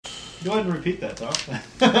Go ahead and repeat that, Tom.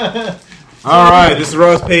 Alright, this is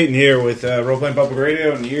Ross Payton here with Roleplaying Public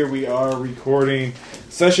Radio, and here we are recording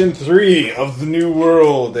Session 3 of the New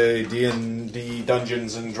World, a D&D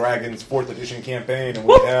Dungeons & Dragons 4th edition campaign, and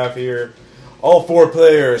we have here all 4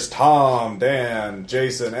 players, Tom, Dan,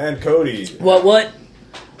 Jason, and Cody. What?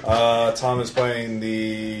 Tom is playing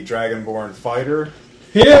the Dragonborn Fighter.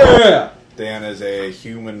 Yeah! Dan is a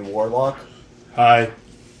human warlock. Hi.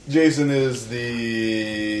 Jason is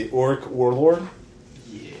the Orc Warlord.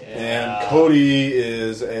 And Cody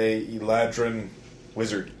is a Eladrin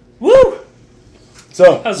wizard. Woo!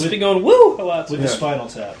 So, I was just going woo a lot. With the Spinal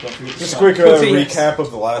Tap. Don't forget just a Spinal quick Yes. recap of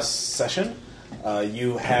the last session.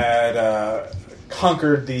 You had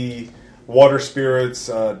conquered the Water Spirit's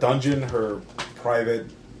dungeon, her private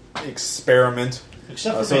experiment,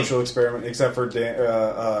 Except for social experiment, except for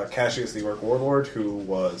Cassius, the Orc Warlord, who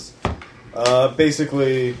was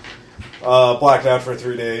basically blacked out for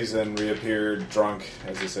 3 days and reappeared drunk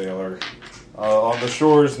as a sailor on the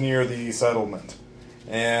shores near the settlement.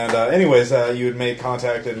 And anyways, you had made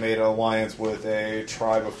contact and made an alliance with a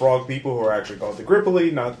tribe of frog people who are actually called the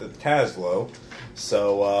Grippoli, not the Caslo.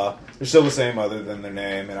 So they're still the same other than their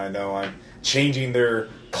name, and I know I'm changing their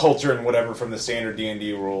culture and whatever from the standard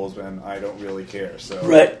D&D rules, and I don't really care. So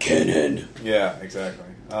Retconning. yeah, exactly.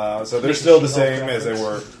 So they're still the same as they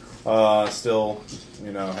were. Still,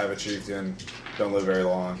 have a chieftain, don't live very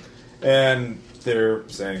long, and they're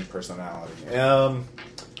same personality.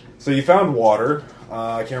 So you found water.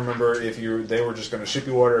 I can't remember if they were just going to ship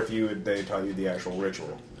you water, if they taught you the actual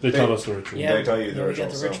ritual. They taught us the ritual. Yeah, They tell you the we ritual,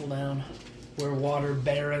 got the so- ritual down. We're water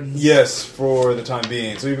barons. Yes, for the time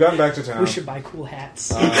being. So you've gotten back to town. We should buy cool hats.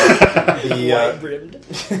 The White brimmed.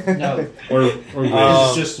 No, Or is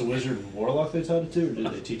this just the wizard and warlock they taught it to, or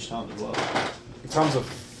did they teach Tom as well? Tom's a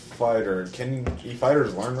fighter. Can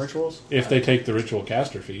fighters learn rituals? if they take the ritual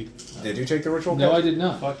caster feat. Did you take the ritual? No, test? I did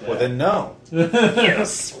not. Fuck that. Well, then no.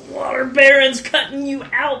 Yes, water barons cutting you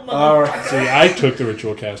out, motherfucker. All right. See, I took the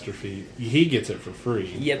ritual caster feat. He gets it for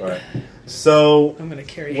free. Yep. Right. So I'm gonna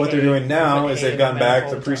carry. what they're hay. doing now I'm gonna is hay they've in gone my back.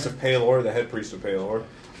 mouth The all priest time. of Palor, the head priest of Palor,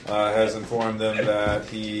 has informed them that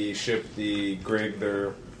he shipped the Grig,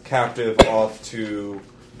 their captive, off to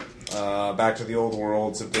back to the old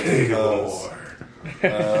world simply because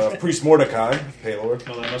Priest Mordecai, Palor.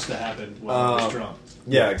 Well, that must have happened when I was drunk.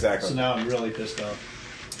 Yeah, exactly. So now I'm really pissed off.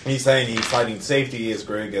 He's saying he's fighting safety as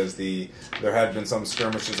Grig, as there had been some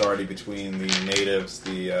skirmishes already between the natives,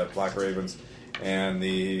 the Black Ravens, and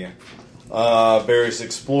the various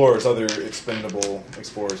explorers, other expendable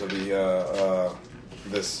explorers of the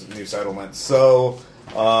this new settlement. So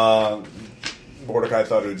Mordecai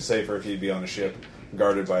thought it would be safer if he'd be on a ship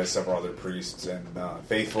guarded by several other priests and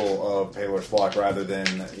faithful of Palor's flock, rather than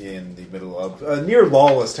in the middle of a near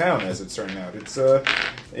lawless town, as it's turning out.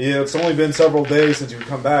 It's only been several days since you've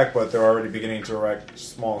come back, but they're already beginning to erect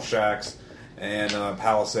small shacks and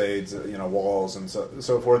palisades, walls and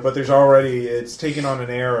so forth. But it's taking on an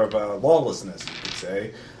air of lawlessness, you could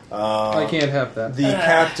say. I can't have that. The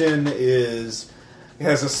captain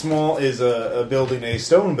building a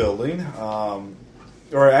stone building.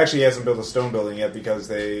 Or actually, he hasn't built a stone building yet because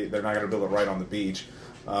they're not going to build it right on the beach.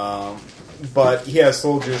 But he has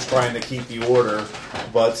soldiers trying to keep the order.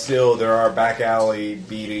 But still, there are back alley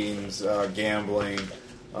beatings, gambling.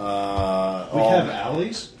 We have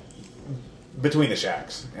alleys? Between the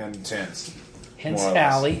shacks and tents. Hence more or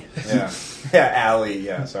less. alley. Yeah, yeah, alley.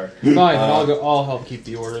 Yeah, sorry. Fine, I'll help keep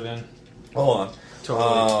the order then. Hold on.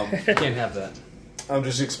 Totally. Can't have that. I'm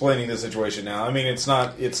just explaining the situation now. I mean, it's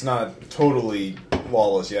not totally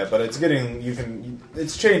lawless yet, but it's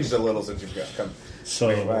changed a little since you've come. So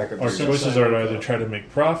back and our forth. choices are to either try to make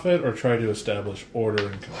profit or try to establish order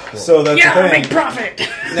and control. So that's Yeah, the thing. make profit.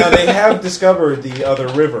 Now they have discovered the other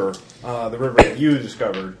river, the river that you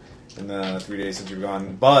discovered in the 3 days since you've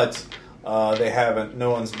gone, but they haven't.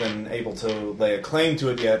 No one's been able to lay a claim to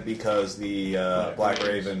it yet because the Black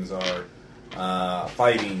Ravens are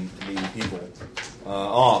fighting the people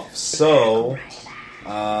off. So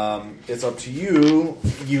it's up to you.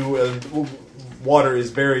 Water is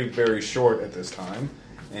very, very short at this time,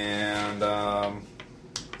 and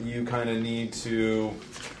you kind of need to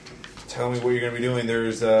tell me what you're going to be doing.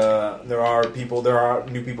 There are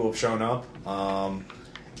new people who have shown up,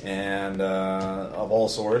 and of all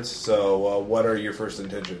sorts. So, what are your first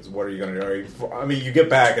intentions? What are you going to do? You get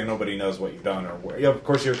back and nobody knows what you've done, or where. Yeah, of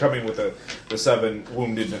course, you're coming with the 7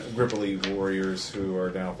 wounded Grippoli warriors who are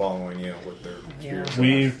now following you with their spears.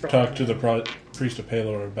 We've talked to the priest of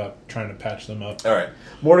Palor about trying to patch them up. All right,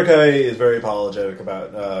 Mordecai is very apologetic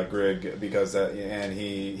about Grig because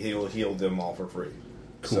he healed them all for free.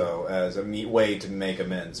 Cool. So, as a way to make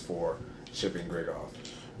amends for shipping Greg off.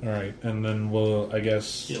 All right, and then we'll, I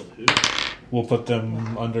guess, Kill who? we'll put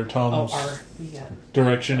them under Tom's We got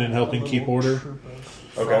direction in helping keep order. troop of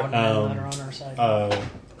Okay. fraud men that are on our side.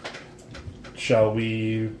 Shall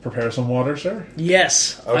we prepare some water, sir?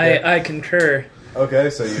 Yes, Okay. I concur. Okay,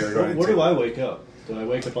 so you're going Where to... do I wake up? Do I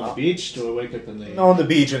wake up on the beach? Do I wake up in the... On the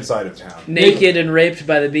beach inside of town. Naked and raped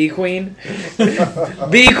by the bee queen.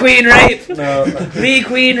 Bee queen rape. No. Bee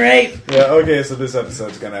queen rape. Yeah, okay, so this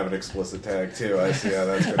episode's going to have an explicit tag, too. I see how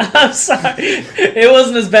that's going to I'm sorry. It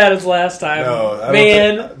wasn't as bad as last time. No, I don't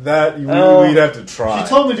Man. think that Oh. we'd have to try. She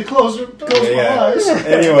told me to close my Yeah. eyes.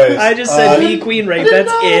 Anyways, I just said bee queen rape.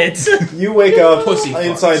 That's it. you wake up Pussy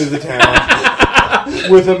inside farts. of the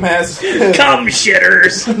town with a massive. Come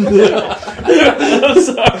shitters. I'm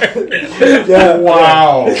sorry. Yeah,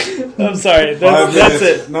 Wow. I'm sorry. 5 That's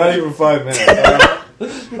minutes. it. Not even 5 minutes. All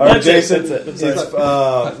right, That's it, Jason. that's it. I'm It's,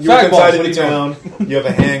 sorry. you were Fact balls, inside of what the are you town. You have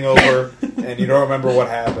a hangover, and you don't remember what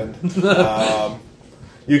happened.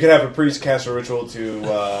 You could have a priest cast a ritual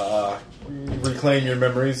to reclaim your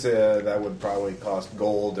memories. That would probably cost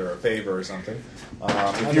gold or a favor or something.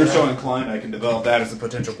 If you're so inclined, I can develop that as a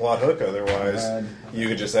potential plot hook. Otherwise, you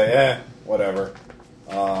could just say, whatever,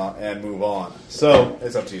 and move on. So,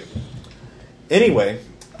 it's up to you. Anyway,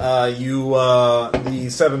 the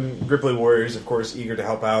 7 Gripply warriors, of course, eager to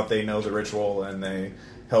help out. They know the ritual, and they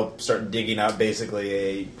help start digging out basically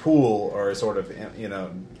a pool or a sort of,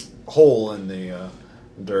 hole in the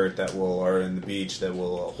dirt or in the beach that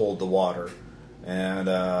will hold the water. And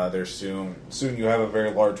there's soon you have a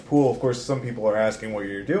very large pool. Of course, some people are asking what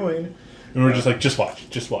you're doing. And we're just like, just watch.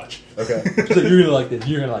 Okay. So you're gonna like this.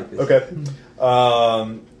 You're gonna like this. Okay.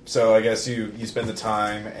 So I guess you spend the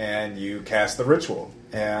time and you cast the ritual.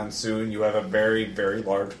 And soon you have a very, very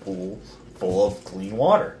large pool full of clean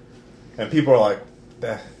water. And people are like,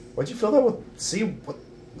 what'd you fill that with? What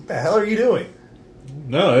the hell are you doing?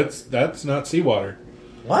 No, that's not seawater.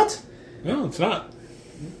 What? No, it's not.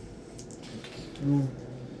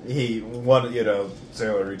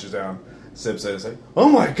 Sailor reaches down, sips it, and says, "Oh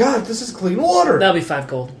my god, this is clean water! That'll be 5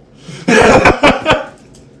 gold.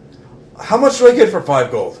 How much do I get for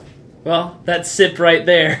 5 gold?" Well, that sip right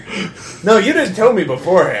there. No, you didn't tell me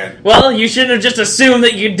beforehand. Well, you shouldn't have just assumed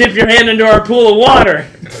that you'd dip your hand into our pool of water.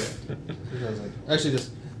 Actually,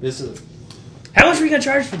 this is How much are we gonna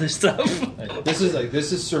charge for this stuff? this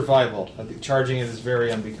is survival. I think charging it is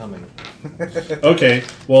very unbecoming. Okay,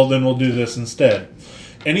 well then we'll do this instead.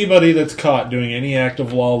 Anybody that's caught doing any act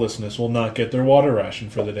of lawlessness will not get their water ration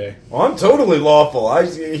for the day. Well, I'm totally lawful.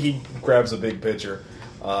 He grabs a big pitcher.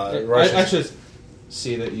 I Rushes. should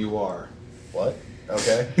see that you are. What?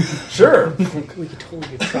 Okay. Sure. We could totally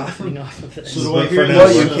get profiting off of this. So do I But hear for Well,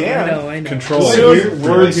 now, you this? can. I know. Control. Do I Soon hear,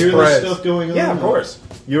 word this spreads. stuff going on? Yeah, of course.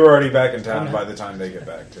 You're already back in town by the time they get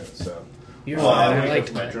back too. So You're Well, right. I I wake liked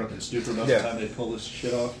up my that. drunken stupor enough Yeah. time they pull this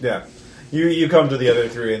shit off. yeah, you come to the other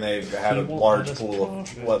 3 and they have a He won't large let us pool talk.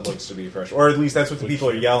 of what looks to be fresh, or at least that's what the people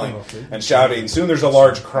are yelling and shouting. Soon there's a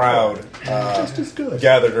large crowd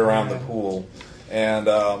gathered around the pool, and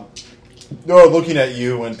they're looking at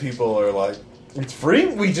you, and people are like, "It's free.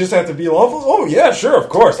 We just have to be lawful." Oh yeah, sure, of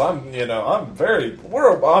course. I'm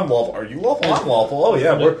lawful. Are you lawful? I'm lawful. Oh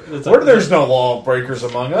yeah, there's no lawbreakers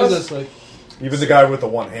among Is us. this like? Even the guy with the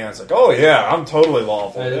one hand is like, "Oh yeah, I'm totally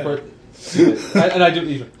lawful." And I do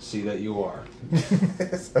even see that you are.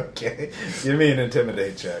 Okay, give me an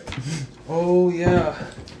intimidate check. Oh yeah.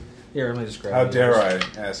 Here, let me just grab. How these. dare I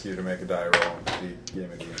ask you to make a die roll in the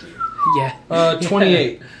game of D&D? Yeah.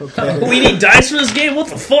 28. We need dice for this game? What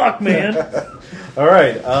the fuck, man? All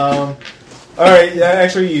right. Yeah,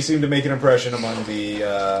 actually, you seem to make an impression among the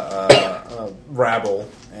rabble,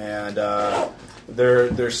 and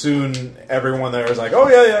they're soon. Everyone there is like, "Oh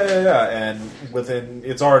yeah," and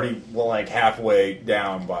it's already like halfway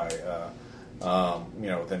down by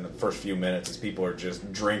within the first few minutes, as people are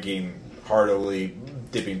just drinking heartily,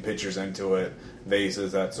 dipping pitchers into it,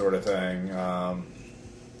 vases, that sort of thing.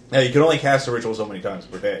 Now you can only cast a ritual so many times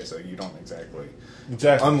per day, so you don't exactly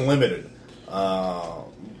unlimited.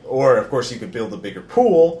 Or, of course, you could build a bigger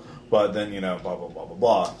pool, but then, blah, blah, blah, blah,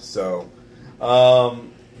 blah. So, are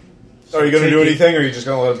you going to do anything, or are you just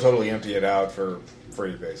going to let them totally empty it out for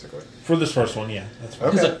free, basically? For this first one, yeah. That's fine.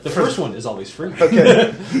 Okay. The first one is always free.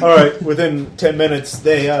 Okay. All right. Within 10 minutes,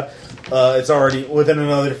 it's already, within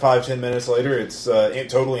another 5-10 minutes later, it's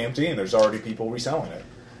totally empty, and there's already people reselling it.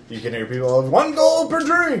 You can hear people, 1 gold per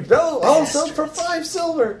drink. No, I'll sell it for 5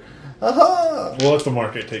 silver. Aha! We'll let the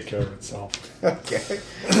market take care of itself. Okay.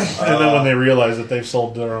 And then when they realize that they've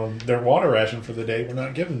sold their water ration for the day, we're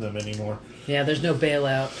not giving them any more. Yeah, there's no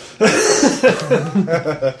bailout.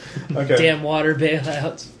 Okay. Damn water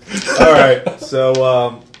bailouts. All right.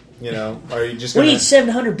 So, are you just We going need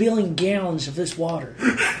 700 billion gallons of this water.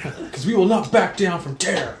 Because we will not back down from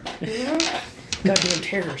terror. Goddamn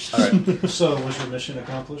terrorists. All right. So, was your mission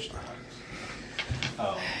accomplished?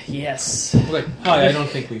 Oh. Yes. Like, hi, I don't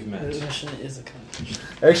think we've The met. mission is accomplished.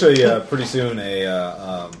 Actually, pretty soon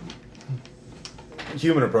a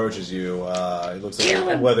human approaches you. He looks like Kill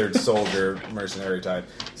a him. weathered soldier, mercenary type.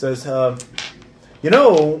 Says, you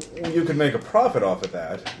could make a profit off of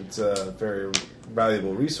that. It's a very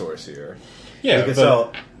valuable resource here. Yeah, you could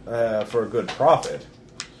but sell for a good profit.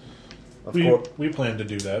 Of course, we plan to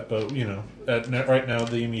do that, but right now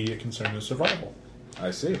the immediate concern is survival. I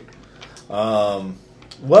see.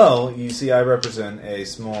 Well, you see, I represent a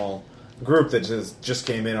small group that just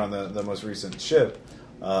came in on the most recent ship,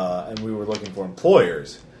 and we were looking for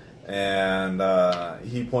employers. And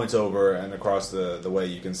he points over, and across the way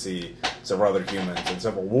you can see several other humans and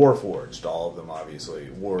several warforged, all of them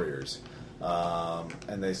obviously warriors.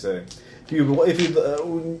 And they say, if you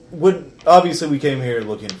would, obviously we came here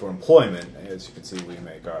looking for employment. As you can see, we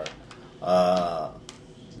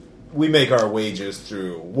make our wages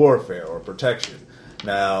through warfare or protection.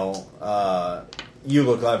 Now, you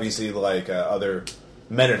look obviously like other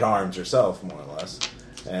men-at-arms yourself, more or less.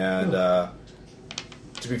 And to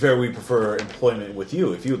be fair, we prefer employment with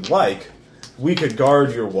you. If you'd like, we could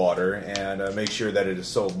guard your water and make sure that it is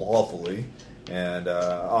sold lawfully and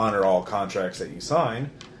honor all contracts that you sign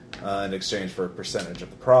in exchange for a percentage of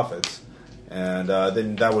the profits. And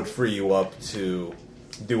then that would free you up to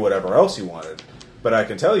do whatever else you wanted. But I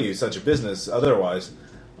can tell you, such a business in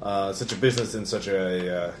such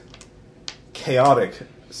a chaotic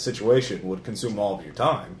situation would consume all of your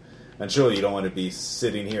time. And surely you don't want to be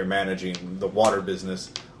sitting here managing the water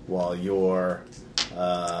business while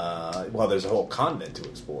there's a whole continent to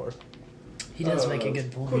explore. He does make a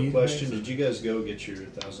good point. Quick question: did you guys go get your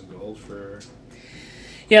 1,000 gold for?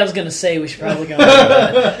 Yeah, I was going to say we should probably go.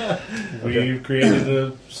 That. We've created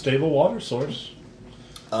a stable water source.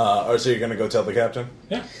 So you're going to go tell the captain?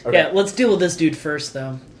 Yeah. Okay. Yeah, let's deal with this dude first,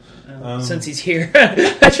 though. Since he's here,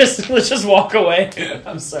 let's just walk away.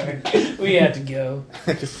 I'm sorry, we have to go.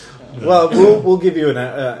 Well, we'll give you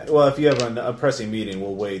if you have a pressing meeting,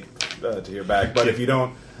 we'll wait to hear back. But if you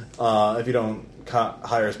don't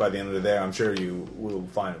hire us by the end of the day, I'm sure you will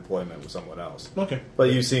find employment with someone else. Okay.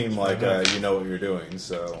 But you seem like you know what you're doing,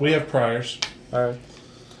 so We have priors. all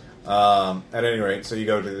right. At any rate, so you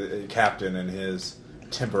go to the captain and his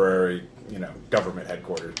temporary, government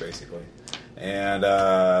headquarters, basically, and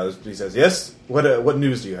he says, "Yes. What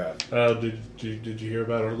news do you have?" Did you hear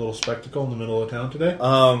about our little spectacle in the middle of town today?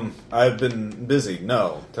 I've been busy.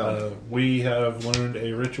 No, tell me. We have learned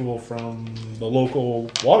a ritual from the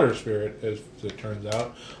local water spirit, as it turns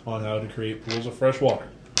out, on how to create pools of fresh water.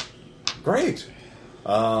 Great.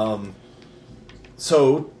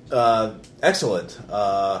 Excellent.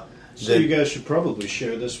 So Then- you guys should probably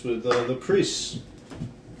share this with the priests.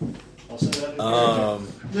 I'll send that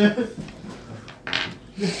information.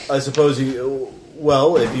 I suppose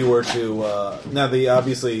if you were to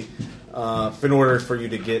obviously, in order for you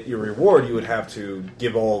to get your reward, you would have to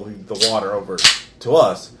give all the water over to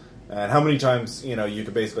us. And how many times, you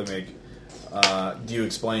could basically make? Do you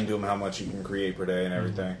explain to them how much you can create per day and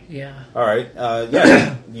everything? Yeah. All right.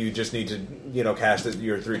 Yeah. You just need to, cast it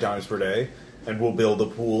your 3 times per day, and we'll build a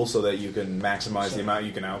pool so that you can maximize the amount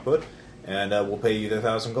you can output, and we'll pay you the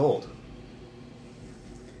 1,000 gold.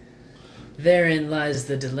 Therein lies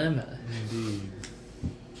the dilemma. Indeed.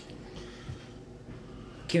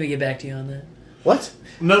 Can we get back to you on that? What?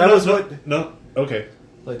 No, That no, was no, what- no. Okay.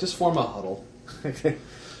 Like, just form a huddle.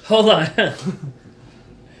 Hold on.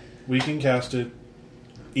 We can cast it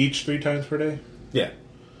each 3 times per day. Yeah.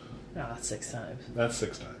 Ah, 6 times. That's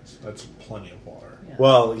 6 times. That's plenty of water. Yeah.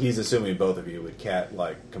 Well, he's assuming both of you would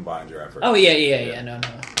combine your efforts. Oh yeah. No.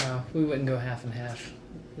 We wouldn't go half and half.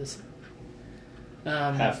 This.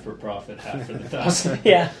 Half for profit, half for the 1,000.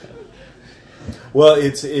 Yeah. Well,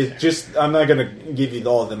 it's just I'm not going to give you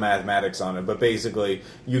all the mathematics on it, but basically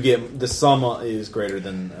you get the sum is greater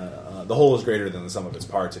than the whole is greater than the sum of its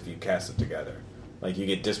parts if you cast it together. Like you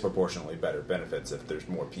get disproportionately better benefits if there's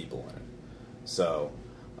more people in it. So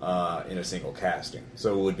in a single casting,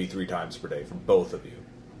 so it would be 3 times per day for both of you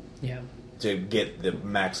Yeah. to get the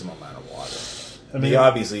maximum amount of water. I mean,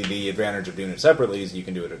 Obviously, the advantage of doing it separately is you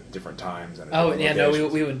can do it at different times. And at Oh different yeah. No,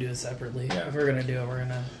 locations. we wouldn't do it separately. Yeah. If we're gonna do it, we're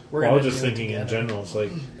gonna. I was just do it thinking in together. general, it's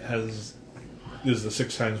like, is the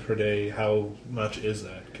 6 times per day, how much is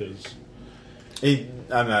that? Because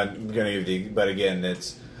I'm not going to give you, but again,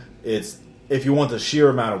 it's if you want the sheer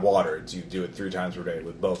amount of water, you do it 3 times per day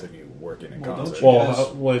with both of you working in Well, don't concert.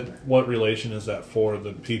 you- Well, what relation is that for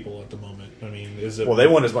the people at the moment? I mean, is it? Well, they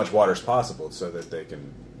want as much water as possible so that they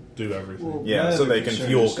can. do everything. Well, Yeah, my so other they can concern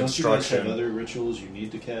fuel is, don't you guys construction. have other rituals you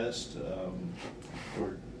need to cast?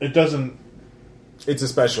 Or It doesn't. It's a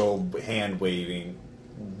special hand waving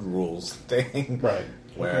rules thing, Right.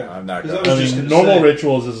 Where Okay. I'm not. 'Cause Going I I was just mean, gonna normal say-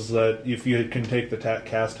 rituals is that if you can take the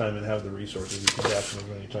cast time and have the resources, you can cast them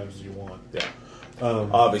as many times as you want. Yeah.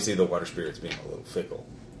 Of Obviously, the water spirit's being a little fickle.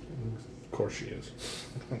 course she is.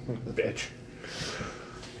 Bitch.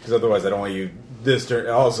 Because otherwise, I don't want you this turn.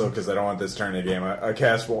 Also, because I don't want this turn in the game. I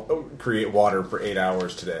cast create water for 8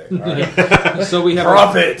 hours today. All right? So we have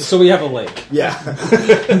Profit! So we have a lake Yeah.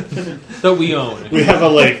 that we own. We have a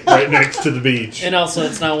lake right next to the beach. And also,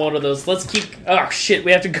 it's not one of those. Let's keep. Oh shit!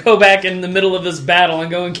 We have to go back in the middle of this battle and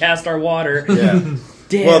go and cast our water. Yeah.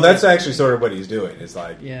 Damn. Well, that's actually sort of what he's doing. It's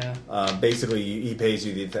like, yeah. basically, he pays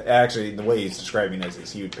you actually, the way he's describing it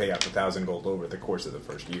is he would pay out 1,000 gold over the course of the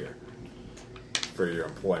first year for your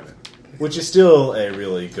employment, which is still a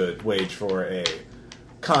really good wage for a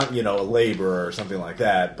laborer or something like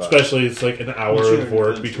that. But Especially, it's like an hour What's your of work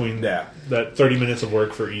adventure? between Yeah. that 30 minutes of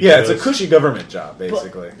work for each. yeah, of it's a us. cushy government job,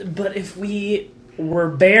 basically. But if we were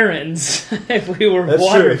barons, if we were That's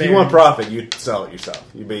water true. If barons, you want profit, you'd sell it yourself.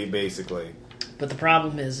 You basically. But the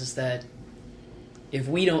problem is that if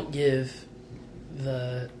we don't give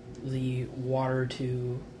the water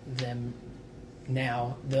to them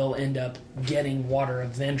now, they'll end up getting water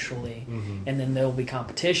eventually, and then there'll be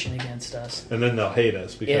competition against us, And then they'll hate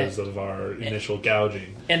us because Yeah. of our initial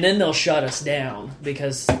gouging. and then they'll shut us down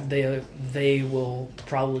because they will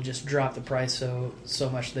probably just drop the price so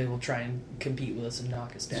much they will try and compete with us and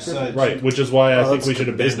knock us down. besides, Right, which is why I Well, think it's we should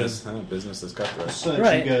have business. Business is cutthroat. besides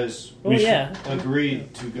Right. you guys Oh yeah,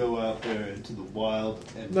 agreed to go out there into the wild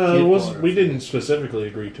and No, get it was. water. We didn't specifically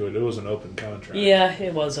agree to it. It was an open contract. yeah,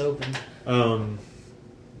 it was open.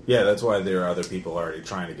 Yeah, that's why there are other people already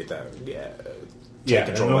trying to get that. Yeah, Yeah, take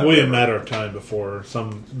and control of it'll that be a river. matter of time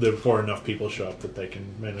before enough people show up that they can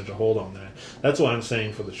manage a hold on that. That's why I'm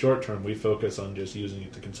saying for the short term, we focus on just using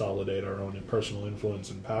it to consolidate our own personal influence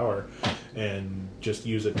and power, and just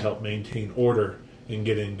use it to help maintain order and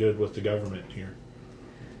get in good with the government here.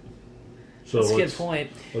 So That's a good let's, point.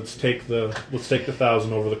 let's take the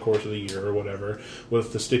 1,000 over the course of the year or whatever,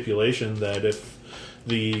 with the stipulation that if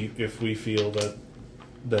we feel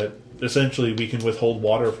that essentially we can withhold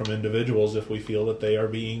water from individuals if we feel that they are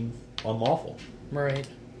being unlawful. Right.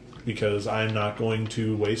 Because I'm not going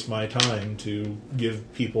to waste my time to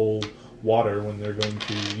give people water when they're going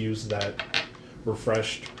to use that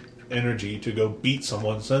refreshed energy to go beat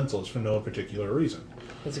someone senseless for no particular reason.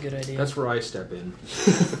 That's a good idea. That's where I step in.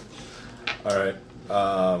 All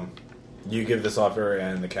right. You give this offer,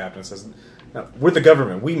 and the captain says, "Now, we're the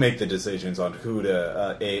government. We make the decisions on who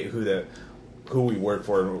we work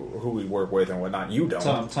for, who we work with, and whatnot. You don't.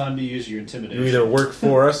 Tom, time to use your intimidation. You either work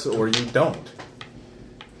for us or you don't.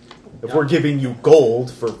 If we're giving you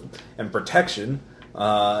gold and protection,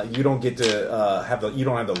 you don't get to you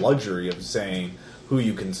don't have the luxury of saying who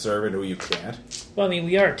you can serve and who you can't. Well, I mean,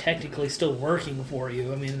 we are technically still working for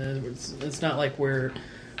you. I mean, it's not like we're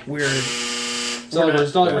It's not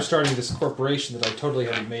like we're starting this corporation that I totally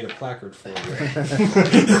haven't made a placard for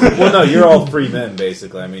yet. Well, no, you're all free men,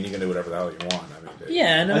 basically. I mean, you can do whatever the hell you want. I mean,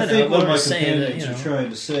 yeah. No, I think know. what I'm my just saying that, companions are trying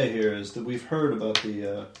to say here is that we've heard about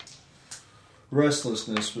the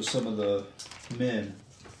restlessness with some of the men.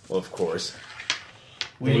 well, of course.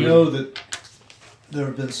 We know that there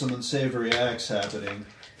have been some unsavory acts happening.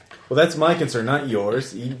 Well, that's my concern, not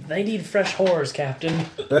yours. They need fresh whores, Captain.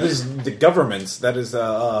 That is the government's. That is.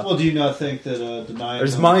 Well, do you not think that denying...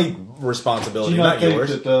 It's my responsibility, Do you not not think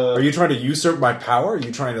yours. that, Are you trying to usurp my power? Are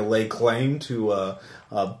you trying to lay claim to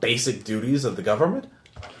basic duties of the government?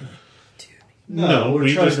 No, No, we're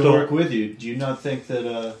we trying just to don't- work with you. Do you not think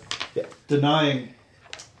that Yeah. denying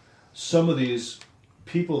some of these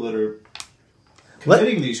people that are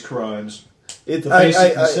committing these crimes... I The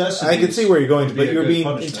basic can necessities see where you're going to, would be but a you're good being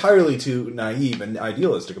punishment. entirely too naive and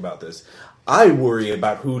idealistic about this. I worry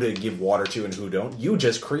about who to give water to and who don't. You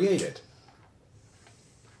just create it.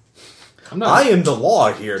 I'm not. I am the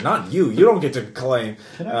law here, not you. You don't get to claim.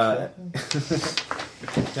 Can I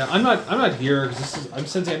Yeah, I'm not here because I'm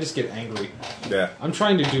sensing I just get angry. Yeah, I'm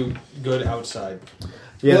trying to do good outside.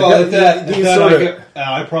 yeah. well, the- at that, these at that sort I, of- get,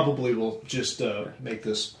 I probably will just make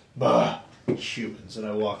this humans, and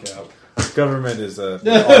I walk out. government is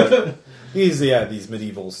these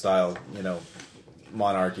medieval style,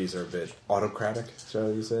 monarchies are a bit autocratic,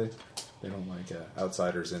 shall we say? They don't like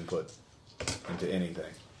outsiders' input into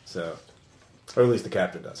anything. So, or at least the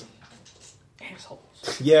captain doesn't. Assholes.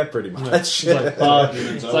 Yeah, pretty much. It's like,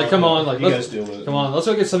 It's like, come on, like, you let's, guys deal with it. come on, let's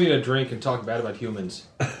go get something to drink and talk bad about humans.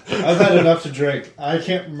 I've had enough to drink. I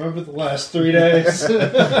can't remember the last 3 days. All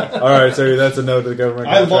right, so that's a no to the government.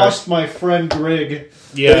 I contract. lost my friend Grig.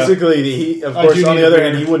 Yeah. Basically, he, of I course, do on need the a other beer.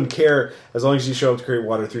 hand, he wouldn't care as long as you show up to create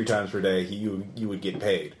water 3 times per day. You would get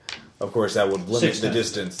paid. Of course, that would limit 6 the times.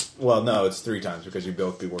 distance. Well, no, it's 3 times because you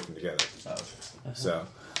both be working together. Oh.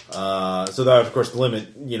 So that would, of course, limit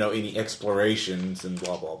any explorations and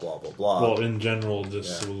blah blah blah blah blah. Well, in general,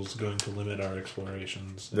 this was going to limit our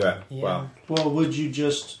explorations. yeah. Yeah. Well, Well, would you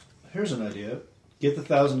just... Here's an idea. Get the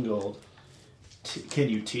 1,000 gold. Can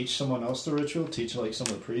you teach someone else the ritual? Teach, like, some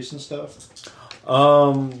of the priests and stuff?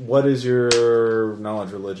 what is your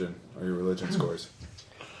knowledge religion or your religion scores?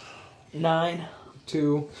 9.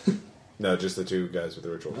 2. No, just the 2 guys with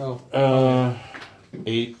the ritual. Oh.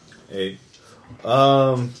 8. 8.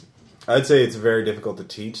 I'd say it's very difficult to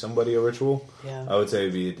teach somebody a ritual. Yeah. I would say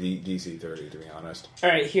it'd be a DC 30, to be honest. All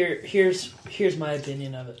right. Here's my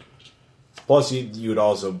opinion of it. Plus, you would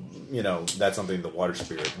also, that's something the water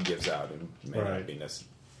spirit gives out, and may not Right. be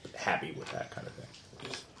happy with that kind of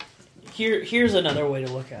thing. Here's another way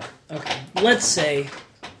to look at it. Okay. Let's say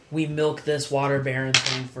we milk this water baron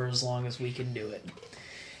thing for as long as we can do it,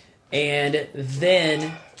 and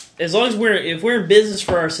then as long as if we're in business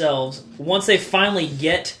for ourselves, once they finally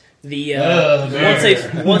get the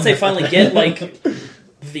once they finally get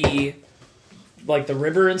the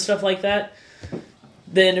river and stuff like that,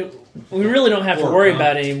 then we really don't have to worry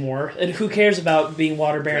about it anymore. And who cares about being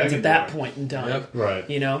water barons at that point in time? Yep.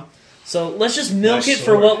 Right. So let's just milk Nice it for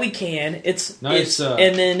sword. what we can. And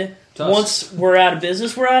then tusk. once we're out of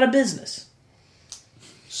business, we're out of business.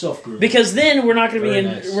 Self-grooming. Because then we're not going to be Very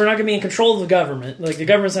in nice. we're not going to be in control of the government. Like the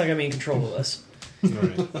government's not going to be in control of us.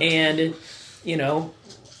 Right. And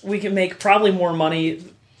we can make probably more money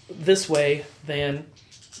this way than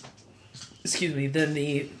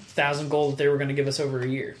the 1,000 gold that they were going to give us over a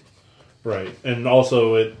year. Right. And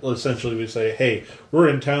also, it essentially we say, hey, we're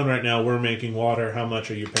in town right now, we're making water, how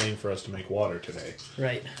much are you paying for us to make water today?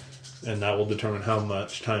 Right. And that will determine how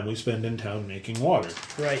much time we spend in town making water.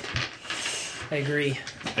 Right. I agree.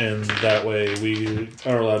 And that way we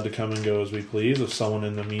are allowed to come and go as we please. If someone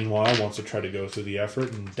in the meanwhile wants to try to go through the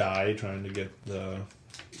effort and die trying to get the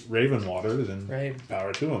Raven water, then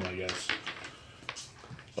power to them, I guess.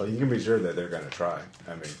 Well, you can be sure that they're going to try.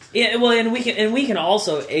 I mean, Yeah, well, and we can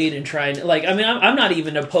also aid and try. I'm not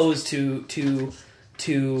even opposed to.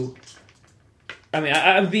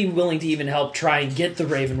 I'd be willing to even help try and get the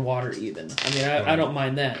Raven water. Even. I don't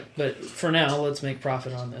mind that. But for now, let's make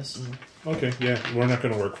profit on this. Okay, yeah, we're not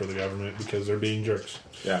going to work for the government because they're being jerks.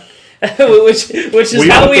 yeah. which is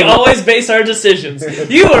how we always base our decisions.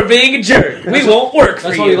 You are being a jerk. We won't work for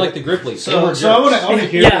That's you. why we like the Gripply. So I want to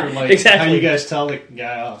hear Yeah, how exactly. you guys tell the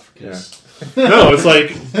guy off. 'Cause No, it's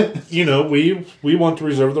like, we want to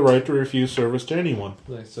reserve the right to refuse service to anyone.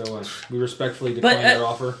 So we respectfully decline their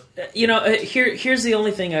offer. Here's the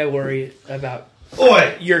only thing I worry about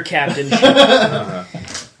Oi! your captainship.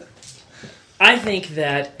 I think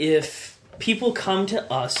that if people come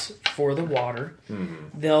to us for the water,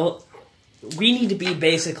 we need to be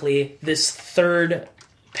basically this third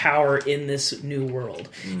power in this new world.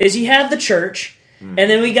 Is you have the church, and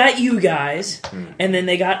then we got you guys, and then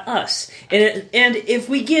they got us. And if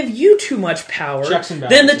we give you too much power, Checks and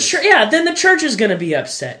then balances. then the church is going to be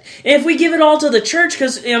upset. And if we give it all to the church,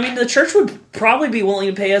 because the church would probably be willing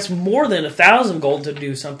to pay us more than 1,000 gold to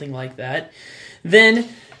do something like that, then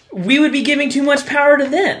we would be giving too much power to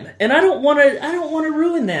them, and I don't want to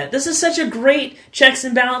ruin that. This is such a great checks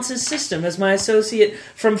and balances system. As my associate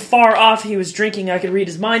from far off, he was drinking, I could read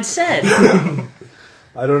his mind, said.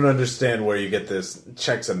 I don't understand where you get this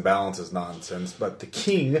checks and balances nonsense, but the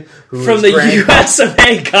king, who From is the grand- U.S. of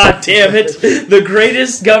A., goddammit, the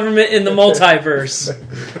greatest government in the multiverse.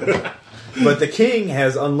 but the king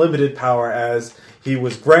has unlimited power as he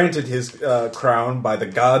was granted his crown by the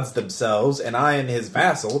gods themselves, and I am his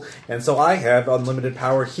vassal, and so I have unlimited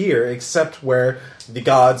power here, except where the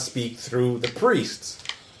gods speak through the priests.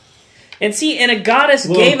 And see, and a goddess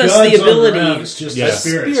gave us the God's on ability. ground, it's just Yeah. the The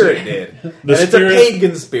spirits. spirit did. And it's spirit- a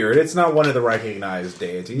pagan spirit. It's not one of the recognized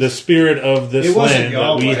deities. The spirit of this It wasn't land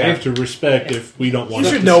that we Yahweh. have to respect if we don't want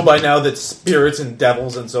You to. should know by now that spirits and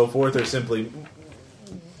devils and so forth are simply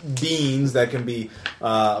beings that can be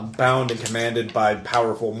bound and commanded by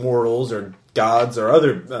powerful mortals or gods or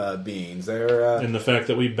other beings. They're And the fact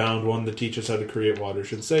that we bound one to teach us how to create water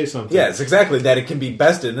should say something. yes, exactly. That it can be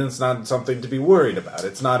bested, and it's not something to be worried about.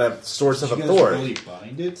 It's not a source of You guys authority. really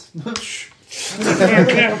bind it?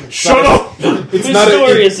 Shut up! It's Whose not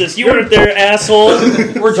story a, is this? You weren't there, asshole.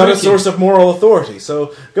 it's not a source of moral authority.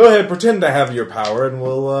 So go ahead, pretend to have your power, and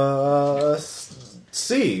we'll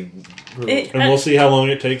see. It- And we'll see how long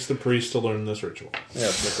it takes the priest to learn this ritual.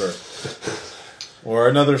 Yes, that's right. Or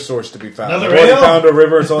another source to be found. Another I've already ale? found a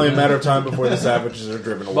river. It's only a matter of time before the savages are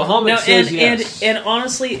driven away. Bahamut Now, says yes. and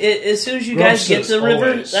honestly, as soon as you Grump guys get to says the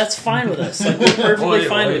river, always. that's fine with us. Like, we're perfectly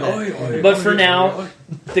fine with that. But for now,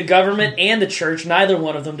 the government and the church, neither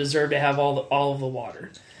one of them deserve to have all of the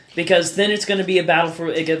water, because then it's going to be a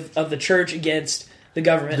battle of the church against the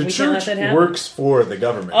government. The We can't let church that happen. works for the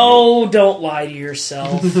government. Oh, don't lie to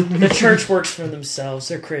yourself. The church works for themselves.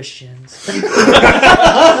 They're Christians.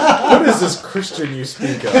 What is this Christian you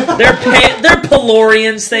speak of? They're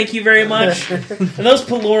Pelorians, thank you very much. And those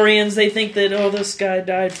Pelorians, they think that, this guy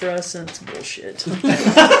died for us, and it's bullshit.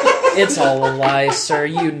 It's all a lie, sir.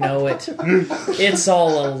 You know it. It's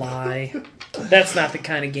all a lie. That's not the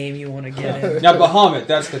kind of game you want to get in. Now, Bahamut,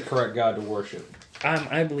 that's the correct god to worship.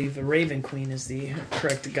 I believe the Raven Queen is the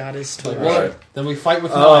correct goddess to Like, worship. well, then we fight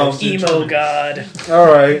with knives. Emo god. All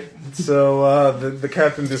right. So the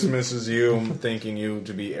captain dismisses you, thinking you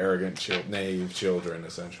to be arrogant, naive children,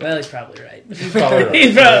 essentially. Well, he's probably right. Probably right.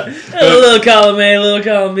 He's probably, a little column A, a little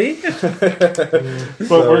column B. But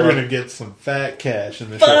we're going to get some fat cash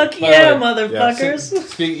in the Fuck show. yeah, Right.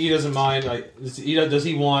 motherfuckers. He doesn't mind. Like, does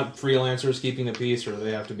he want freelancers keeping the peace, or do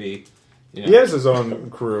they have to be? You know? He has his own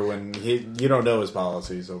crew, and you don't know his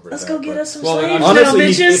policies over Let's there. go get but us some Well, slaves Honestly, now,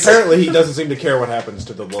 he, bitches. apparently he doesn't seem to care what happens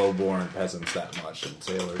to the low-born peasants that much, and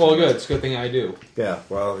sailors. Well, good. It's a good thing I do. Yeah,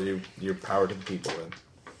 well, you're power to the people then.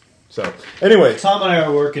 So, anyway, Tom and I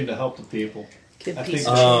are working to help the people. Kid I piece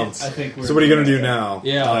think, of Um, shit. I think we're so what are you going to do now?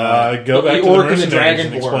 Yeah. Go The back to the orc and the mercenaries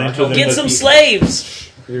and dragonborn. explain to them Get that some slaves.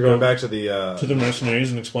 You're going back to the... to the mercenaries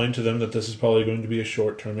and explain to them that this is probably going to be a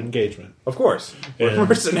short-term engagement, Of course. We're And-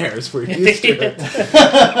 mercenaries. We're used to it.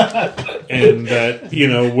 and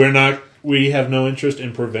that we have no interest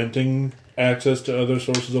in preventing access to other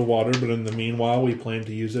sources of water, but in the meanwhile, we plan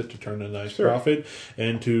to use it to turn a nice Sure. profit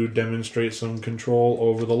and to demonstrate some control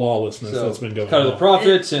over the lawlessness So, that's been going cut of the on.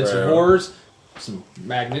 profits and some Right. whores, some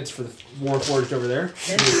magnets for the Warforged over there.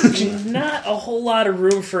 There's not a whole lot of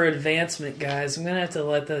room for advancement, guys. I'm gonna have to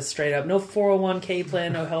let that straight up. No 401k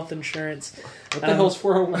plan, no health insurance. What the hell's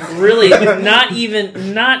 401? Really, not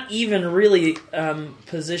even really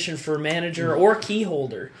position for manager or key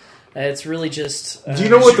holder. It's really just. Do you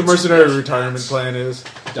know what the mercenary retirement plan is?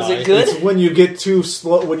 Is it good? It's when you get too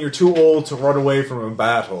slow, when you're too old to run away from a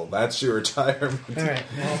battle. That's your retirement. All right,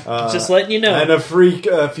 well, just letting you know. And a free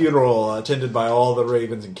funeral attended by all the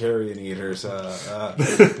ravens and carrion eaters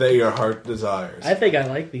that your heart desires. I think I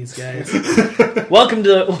like these guys.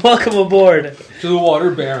 welcome aboard To the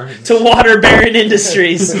Water Baron. to Water Baron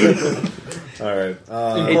Industries, All right.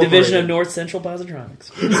 a division of North Central Positronics.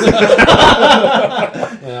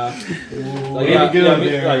 Yeah. Way to go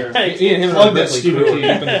there. Me and him Plug are that definitely Stephen cool, King.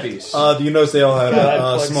 keeping the peace. Do you notice they all have God, a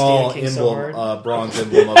plug small Stephen King so emblem, bronze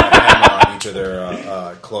emblem of a hammer on each of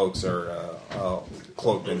their cloaks or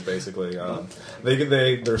cloak pins, basically.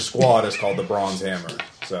 Their squad is called the Bronze Hammer.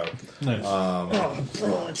 So, Nice.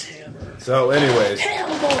 Bronze hammer. so anyways,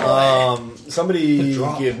 somebody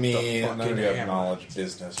Drop give the me fucking none of you have hammer. knowledge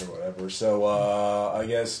business or whatever. So I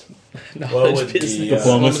guess what Knowledge would business. be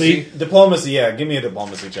Diplomacy? Diplomacy? Yeah, give me a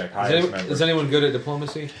diplomacy check. Highest member. Is anyone good at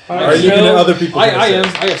diplomacy? Are you gonna other people? I am.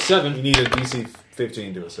 assist? I have 7. You need a DC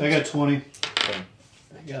 15 to assist. I got 20.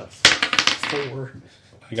 I got 4.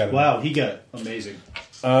 I got it. Wow, he got amazing.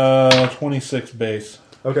 26 base.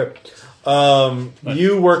 Okay.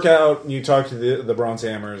 You work out, you talk to the Bronze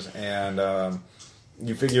Hammers, and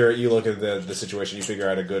you look at the situation, you figure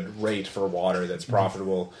out a good rate for water that's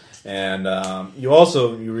profitable. And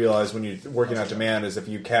you realize when you're working out demand is if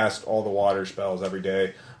you cast all the water spells every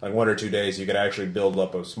day, like 1 or 2 days, you could actually build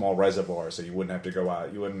up a small reservoir so you wouldn't have to go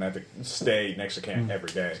out. You wouldn't have to stay next to camp every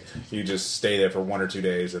day. You just stay there for 1 or 2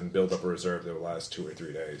 days and build up a reserve that will last 2 or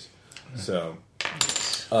 3 days. So...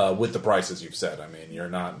 with the prices you've set, I mean, you're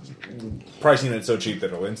not pricing it so cheap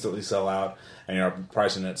that it'll instantly sell out, and you're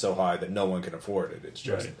pricing it so high that no one can afford it. It's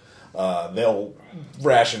just they'll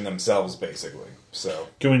ration themselves basically. So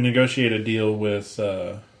Can we negotiate a deal with?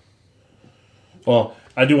 Well,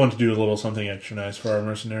 I do want to do a little something extra nice for our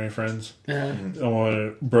mercenary friends. I want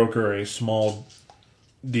to broker a small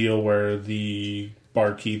deal where the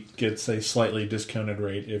barkeep gets a slightly discounted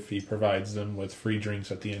rate if he provides them with free drinks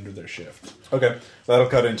at the end of their shift. Okay, that'll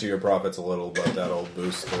cut into your profits a little, but that'll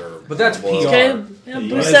boost their. But that's loyalty. PR. Okay, yeah,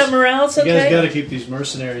 boost that morale. It's You guys got okay. to keep these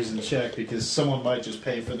mercenaries in check because someone might just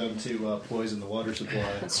pay for them to poison the water supply.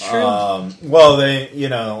 That's true. Well, they,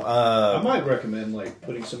 I might recommend like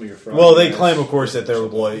putting some of your. well, they claim, of course, that they're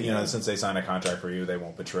loyal. Since they sign a contract for you, they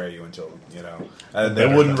won't betray you until they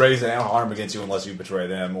wouldn't raise any harm against you unless you betray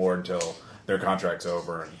them or until their contract's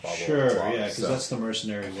over and blah blah Sure, blah. yeah, because that's the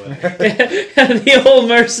mercenary way. The old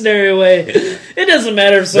mercenary way. It doesn't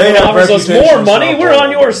matter if They someone have offers us reputation, more money. blah, We're blah, on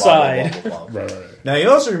blah, your blah, blah, side. blah, blah, blah. Right. Now you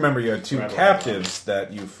also remember you had two Right, right, captives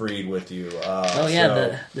that you freed with you. Oh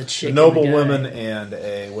yeah, the chick, the noble and the guy. woman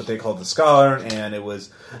and what they called the scholar, and it was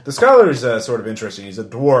the scholar is sort of interesting. He's a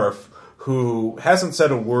dwarf who hasn't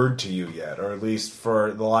said a word to you yet, or at least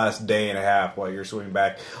for the last day and a half while you're swimming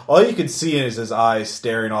back. All you can see is his eyes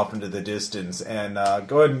staring off into the distance. And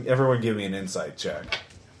go ahead and everyone give me an insight check.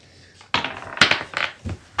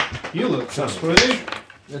 You look trustworthy.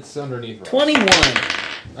 It's underneath. Ross. 21.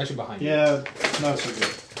 Actually, behind you. Yeah, not so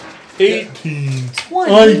good. 18.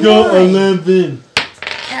 29. 11.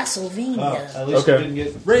 Castlevania. At least Okay. we didn't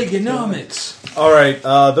get Reaganomics. All right,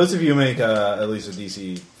 those of you make at least a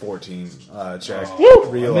DC 14 check. I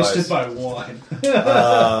Realize missed it by one.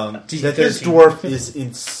 that this dwarf is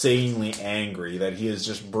insanely angry, that he is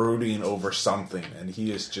just brooding over something, and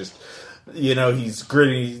he is just, he's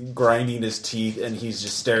grinding his teeth, and he's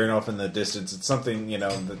just staring off in the distance. It's something,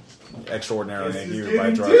 that extraordinarily angry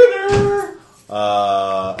by drug.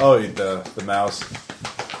 The mouse.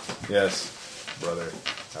 Yes, brother,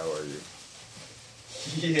 how are you?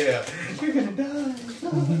 Yeah, you're gonna die.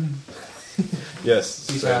 Yes,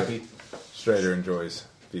 He's Strider. happy. Strider enjoys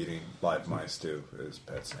feeding live mice too, his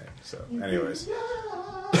pet's name. So, anyways. The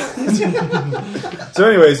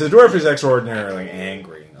dwarf is extraordinarily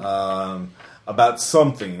angry about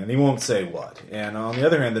something, and he won't say what. And on the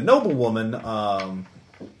other hand, the noblewoman,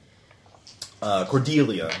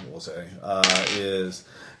 Cordelia, we'll say, is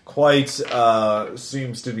quite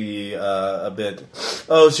seems to be a bit.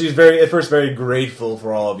 Oh, she's at first very grateful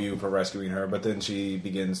for all of you for rescuing her, but then she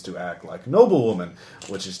begins to act like a noblewoman,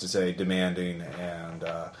 which is to say, demanding and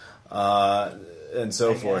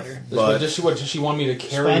so forth. But Does she want me to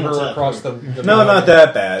carry Spinal her Tap across her. the no, not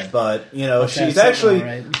that bad. But she's that's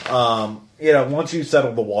actually. all Once you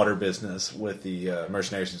settle the water business with the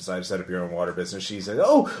mercenaries, you decide to set up your own water business. She said,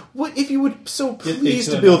 "Oh, what if you would so please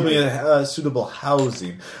to build me a suitable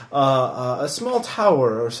housing, a small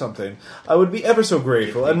tower or something? I would be ever so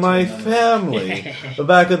grateful, and my family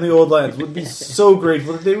back in the old lands would be so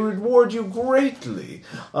grateful that they would reward you greatly.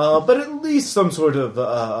 But at least some sort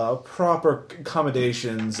of proper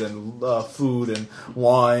accommodations and food and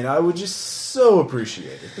wine, I would just so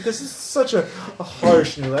appreciate it because it's such a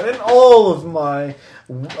harsh new land, and all of my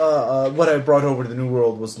what I brought over to the New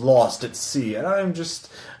World was lost at sea, and I'm just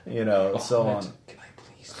so on." Can I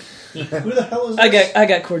please? Who the hell is this? I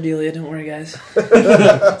got Cordelia. Don't worry, guys.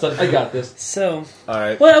 So, I got this. So, All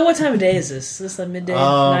right. what time of day is this? Is this like midday,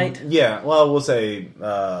 night? Yeah, well, we'll say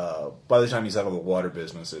by the time you settle the water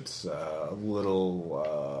business, it's a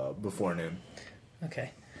little before noon.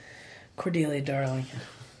 Okay, Cordelia, darling,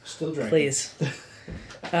 Still drinking. please.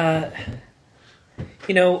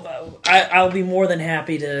 I'll be more than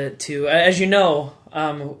happy to as you know,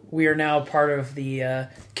 we are now part of the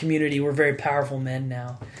community. We're very powerful men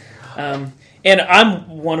now. And I'm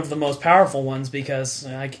one of the most powerful ones because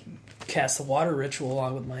I cast the water ritual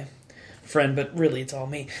along with my friend, but really it's all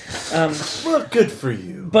me. Well, good for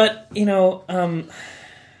you. But,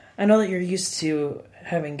 I know that you're used to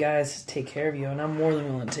having guys take care of you, and I'm more than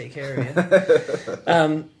willing to take care of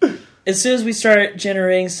you. As soon as we start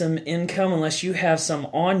generating some income, unless you have some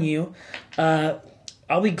on you,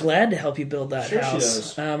 I'll be glad to help you build that Sure she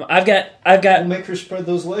house. does. I've got. We'll make her spread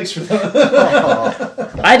those legs for them.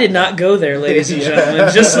 I did not go there, ladies and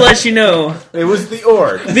gentlemen. Just to let you know, It was the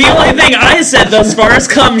orc. the only thing I said thus far is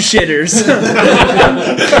cum shitters.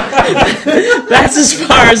 That's as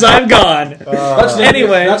far as I've gone.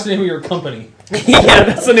 Anyway. That's the name of your company. Yeah,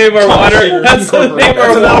 that's the name of our water. That's the name of That's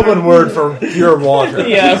our an water. open word for pure water.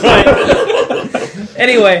 Yeah, right.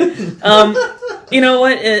 Anyway, you know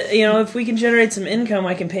what? If we can generate some income,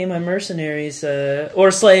 I can pay my mercenaries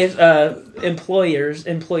or slave employees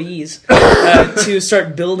to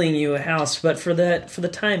start building you a house. But for the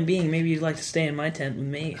time being, maybe you'd like to stay in my tent with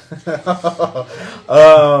me.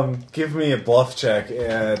 Give me a bluff check,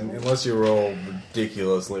 and unless you roll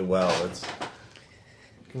ridiculously well, it's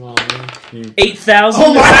Come on, man. 8,000.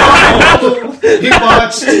 Oh my god! He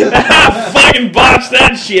botched. Fucking botched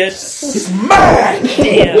that shit. Smack!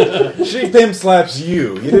 Damn. She pimp slaps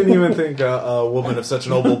you. You didn't even think a woman of such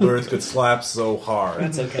noble birth could slap so hard.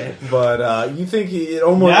 That's okay. But you think it Now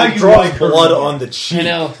almost you draws like her blood more. on the cheek. I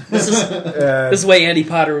know. This is the way Andy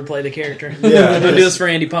Potter would play the character. Yeah. I'm gonna do this for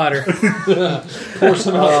Andy Potter. Pour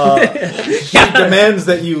some out. She demands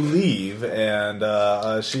that you leave,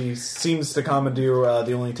 and she seems to commandeer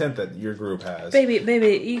the only tent that your group has. Baby,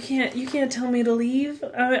 you can't tell me to leave.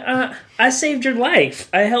 I saved your life.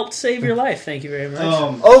 I helped save your life. Thank you very much.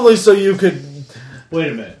 Only so you could...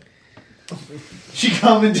 Wait a minute. She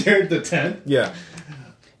commandeered the tent. Yeah.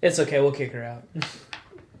 It's okay. We'll kick her out.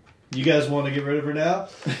 You guys want to get rid of her now?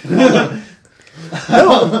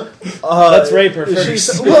 Let's rape her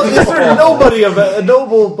first. Well, is there nobody of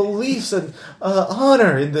noble beliefs and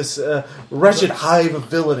honor in this wretched hive of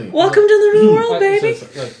villainy? Welcome to the new world, baby.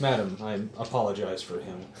 Madam, I apologize for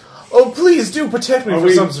him. Oh, please do protect me Are from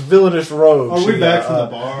we- some villainous rogue. Are we She, back from the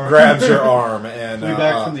bar? Grabs your arm and... Are we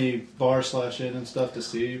back from the bar / inn and stuff to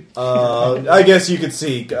see? I guess you could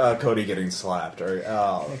see Cody getting slapped, or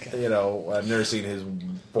nursing his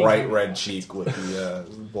bright red cheek with the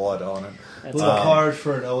blood on it. A little hard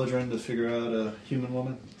for an Eldrin to figure out a human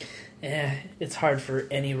woman. Yeah, it's hard for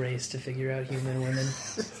any race to figure out human women.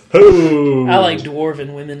 Ooh. I like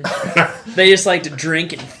dwarven women. They just like to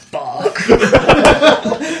drink and fuck.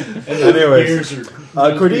 Anyways,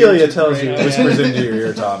 Cordelia tells you, great. whispers into your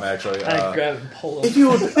ear, Tom, actually. I grab and pull If them. you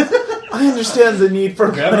would, I understand the need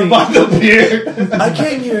for Grab her money. by the beard. I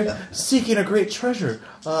came here seeking a great treasure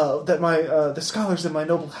that the scholars in my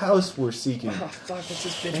noble house were seeking. Oh, fuck, what's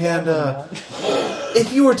this bitch And talking about?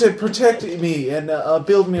 if you were to protect me and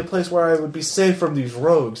build me a place where I would be safe from these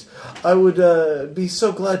rogues, I would be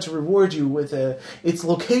so glad to reward you with its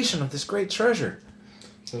location of this great treasure.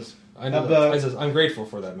 Says, I says, I'm grateful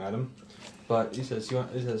for that, madam. But he says,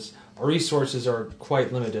 our resources are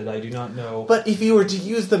quite limited. I do not know. But if you were to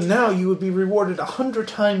use them now, you would be rewarded 100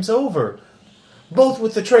 times over. Both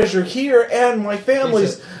with the treasure here and my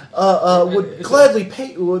family's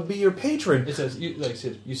would be your patron. It says,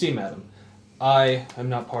 you see, madam, I am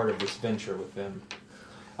not part of this venture with them.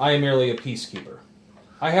 I am merely a peacekeeper.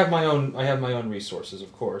 I have my own resources,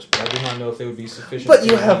 of course, but I do not know if they would be sufficient. But for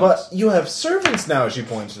you my have needs. you have servants now. She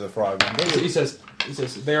points to the frogman. He says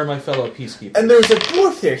they are my fellow peacekeepers. And there's a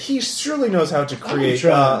dwarf there. He surely knows how to create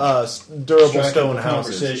durable Strike stone up a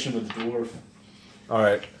houses. Conversation with the dwarf. All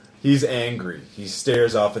right. He's angry. He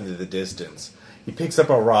stares off into the distance. He picks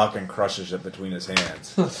up a rock and crushes it between his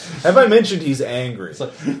hands. Have I mentioned he's angry? It's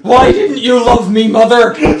like, why didn't you love me,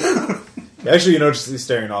 mother? Actually, you notice he's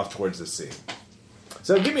staring off towards the sea.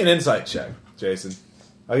 So give me an insight check, Jason.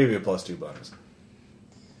 I'll give you a +2 bonus.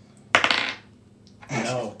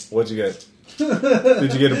 No. What'd you get?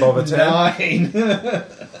 Did you get above a 10? 9.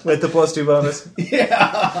 With the +2 bonus?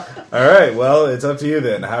 Yeah. All right, well, it's up to you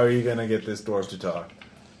then. How are you going to get this dwarf to talk?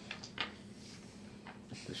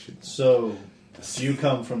 So, do you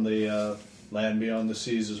come from the land beyond the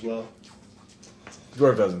seas as well?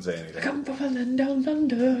 Dwarf doesn't say anything. Come from down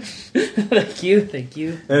under. Thank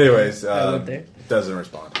you. Anyways, I went there. doesn't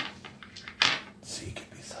respond. Sea can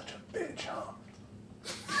be such a bitch, huh?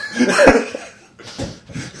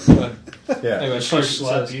 Yeah. Anyway, She she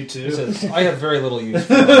slap says, you too? he says, I have very little use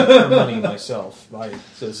for money myself.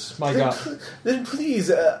 Says, my God. Then please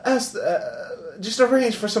ask, just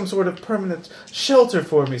arrange for some sort of permanent shelter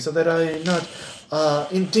for me so that I am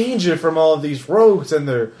not in danger from all of these rogues and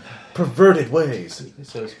their perverted ways. He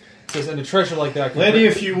says, and a treasure like that. Lady,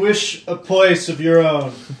 if you wish a place of your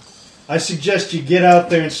own, I suggest you get out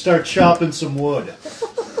there and start chopping some wood.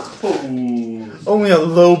 Only a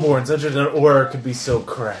lowborn such as an aura could be so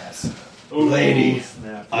crass. Lady,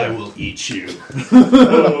 I will eat you.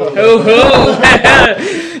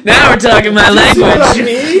 Now we're talking my language.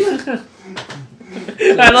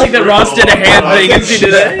 I like that Ross did a hand thing as he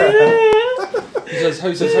did that. He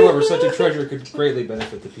says, however, such a treasure could greatly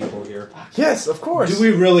benefit the people here. Yes, of course. Do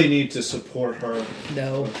we really need to support her?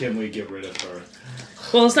 No. Or can we get rid of her?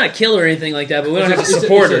 Well, let's not kill her or anything like that, but we don't have to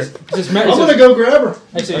support her. I'm gonna go grab her.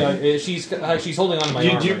 Actually, she's holding on to my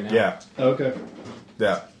arm right now. Yeah, Okay.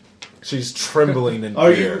 yeah. She's trembling in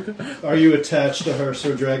Are fear. you attached to her,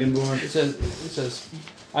 Sir Dragonborn? It says,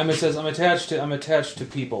 I'm attached to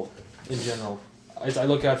people in general. I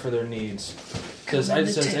look out for their needs. And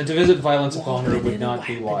to visit violence upon her would not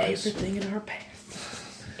be wise. Everything in our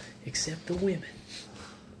path, except the women.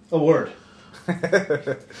 A word.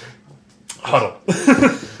 Huddle.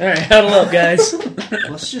 All right, huddle up, guys.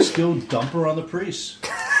 Let's just go dump her on the priest.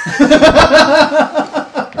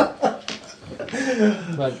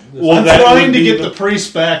 But Well, I'm that trying would to be get the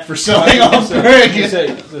priest back for selling off Greg.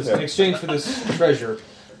 in exchange for this treasure,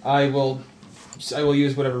 I will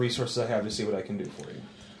use whatever resources I have to see what I can do for you.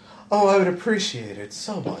 Oh, I would appreciate it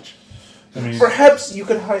so much. I mean, Perhaps you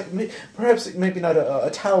could hide. Perhaps maybe not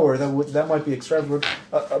a tower that might be extravagant.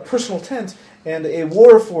 A personal tent and a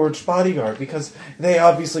warforged bodyguard, because they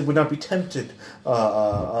obviously would not be tempted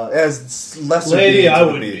as lesser. Lady, beings I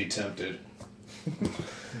would wouldn't be tempted.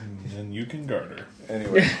 and you can guard her.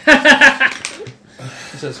 Anyway,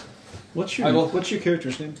 He says, What's I will- your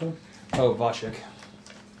character's name, Tom? "Oh, Vashik."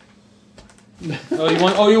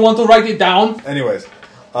 You want to write it down? anyways,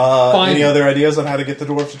 Fine. any other ideas on how to get the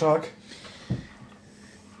dwarf to talk?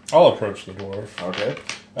 I'll approach the dwarf.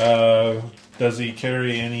 Okay. Does he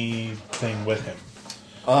carry anything with him?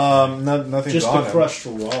 Nothing. Just on a him. crushed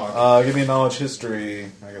rock. Give me a knowledge history.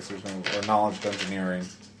 I guess there's no or knowledge engineering.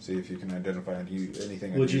 See if you can identify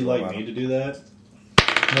anything. Would you unusual like about me him. to do that?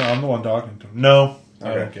 No, I'm the one talking to him. No, I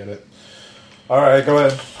Okay. don't get it. All right, go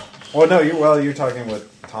ahead. Well, no, you're talking with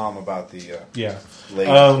Tom about the Yeah. Lady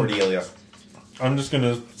Um, Cordelia. I'm just going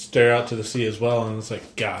to stare out to the sea as well, and it's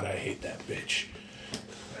like, God, I hate that bitch.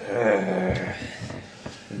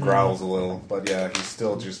 He growls a little, but yeah, he's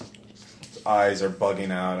still just. His eyes are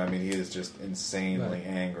bugging out. I mean, he is just insanely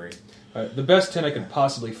angry. All right, the best tent I could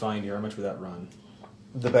possibly find here. How much would that run?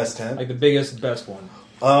 The best tent. Like the best one.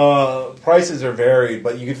 Prices are varied,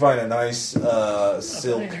 but you could find a nice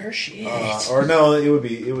silk. Find her shit. Or no, it would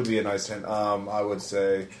be a nice tent. I would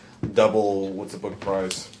say double what's the book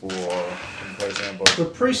price for price handbook. The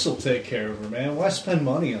priest will take care of her, man. Why spend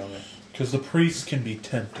money on it? Because the priest can be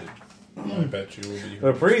tempted. I bet you will be.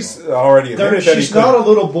 The priest already admitted that he She's not a couldn't.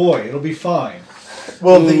 little boy. It'll be fine.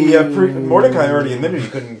 Well, the Mordecai already admitted he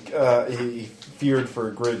couldn't. He feared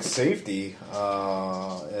for Grig's safety,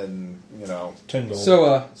 and you know. 10 gold.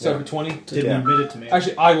 So Yeah. for 20. Didn't Yeah. admit it to me.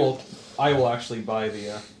 Actually, I will actually buy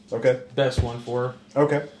the Okay. best one for her,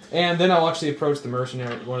 Okay. and then I'll actually approach the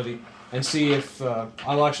mercenary, and see if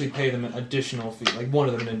I'll actually pay them an additional fee, like one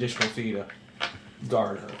of them an additional fee to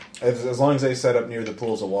guard her. As long as they set up near the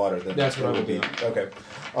pools of water, then That's what it I would will be do. okay.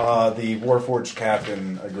 The Warforged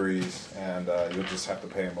captain agrees, and you'll just have to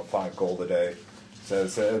pay him 5 gold a day.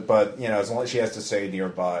 Says, but you know, as long as she has to stay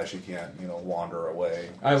nearby, she can't wander away.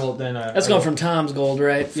 I will then. That's I going will- from Tom's gold,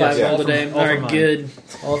 right? Yes, 5 yeah, gold a all from- day. all All from right, mine. good.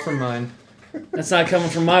 all from mine. That's not coming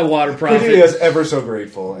from my water Cordelia is profit. ever so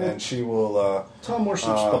grateful, and she will. Tom worships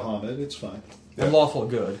Bahamut. It's fine. Yeah. I'm lawful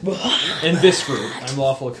good. In this group, I'm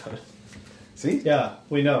lawful good. See, Yeah,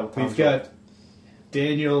 we know. We've Tom's got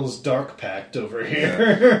Daniel's Dark Pact over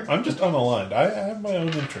here. I'm just unaligned. I have my own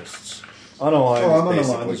interests. Unaligned Oh, I'm is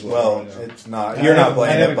unaligned basically as well, I know. it's not. I You're not haven't- I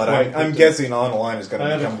playing it, haven't but quite I'm put guessing Unaligned is going I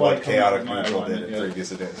to haven't become quite what come Chaotic up with my Neutral did alignment in yet.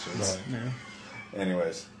 previous editions. Right.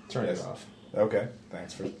 Anyways, Turn yes. it off. Okay,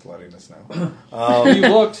 thanks for letting us know. You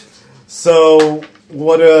looked. So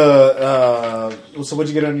what? So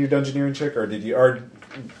what'd you get on your dungeoneering check, or did you? Or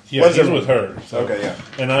Yeah, What's he's it- with her. So. okay, yeah,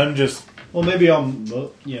 And I'm just... Well, maybe I'll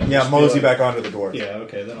yeah. just be Mosey like- back onto the dwarf. Yeah,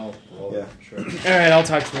 okay, then I'll Yeah. sure. All right, I'll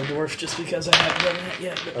talk to the dwarf just because I haven't done that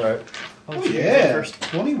yet. But All right. I'll Oh let you go yeah, first.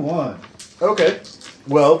 21. Okay.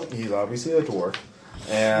 Well, he's obviously a dwarf,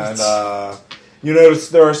 and you notice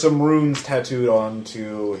there are some runes tattooed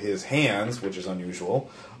onto his hands, which is unusual.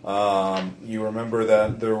 You remember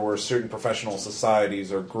that there were certain professional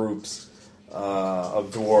societies or groups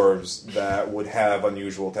of dwarves that would have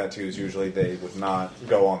unusual tattoos. Usually, they would not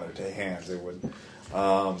go on their hands. They would.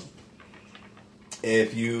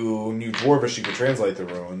 If you knew Dwarvish, you could translate the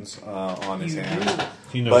runes on his hand.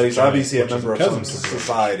 He knows But he's giant, obviously a which is member of some cousin to Dwarf.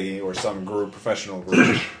 society or some group, professional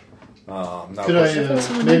group. Not Could I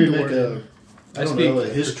someone maybe named make Dwarven. I I don't speak know, a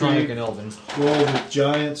Draconic history and Elven. roll with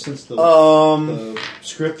giants since the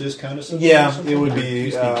script is kind of simple? Yeah, or something? it would You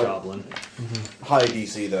be speak Goblin. high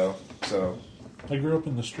DC though. So I grew up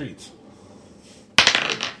in the streets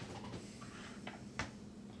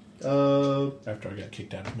after I got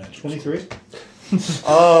kicked out of magic. 23.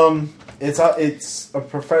 it's a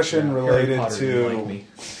profession Yeah, Harry related Potter didn't like to me.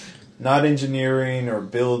 not engineering or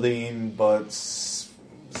building, but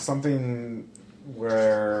something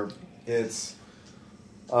where it's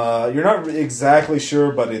you're not exactly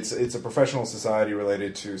sure, but it's a professional society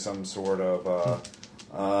related to some sort of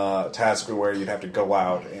task where you'd have to go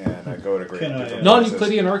out and go to great Can I, different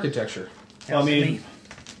Non-Euclidean architecture. I mean,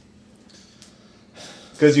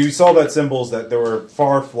 because you saw that symbols that there were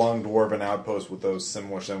far-flung dwarven outposts with those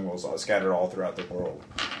similar symbols scattered all throughout the world.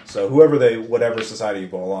 So whatever society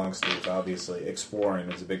belongs to, is obviously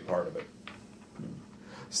exploring is a big part of it.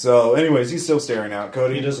 So, anyways, he's still staring out.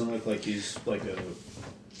 Cody, he doesn't look like he's like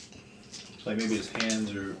maybe his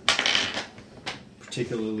hands are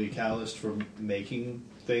particularly calloused for making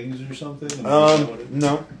things or something? And I don't know what it-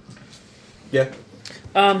 No. Yeah.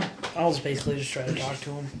 I'll just basically just try to talk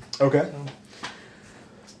to him. Okay.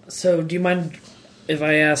 So, do you mind if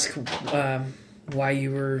I ask why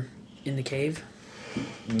you were in the cave?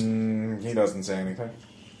 He doesn't say anything.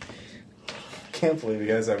 Can't believe you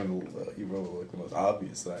guys haven't. You really look the most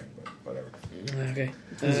obvious thing, but whatever. Okay.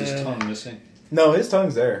 Is his tongue missing? No, his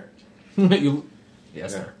tongue's there. Yes, Yeah.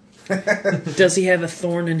 sir. Does he have a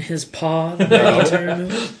thorn in his paw that he needs to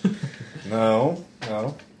remove? No.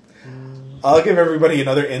 I'll give everybody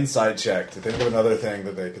another insight check to think of another thing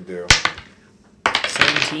that they could do.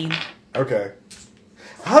 17. Okay.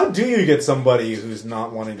 How do you get somebody who's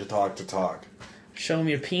not wanting to talk? Show him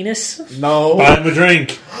your penis. No. Buy him a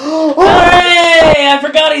drink. Hey! I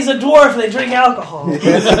forgot he's a dwarf. They drink alcohol.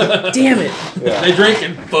 Damn it. Yeah. They drink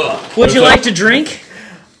and fuck. Would you like to drink?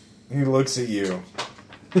 He looks at you.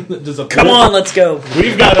 Does a Come on, let's go.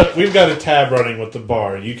 We've got a tab running with the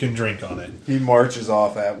bar. You can drink on it. He marches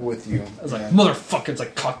off with you. I was like, motherfucker, it's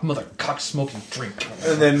like cock smoking drink.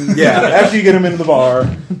 And then, after you get him into the bar,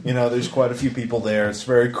 there's quite a few people there. It's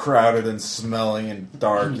very crowded and smelling and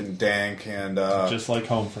dark and dank and, Just like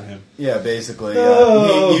home for him. yeah, basically.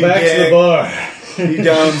 Back to the bar. He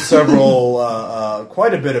downed several,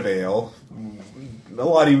 quite a bit of ale. A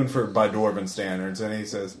lot even by Dwarven standards. And he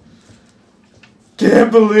says,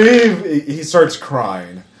 can't believe... He starts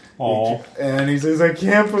crying. Aw. And he says, I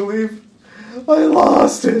can't believe I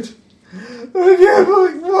lost it. I can't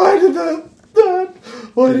believe... Why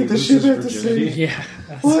did the lose ship his have to virginity? sink? Yeah.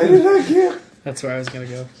 Why did I get... That's where I was going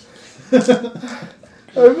to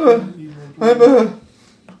I'm go.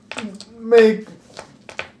 make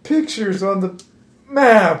pictures on the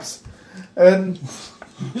maps. And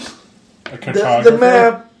A the cartographer?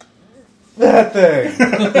 map... That thing.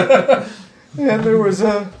 And there was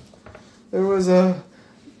a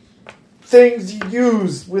things you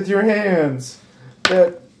use with your hands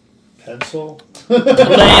that Pencil?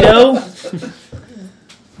 Play-Doh?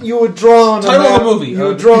 you would draw on a Title of map. the movie. You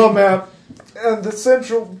would draw a map, and the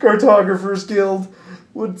Central Cartographers Guild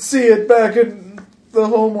would see it back in the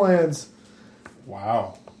homelands.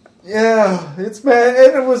 Wow. Yeah, it's mad,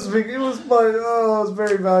 and it was very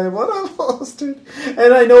valuable, and I lost it,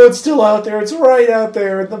 and I know it's still out there. It's right out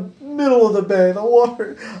there in the middle of the bay, the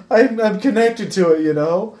water. I'm connected to it,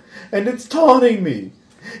 and it's taunting me.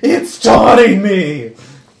 It's taunting me.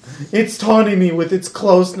 It's taunting me with its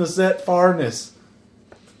closeness, that farness.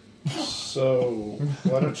 So,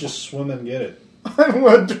 why don't you swim and get it? I'm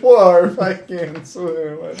a dwarf. I can't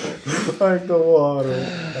swim. I don't like the water.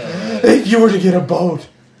 If you were to get a boat.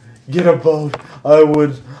 I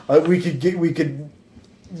would.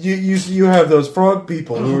 You have those frog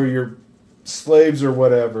people who are your slaves or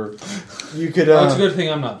whatever. You could. It's a good thing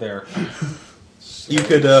I'm not there. You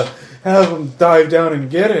could have them dive down and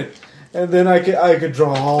get it, and then I could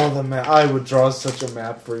draw all of the map. I would draw such a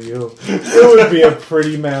map for you. It would be a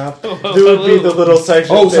pretty map. There would be the little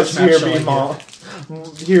section that such maps here be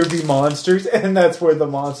here be monsters, and that's where the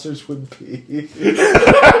monsters would be.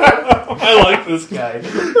 I like this guy.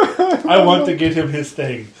 I want to get him his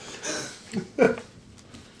thing.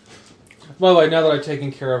 By the way, now that I've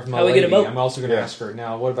taken care of my How we get a lady, boat? I'm also going to Yeah. ask her,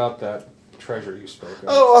 now, what about that treasure you spoke of?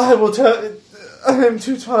 Oh, I will tell. I am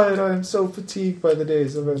too tired. I am so fatigued by the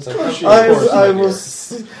days of it. It's like, of course, my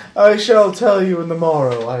dear. I shall tell you in the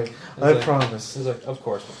morrow. I like- promise. It's like, of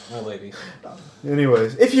course, my lady.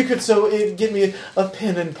 Anyways, if you could give me a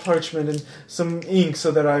pen and parchment and some ink so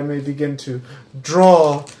that I may begin to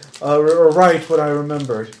draw or write what I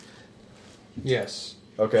remembered. Yes,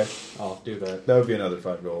 Okay, I'll do that. that would be another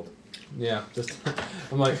 5 gold. Yeah, I'm just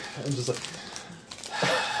like,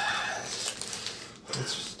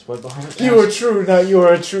 it's just what Bahamut You are true. Now you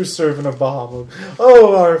are a true servant of Bahamut.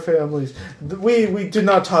 Oh, our families. We do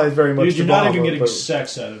not tithe very much. You're to not Bahamut, even getting but-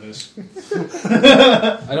 sex out of this.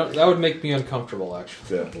 That would make me uncomfortable,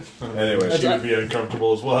 actually. Yeah. Anyways, She would be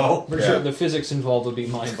uncomfortable as well. For Yeah. sure, the physics involved would be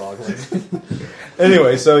mind-boggling.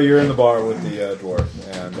 Anyway, so you're in the bar with the dwarf,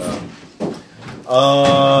 and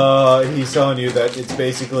he's telling you that it's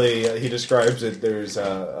basically. He describes it. There's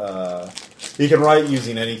he can write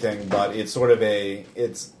using anything, but it's sort of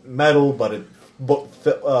it's metal, but it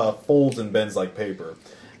folds and bends like paper.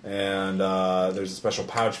 And there's a special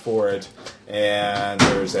pouch for it, and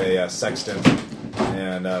there's a sextant,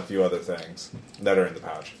 and a few other things that are in the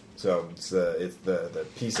pouch. So it's the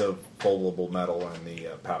piece of foldable metal and the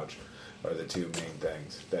pouch are the two main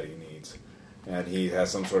things that he needs. And he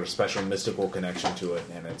has some sort of special mystical connection to it,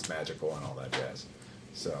 and it's magical and all that jazz.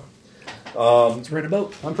 So, Let's rent a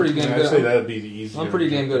boat. I'm pretty damn I'd say good. that'd be the easiest. I'm pretty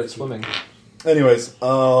damn good at swimming. anyways,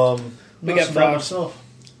 We Not got so bad frogs. myself.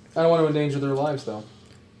 I don't want to endanger their lives, though.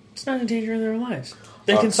 It's not endangering their lives.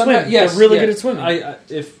 They can Sometimes- swim. yes, they're really yes. good at swimming.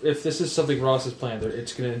 If this is something Ross has planned,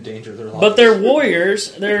 it's going to endanger their lives. But they're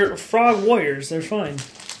warriors. They're frog warriors. They're fine.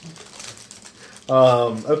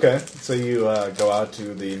 Okay, so you go out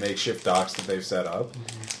to the makeshift docks that they've set up,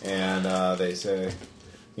 and they say,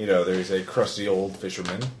 there's a crusty old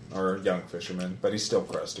fisherman, or young fisherman, but he's still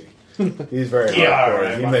crusty. He's very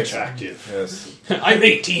hardcore. He makes attractive. Yes, I'm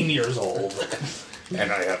 18 years old.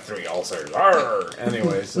 and I have 3 ulcers. Arr!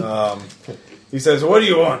 Anyways, he says, "What do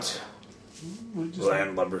you want,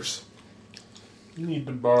 landlubbers? You need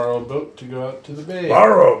to borrow a boat to go out to the bay.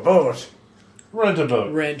 Borrow a boat, Rent a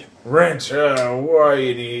boat. Red. rent. Why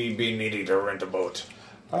you be needing to rent a boat?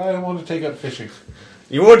 I want to take up fishing.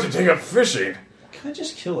 You want to take up fishing? Can I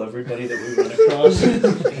just kill everybody that we run across?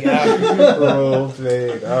 Oh,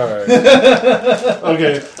 played. All right.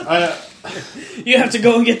 Okay, You have to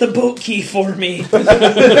go and get the boat key for me. But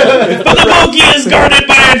the boat key is guarded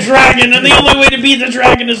by a dragon, and the only way to beat the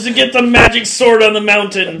dragon is to get the magic sword on the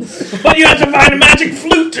mountain. But you have to find a magic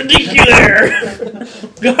flute to take you there.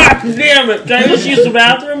 God damn it. Can I just use the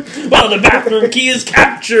bathroom? Well, the bathroom key is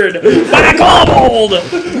captured by a kobold.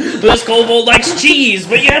 This kobold likes cheese,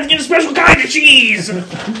 but you have to get a special kind of cheese. And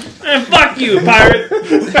fuck you, pirate.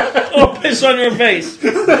 Oh, piss on your face.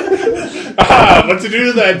 but to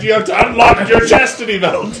do that, you have to unlock your chastity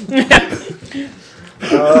belt.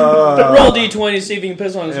 Roll D20 to see if you can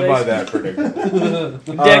piss on his And by face. that predicament.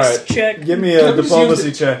 Dex Alright. check. Give me Can a we just diplomacy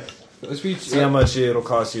use check. Can See how much it'll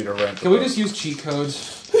cost you to rent. we just use cheat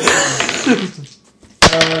codes?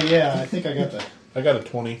 Yeah, I think I got that. I got a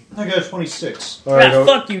 20. I got a 26. All right,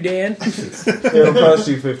 Fuck you, Dan. it'll cost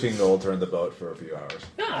you 15 gold to rent the boat for a few hours.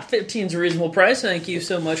 15's a reasonable price. Thank you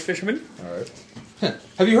so much, fisherman. All right.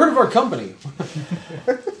 Have you heard of our company?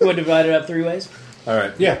 We'll divide it up 3 ways. All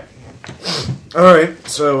right. Yeah. All right.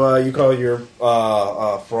 So you call your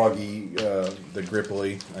froggy the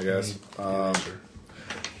Gripply, I guess.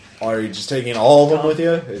 Are you just taking all of them with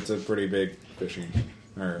you? It's a pretty big fishing.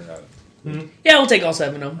 Yeah, we'll take all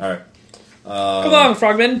 7 of them. All right. Come on,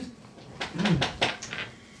 frogmen.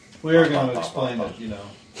 We are going to explain it,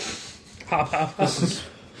 Hop, hop, hop.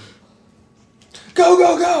 Go,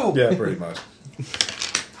 go, go! Yeah, pretty much.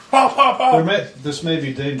 This may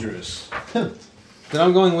be dangerous. Then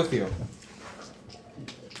I'm going with you.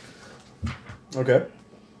 Okay.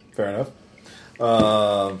 Fair enough.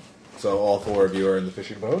 So all 4 of you are in the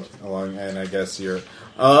fishing boat, and I guess you're.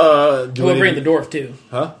 We'll bring the dwarf, too.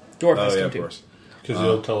 Huh? Dwarf Oh has yeah, to of too. course. Because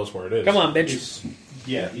you'll tell us where it is. Come on, bitch.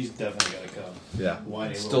 He's definitely got to come. Yeah.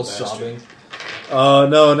 Whiny Still little bastard. sobbing.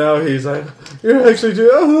 No, now he's like, you're actually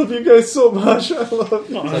doing. I love you guys so much. I love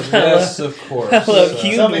you. Yes, of course. I love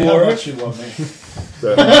you, Tell me how dwarf. much you love me.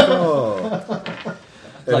 Oh.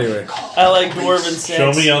 Anyway. I like dwarven sex.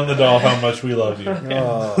 Show me on the doll how much we love you.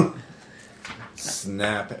 Oh.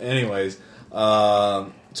 Snap. Anyways,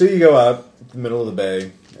 so you go out in the middle of the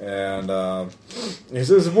bay, and he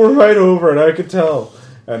says, "We're right over it. I could tell."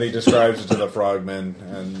 And he describes it to the frogmen,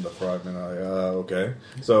 and the frogmen are like, "Okay,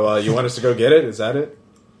 so you want us to go get it? Is that it?"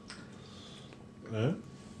 Huh?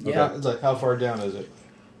 Yeah. It's like, how far down is it?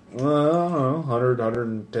 I don't know, 100,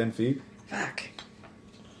 110 feet. Fuck.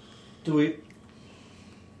 Do we...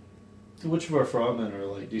 Which of our frogmen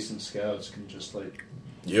are, decent scouts can just,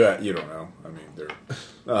 You don't know. I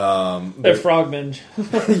mean, They're frogmen.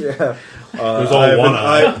 yeah. There's all one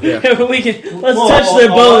eye. Yeah. We can let's touch their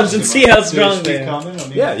bones and see how strong they are.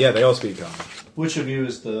 Yeah, they all speak common. Which of you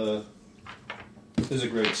is a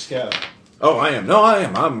great scout? Oh, I am. No, I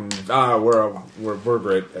am. We're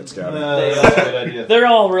great at scouting. That's a good idea. They're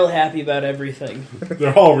all real happy about everything.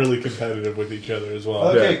 They're all really competitive with each other as well.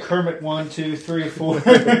 Okay, Yeah. Kermit 1, 2, 3, 4.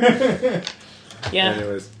 Yeah.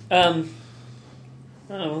 Anyways,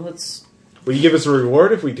 Oh, let's. will you give us a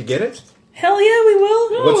reward if we to get it? Hell yeah, we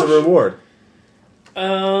will. What's the reward?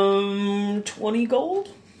 20 gold.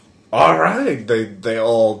 All right, they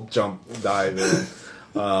all dive in.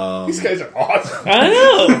 These guys are awesome. I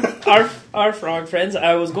know. Our frog friends.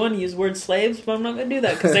 I was going to use the word slaves, but I'm not going to do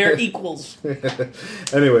that because they're equals.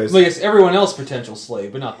 Anyways, Well, yes, everyone else potential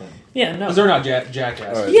slave, but not them. Yeah, no. Because they're not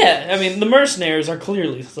jackasses. All right. Yeah, I mean the mercenaries are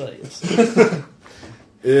clearly slaves.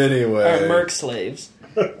 anyway, Or merc slaves.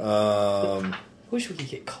 Wish we could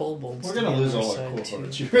get kobolds. We're to going to be lose on all our our side,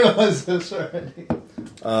 cohorts. too. You realize this already?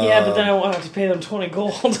 Yeah, but then I won't have to pay them 20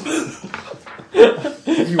 gold.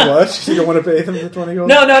 You what? You don't want to pay them for 20 gold?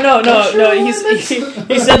 No. He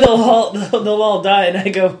said they'll all die, and I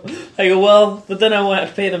go. Well, but then I won't have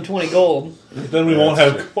to pay them 20 gold. Then we won't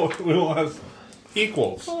have.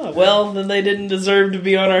 Equals. Oh, well, then they didn't deserve to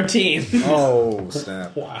be on our team. Oh,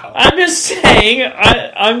 snap. Wow. I'm just saying,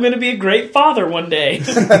 I'm going to be a great father one day.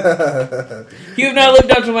 You have not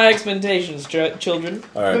lived up to my expectations, children.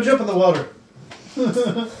 All Go right. jump in the water.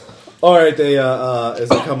 All right. They as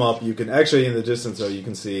they come up, you can actually in the distance though you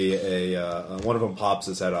can see one of them pops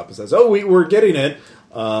his head up and says, "Oh, we're getting it.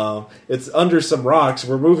 It's under some rocks.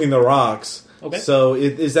 We're moving the rocks. Okay. So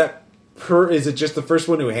is that is it just the first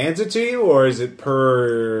one who hands it to you, or is it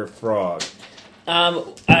per frog?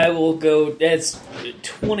 I will go. That's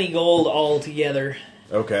 20 gold altogether.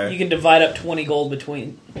 Okay. You can divide up 20 gold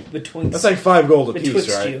between. That's like 5 gold a piece,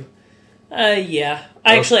 betwixt right? you. Yeah.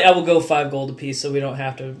 Actually, I will go 5 gold a piece, so we don't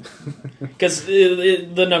have to, because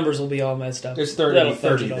the numbers will be all messed up. It's 30, That'll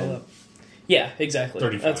fudge 30 it all then. up. Yeah, exactly.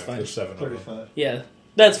 35. That's fine. There's 7 of them. 35. Yeah,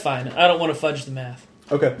 that's fine. I don't want to fudge the math.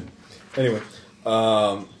 Okay. Anyway,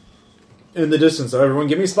 in the distance, though, everyone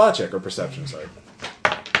give me a spot check or perception. Sorry.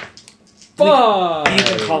 Fuck! You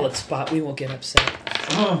can call it spot. We won't get upset.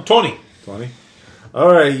 20. 20.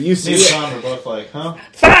 All right. You Me see. and Sean were both like, huh?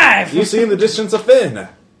 5. You see in the distance a fin.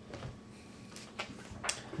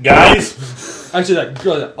 Guys! Actually,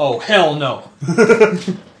 oh, hell no.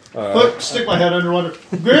 Look, stick my head underwater.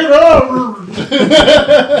 Get over!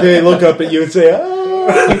 They look up at you and say,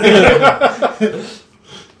 "Ah."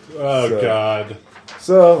 Oh, So- God.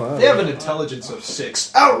 So. They have an intelligence of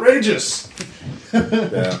 6. Outrageous!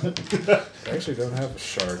 Yeah. I actually don't have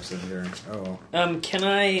sharks in here. Oh. Can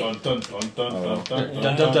I? Dun, dun, dun, dun, Oh. dun, dun,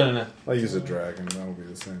 Dun, dun, dun, dun. I'll use a dragon. That'll be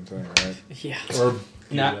the same thing, right? Yeah. Or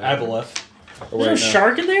Nah, Aboleth. Oh, There's no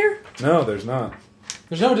shark in there. No, there's not.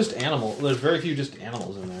 There's no just animal. There's very few just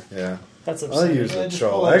animals in there. Yeah. That's I'll upsetting. use Yeah, a just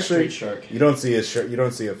troll. pull out a Actually, street shark. you don't see a you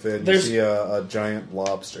don't see a fin. There's- you see a giant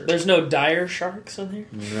lobster. There's no dire sharks in here.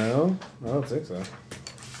 No, I don't think so.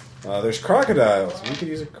 There's crocodiles. We could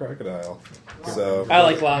use a crocodile. So I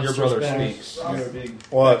like Your lobsters brother better. speaks. You're a big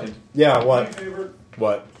what? fucking- Yeah, My what? favorite.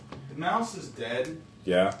 What? The mouse is dead,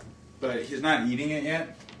 Yeah, but he's not eating it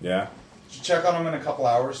yet. yeah, Should check on him in a couple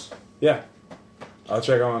hours. yeah. I'll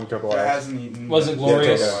check on in a couple That hours. hasn't eaten. Wasn't Yeah,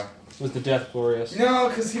 glorious. take Was the death glorious? No,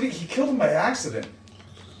 because he killed him by accident.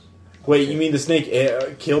 Wait, you mean the snake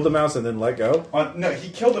killed the mouse and then let go? No, he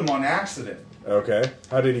killed him on accident. Okay.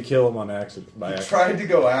 How did he kill him on accident? By He accident? tried to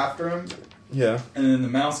go after him, Yeah. and then the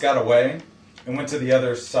mouse got away and went to the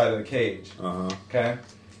other side of the cage. Uh huh. Okay?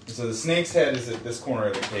 And so the snake's head is at this corner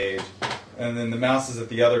of the cage, and then the mouse is at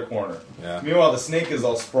the other corner. Yeah. Meanwhile, the snake is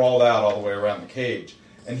all sprawled out all the way around the cage.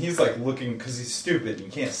 And he's like looking, because he's stupid, you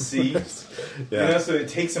can't see. Yeah. You know, so it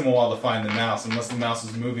takes him a while to find the mouse, unless the mouse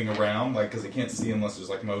is moving around, like, because he can't see unless there's,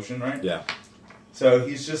 like, motion, right? Yeah. So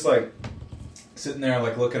he's just, like, sitting there,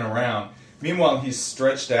 like, looking around. Meanwhile, he's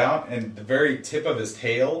stretched out, and the very tip of his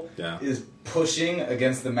tail Yeah. is pushing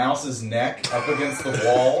against the mouse's neck up against the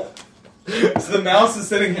wall. So the mouse is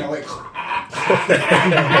sitting here, like...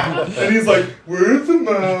 and he's like, where's the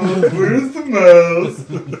mouse? Where's the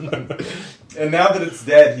mouse? And now that it's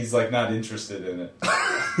dead, he's, like, not interested in it.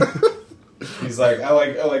 He's like,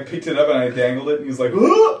 I picked it up and I dangled it, and he's like,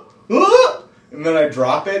 ah! Ah! And then I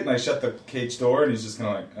drop it, and I shut the cage door, and he's just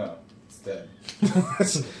kind of like, oh, it's dead.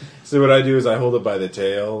 So what I do is I hold it by the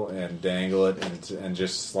tail and dangle it and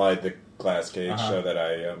just slide the glass cage so that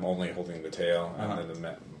I am only holding the tail, and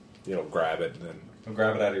then it'll grab it. And then, I'll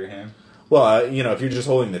grab it out of your hand. well, if you're just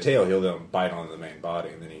holding the tail, he'll then bite on the main body,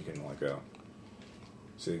 and then you can let go.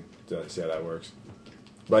 See how that works.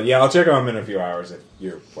 But yeah, I'll check on him in a few hours if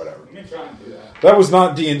you're whatever. Let me try and do that. That was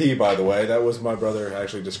not D&D, by the way. That was my brother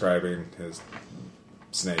actually describing his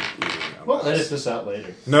snake eating. We'll edit this out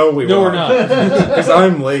later. No, we No, we're won't. not. Because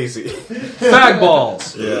I'm lazy. Fag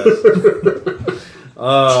balls. Yes.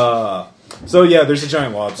 So yeah, there's a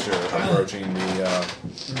giant lobster approaching the.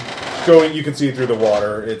 Going, you can see through the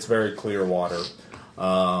water. It's very clear water,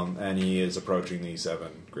 and he is approaching the 7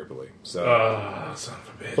 grippily. So, son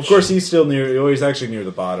of a bitch. of course, he's still near. Oh, he's actually near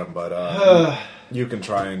the bottom, but you can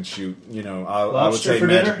try and shoot. I would Lobster say for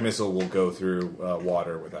magic dinner? missile will go through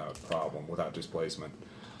water without problem, without displacement.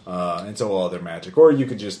 And so will other magic, or you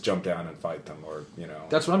could just jump down and fight them, or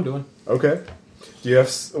That's what I'm doing. Okay. Do you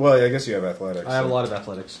have? Well, I guess you have athletics. I have a so- lot of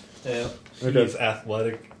athletics. Yeah. He's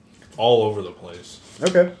athletic all over the place.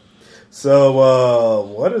 Okay. So,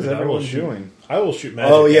 what is And I everyone will shoot- doing? I will shoot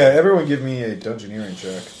magic. Oh yeah, everyone give me a dungeoneering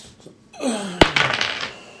check.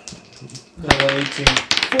 18.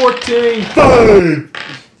 14!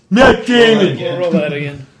 Matt Damon! We'll roll that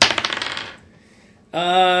again.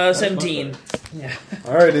 17. Yeah.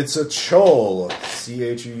 All right, it's a Chul,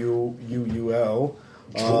 Chuuul,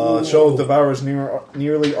 Shoal devours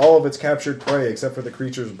nearly all of its captured prey except for the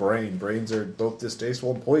creature's brain. Brains are both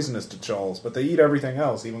distasteful and poisonous to Chulls, but they eat everything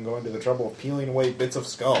else, even going to the trouble of peeling away bits of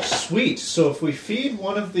skull. Sweet. So if we feed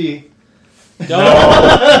one of the...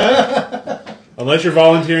 Unless you're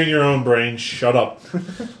volunteering your own brain, shut up.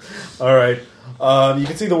 All right. You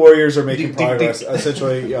can see the warriors are making progress.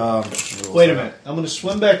 Essentially, Wait a minute. I'm going to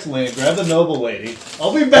swim back to land, grab the noble lady.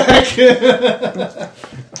 I'll be back.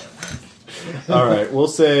 All right. We'll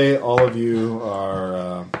say all of you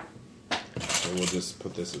are. So we'll just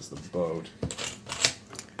put this as the boat.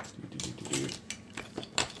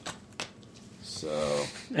 So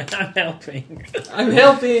I'm helping. I'm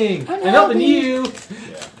helping. I'm helping you.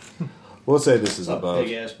 yeah, we'll say this is a boat.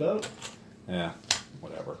 Big ass boat. Yeah,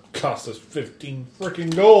 whatever. Cost us 15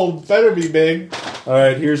 freaking gold. Better be big. All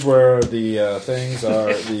right, here's where the things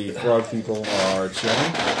are. The frog people are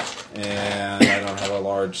chilling, and I don't have a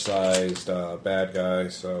large-sized bad guy,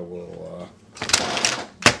 so we'll.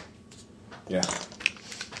 Yeah.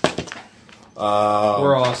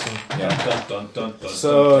 We're awesome. Yeah. Dun, dun, dun, dun,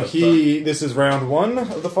 So dun, this is round 1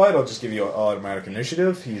 of the fight. I'll just give you an automatic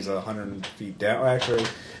initiative. He's 100 feet down. Actually,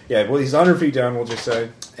 yeah, well, he's 100 feet down, we'll just say.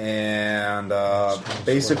 And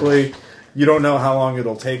basically, you don't know how long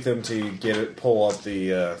it'll take them to pull up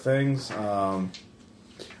the things.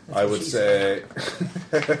 I would say...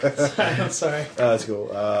 I'm sorry. That's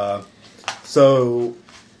cool. So...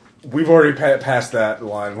 We've already passed that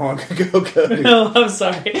line long ago, Cody. No, I'm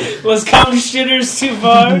sorry. Was counting shitters too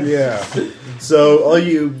far? Yeah. So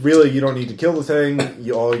you don't need to kill the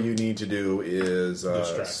thing. All you need to do is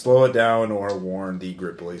slow it down or warn the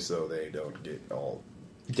Gripply so they don't get all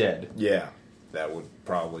Dead. Yeah, that would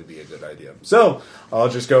probably be a good idea. So I'll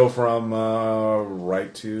just go from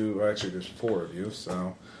right to. Actually, there's 4 of you,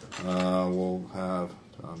 so we'll have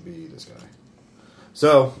Tom be this guy.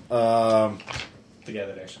 So. The guy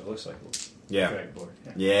that actually looks like a Yeah. dragonborn.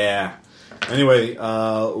 Yeah. Anyway,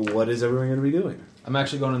 what is everyone going to be doing? I'm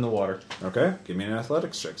actually going in the water. Okay, give me an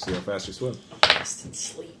athletics check. See how fast you swim. Instant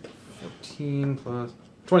sleep. 14 plus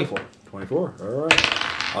 24. 24. All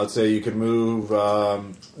right. I'd say you could move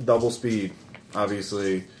double speed,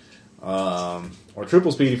 obviously, or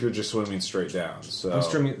triple speed if you're just swimming straight down. So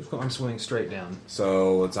I'm swimming straight down.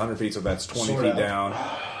 So it's 100 feet, so that's 20 Sort feet out.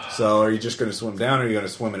 down. So are you just going to swim down, or are you going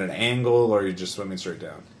to swim at an angle, or are you just swimming straight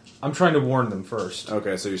down? I'm trying to warn them first.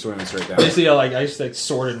 Okay, so you're swimming straight down. Basically, I just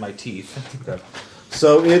sorted my teeth. Okay.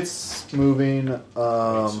 So it's moving.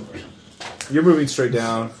 You're moving straight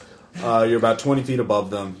down. You're about 20 feet above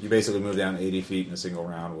them. You basically move down 80 feet in a single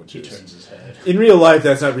round, which He is turns his head. in real life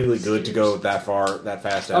that's not really good to go that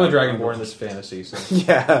fast. I'm a down. dragonborn in this fantasy. So.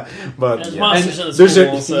 Yeah, but There's yeah. monsters in the There's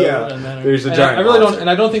school, a, so yeah, it doesn't matter. there's a And giant. I really don't, monster. and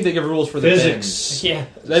I don't think they give rules for the Physics. Yeah.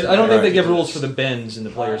 bends. I don't think Alright. they give rules for the bends in the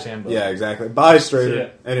player's handbook. Yeah, exactly. Bye, Strader.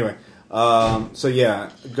 Yeah. Anyway, so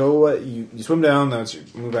yeah, go. You swim down. That's your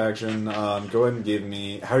move action. Go ahead and give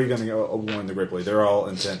me. How are you going to go warn the Gripply? They're all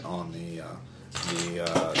intent on the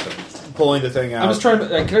pulling the thing out. I'm just trying to.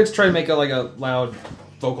 Can I just try to make a loud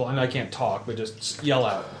vocal? I know I can't talk, but just yell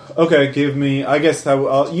out. Okay, give me. I guess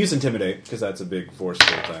I'll use intimidate because that's a big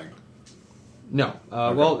forceful thing. No.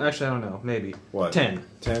 Well, actually, I don't know. Maybe. What? 10.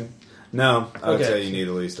 10? No, I would Okay. say you need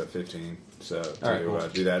at least a 15. So to Alright, cool.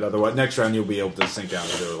 do that. Otherwise, next round you'll be able to sink down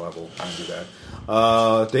to their level and do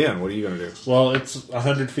that. Dan, what are you going to do? Well, it's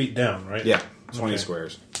 100 feet down, right? Yeah, 20 Okay.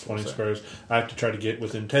 squares. 20 squares. I have to try to get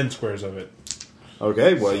within 10 squares of it.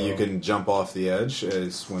 Okay, well So- you can jump off the edge,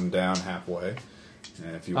 swim down halfway.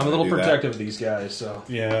 And if you I'm a wanna little do that. protective of these guys, so.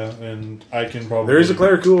 Yeah, and I can probably... There is a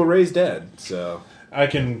cleric who will raise dead, so I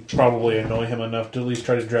can probably annoy him enough to at least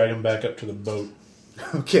try to drag him back up to the boat.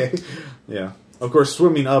 okay, yeah. Of course,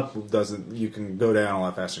 swimming up doesn't. You can go down a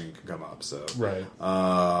lot faster than you can come up. So Right.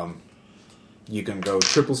 you can go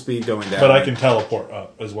triple speed going down. But I can teleport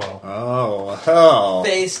up as well. Oh hell!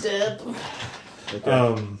 Face step.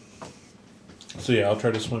 Okay. So yeah, I'll try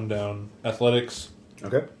to swim down. Athletics.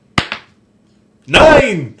 Okay.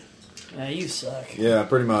 9! Yeah, you suck. Yeah,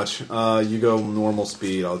 pretty much. You go normal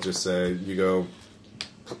speed. I'll just say you go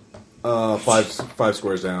five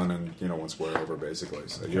squares down and 1 square over basically.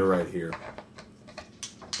 So you're right here.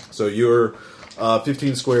 So you're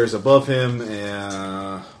 15 squares above him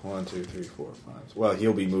and 1, 2, 3, 4, 5. Well,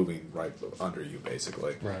 he'll be moving right under you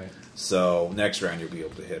basically. Right. So next round you'll be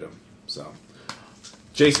able to hit him. So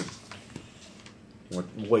Jason,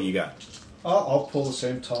 what you got? I'll pull the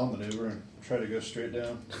same Tom maneuver and try to go straight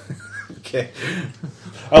down. Okay.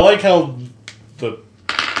 I like how the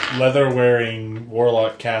leather-wearing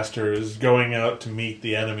warlock caster is going out to meet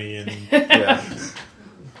the enemy and... Yeah.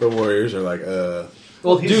 The warriors are like,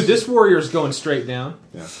 Well, dude, this warrior's going straight down.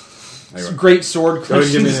 yeah. Anyway. Great sword Go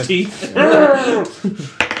ahead crunched and in give me his that.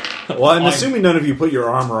 teeth. Well, I'm assuming none of you put your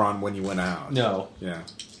armor on when you went out. No. Yeah.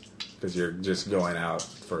 Because you're just going out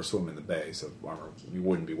for a swim in the bay, so armor you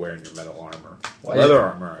wouldn't be wearing your metal armor. Leather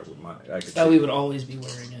armor, I would mind. I could. Oh, we would always be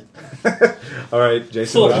wearing it. All right,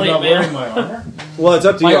 Jason. Full what- plate. I'm not man. wearing my armor. Well, it's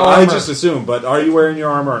up to My you. I armor. just assume, but are you wearing your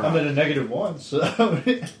armor or I'm not? at a -1, so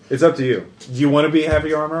It's up to you. Do you want to have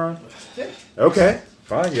your armor on? Okay,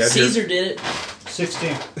 fine. You have Caesar did it. 16.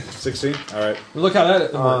 your 16. All right. Look how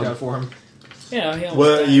that worked out for him. Yeah, he almost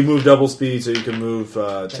Well, died. you move double speed, so you can move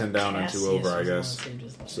 10 down and Cassius 2 over, I was the one guess. that saved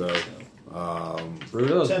his life, So,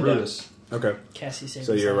 Brutus. 10 Brutus. okay. Cassius saved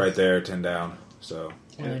So his you're life right there, 10 down. So,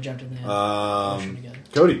 when they jumped in the ocean together.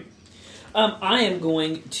 Cody, I am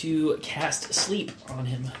going to cast sleep on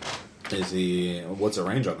him. is he? What's the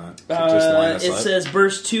range on that? Is it just line of It sight? says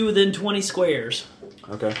burst 2 within 20 squares.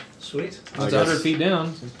 Okay. Sweet. I That's guess. 100 feet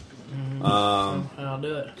down. I'll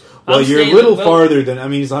do it. Well, I'm you're a staying little in the boat. farther than. I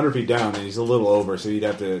mean, he's 100 feet down, and he's a little over, so you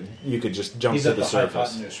could just jump He's to at the the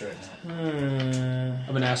surface. hypotenuse right now.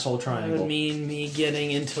 Of an asshole That triangle. would mean me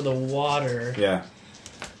getting into the water. Yeah.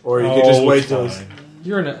 Or you could just wait it's till. fine.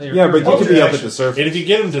 You're in a, Yeah, but you could be up at action. the surface. And if you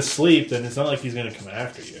get him to sleep, then it's not like he's going to come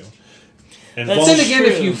after you. And That's Then Well, again,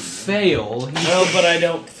 true. if you fail, No, but I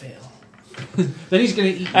don't fail. then he's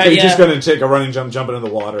going to eat. So you're yeah. just going to take a running jump, jump into the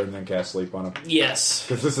water, and then cast sleep on him. Yes.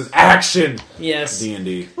 Because this is action Yes.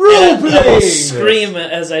 D&D. And I will scream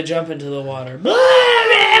as I jump into the water. All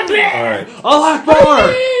right, Allah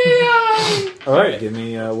Akbar! all right. Give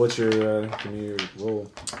me give me your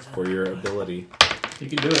roll for your ability You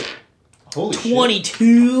can do it. Holy shit.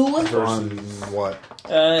 22. on what?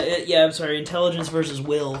 I'm sorry. Intelligence versus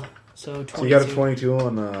will. So 22. So you got a 22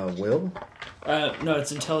 on will. No,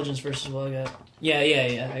 it's intelligence versus will. I got.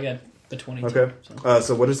 Yeah. I got the 22. Okay. So.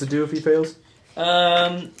 So what does it do if he fails?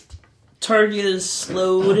 Target is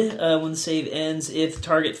slowed when the save ends. If the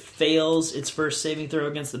target fails its first saving throw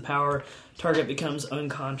against the power, target becomes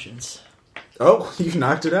unconscious. Oh, you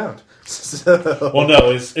knocked it out. So, Well,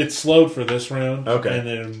 no, it's slowed for this round. Okay. And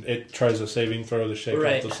then it tries a saving throw to shake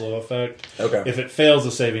Right. off the slow effect. okay. If it fails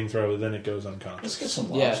the saving throw, then it goes unconscious. Let's get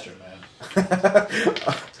some Yeah. lobster, man.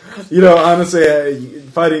 Honestly,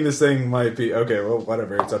 fighting this thing might be okay. Well,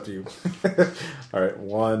 whatever. It's up to you. All right,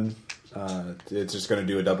 1. It's just going to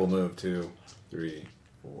do a double move. 2, 3,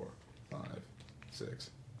 4, 5, 6.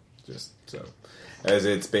 Just so, as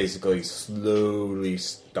it's basically slowly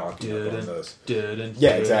stalking up on this.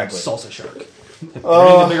 Yeah, exactly. Salsa shark. Bring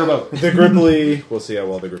Uh, the bigger boat. The Gripply. We'll see how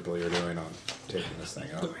well the Gripply are doing on taking this thing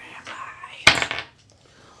out.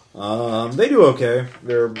 They do okay.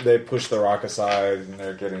 They push the rock aside and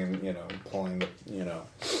they're getting, pulling the,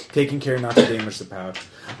 taking care not to damage the pouch.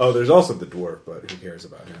 Oh, there's also the dwarf, but who cares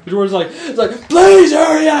about him? The dwarf's like, please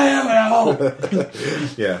hurry, I am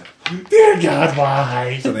help. Yeah. Dear God,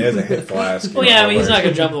 why? So he has a hit flask. Well, yeah, I mean, he's not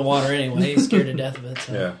going to jump in the water anyway. He's scared to death of it.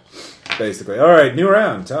 So. Yeah. Basically. All right, new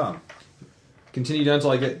round, Tom. Continue down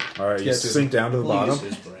until I get. All right, you Get to sink down to the bottom.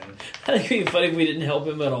 Please, his brain. I think it'd be funny if we didn't help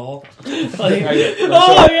him at all. Like, So-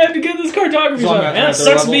 I had to get this cartography. So I'm at Yeah, their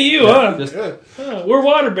sucks to level? be you, Yeah. huh? Just, Huh, we're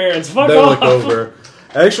water barons. Fuck They off. look over.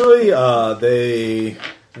 Actually, they.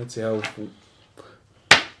 Let's see how.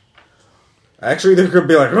 Actually, there could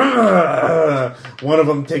be like. One of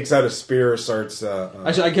them takes out a spear, starts.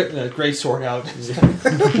 I get the great sword out.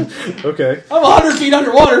 Okay. I'm 100 feet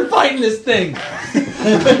underwater fighting this thing.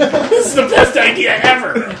 This is the best idea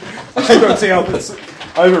ever. I don't see how this.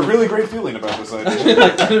 I have a really great feeling about this idea.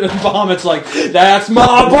 Like, Bahamut's like, that's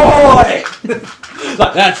my boy.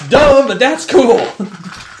 Like, that's dumb, but that's cool.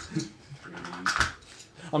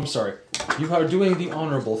 I'm sorry. You are doing the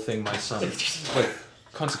honorable thing, my son. Wait,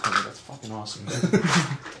 consequently, that's fucking awesome.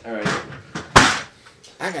 All right.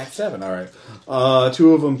 I got 7. All right.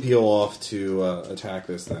 2 of them peel off to attack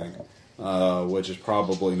this thing, which is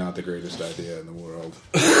probably not the greatest idea in the world.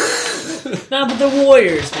 Nah, but they're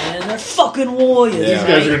warriors, man. They're fucking warriors. Yeah. These guys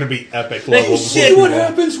are Right? going to be epic They level. can see What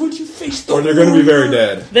happens when you face the Or they're going to be very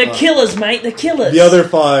dead. They're killers, mate. They're killers. The other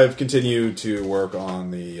 5 continue to work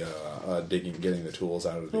on the getting the tools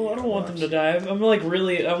out of the. Oh, I don't want them to rocks. die. I'm like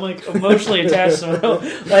emotionally attached to them.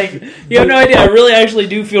 Like, you have no idea. I really actually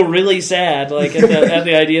do feel really sad, like at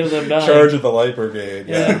the idea of them dying. Charge of the light brigade.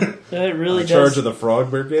 Yeah. Yeah, it really Charge does. of the frog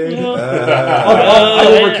brigade. Yeah. I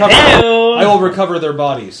will recover. Hello. I will recover their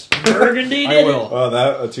bodies. Burgundy I did will. Well,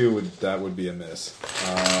 that too would be a miss.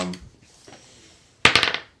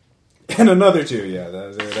 And another 2, yeah.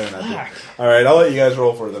 They're not good. All right, I'll let you guys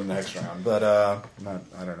roll for them next round, but I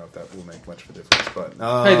don't know if that will make much of a difference. But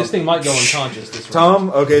Hey, this thing might go unconscious this round. Tom,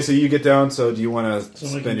 okay, so you get down. So do you want to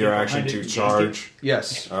Someone spend can your get action behind it to and charge?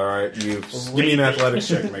 Yes. All right, you give me an athletics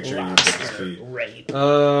check to make sure you get to speed. Right.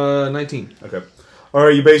 19. Okay. All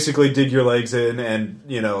right, you basically dig your legs in and,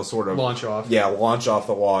 sort of... Launch off. Yeah, launch off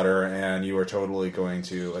the water, and you are totally going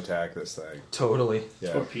to attack this thing. Totally.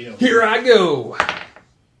 Yeah. Torpedo. Here I go.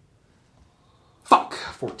 Fuck.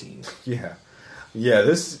 14. Yeah. Yeah,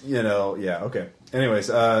 this, yeah, okay. Anyways,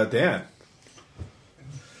 Dan.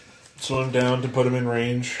 Slow him down to put him in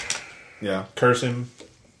range. Yeah. Curse him.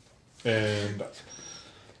 And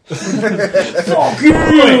Fuck you!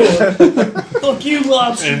 Fuck you,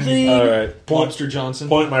 lobster thing! all right, Lobster Johnson.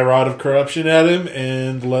 point my rod of corruption at him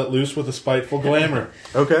and let loose with a spiteful glamour.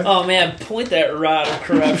 Okay. Oh man, point that rod of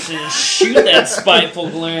corruption and shoot that spiteful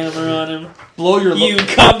glamour on him. Blow your You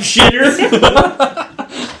cum shitter!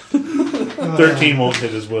 13 won't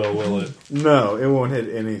hit his will it? No, it won't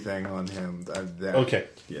hit anything on him. Okay.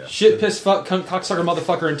 Yeah. shit, piss, fuck, cunt, cocksucker,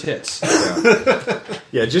 motherfucker, and tits. Yeah.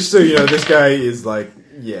 Yeah, just so you know, this guy is like,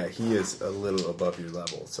 yeah, he is a little above your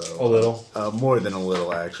level. So A little. more than a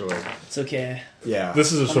little, actually. It's okay. Yeah.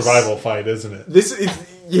 This is a survival fight, isn't it? This is,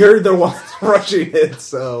 you're the one rushing it,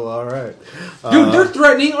 so all right. Dude, they're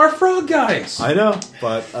threatening our frog guys. I know,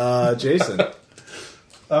 but Jason.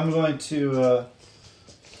 I'm going to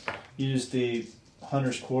use the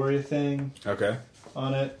Hunter's Quarry thing Okay.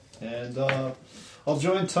 on it, and I'll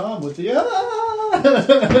join Tom with the.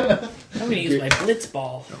 I'm gonna use my blitz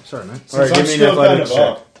ball. Sorry, man. All right, Since I'm give me an still kind athletics of check.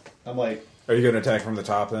 up, I'm like, Are you going to attack from the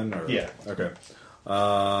top then? Or? Yeah. Okay.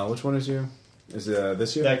 Which one is you? Is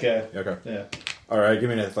this you? that guy. Okay. Yeah. All right, give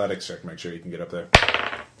me an athletics check. Make sure you can get up there.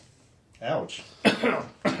 Ouch.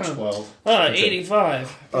 12.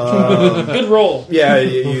 85. Good roll. Yeah,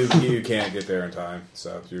 you can't get there in time,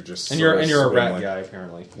 so you're just. And you're a rat swimming. guy,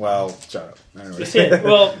 apparently. Well, shut up. Anyway. Yeah,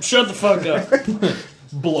 well, shut the fuck up.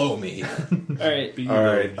 Blow me. Alright, All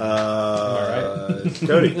right.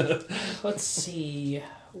 Cody. let's see.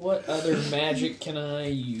 What other magic can I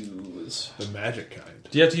use? The magic kind.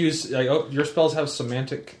 Do you have to use... your spells have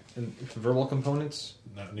semantic and verbal components?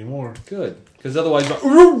 Not anymore. Good. Because otherwise... I'm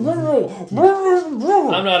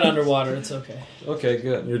not underwater, it's okay. Okay,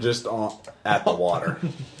 good. You're just at the water.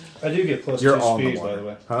 I do get plus You're 2 on the speed, water. by the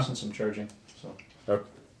way, Huh? since I'm charging. So.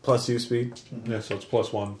 Plus 2 speed. Yeah, so it's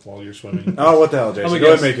 +1 while you're swimming. Oh, what the hell, Jason? Go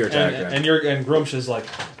ahead and make your attack then. And Grumsh is like,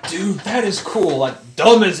 dude, that is cool. Like,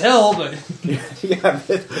 dumb as hell, but... Yeah.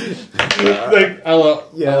 I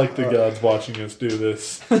Yeah. like the gods watching us do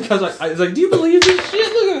this. Because I was like, do you believe this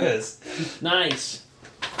shit? Look at this. Nice.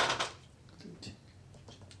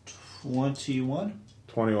 21?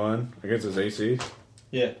 21 against his AC.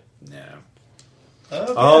 Yeah. No.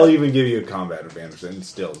 Okay. I'll even give you a combat advantage, and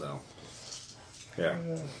still no. Yeah.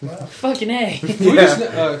 Fucking A. We just,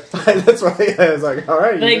 That's why I was like, all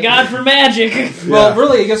right. Thank God for magic. well,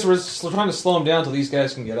 really, I guess we're trying to slow them down until these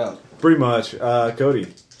guys can get up. Pretty much.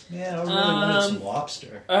 Cody. Man, I really wanted some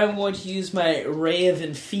lobster. I'm going to use my Ray of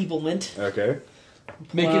Enfeeblement. Okay.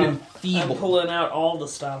 Make it I'm enfeeble. pulling out all the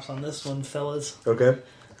stops on this one, fellas. Okay.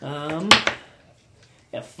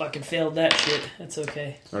 Yeah, fucking failed that shit. That's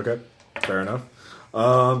okay. Okay. Fair enough.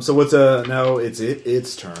 So what's now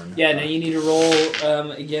its turn. Yeah, now you need to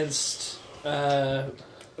roll against.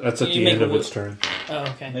 That's at You the make end of a its turn. Oh,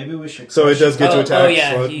 okay. Maybe we should. So it does get to attack. Oh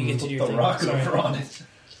yeah, so, you get to do your Put the thing. rocket Sorry. over on it.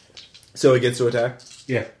 so it gets to attack.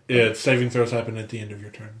 Yeah. Saving throws happen at the end of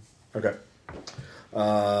your turn. Okay.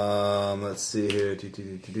 Let's see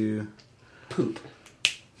here. Poop.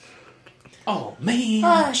 Oh, man.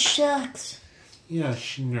 Oh, shucks. Yeah,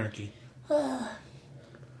 snarky. Oh,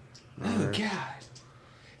 God.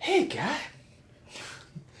 Hey, guy.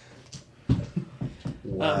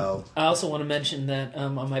 Wow. I also want to mention that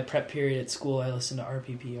on my prep period at school, I listened to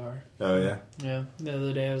RPPR. Oh yeah. Yeah, the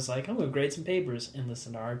other day I was like, I'm going to grade some papers and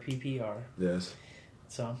listen to RPPR. Yes.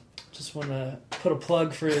 So, just want to put a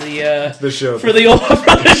plug for the The show. for the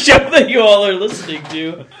show that you all are listening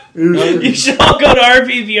to. You should all go to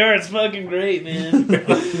RPPR. It's fucking great, man.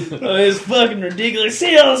 It's fucking ridiculous.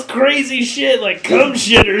 See all this crazy shit like cum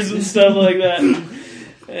shitters and stuff like that,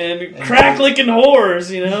 and crack licking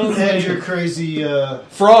whores. You know, And your crazy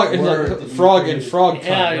Frog and word that you frog and created. frog cunt,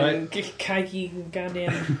 yeah, right? kikey,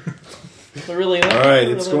 goddamn. But really, All right,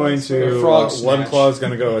 it's going to Frog one snatch. claw's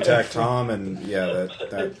going to go attack Tom, and yeah,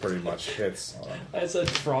 that pretty much hits. I said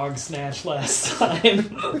frog snatch last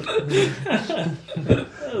time. Yeah.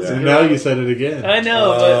 And now you said it again. I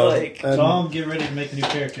know, but like, and Tom, get ready to make a new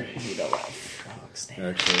character. you know what? Frog snatch.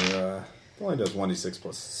 actually, it only does 1d6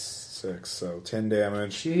 plus 6, so 10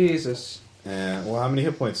 damage. Jesus. And, well, how many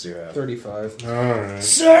hit points do you have? 35. Alright.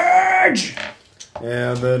 Surge!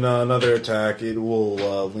 And then another attack. It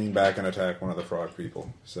will lean back and attack one of the frog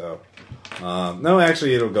people. So, no,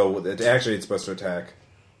 actually, it'll go with it. Actually, it's supposed to attack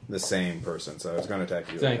the same person, so it's going to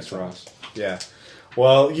attack you. Thanks, Ross. Yeah.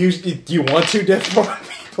 Well, you want to death frog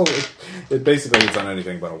people? It basically hits on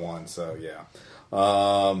anything but a 1. So yeah.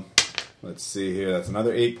 Let's see here. That's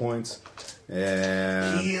another 8 points.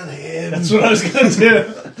 And Heal him. That's what I was going to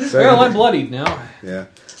do. Well, I'm bloodied now. Yeah.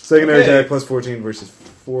 Secondary Okay. attack plus 14 versus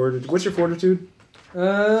fortitude. What's your fortitude?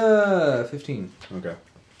 15. Okay.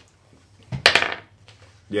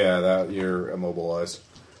 Yeah, that you're immobilized.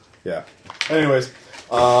 Yeah. Anyways,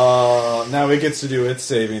 now it gets to do its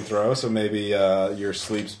saving throw, so maybe your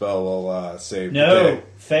sleep spell will save. the No, day.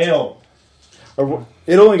 fail.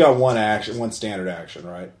 It only got one standard action,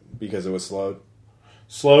 right? Because it was slowed.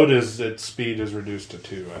 Slowed is its speed is reduced to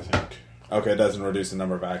 2, I think. Okay, it doesn't reduce the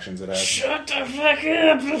number of actions it has. Shut the fuck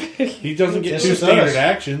up! He doesn't get Yes, 2 it standard does.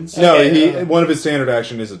 actions. No, Okay, one of his standard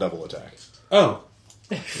action is a double attack. Oh.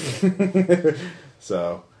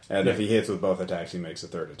 So, and if he hits with both attacks, he makes a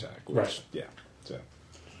third attack. Which, Right. Yeah. So.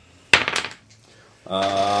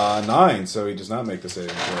 9, so he does not make the saving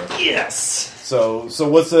throw. Yes! So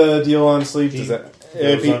what's the deal on sleep? Does that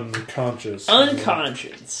if Goes he, unconscious.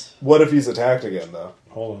 Unconscious. what if he's attacked again though?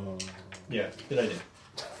 Hold on. Yeah, good idea.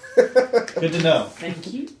 Good to know.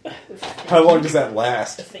 Thank you. How long does that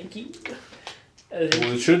last? Thank you. Well,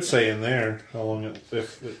 it should say in there how long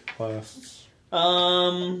if it lasts.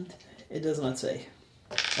 It does not say.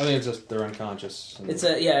 I think it's just they're unconscious. It's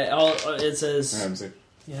a it Let says me see.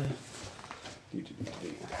 yeah.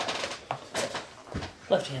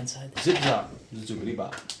 Left hand side. Zip zop. Zoopity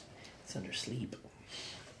bop. It's under sleep.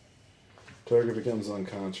 Target becomes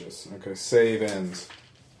unconscious. Okay, save ends.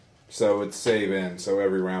 So it's save ends. So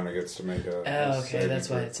every round it gets to make a. Oh, okay. saving That's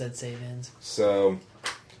why throw. it said save ends. So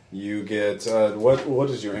you get what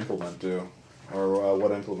does your implement do, or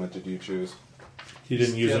what implement did you choose? He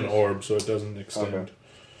didn't use an orb, so it doesn't extend. Okay.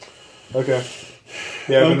 Okay.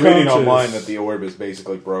 Yeah, I've been reading Unconscious. online that the orb is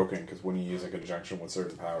basically broken because when you use it in conjunction with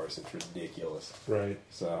certain powers, it's ridiculous. Right.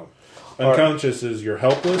 So, all right. Unconscious is you're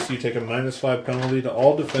helpless. You take a -5 penalty to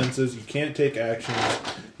all defenses. You can't take actions.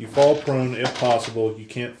 You fall prone if possible. You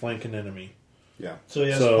can't flank an enemy. Yeah. So he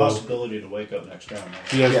has So- the possibility to wake up next round. Right?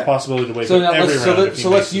 He has Yeah. a possibility to wake So up now every let's round. if he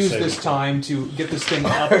let's makes use the this saving time to get this thing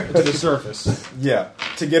up to the surface. Yeah.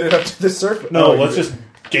 To get it up to the surface. throw. No, Oh, let's you- just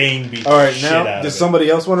gain beat. All right. the shit Now, out does of somebody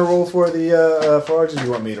else want to roll for the frogs, or do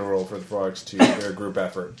you want me to roll for the frogs to their group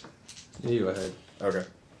effort? You go ahead. Okay. it.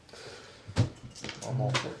 I'm all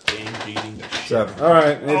for gain beating the shit. 7. All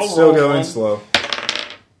right. It's I'll still roll going one. slow.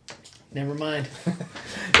 Never mind.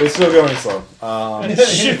 It's still going slow.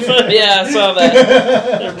 Yeah, I saw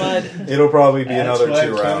that. Never mind. It'll probably be That's another why I 2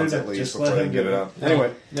 told her rounds to at least just before let they him get do it it. out.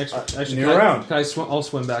 Anyway, Next, actually, new can round. Can I'll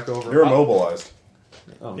swim back over. you're immobilized.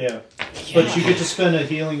 Oh. Yeah. But you get to spend a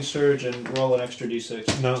healing surge and roll an extra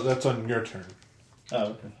d6. No, that's on your turn.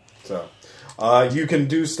 Oh, okay. So, you can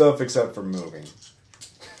do stuff except for moving.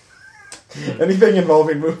 Anything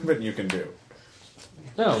involving movement you can do.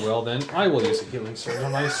 Oh, well then, I will use a healing surge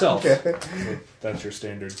on myself. Okay. That's your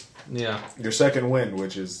standard. Yeah. Your second wind,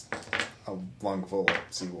 which is a lung full of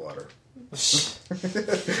seawater.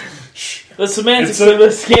 The semantics It's a- of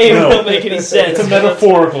this game no. don't make any sense. It's a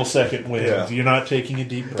metaphorical second wind. Yeah. You're not taking a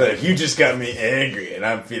deep breath. But you just got me angry, and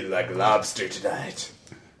I'm feeling like a lobster tonight.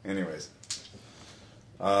 Anyways.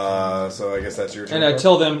 So I guess that's your turn. And I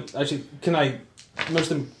tell them, actually, can I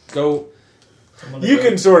most of them go? I'm gonna You go-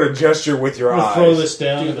 can sort of gesture with your We'll eyes. throw this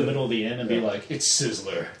down in the middle of the inn and be like, "It's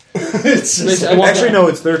Sizzler." It's Basically, I Sizzler. want Actually, them- no,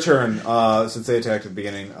 it's their turn, since they attacked at the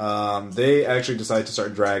beginning. They actually decide to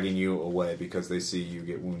start dragging you away because they see you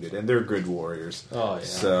get wounded. And they're good warriors. Oh yeah,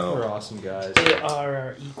 So- we're awesome guys. They are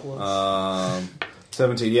our equals.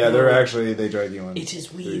 17. Yeah, they're actually, they drag you in. It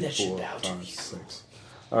is we 3, that should 4, bow to 5, you. 6.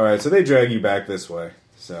 Alright, so they drag you back this way.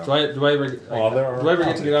 So. Do I ever? Oh, there are do I ever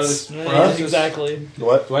get to get out of this Yeah, paralysis? exactly.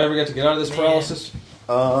 What? Do I ever get to get out of this paralysis?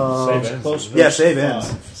 Save ends. Close Yeah, versus save ends.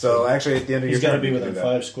 5. So actually, at the end of He's your got to turn, be you can within do that.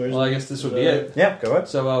 5 squares. Well, I guess this would be it. Yeah, go ahead.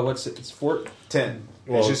 So what's it? It's 4. 10.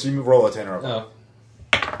 Well- it's just you roll a 10 or a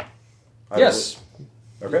 5. Oh, yes.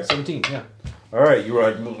 Okay. 17. Yeah. Alright, you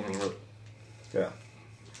are. Yeah.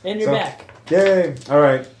 And you're So- back. Yay!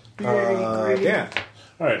 Alright. Great. Dan.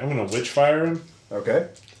 Alright, I'm going to witch fire him. Okay.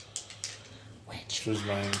 Which is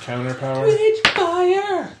my encounter power. Witch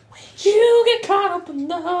fire. You get caught up in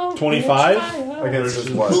the 25? witch fire. Against his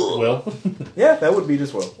what? Will. Yeah, that would beat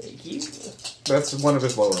as well. Thank you. That's one of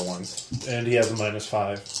his lower ones. And he has a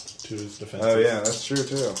 -5 to his defense. Oh, yeah, that's true,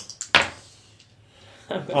 too.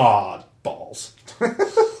 Aw, balls.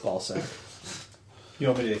 Ball sack. You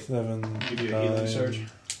want me to 7, give you a healing 9, surge?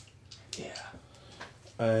 Yeah.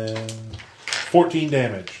 and 14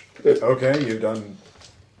 damage. Okay, you've done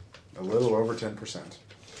a little over 10%.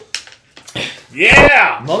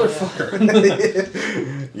 Yeah!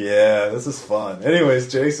 Motherfucker. Yeah, this is fun.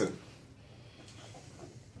 Anyways, Jason.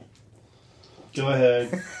 Go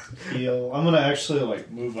ahead. Heal. I'm gonna actually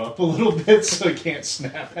move up a little bit so it can't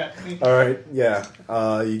snap at me. All right, yeah.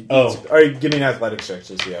 All right, give me an athletics check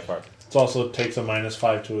to see how far. It also takes a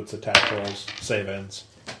 -5 to its attack rolls. Save ends,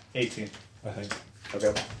 18. I think.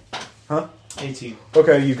 Okay. Huh? 18.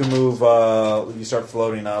 Okay, you can move. You start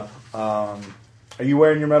floating up. Are you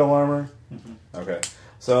wearing your metal armor? Mm-hmm. Okay.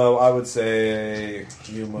 So I would say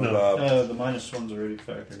you move No. up. The -1's already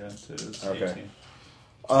factored into it. It's Okay.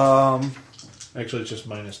 18. Actually, it's just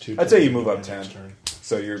 -2. I'd say you move up next 10. turn.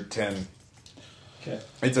 So you're 10. Okay.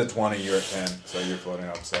 It's at 20. You're at 10. So you're floating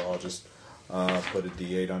up. So I'll just put a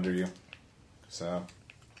D8 under you. So.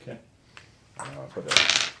 Okay. Put a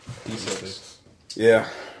D6. Yeah.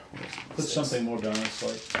 Put something more balanced,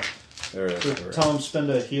 There it is. Tell him spend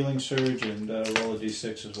a healing surge and roll a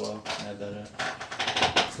d6 as well. Add that in.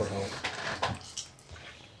 For help.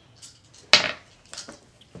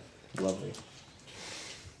 Lovely.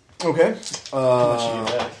 Okay. How much you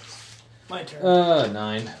get back? My turn.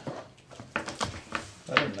 9.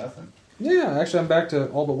 Better than nothing. Yeah, actually, I'm back to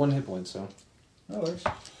all but 1 hit point, so. That works.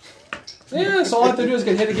 Yeah, so all I have to do is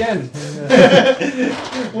get hit again.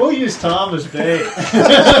 We'll use Tom as bait.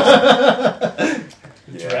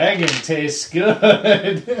 Dragon tastes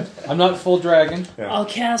good. I'm not full dragon. Yeah. I'll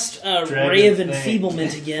cast Dragon Ray of thing.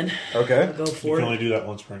 Enfeeblement again. Okay. I'll go You for can it. only do that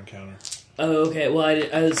once per encounter. Oh, okay. Well,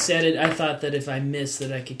 I said it. I thought that if I missed,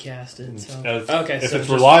 that I could cast it. So okay. If so it's just-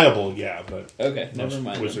 reliable, yeah, but Okay. most Never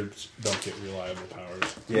mind. then. wizards don't get reliable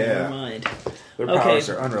powers. Never Yeah. mind. Their Okay. powers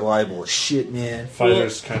are unreliable as shit, man.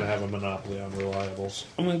 Fighters kind of have a monopoly on reliables.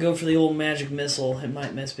 I'm gonna go for the old magic missile. It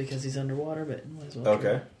might miss because he's underwater, but might as well. try.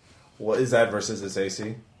 Okay. What is that versus its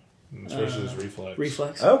AC? It's versus reflex.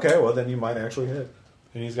 Reflex. Okay, well then you might actually hit.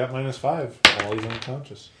 And he's got -5 while he's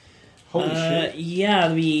unconscious. Holy shit. Yeah,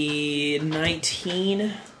 it'll be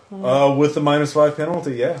 19. With the -5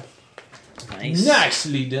 penalty, yeah. Nice.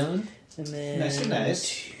 Nicely done. And then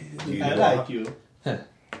Nice. You I do like you.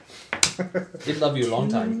 It love you a long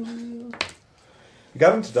time. You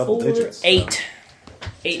got him to double 4, digits. 8.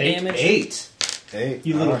 8 Take damage. 8. Hey,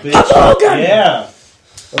 You little alright. bitch. Yeah.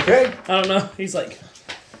 Okay. I don't know. He's like.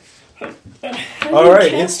 All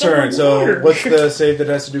right, it's turn. So, what's the save that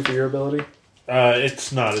has to do for your ability?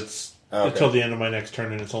 It's not. It's Okay. until the end of my next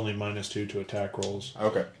turn, and it's only -2 to attack rolls.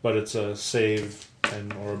 Okay. But it's a save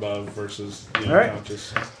and or above versus the All right.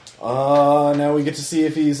 unconscious. Now we get to see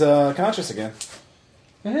if he's conscious again.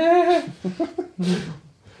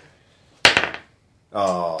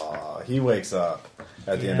 He wakes up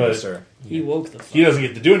at the end of his turn. He woke the fuck. He doesn't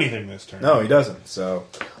get to do anything this turn. No, he doesn't. So,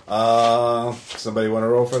 somebody want to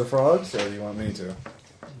roll for the frogs, or do you want me to?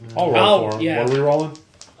 I'll roll Oh, for him. yeah. What are we rolling?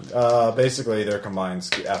 Basically, their combined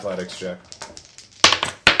athletics check.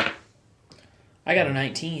 I got a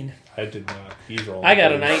 19. I did not. He's rolling. I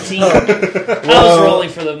got a for 19. I was rolling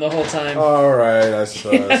for them the whole time. All right, I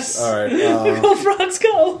suppose. Yes. All right. Go, frogs,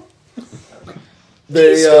 go!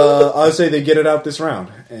 They, I would say they get it out this round,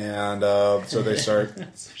 and so they start.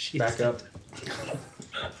 Back up.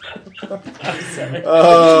 I'm sorry.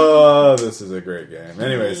 Oh, this is a great game.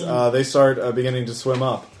 Anyways, they start beginning to swim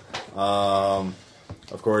up.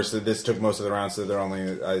 Of course, this took most of the round, so they're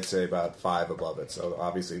only, I'd say, about 5 above it. So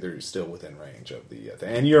obviously, they're still within range of the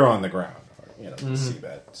thing. And you're on the ground, or, the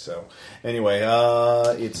seabed. So anyway,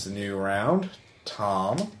 it's the new round.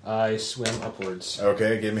 Tom. I swim upwards.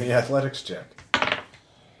 Okay, give me an athletics check.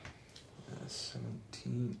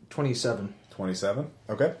 17, 27. 27.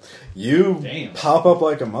 Okay. You Damn. pop up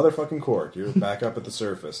like a motherfucking cork. You're back up at the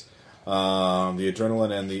surface. The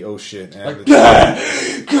adrenaline and the oh shit and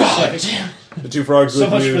the two frogs So with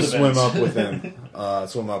much you for the swim vents. up with him.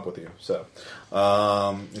 Swim up with you. So,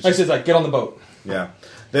 it's I said, get on the boat. yeah,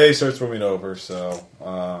 they start swimming over. So,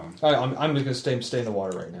 I'm just going to stay in the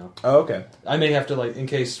water right now. oh, okay, I may have to, in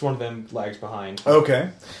case one of them lags behind. okay.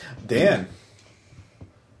 Dan,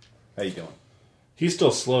 how you doing? He's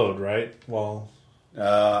still slowed, right? Well,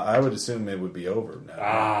 I would assume it would be over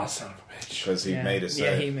now son of a bitch. because he made a Yeah,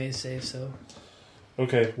 save. he made a save, so.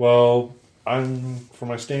 Okay, well, for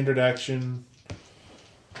my standard action,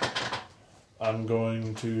 I'm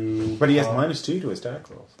going to. But he has -2 to his attack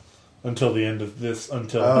rolls, until the end of this.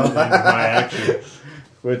 Until the end of my action.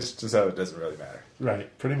 which so it doesn't really matter.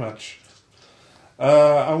 Right, pretty much.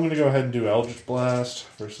 I'm going to go ahead and do Eldritch Blast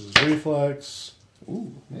versus Reflex.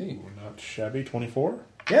 Ooh, hey. Ooh, not shabby. 24.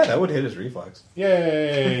 Yeah, that would hit his reflex.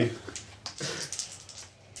 Yay!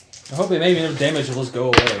 I hope they made enough damage to just go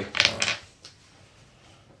away.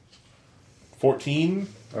 14.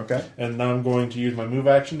 Okay. And now I'm going to use my move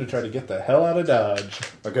action to try to get the hell out of Dodge.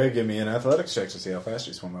 Okay, give me an athletics check to see how fast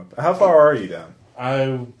you swim up. How far are you down?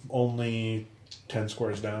 I'm only 10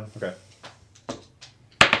 squares down. Okay.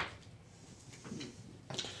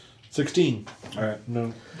 16. All right.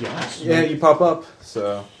 No. Yeah, you pop up,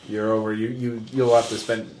 so you're over. You'll have to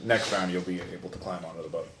spend next round. You'll be able to climb onto the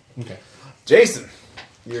boat. Okay. Jason,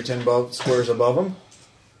 you're 10 squares above him.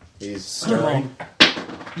 He's stirring.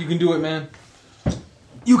 You can do it, man.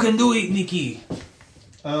 You can do it, Nikki.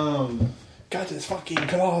 Got his fucking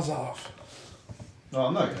claws off. No,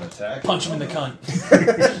 I'm not going to attack. Punch him in the cunt.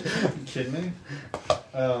 You kidding me?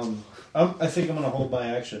 I think I'm going to hold my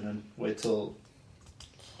action and wait till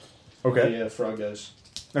Okay. the frog goes.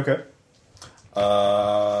 Okay.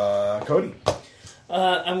 Cody.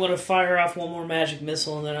 I'm going to fire off one more magic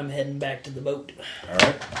missile, and then I'm heading back to the boat. All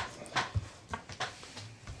right.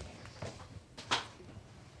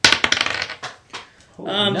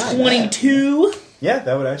 Nice. 22. Yeah,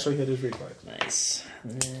 that would actually hit his reflex. Nice.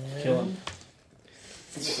 Kill him.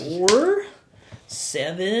 4,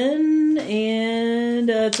 7, and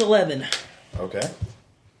it's 11. Okay.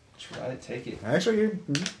 Try to take it. Actually, you're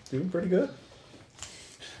doing pretty good.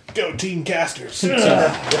 Go Team Casters. All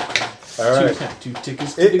right. 2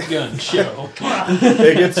 tickets to the gun show.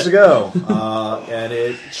 It gets to go. And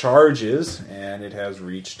it charges, and it has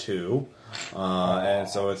reach 2. And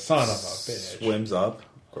so it son of a bitch. swims up.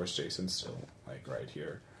 Of course, Jason's still like right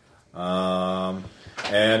here. And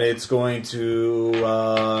it's going to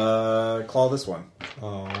claw this one.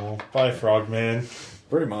 Oh, bye, Frogman.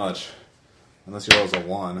 Pretty much. Unless he rolls a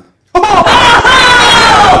 1. Fucking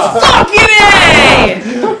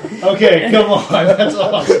A! Okay, come on. That's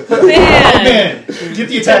awesome. Man! Man, get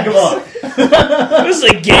the attack him off. This is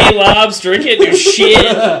a gay lobster. Getting your shit.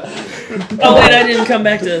 Oh, wait, I didn't come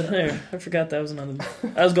back to... There, I forgot that was another...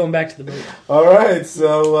 I was going back to the boat. All right,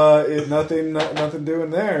 so nothing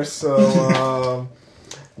doing there. So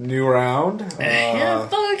new round. Yeah,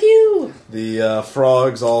 fuck you! The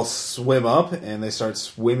frogs all swim up and they start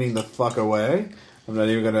swimming the fuck away. I'm not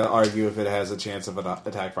even going to argue if it has a chance of an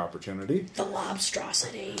attack of opportunity. The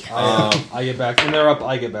lobstrosity. I get back. When they're up,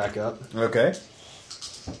 I get back up. Okay.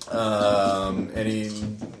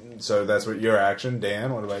 So that's what your action,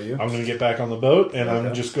 Dan. What about you? I'm going to get back on the boat, and I'm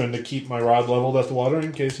Okay. just going to keep my rod leveled at the water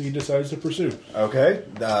in case he decides to pursue. Okay.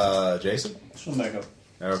 Jason. Swim back up.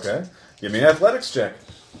 Okay. Give me an athletics check.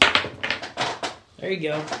 There you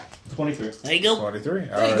go. 23. There you go. 23.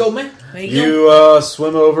 There you go, man. There you go. You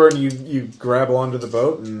swim over and you grab onto the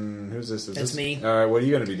boat. And who's this? Is That's this? me. All right. What are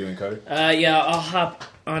you going to be doing, Cody? Yeah, I'll hop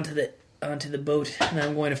onto the boat, and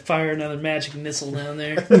I'm going to fire another magic missile down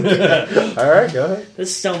there. All right. Go ahead.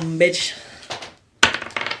 This son bitch.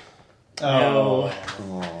 Oh.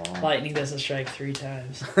 Lightning doesn't strike 3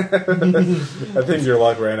 times. I think your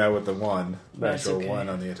luck ran out with the 1. That's Natural okay. 1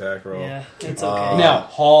 on the attack roll. Yeah, it's okay. Now,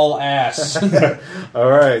 haul ass. All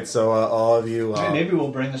right. So all of you. Hey, maybe we'll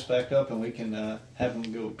bring this back up and we can have him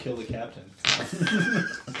go kill the captain.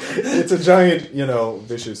 It's a giant,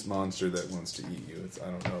 vicious monster that wants to eat you.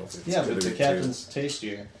 I don't know if it's Yeah, gonna but the be captain's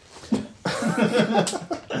tastier. So All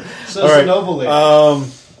it's right. a noble lady.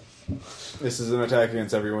 This is an attack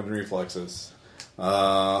against everyone's reflexes.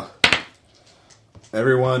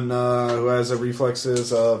 Everyone who has a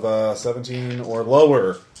reflexes of 17 or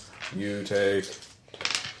lower, you take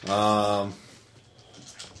 5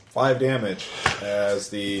 damage as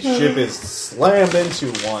the ship is slammed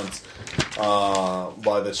into once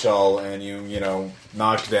by the Chull, and you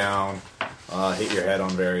knocked down, hit your head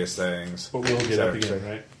on various things. But we'll get up again,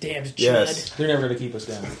 right? Damn Chud. Yes. They're never going to keep us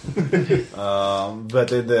down. But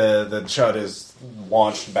then the Chud is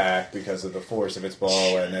launched back because of the force of its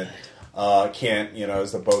blow, and it can't,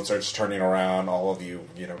 as the boat starts turning around, all of you,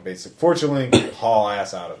 fortunately, haul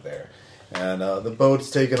ass out of there. And the boat's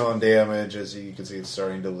taking on damage, as you can see it's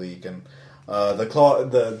starting to leak, and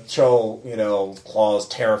the Chull, claws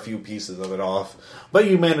tear a few pieces of it off, but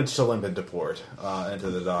you manage to limp into port, into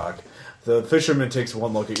the dock. The fisherman takes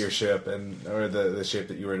one look at your ship, or the ship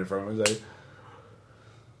that you were in front of, and is like,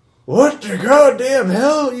 "What the goddamn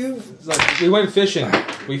hell? It's like, we went fishing.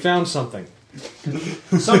 We found something.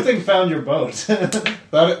 Something found your boat.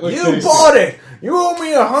 Thought it looked You tasty. bought it! You owe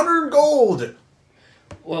me 100 gold!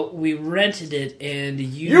 Well, we rented it, and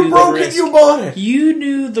You knew broke the it, risk. you bought it! You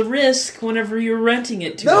knew the risk whenever you were renting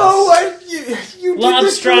it to No, us. you did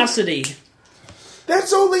this for- Lobstrosity.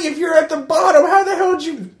 That's only if you're at the bottom. How the hell did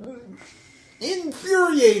you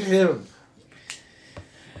infuriate him?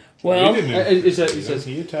 Well, We didn't- He says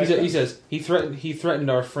He attacked us. he threatened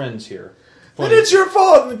our friends here. And it's your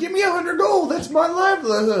fault. Give me 100 gold. That's my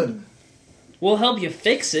livelihood. we'll help you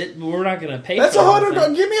fix it, but we're not going to pay That's for 100 anything.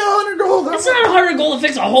 gold. Give me 100 gold. It's not 100 gold to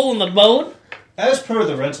fix a hole in the boat. As per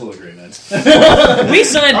the rental agreement. We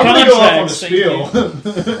signed I'm going to go off on a contracts. thank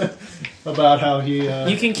you. spiel about how he.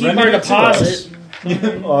 You can keep rented our it to us.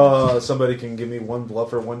 deposit. Somebody can give me one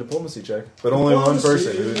bluff or one diplomacy check, but only one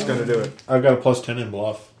person who's going to do it. I've got a +10 in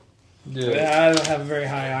bluff. Yeah, I don't have very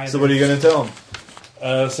high either. So what are you going to tell him?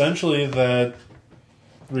 Essentially, that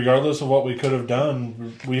regardless of what we could have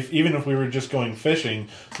done, even if we were just going fishing,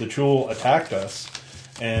 the Chul attacked us,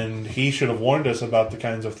 and he should have warned us about the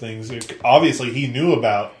kinds of things. Obviously, he knew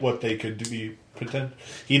about what they could be.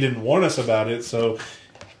 He didn't warn us about it, so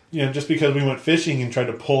just because we went fishing and tried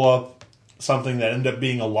to pull up something that ended up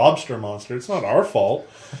being a lobster monster, it's not our fault.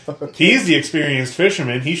 He's the experienced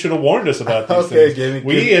fisherman. He should have warned us about these Okay, things.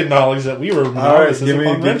 We acknowledged that we were All right, novices give me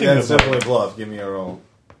upon renting that's the boat. definitely a bluff. Give me a roll.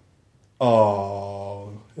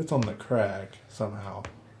 Oh, it's on the crack somehow.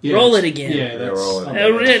 Yeah, Roll it's- it again. Yeah, that's roll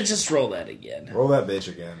it. Just roll that again. Roll that bitch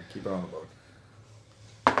again. Keep it on the boat.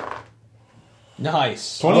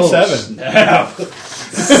 Nice. 27. Snap.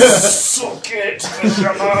 Suck it,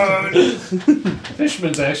 Fisherman.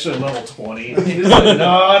 Fishman's actually level 20. He's like, no,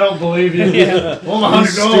 I don't believe you. Yeah. Well, He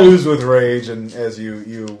 100 gold. stews with rage, and as you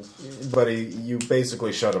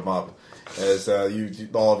basically shut him up, as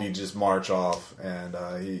all of you just march off, and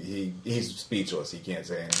he's speechless. He can't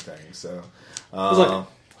say anything. So,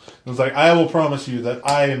 It's like, I will promise you that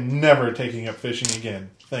I am never taking up fishing again,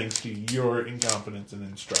 thanks to your incompetence and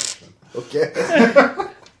instruction. okay,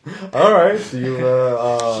 all right. So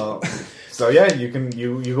you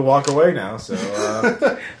can walk away now. So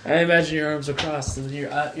I imagine your arms are crossed and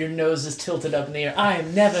your nose is tilted up in the air. I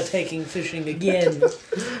am never taking fishing again,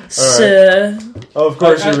 sir. of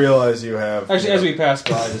course you realize you have. Actually, as we pass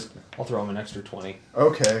by, I'll throw him an extra 20.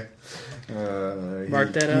 Okay.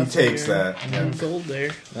 Mark that he up. takes for your that. gold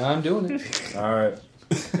there. I'm doing it. All right.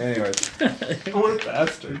 Anyways, We're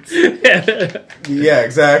bastards. yeah,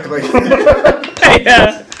 exactly.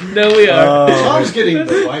 Yeah, no, we are. Tom's getting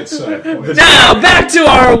the white side points. Now back to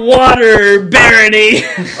our water barony.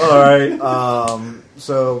 All right.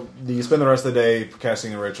 So you spend the rest of the day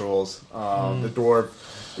casting the rituals. The dwarf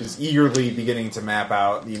is eagerly beginning to map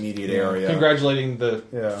out the immediate area. Congratulating the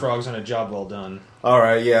Yeah. frogs on a job well done. All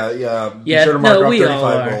right. Yeah. Be Yeah, sure to mark no, off we all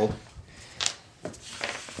 35 are. gold.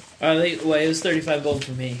 It was 35 gold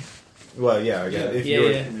for me. Well, yeah. If Yeah,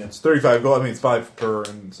 you're, yeah. It's 35 gold. I mean, it's 5 per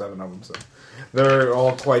and 7 of them. So they're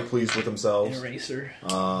all quite pleased with themselves. Eraser.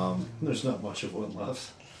 There's not much of one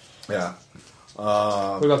left. Yeah.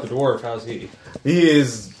 What about the dwarf? How's he? He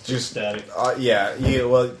is just Static.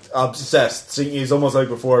 obsessed. See, he's almost like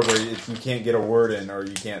before, where you can't get a word in or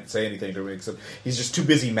you can't say anything to him. Except he's just too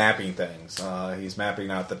busy mapping things. He's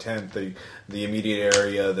mapping out the tent, the immediate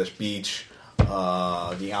area, the beach,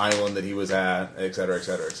 the island that he was at, etc.,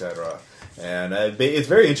 etc., etc. And it's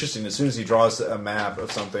very interesting. As soon as he draws a map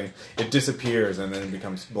of something, it disappears and then it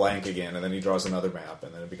becomes blank again. And then he draws another map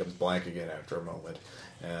and then it becomes blank again after a moment.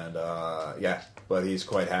 And but he's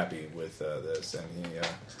quite happy with this. And he,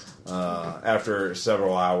 after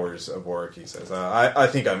several hours of work, he says, I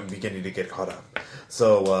think I'm beginning to get caught up.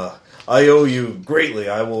 So I owe you greatly.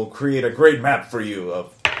 I will create a great map for you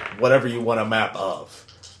of whatever you want a map of.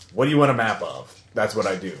 What do you want a map of? That's what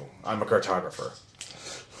I do. I'm a cartographer.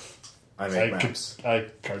 I make maps. I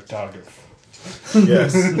cartograph.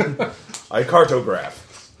 Yes. I cartograph.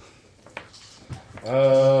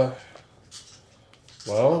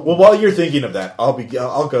 Well, Well, while you're thinking of that, I'll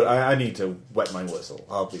go. I need to wet my whistle.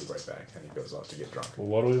 I'll be right back. And he goes off to get drunk.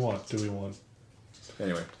 what do we want? Do we want?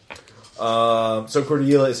 Anyway, so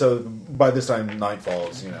Cordelia. So by this time, night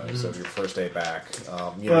falls. So your first day back.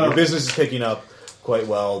 Your business is picking up quite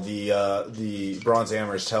well. The Bronze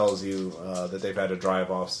Hammers tells you that they've had to drive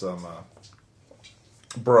off some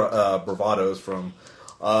bravados from.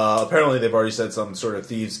 Apparently, they've already said some sort of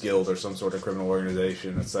thieves guild or some sort of criminal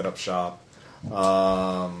organization that set up shop.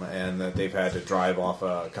 And that they've had to drive off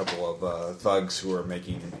a couple of thugs who are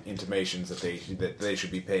making intimations that they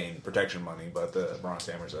should be paying protection money, but the Bronze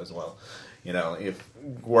Hammer says, well, if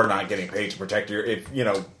we're not getting paid to protect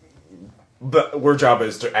but our job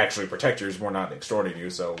is to actually protect yours, we're not extorting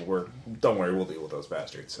you, so don't worry, we'll deal with those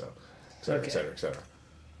bastards, so, et cetera, et cetera, et cetera.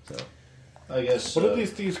 So. I guess. What do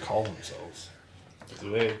these thieves call themselves? Do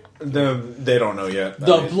they? They don't know yet.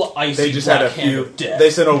 Icy They just had a black hand few. of death. They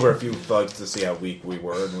sent over a few thugs to see how weak we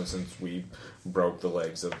were, and since we broke the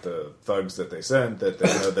legs of the thugs that they sent, that they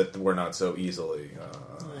know that we're not so easily.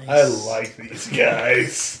 I like these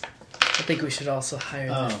guys. I think we should also hire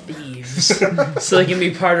the Oh. thieves so they can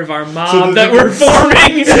be part of our mob So that they we're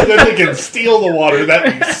forming. so that they can steal the water that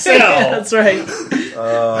we sell. That's right.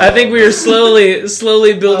 I think we are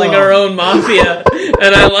slowly building our own mafia,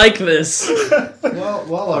 and I like this. Well,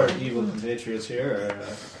 while our evil compatriots here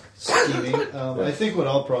are scheming, I think what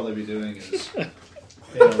I'll probably be doing is,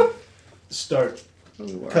 start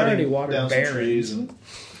Already cutting water down some barons. trees and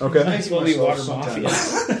Okay. Might as well be water mafia.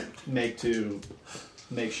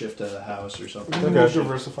 makeshift a house or something. Okay. We'll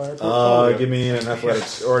diversify our portfolio. Give me an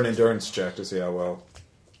athletics or an endurance check to see how well.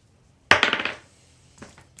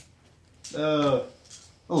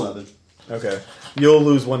 11. Okay. You'll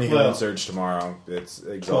lose one healing Well- surge tomorrow. It's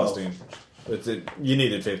exhausting. You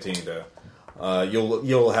needed 15 to.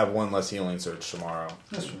 You'll have one less healing surge tomorrow.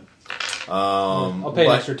 That's fine. I'll pay an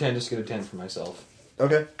but- extra 10 just to get a 10 for myself.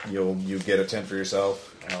 Okay. You get a 10 for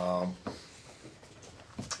yourself.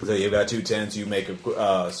 So you've got 2 tents. You make a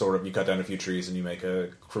you cut down a few trees and you make a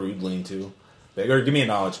crude lean-to. Or give me a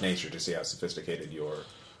knowledge nature to see how sophisticated you are.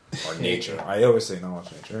 Or nature. I always say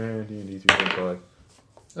knowledge nature. D&D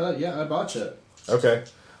 3.5. Yeah, I botched it. Okay.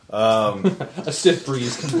 A stiff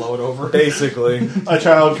breeze can blow it over. Basically. A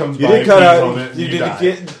child comes You by, did cut pees out. on it, and You you did die.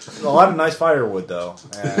 get a lot of nice firewood, though.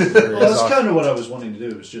 And Well, that's kind of what I was wanting to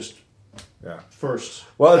do. Is just yeah. first.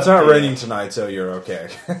 Well, it's cut not the- raining tonight, so you're okay.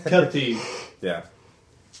 Cut the. Yeah.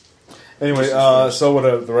 Anyway, so what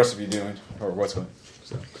are the rest of you doing, or what's going?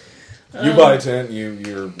 So, you buy a tent.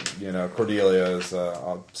 You're Cordelia is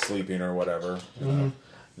sleeping or whatever.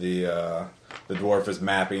 The dwarf is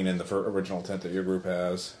mapping in the original tent that your group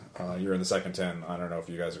has. You're in the second tent. I don't know if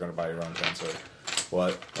you guys are going to buy your own tents or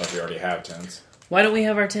what. Or if you already have tents Why don't we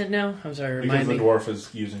have our tent now? I'm sorry, Because remind the me. dwarf is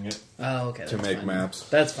using it. Oh, okay. to that's make fine. maps.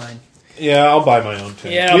 That's fine. Yeah, I'll buy my own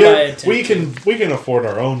tent. Yeah, I'll we, buy a tent, we can afford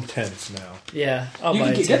our own tents now. Yeah, I'll You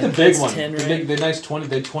buy can a get the tent. big That's one. 10, The right? big, the nice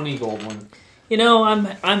 20 gold one. You know, I'm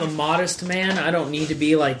a modest man. I don't need to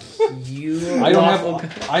be like you. I don't lawful-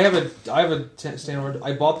 have. I have a standard.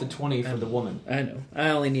 I bought the 20 for the woman. I know. I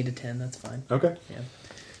only need a 10. That's fine. Okay.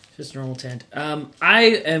 Just a normal tent. I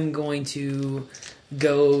am going to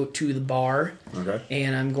go to the bar, Okay.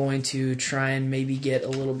 and I'm going to try and maybe get a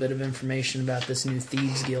little bit of information about this new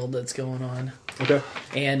thieves guild that's going on. Okay.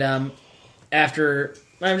 And after,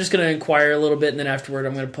 I'm just going to inquire a little bit, and then afterward,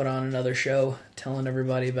 I'm going to put on another show telling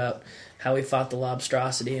everybody about how we fought the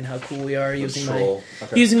lobstrosity and how cool we are using Troll.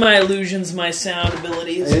 Okay. using my illusions, my sound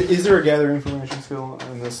abilities. Is there a gather information skill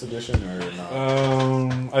in this edition or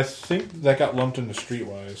not? I think that got lumped into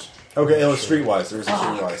Streetwise. Okay, it was Streetwise. There was a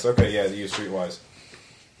Streetwise. Okay, yeah, you use Streetwise.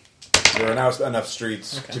 There are now enough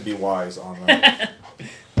streets to be wise on that.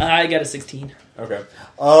 I got a 16. Okay.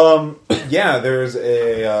 Yeah, there's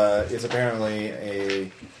it's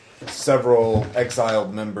apparently several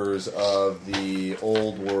exiled members of the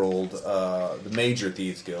old world, the major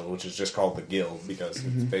thieves guild, which is just called the guild because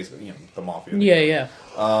it's basically the mafia. Yeah,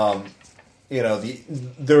 yeah.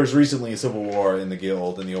 There was recently a civil war in the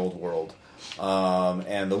guild in the old world,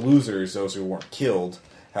 and the losers, those who weren't killed,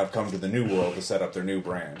 have come to the new world to set up their new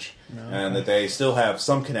branch, and that they still have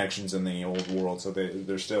some connections in the old world, so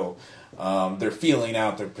they're still they're feeling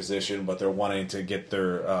out their position, but they're wanting to get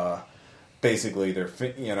their basically their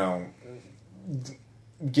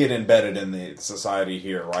get embedded in the society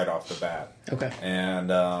here right off the bat. Okay. And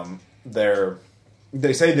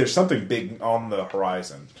they say there's something big on the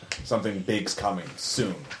horizon. Something big's coming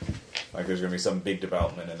soon. Like there's going to be some big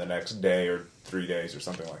development in the next day or 3 days or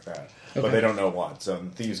something like that. But Okay. they don't know what. So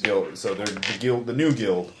Thieves Guild. So they're the new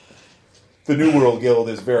guild, the New World Guild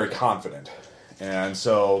is very confident, and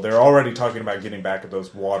so they're already talking about getting back at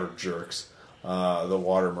those water jerks, the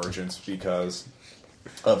water merchants, because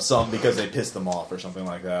they pissed them off or something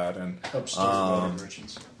like that, and Upstairs water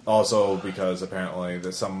merchants. also because apparently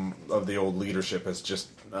that some of the old leadership has just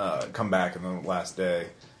come back in the last day,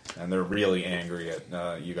 and they're really angry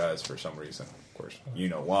at you guys for some reason. Of course, you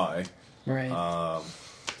know why. Right.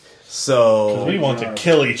 So We want to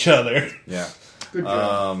kill each other. yeah. Good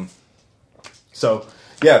job. So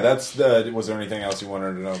yeah, that's the. Was there anything else you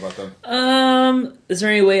wanted to know about them? Is there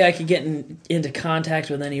any way I could get into contact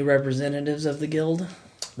with any representatives of the guild?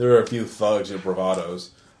 There are a few thugs or bravados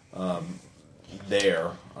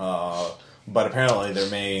there, but apparently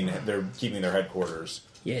they're keeping their headquarters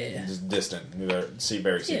Yeah. just distant. They're very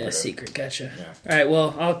secretive. Yeah, secret. Gotcha. Yeah. All right.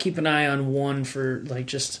 Well, I'll keep an eye on one for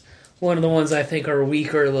just one of the ones I think are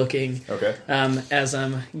weaker looking. Okay. As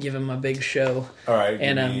I'm giving my big show. All right.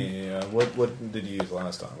 And, what did you use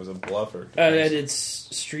last time? Was it bluff or? I did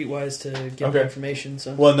Streetwise to get the Okay. information.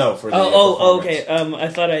 So. Well, no. For the Oh, performance. okay. I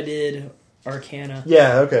thought I did Arcana.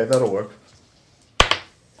 Yeah. Okay, that'll work.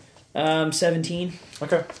 17.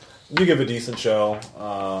 Okay. You give a decent show,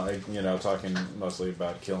 talking mostly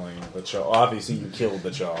about killing the Chow. Obviously, you killed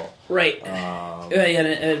the Chow. Right.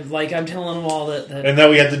 And like I'm telling them all that. And then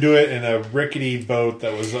we had to do it in a rickety boat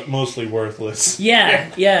that was mostly worthless.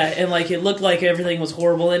 Yeah, and like it looked like everything was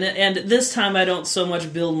horrible in it. And this time I don't so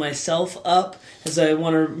much build myself up as I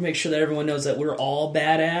want to make sure that everyone knows that we're all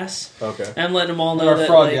badass. Okay. I'm letting them all know Our that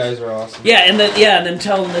frog like, guys are awesome. Yeah, and then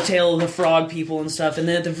tell them the tale of the frog people and stuff. And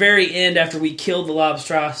then at the very end, after we killed the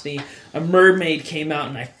lobstrosity, a mermaid came out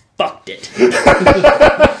and I fucked it.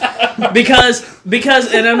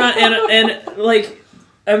 because and I'm not and like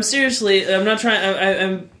I'm seriously I'm not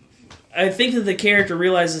trying I think that the character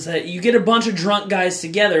realizes that you get a bunch of drunk guys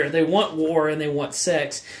together, they want war and they want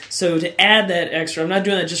sex. So to add that extra, I'm not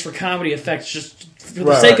doing that just for comedy effects, just for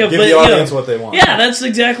the sake of give the audience what they want. Yeah, that's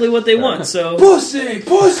exactly what they want. So Pussy! Hey,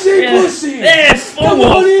 fuck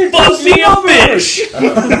me a fish.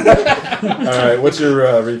 Alright, what's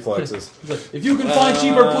your reflexes? If you can find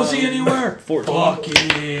cheaper pussy anywhere, 14. fuck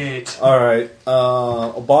it. Alright,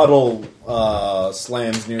 a bottle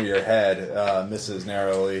slams near your head, misses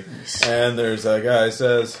narrowly, and there's a guy who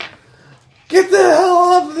says, "Get the hell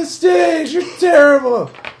off the stage, you're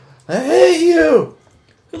terrible! I hate you!"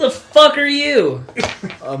 Who the fuck are you?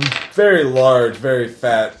 A very large, very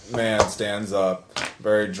fat man stands up,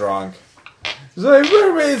 very drunk. He's like,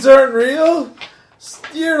 "Mermaids aren't real!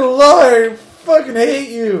 You're a liar! I fucking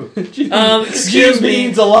hate you!" Excuse me.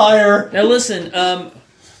 Bean's a liar. Now listen,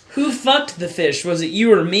 who fucked the fish? Was it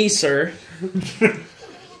you or me, sir?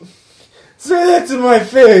 Say that to my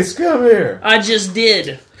face, come here! I just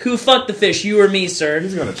did. Who fucked the fish? You or me, sir?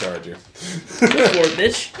 He's gonna charge you. Go for it,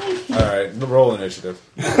 bitch. Alright, roll initiative.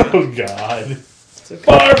 Oh, God.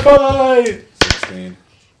 Bar fight! 16.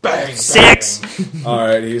 Bang! 6.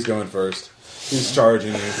 Alright, he's going first. He's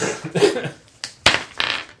charging you.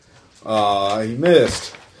 He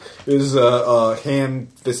missed. His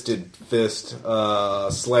hand-fisted fist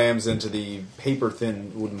slams into the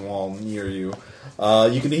paper-thin wooden wall near you.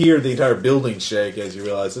 You can hear the entire building shake as you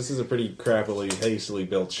realize this is a pretty crappily, hastily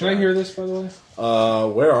built shack. Can I hear this, by the way?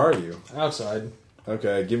 Where are you? Outside.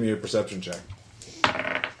 Okay, give me a perception check.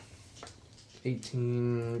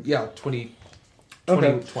 18... Yeah, 20...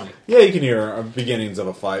 Okay. 20. Yeah, you can hear beginnings of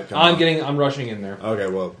a fight coming I'm rushing in there. Okay,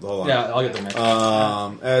 well, hold on. Yeah, I'll get the next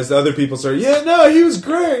As the other people start, yeah, no, he was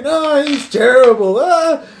great. No, he's terrible.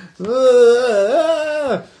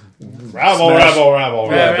 Rabble.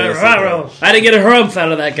 I had to get a harumph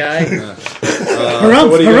out of that guy. So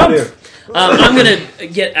what are you gonna do? I'm gonna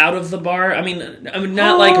get out of the bar. I mean, I'm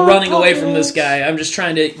not like running away from this guy. I'm just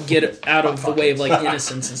trying to get out of the way of like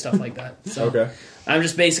innocence and stuff like that. So Okay. I'm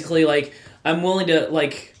just basically like I'm willing to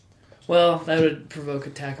like. Well, that would provoke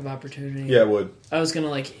attack of opportunity. Yeah, it would. I was gonna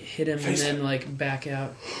like hit him and then like back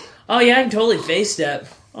out. Oh yeah, I can totally face step.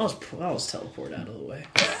 I'll just teleport out of the way.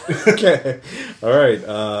 Okay. All right.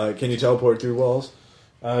 Can you teleport through walls?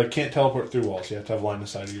 Can't teleport through walls. You have to have line of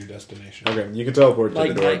sight of your destination. Okay, you can teleport to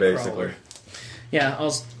Like the door, Nightcrawler. basically. Yeah,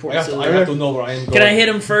 I'll port I to the have door. to know where I am going. Can I hit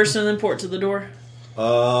him first and then port to the door?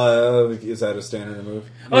 Is that a standard move?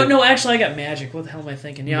 Oh no, actually I got magic. What the hell am I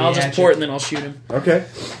thinking? Yeah, I'll just Magic. port and then I'll shoot him. Okay.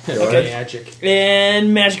 Go Okay, ahead. magic.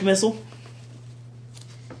 And magic missile.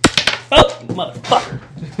 Oh, motherfucker!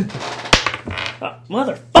 Oh,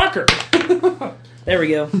 motherfucker! There we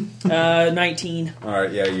go. 19. All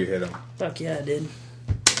right. Yeah, you hit him. Fuck yeah, I did.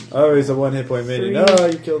 Oh, he's a one hit point mini. 3. No,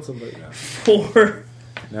 you killed somebody. No, 4,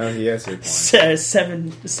 no, he has hit points.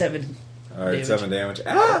 7. All right, damage. 7 damage.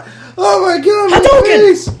 Ah! Oh my god! My Hadouken!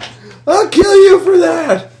 face! I'll kill you for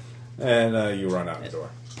that. And you run out the door.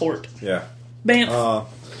 Port. Yeah. Bam.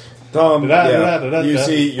 Tom, Da-da-da-da-da-da. you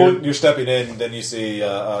see, you're stepping in, and then you see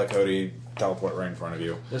Cody teleport right in front of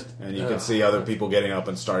you, and you can see other people getting up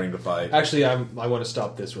and starting to fight. Actually, I want to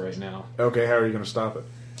stop this right now. Okay, how are you going to stop it?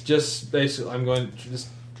 Just basically, I'm going to just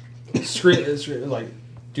scream, like,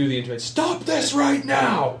 do the intimate. Stop this right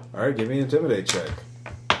now! All right, give me an intimidate check.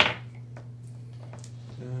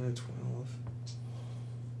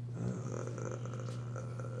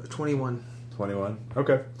 21. 21.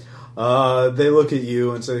 Okay. They look at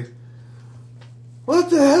you and say, "What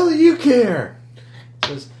the hell do you care?"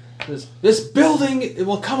 This building, it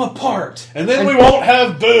will come apart. And then we won't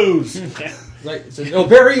have booze. Like, it says, "Oh,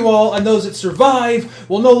 bury you all, and those that survive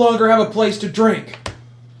will no longer have a place to drink."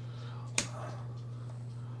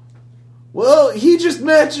 Well, he just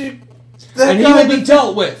magic. And he will be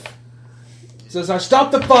dealt with. It says, "I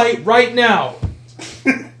stop the fight right now."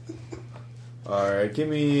 All right, give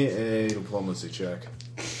me a diplomacy check.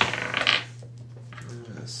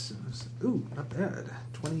 Ooh, not bad.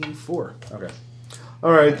 24. Okay.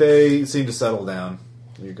 All right, they seem to settle down.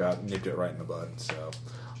 You got nipped it right in the bud. So,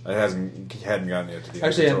 It hadn't gotten yet to the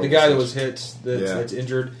Actually, the guy that was hit, that's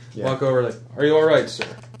injured, Yeah. walk over like, "Are you all right, sir?"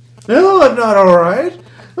 No, I'm not all right.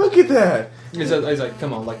 Look at that. He's like,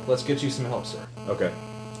 "Come on, let's get you some help, sir." Okay.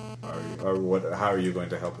 How are you going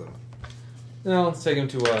to help them? No, let's take him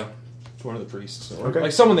to one of the priests, or Okay.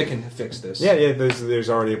 like someone that can fix this. Yeah. There's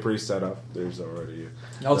already a priest set up. There's already.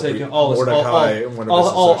 I'll take him.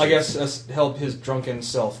 I'll I guess help his drunken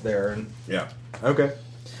self there, and Yeah. Okay.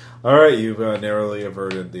 All right. You've narrowly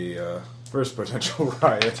averted the first potential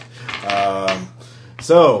riot.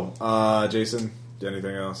 Jason,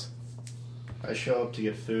 anything else? I show up to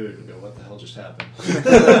get food and go, what the hell just happened?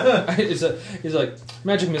 he's like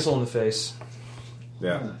magic missile in the face.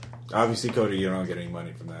 Yeah. Obviously, Cody, you don't get any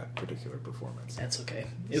money from that particular performance. That's okay.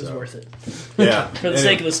 It was worth it. Yeah. For the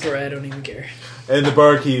sake of the story, I don't even care. And the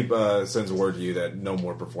barkeep sends word to you that no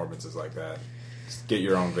more performances like that. Just get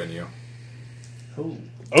your own venue. Oh.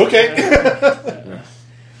 Okay. Are you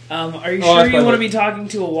Oh, sure that's you want to fine. be talking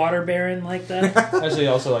to a water baron like that? Actually,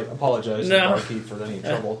 also apologize to the No. barkeep for any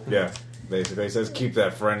trouble. Yeah. Basically, he says keep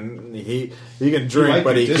that friend. He can might drink,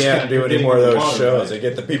 but be he can't discounted do for any getting more of the those water, shows. right? They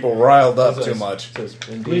get the people riled up Says- too much. says,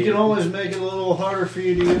 We "Indeed." can always make it a little harder for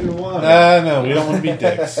you to get your water. No, we don't want to be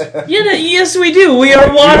dicks. Yes, we do. We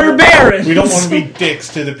are water barons. We don't want to be dicks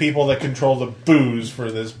to the people that control the booze for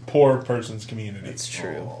this poor person's community. It's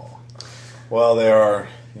true. Well, they are,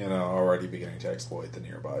 already beginning to exploit the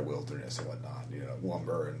nearby wilderness and whatnot.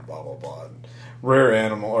 Lumber and blah blah blah. And rare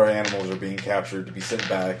animals are being captured to be sent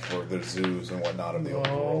back for the zoos and whatnot of the old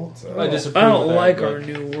world. So. I disapprove I of don't that, like but- our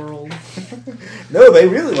new world. No, they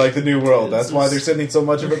really like the new world. That's why they're sending so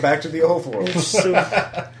much of it back to the old world.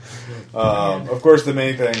 Of course, the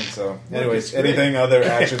main thing. So, anyways, anything other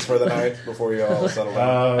actions for the night before you all settle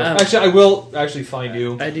down? Actually, I will find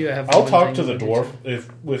you. I do have. I'll one talk thing to the do dwarf too.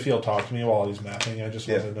 if he'll talk to me while he's mapping. I just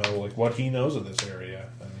Yeah. want to know what he knows of this area.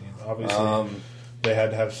 I mean, obviously they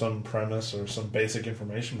had to have some premise or some basic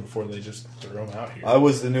information before they just threw him out here. I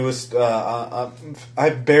was the newest. I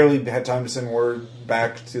barely had time to send word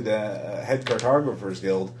back to the head cartographers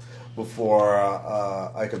guild before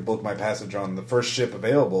I could book my passage on the first ship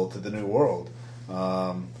available to the New World.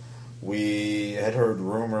 We had heard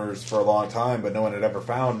rumors for a long time, but no one had ever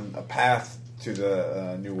found a path to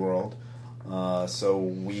the New World. So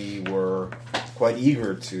we were quite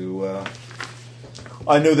eager to.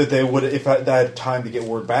 I knew that they would, if I had time to get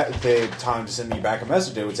word back, if they had time to send me back a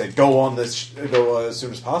message, they would say, go as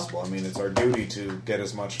soon as possible. I mean, it's our duty to get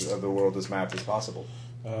as much of the world as mapped as possible.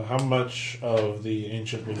 How much of the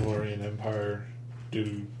ancient Lemurian Empire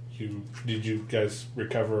did you guys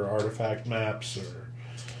recover artifact maps or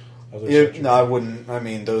other such? No, I wouldn't. I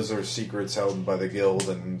mean, those are secrets held by the guild,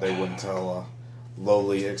 and they wouldn't tell a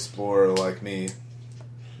lowly explorer like me.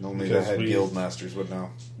 Only the Because head guild masters would know.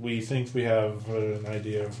 We think we have an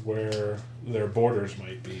idea of where their borders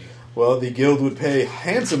might be. Well, the guild would pay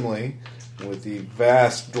handsomely with the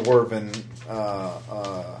vast dwarven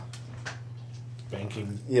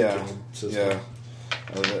Banking Yeah, guild system.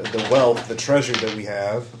 the wealth, the treasure that we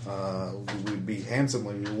have, we would be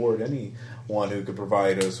handsomely reward anyone who could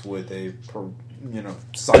provide us with a,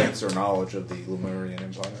 science or knowledge of the Lemurian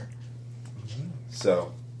Empire.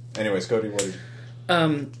 So, anyways, Cody, what?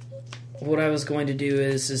 What I was going to do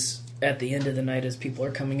is at the end of the night, as people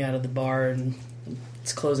are coming out of the bar and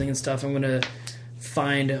it's closing and stuff, I'm going to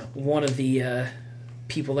find one of the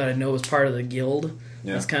people that I know is part of the guild.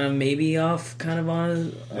 Yeah. That's kind of maybe off, kind of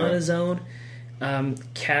on his own.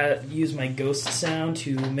 Use my ghost sound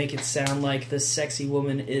to make it sound like this sexy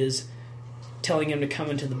woman is telling him to come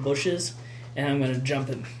into the bushes, and I'm going to jump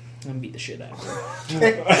him and beat the shit out of him.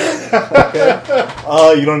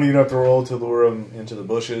 You don't even have to roll to lure him into the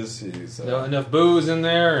bushes. He's, Enough booze in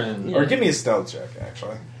there, and Or give me a stealth check,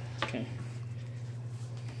 actually. Okay.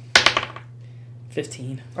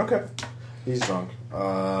 15. Okay. He's drunk.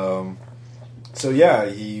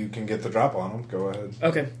 You can get the drop on him. Go ahead.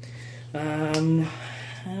 Okay. How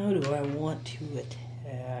do I want to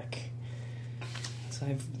attack? So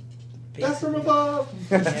I've That's from above!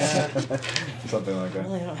 Yeah. Something like I that.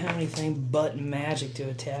 really don't have anything but magic to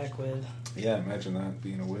attack with. Yeah, imagine that,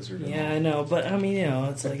 being a wizard. Yeah, I know, but I mean,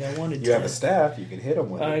 it's like I wanted to. You have a staff, you can hit him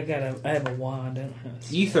with I it. have a wand. I don't have a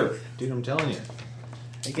staff. ether, dude. I'm telling you.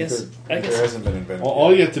 I guess. Ether hasn't been invented. Well,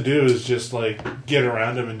 all you have to do is just get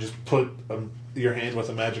around him and just put your hand with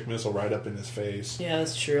a magic missile right up in his face. Yeah,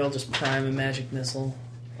 that's true. I'll just prime a magic missile.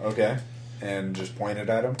 Okay. And just point it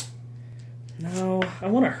at him? No, I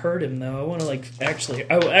want to hurt him though. I want to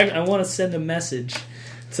I want to send a message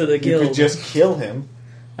to the You guild. could just kill him.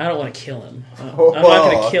 I don't want to kill him. I'm Oh, not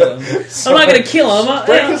going to kill him. I'm not going to kill him.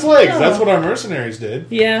 Break his legs. No. That's what our mercenaries did.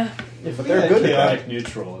 Yeah, If But we they're had good at chaotic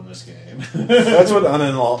neutral in this game. That's what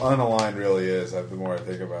unaligned really is. The more I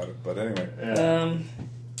think about it, but anyway.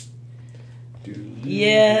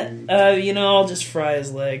 I'll just fry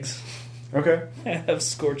his legs. Okay, Have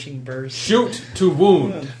scorching burst. Shoot to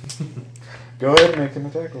wound. go ahead and make an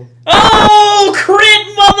attack roll. Oh, crit,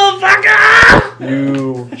 motherfucker!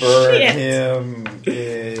 You burn Shit. him,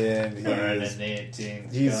 and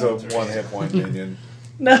he's a 1 hit point minion.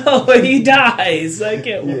 No, he dies. I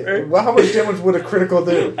can't work. Well, how much damage would a critical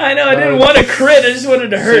do? I know, I didn't want to crit, I just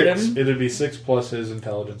wanted to hurt him. It'd be 6 plus his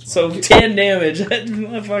intelligence. So 10 damage. That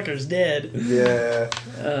motherfucker's dead. Yeah,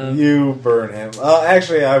 you burn him.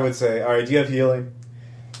 Actually, I would say, all right. Do you have healing?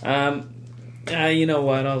 You know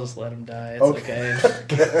what? I'll just let him die. It's okay.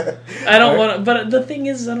 Okay. I don't want to, but the thing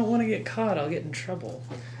is, I don't want to get caught. I'll get in trouble.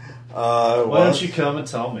 Why don't you come and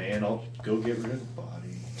tell me, and I'll go get rid of the body.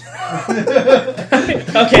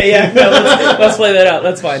 Okay, yeah, no, let's play that out.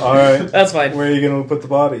 That's fine. All right. That's fine. Where are you going to put the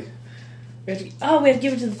body? We have to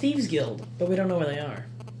give it to the Thieves Guild, but we don't know where they are.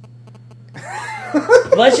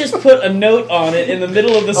 Let's just put a note on it in the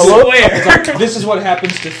middle of the square. This is what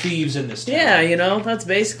happens to thieves in this town. Yeah, that's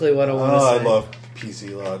basically what I want to say. I love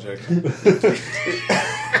PC logic.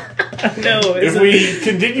 No, If we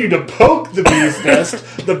continue to poke the bee's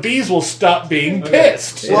nest, the bees will stop being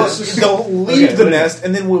pissed. Well, they'll leave the wait. nest,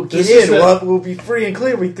 and then we'll get This is in. the- We'll be free and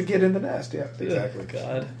clear. We to get in the nest. Yeah, exactly.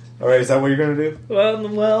 God. All right, is that what you're going to do?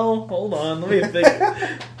 Well, hold on. Let me think.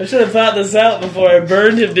 I should have thought this out before I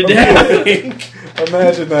burned him to death.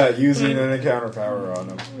 Imagine that, using an encounter power on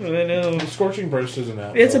him. I know. Scorching burst isn't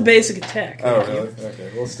out. It's a basic attack. Oh, really?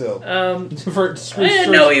 Okay, well, still. I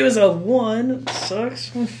didn't know he was a 1.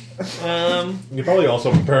 Sucks. You probably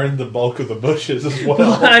also burned the bulk of the bushes as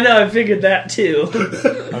well. I know, I figured that too.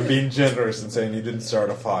 I'm being generous and saying you didn't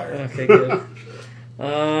start a fire. Okay, good.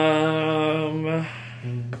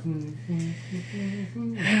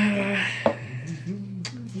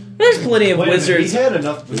 There's plenty of Wait a minute, wizards. he had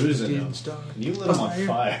enough booze in him. You lit him on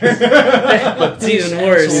fire. It's even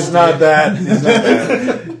worse. He's not that. He's not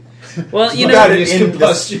that. Well, you Got know, it in this-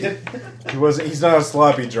 combustion. He wasn't. He's not a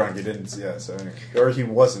sloppy drunk. He didn't. Yeah. So anyway, or he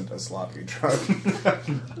wasn't a sloppy drunk.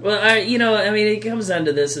 it comes down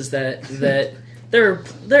to this: is that there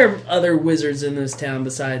are other wizards in this town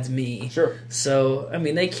besides me. Sure. So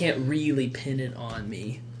they can't really pin it on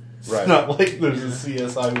me. Right. Not like there's a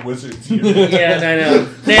CSI Wizards unit. Yeah, I know.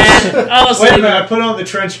 Honestly, Wait a minute, I put on the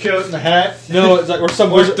trench coat and the hat. No, it's like, or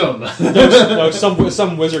some Worked wizard, them.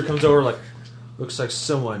 some wizard comes over like, looks like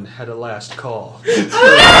someone had a last call. Yeah,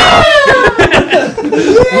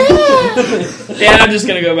 I'm just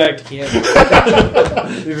gonna go back to camp.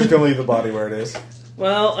 You're just gonna leave the body where it is.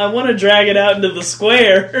 Well, I want to drag it out into the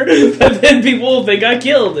square, but then people will think I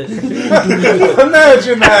killed it.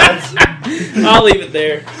 Imagine that. I'll leave it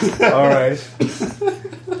there. All right.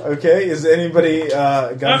 Okay. Is anybody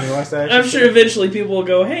got any last action? I'm sure eventually people will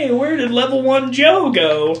go, "Hey, where did level 1 Joe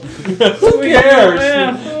go?" Who cares?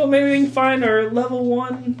 Yeah, well, maybe we can find our level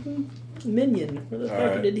 1 minion. Where the fuck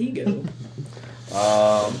right. did he go?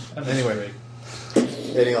 Anyway.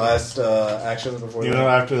 Any last actions before You that? know,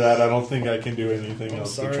 after that, I don't think I can do anything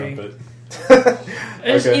else to sorry. trumpet.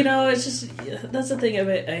 It's, Okay. it's just that's the thing I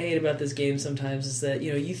hate about this game sometimes is that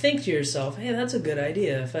you think to yourself, hey, that's a good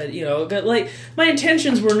idea. If I like my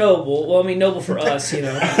intentions were noble. Well, noble for us, My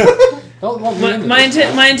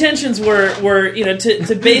intentions were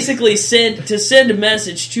to basically send a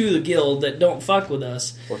message to the guild that don't fuck with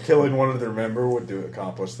us. Well, killing one of their member would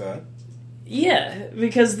accomplish that. Yeah,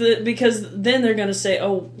 because then they're gonna say,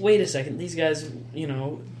 oh, wait a second, these guys,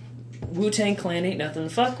 Wu-Tang Clan ain't nothing to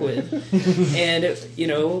fuck with, and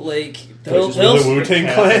they'll the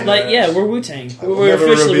Wu-Tang Clan? we're Wu-Tang. I will We're never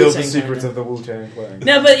officially reveal Wu-Tang the secrets Clan of the Wu-Tang Clan. now.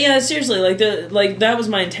 No, but yeah, seriously, that was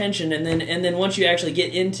my intention, and then once you actually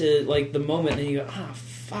get into the moment, then you go,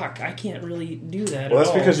 fuck, I can't really do that. Well, at that's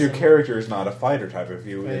all, because your so- character is not a fighter type. If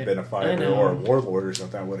you had Right. been a I fighter know. or a warlord or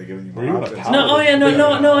something, I would have given you Were more you a options. paladin? No, oh yeah, no,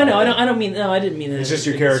 I know. I don't mean. No, I didn't mean that. It's just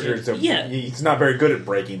your character. Yeah. He's not very good at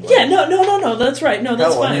breaking. Yeah, no. That's right. No,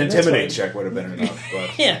 that's Hell, fine. an that's intimidate fine. check would have been enough.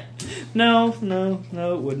 But Yeah. No,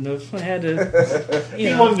 it wouldn't have. I had to.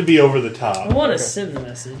 He wanted to be over the top. I want to send the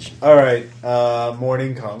message. all right,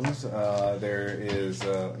 morning comes. There is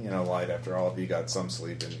light after all of you got some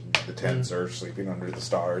sleep, and the tents are sleeping under the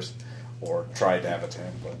stars, or tried to have a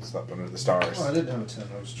tent, but slept under the stars. Oh, I didn't have a tent.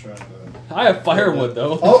 I was trying to. I have firewood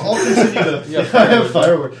though. I'll continue to. Yeah, I have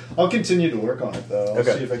firewood. I'll continue to work on it though. I'll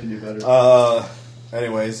Okay. see if I can do better.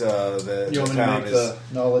 Anyways, the you want me to town make is the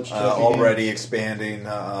knowledge check again? already expanding.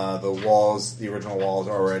 The walls, the original walls,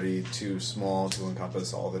 are already too small to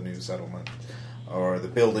encompass all the new settlement. or the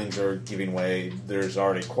buildings are giving way. There's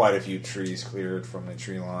already quite a few trees cleared from the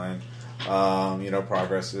tree line.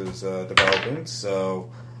 Progress is developing. So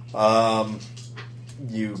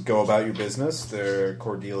you go about your business.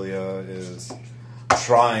 Cordelia is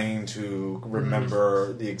trying to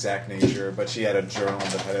remember the exact nature, but she had a journal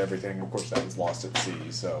that had everything. Of course, that was lost at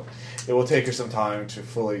sea, so it will take her some time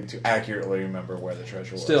to accurately remember where the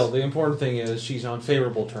treasure was. Still, the important thing is she's on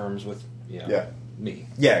favorable terms with me.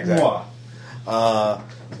 Yeah, exactly.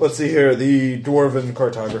 Let's see here. The dwarven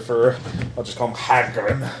cartographer, I'll just call him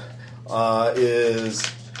Hagrin, is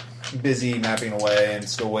busy mapping away and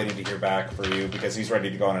still waiting to hear back for you because he's ready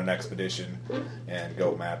to go on an expedition and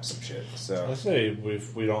go map some shit. So I say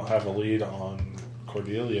if we don't have a lead on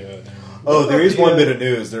Cordelia. there is one bit of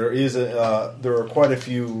news. There are quite a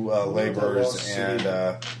few laborers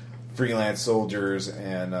and freelance soldiers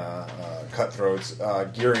and cutthroats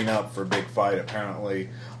gearing up for a big fight. Apparently,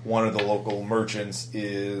 one of the local merchants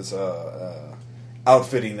is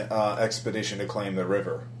outfitting an expedition to claim the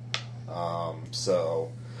river.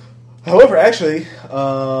 However, actually,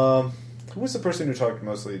 who was the person who talked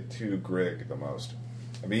mostly to Greg the most?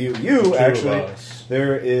 I mean, you actually.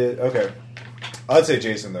 There is okay. I'd say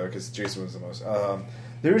Jason though, because Jason was the most.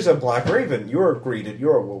 There's a black raven. You're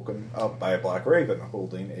woken up by a black raven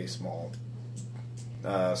holding a small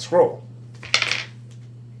scroll.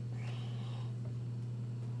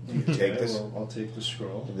 You take this. I'll take the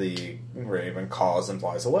scroll. The raven caws and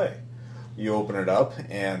flies away. You open it up,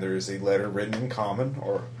 and there's a letter written in common,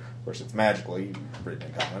 or of course it's magically written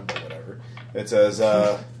in common, but whatever. It says,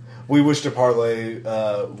 "We wish to parley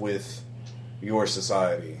with your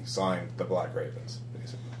society." Signed, the Black Ravens,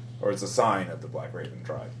 basically, or it's a sign of the Black Raven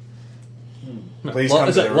tribe. Please come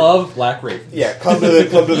Is to it the love Black Raven? Yeah, come to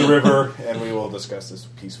the river, and we will discuss this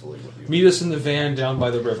peacefully with you. Meet us in the van down by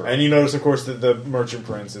the river. And you notice, of course, that the merchant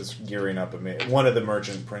prince is gearing up. One of the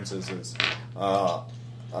merchant princes is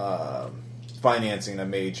financing a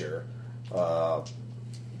major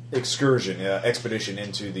expedition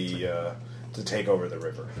into the to take over the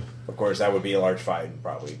river. Of course, that would be a large fight, and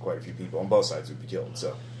probably quite a few people on both sides would be killed.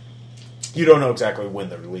 So you don't know exactly when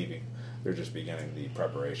they're leaving. They're just beginning the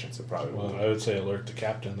preparations. So probably. Well, I would say alert the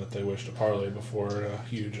captain that they wish to parley before a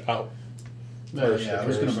huge out. No, I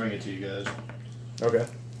was going to bring it to you guys. Okay.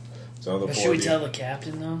 So the Should we tell the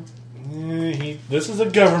captain though? This is a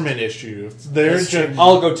government issue.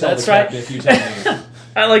 I'll go tell That's the captain if you tell me.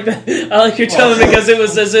 I like that. I like your tone because it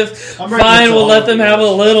was as if I'm ready to fine, we'll tell let them you have a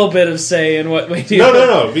guys. little bit of say in what we do.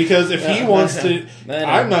 No. Because if he wants to, I know.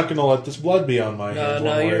 I'm not going to let this blood be on my No, hands no,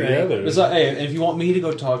 one way you're or the right. other. It's like, hey, if you want me to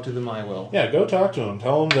go talk to them, I will. Yeah, go talk to him.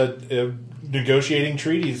 Tell him that negotiating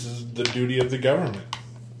treaties is the duty of the government.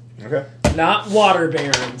 Okay. Not water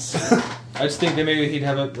barons. I just think that maybe he'd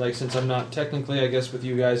have it, like, since I'm not technically, I guess, with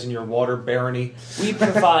you guys in your water barony. We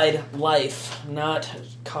provide life, not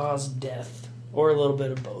cause death. Or a little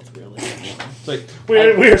bit of both, really. It's like,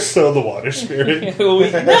 We're still the water spirit. He's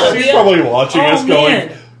He's probably watching us man.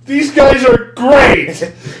 going, these guys are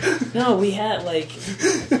great! No, we had, like...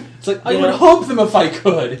 it's like I would hump them if I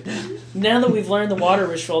could. Now that we've learned the water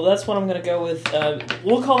ritual, that's what I'm going to go with.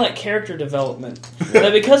 We'll call that character development.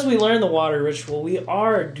 That because we learned the water ritual, we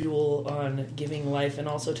are dual on giving life and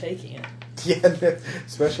also taking it. Yeah,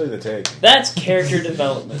 especially the take. That's character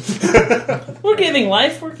development. We're giving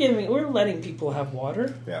life. We're letting people have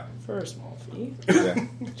water. Yeah. For a small fee. Yeah,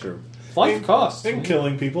 true. Life costs. And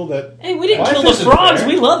killing people Hey, we didn't Life kill the isn't frogs. fair.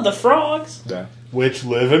 We love the frogs. Yeah. which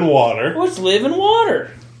live in water. Which live in water.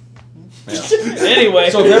 Yeah. Anyway.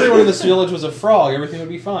 So if everyone in this village was a frog, everything would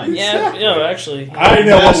be fine. Yeah, no, actually. I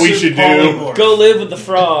know what we should do. Polymorph. Go live with the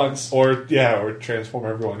frogs. Or transform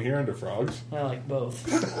everyone here into frogs. I like both.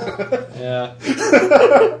 Yeah.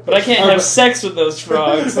 But I can't have sex with those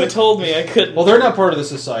frogs. They told me I couldn't. Well, they're not part of the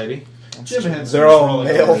society. Jim Henson's They're all rolling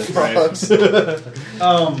male over his grave. frogs.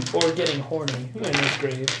 Or getting horny in his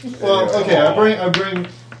grave. Well, okay, I bring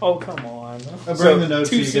Oh, come on. the note to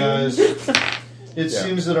too you soon. guys. It Yeah.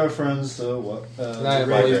 seems that our friends, And I'm the always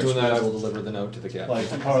Ravens doing that. I will deliver the note to the captain. like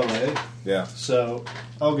to parlay. Yeah. So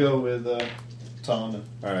I'll go with Tom, and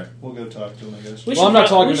All right. we'll go talk to him. I guess. We Well, I'm should not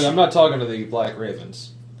pro- talking we to. should- I'm not talking to the Black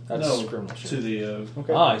Ravens. That's No, criminal shit. to the.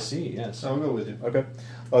 Okay. Ah, I see. Yes. I'll go with you. Okay.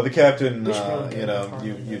 The captain, We should probably go to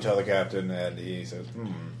you Parliament. tell the captain, and he says,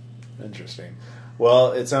 interesting.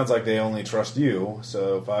 Well, it sounds like they only trust you,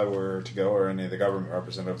 so if I were to go, or any of the government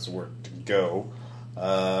representatives were to go,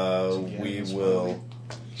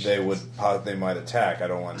 they might attack. I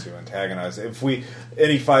don't want to antagonize.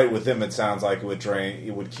 Any fight with them, it sounds like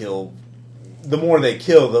it would kill. The more they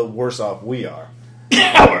kill, the worse off we are.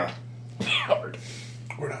 We're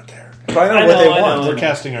not there. But I know what they I want. know. We're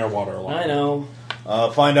casting our water along. I know.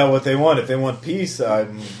 find out what they want. If they want peace,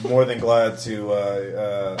 I'm more than glad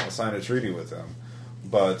to sign a treaty with them.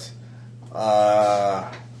 But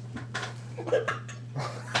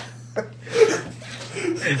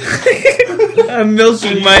I'm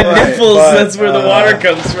milking my Right, nipples. but, That's where the water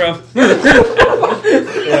comes from. No,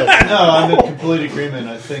 I'm in complete agreement.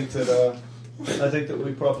 I think that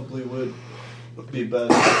we probably would be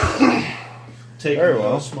best taking Very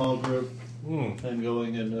well. a small group and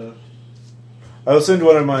going and. I will send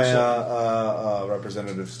one of my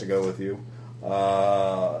representatives to go with you.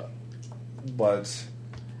 But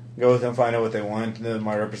go with them, find out what they want. And then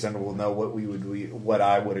my representative will know what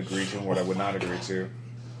I would agree to and what I would not agree to.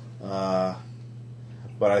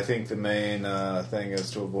 But I think the main thing is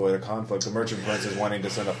to avoid a conflict. The Merchant Prince is wanting to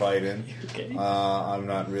send a fight in. Okay. I'm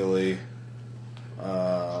not really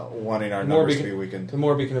wanting our The more numbers we to be can, weakened. the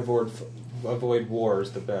more we can avoid war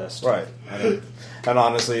is the best. Right. And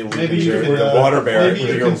honestly, we Maybe can you share can, the water baron.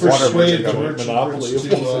 maybe you your can water persuade merchant the company. merchant Monopoly prince of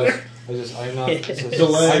to. I'm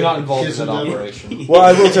not involved in his that endeavor. operation. Well,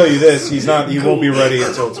 I will tell you this: he won't be ready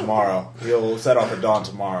until tomorrow. He'll set off at dawn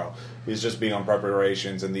tomorrow. He's just being on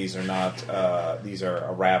preparations, and these are not these are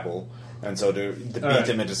a rabble, and so to beat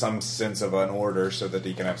him into some sense of an order, so that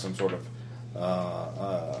he can have some sort of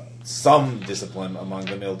some discipline among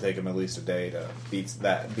them. It'll take him at least a day to beat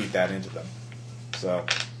that into them. So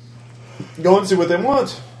go and see what they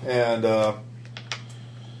want, and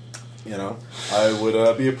I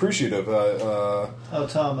would be appreciative Oh,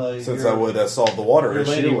 Tom, since I would solve the water your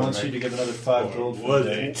issue. lady and wants make- you to give another 5 gold for Would the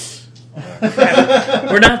they? date.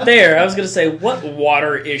 We're not there. I was going to say, what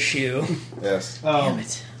water issue? Yes. Damn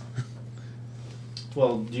it.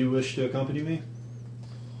 Well, do you wish to accompany me?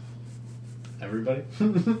 Everybody?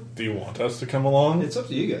 Do you want us to come along? It's up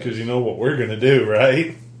to you guys. Because you know what we're going to do,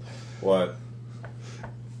 right? What?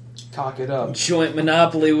 Cock it up. Joint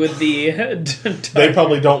monopoly with the... They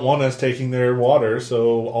probably don't want us taking their water,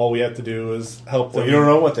 so all we have to do is help them. Well, you don't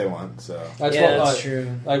know what they want, so. That's Yeah, what, that's true.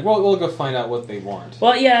 Like, we'll go find out what they want.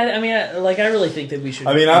 Well, yeah, I mean, I really think that we should...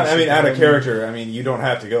 I mean, we should out go of character. I mean, you don't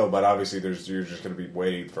have to go, but obviously, you're just going to be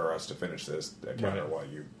waiting for us to finish this encounter Right. while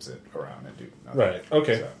you sit around and do nothing. Right,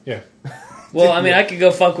 okay, So. yeah. Well, I mean, I could go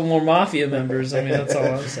fuck with more mafia members. I mean, that's all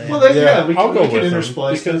I'm saying. Well, Yeah, we I'll can, go we can with them,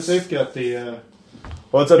 intersplice because- because they've got the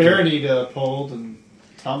Well, it's up to you. barony to uphold, and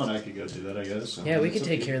Tom and I could go do that, I guess. So Yeah, we it's could up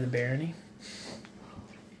take to care you. of the barony.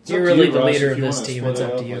 It's You're up to really you, the Russ, leader if of you this wanna team. split It's it up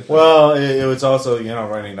to up you. like Well, it was also,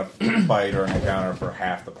 running a fight or an encounter for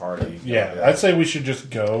half the party. Yeah, I'd say we should just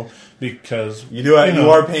go because You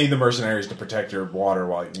are paying the mercenaries to protect your water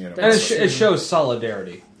while And it shows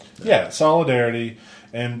solidarity. yeah, solidarity.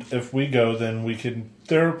 And if we go, then we can.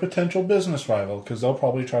 They're a potential business rival because they'll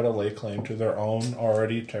probably try to lay claim to their own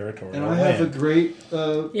already territorial And I land. have a great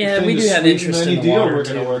Yeah, thing we to do have sweeten interest any in the deal water, we're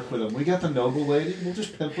going too. to work with them. We got the noble lady. We'll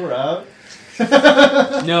just pimp her out.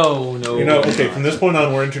 No. Okay, from this point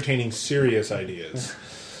on, we're entertaining serious ideas.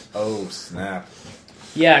 Oh, snap.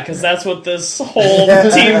 Yeah, because that's what this whole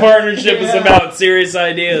team partnership is about. Serious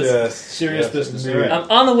ideas. Yes. Serious business. indeed. All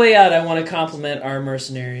right. On the way out, I want to compliment our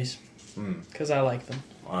mercenaries because I like them.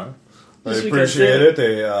 All right. Just They because appreciate it.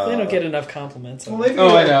 They They don't get enough compliments. Well, maybe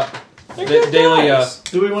Oh, I know. They're good Daily, guys.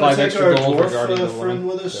 do we want 5 to take extra our gold dwarf regarding the friend woman.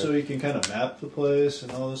 with us so he can kind of map the place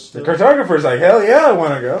and all this The stuff? cartographer's like, hell yeah, I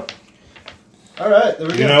want to go. All right, there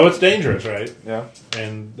we You go. know it's dangerous, right? Yeah.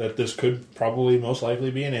 And that this could probably most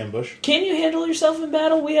likely be an ambush. Can you handle yourself in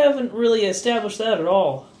battle? We haven't really established that at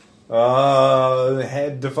all.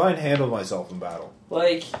 Define handle myself in battle.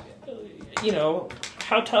 Like,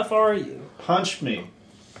 how tough are you? Punch me.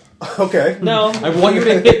 Okay. No. I want you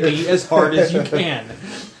to hit me as hard as you can.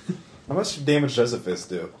 How much damage does a fist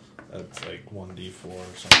do? That's like 1d4 or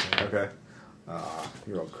something. Okay.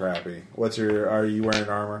 You're all crappy. Are you wearing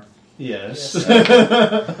armor? Yes.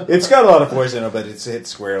 It's got a lot of poison in it, but it's hit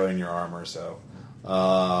squarely in your armor, so.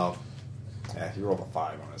 You rolled a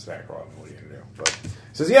 5 on his back roll. What are you going to do? But he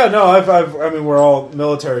says, yeah, no, I mean, we're all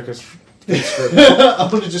military conscripted. I'm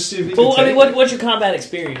going to just see if he can Well, I mean, take it. what's your combat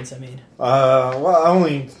experience? I mean,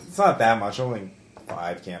 It's not that much, only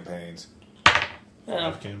 5 campaigns.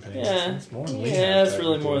 5 campaigns. yeah, It's more than we yeah, have, that's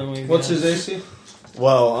really more than we. What's his AC?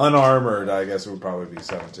 Well, unarmored, I guess it would probably be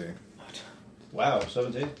 17. Wow,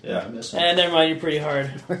 17? Yeah. I missed him. Never mind. You're pretty hard.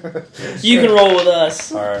 You can roll with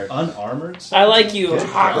us. Alright. Unarmored? I like you. Yeah.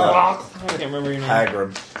 I can't remember your name.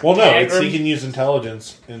 Hagrim. Well, no, it's, Hagrim. he can use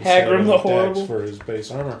intelligence instead Hagrim of the dex Horrible. for his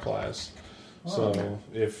base armor class. So okay.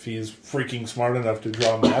 if he's freaking smart enough to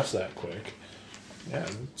draw maps that quick, yeah,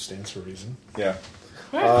 it stands for reason. Yeah.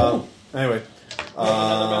 All right, cool. Anyway.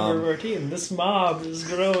 Another member of our team. This mob is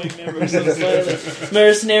growing ever so slightly.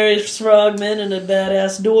 Mercenaries, frogmen, and a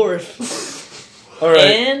badass dwarf. All right.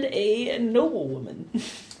 And a noblewoman.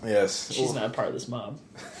 Yes. She's not part of this mob.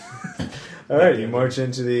 All right. You march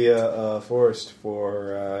into the forest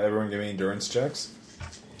for everyone. Give me endurance checks.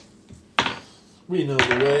 We know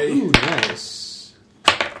the way. Ooh, nice.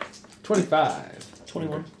 25.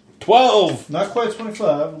 21. 12. Not quite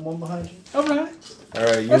 25. I'm one behind you. All right. All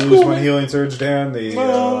right. You That's lose cool, one man. healing surge down. The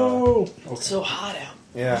It's so hot out.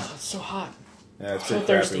 yeah. Oh, it's so hot. Yeah. It's So pretty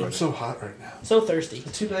thirsty. crappy. I'm so hot right now. So thirsty.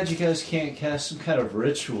 Too bad you guys can't cast some kind of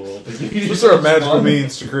ritual. Those are magical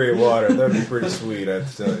means to create water. That'd be pretty sweet, I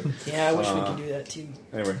have to tell you. Yeah, I wish we could do that too.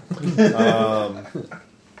 Anyway,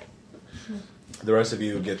 the rest of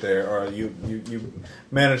you get there, or you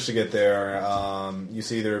manage to get there. You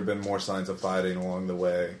see there have been more signs of fighting along the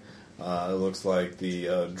way. It looks like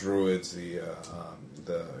the druids, the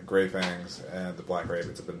Greyfangs, and the Black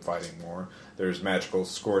Ravens have been fighting more. There's magical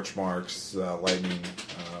scorch marks, lightning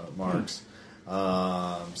marks.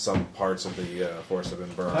 Some parts of the forest have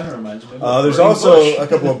been burned. Kind of reminds me. There's also a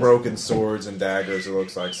couple of broken swords and daggers. It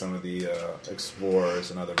looks like some of the explorers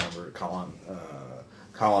and other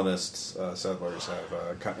colonists, settlers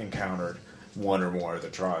have encountered one or more of the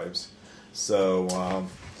tribes. So,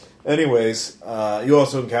 anyways, you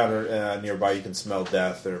also encounter nearby. You can smell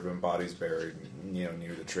death. There have been bodies buried, near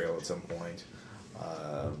the trail at some point.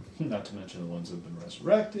 Not to mention the ones that have been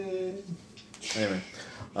resurrected. Anyway,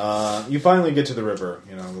 you finally get to the river.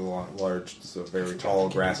 The large, it's a very tall,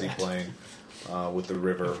 grassy plain with the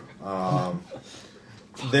river.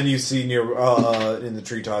 Then you see near in the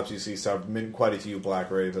treetops, you see quite a few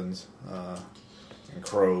black ravens and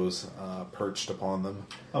crows perched upon them.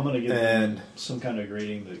 I'm going to give And- them some kind of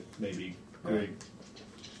greeting that maybe Greg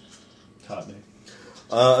taught me.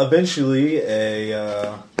 Eventually,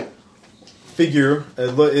 a figure,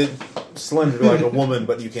 slender like a woman,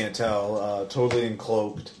 but you can't tell, totally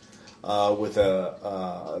encloaked, with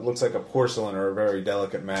it looks like a porcelain or a very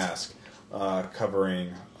delicate mask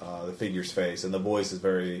covering the figure's face, and the voice is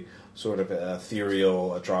very sort of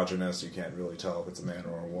ethereal, androgynous. You can't really tell if it's a man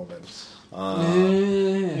or a woman.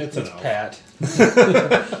 It's an elf. Pat.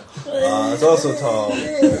 It's also tall.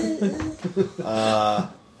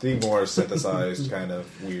 The more synthesized, kind of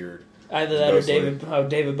weird. Either that or Ghostly.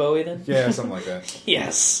 David Bowie then? Yeah, something like that.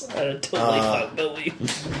 Yes. I totally thought Bowie.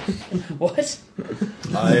 What?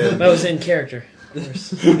 I That was in character. Of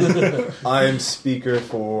course. I am speaker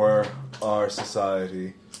for our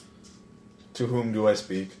society. To whom do I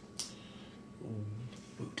speak?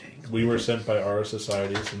 Wu-Tang. We were sent by our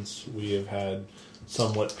society since we have had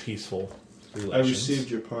somewhat peaceful relations. I received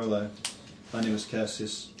your parlay. My name is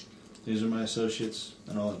Cassius. These are my associates,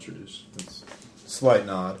 and I'll introduce. It's a slight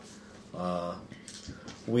nod.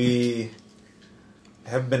 We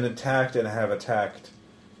have been attacked and have attacked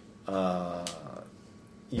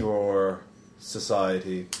your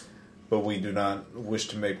society, but we do not wish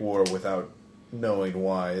to make war without knowing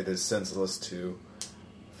why. It is senseless to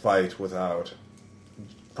fight without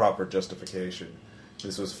proper justification.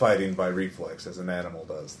 This was fighting by reflex, as an animal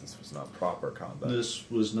does. This was not proper combat. This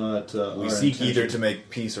was not We our seek intention. either to make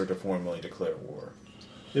peace or to formally declare war.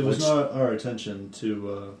 It was which- not our intention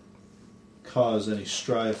to cause any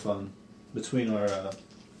strife between our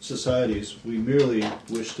societies. We merely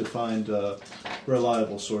wish to find a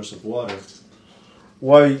reliable source of water.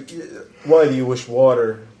 Why do you wish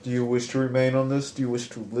water? Do you wish to remain on this? Do you wish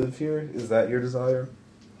to live here? Is that your desire?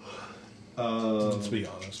 Let's be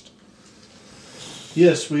honest.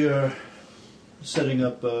 Yes, we are setting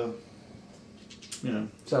up, Settlement.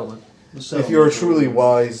 the If settlement. you are truly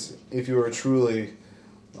wise, if you are truly,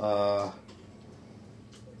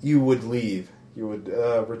 you would leave. You would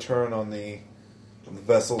return on the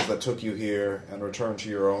vessels that took you here and return to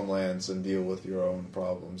your own lands and deal with your own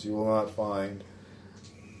problems. You will not find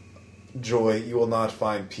joy. You will not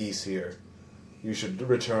find peace here. You should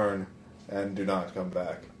return and do not come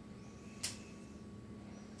back.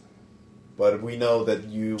 But we know that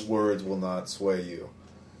words will not sway you,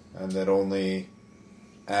 and that only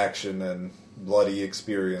action and bloody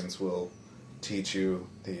experience will teach you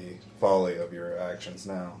the folly of your actions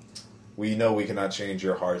now. We know we cannot change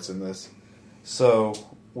your hearts in this. So,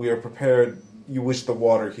 we are prepared. You wish the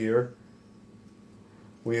water here.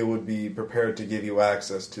 We would be prepared to give you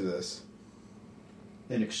access to this.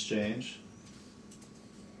 In exchange.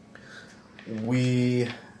 We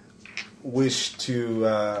wish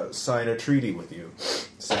to sign a treaty with you,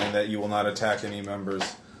 saying that you will not attack any members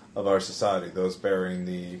of our society, those bearing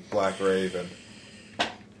the Black Raven.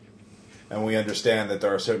 And we understand that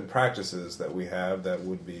there are certain practices that we have that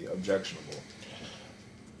would be objectionable.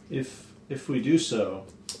 If we do so,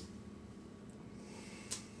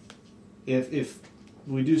 if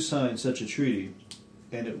we do sign such a treaty,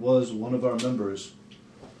 and it was one of our members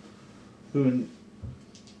who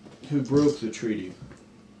broke the treaty,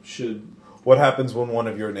 should What happens when one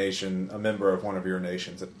of your nation, a member of one of your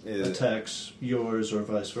nations, attacks yours or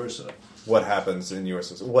vice versa? What happens in your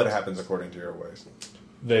system? What happens according to your ways?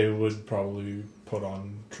 They would probably put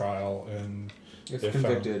on trial and, If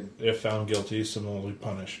convicted. if found guilty, similarly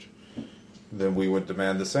punished. Then we would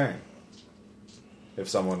demand the same.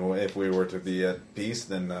 If we were to be at peace,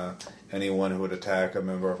 then anyone who would attack a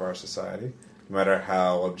member of our society, no matter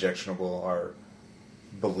how objectionable our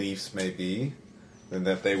beliefs may be, then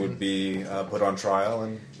that they would be put on trial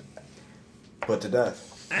and put to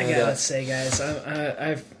death. I gotta say, guys,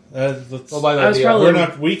 I've Well, by the way, I was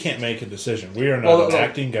probably- We can't make a decision. We are not Well, an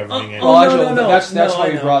acting, governing entity. Oh, no, actually, no, no. That's No, why I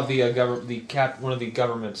we know. brought one of the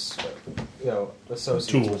government's,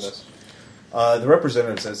 associates with Tools. us. The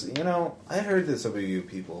representative says, I heard that some of you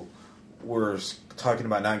people were talking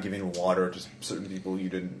about not giving water to certain people you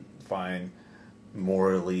didn't find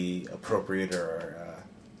morally appropriate or...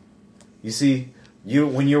 you see,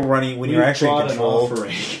 when you're actually in brought an control,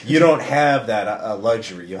 offering. you don't have that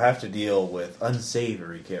luxury. You have to deal with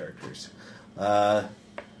unsavory characters.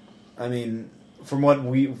 From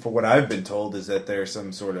what I've been told is that there's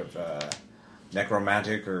some sort of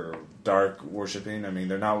necromantic or dark worshipping.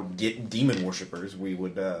 They're not demon worshippers. We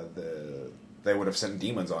would they would have sent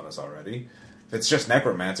demons on us already. If it's just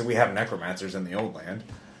necromancer, we have necromancers in the old land,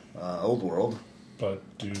 old world. But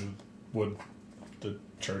would the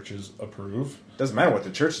churches approve? Doesn't matter what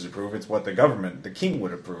the churches approve, it's what the government, the king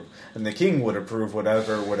would approve. And the king would approve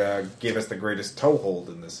whatever would give us the greatest toehold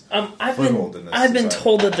in this. I've foothold in been this I've been society.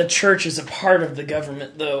 told that the church is a part of the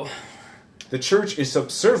government, though. The church is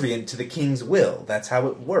subservient to the king's will. That's how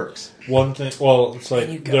it works. One thing, well, it's You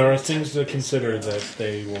like go. there are things to consider that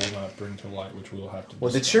they will not bring to light, which we will have to.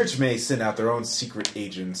 Well, the discuss. church may send out their own secret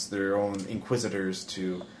agents, their own inquisitors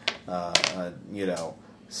to,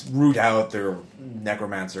 root out their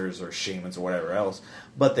necromancers or shamans or whatever else.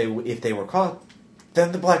 But if they were caught,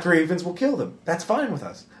 then the Black Ravens will kill them. That's fine with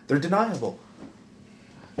us. They're deniable.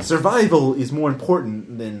 Survival is more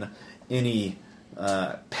important than any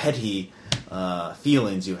petty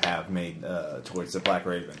feelings you have made towards the Black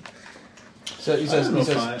Raven. So he says, I have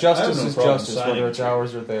no justice problem is justice, signing whether it's a treaty.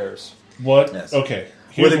 ours or theirs. What? Yes. Okay.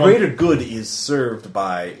 Where Here's the one- greater good is served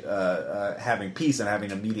by having peace and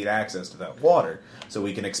having immediate access to that water, so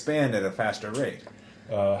we can expand at a faster rate.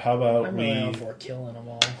 How about I'm we? really all for killing them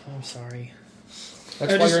all. I'm sorry.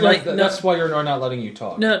 That's I why just you're like- not. no- That's why you're not letting you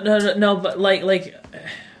talk. No, but like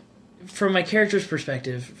from my character's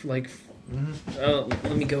perspective, let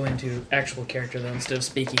me go into actual character though, instead of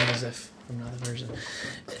speaking as if I'm not the person.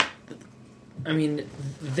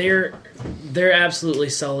 They're absolutely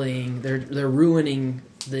sullying. They're ruining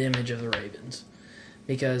the image of the Ravens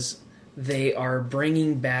because they are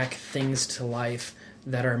bringing back things to life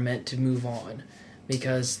that are meant to move on.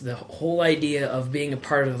 Because the whole idea of being a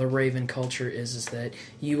part of the Raven culture is that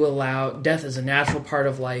you allow death is a natural part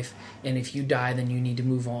of life, and if you die, then you need to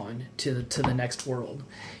move on to the next world.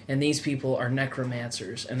 And these people are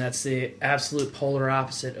necromancers, and that's the absolute polar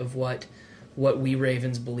opposite of what we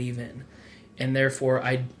Ravens believe in. And therefore,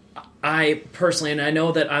 I personally, and I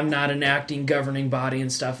know that I'm not an acting governing body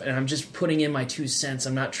and stuff, and I'm just putting in my 2 cents.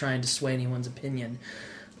 I'm not trying to sway anyone's opinion.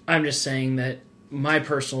 I'm just saying that my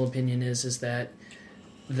personal opinion is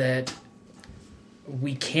that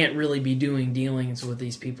we can't really be doing dealings with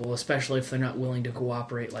these people, especially if they're not willing to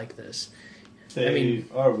cooperate like this. They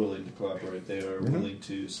are willing to cooperate. They are willing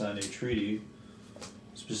to sign a treaty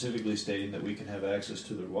specifically stating that we can have access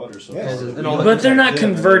to their water supply. Yes. And all that- But they're not Attack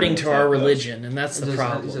them, converting and to they our will attack us. religion, and that's the He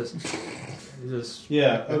problem. says,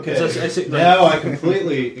 Yeah, okay. I see- Now I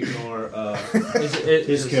completely ignore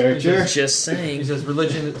his character. Just saying. He says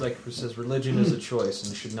religion is a choice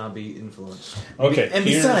and should not be influenced. Okay. And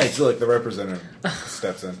here- besides, look, the representative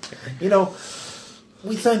steps in.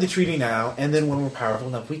 We signed the treaty now, and then when we're powerful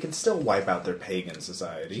enough, we can still wipe out their pagan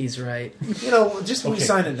society. He's right. Just we okay,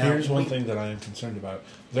 sign it now. Here's one thing that I am concerned about: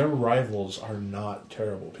 their rivals are not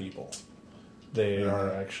terrible people. They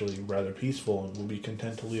are actually rather peaceful and will be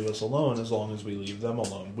content to leave us alone as long as we leave them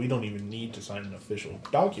alone. We don't even need to sign an official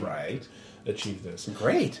document Right. to achieve this.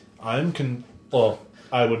 Great. I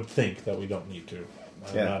would think that we don't need to.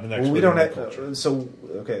 I'm not an expert Well, we don't in have. culture.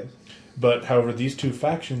 Okay. But, however, these two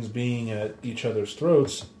factions being at each other's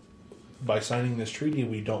throats, by signing this treaty,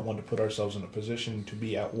 we don't want to put ourselves in a position to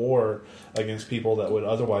be at war against people that would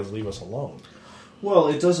otherwise leave us alone. Well,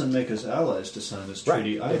 it doesn't make us allies to sign this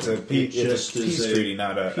treaty Right. either. It's a It peace just is treaty,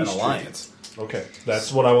 not an peace alliance. Okay,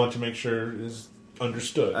 that's what I want to make sure is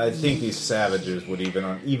understood. I think these savages would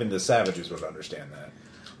even the savages would understand that.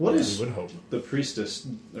 What We is would hope. the priestess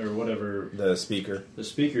or whatever The speaker. the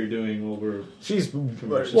speaker doing over? She's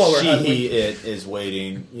we're she, huddling. he, it is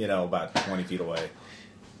waiting. About 20 feet away.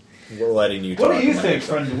 We're letting you. What talk do you among think,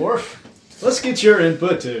 yourself. friend dwarf? Let's get your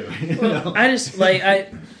input too. You know? Well, I just I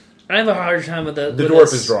have a hard time with The with dwarf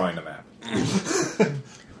this. is drawing the map.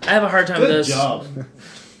 I have a hard time with Good this. job.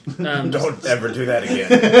 Don't ever do that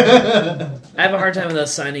again. I have a hard time with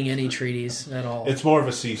us signing any treaties at all. It's more of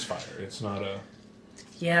a ceasefire. It's not a.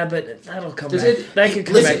 Yeah, but that'll come Does back. it- That could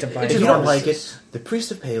come Listen, back to bite if you us. don't like it, the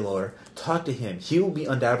priest of Palor, talk to him. He will be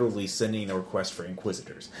undoubtedly sending a request for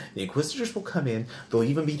inquisitors. The inquisitors will come in. They'll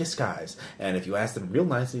even be disguised, and if you ask them real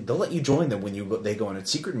nicely, they'll let you join them when they go on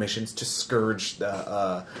secret missions to scourge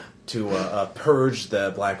purge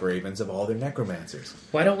the Black Ravens of all their necromancers.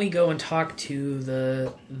 Why don't we go and talk to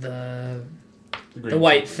the green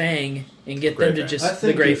White Fang and get Grey them to Fang. just I the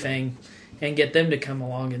think Grey it- Fang and get them to come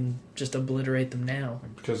along and just obliterate them now.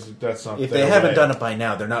 Because that's not. If their they haven't way. done it by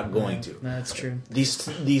now, they're not going to. No, that's true.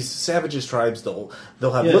 These savages tribes, they'll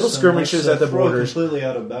have Yes, little and skirmishes let's, at the throw it borders. completely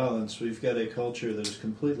out of balance. We've got a culture that is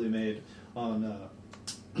completely made on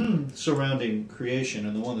surrounding creation,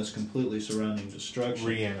 and the one that's completely surrounding destruction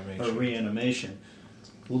Reanimation. or reanimation.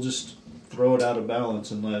 We'll just throw it out of balance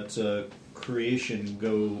and let creation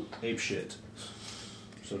go apeshit,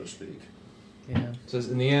 so to speak. Yeah. It says,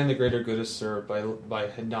 in the end, the greater good is served by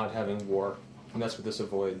not having war. And that's what this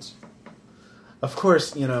avoids. Of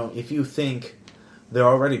course, if you think they're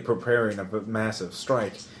already preparing a massive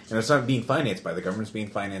strike, and it's not being financed by the government, it's being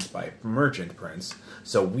financed by merchant prince.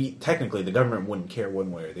 So technically, the government wouldn't care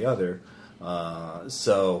one way or the other.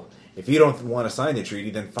 So if you don't want to sign the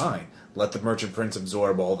treaty, then fine. Let the merchant prince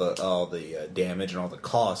absorb all the damage and all the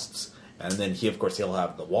costs, and then he'll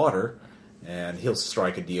have the water, and he'll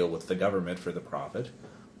strike a deal with the government for the profit.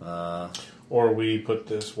 Or we put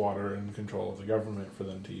this water in control of the government for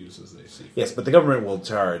them to use as they see fit. Yes, but the government will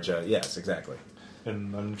charge. Yes, exactly.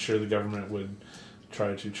 And I'm sure the government would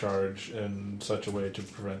try to charge in such a way to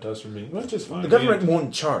prevent us from being, which is fine. The government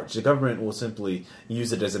won't charge. The government will simply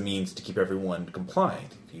use it as a means to keep everyone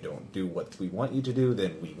compliant. If you don't do what we want you to do,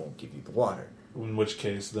 then we won't give you the water. In which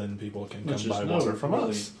case, then people can Which come is buy no water from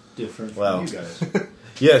really us. different Well, from you guys.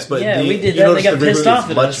 Yes, but Yeah, we did you that, notice they got the river pissed off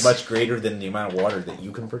is at much, us. much greater than the amount of water that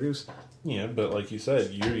you can produce. Yeah, but like you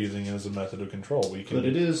said, you're using it as a method of control. We can. But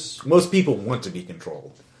it is Most people want to be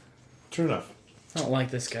controlled. True enough. I don't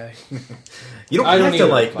like this guy. You don't I don't have to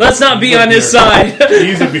either. like. Let's not be on his side.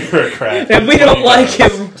 He's a bureaucrat. If we don't like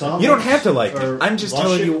him, Tom. You don't have to like Or it. I'm just Washik,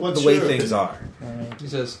 telling you what's the way your things opinion? are. He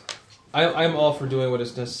says, I'm all for doing what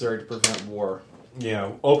is necessary to prevent war.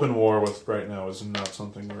 Yeah, open war with right now is not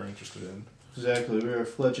something we're interested in. Exactly. We're a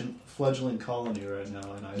fledgling colony right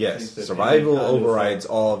now, and I Yes, think that survival any kind of, overrides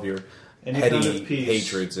all of your any kind petty of peace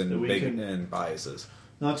hatreds that and we big can- and biases.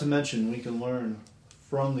 Not to mention, we can learn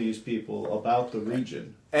from these people about the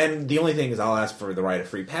region. And the only thing is, I'll ask for the right of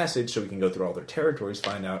free passage so we can go through all their territories,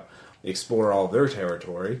 find out, explore all of their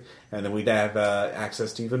territory, and then we'd have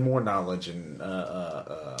access to even more knowledge and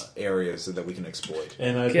areas that we can exploit.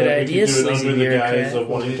 And I Good bet idea, we could do it sleazy under the bureaucrat. guise of Well,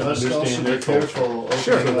 wanting we to must also understand be their culture. careful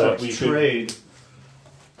Sure, opening that up we could- trade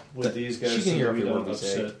with these guys She can so hear that we every don't word we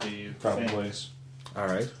say. upset the Probably. families. All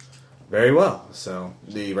right. Very well. So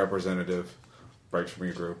the representative breaks from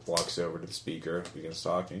your group, walks over to the speaker, begins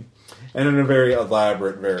talking, and in a very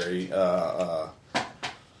elaborate, very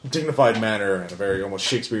dignified manner, in a very almost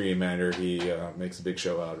Shakespearean manner, he makes a big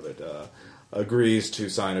show out of it, agrees to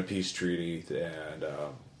sign a peace treaty, and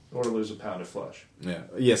Or lose a pound of flesh.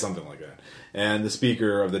 yeah, something like that. And the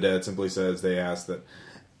Speaker of the Dead simply says they ask that,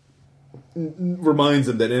 reminds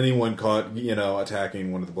them that anyone caught,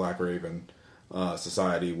 attacking one of the Black Raven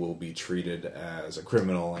society will be treated as a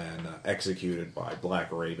criminal and executed by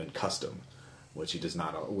Black Raven custom, which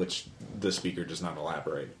the Speaker does not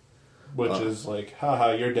elaborate. Which is like,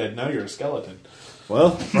 haha, you're dead, now you're a skeleton.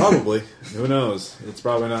 Well, probably. Who knows? It's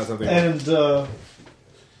probably not something. And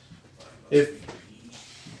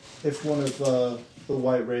if one of the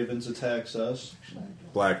White Ravens attacks us,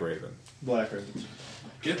 Black Raven. Black Ravens.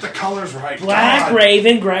 Get the colors right. Black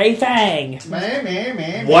Raven, Grey Fang.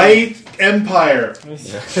 White Empire. So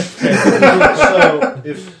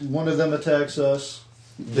if one of them attacks us,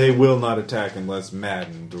 They will not attack unless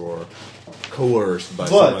maddened or coerced by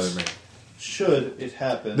some But- other man. should it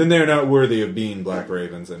happen, Then they're not worthy of being Black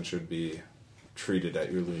Ravens and should be treated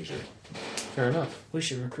at your leisure. Fair enough. We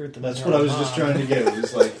should recruit them. that's as what our I was just mob. trying to get.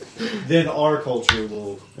 It's like then our culture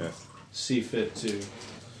will Yes. see fit to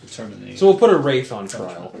determine the. So we'll put a wraith on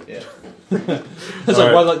trial. yeah. It's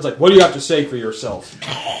All like, what do you have to say for yourself?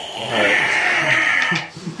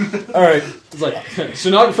 All right. It's like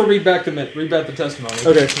stenographer, read back the testimony.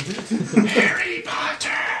 Okay. Harry Potter.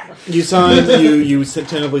 You signed. You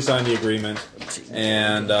tentatively signed the agreement,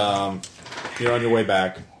 and you're on your way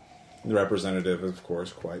back. The representative, of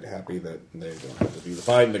course, quite happy that they don't have to do the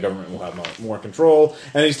fight, and the government will have more control.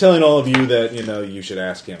 And he's telling all of you that you should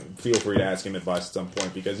ask him. Feel free to ask him advice at some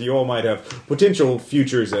point, because you all might have potential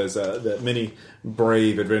futures as that many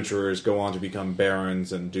brave adventurers go on to become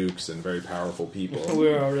barons and dukes and very powerful people.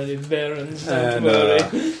 We're already barons. And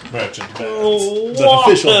Merchant Oh, barons. It's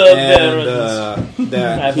official. and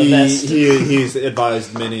that Have a vest. he's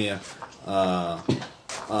advised many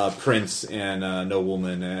prince and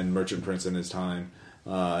nobleman and merchant prince in his time.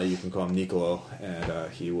 You can call him Nicolo,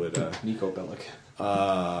 and he would Nico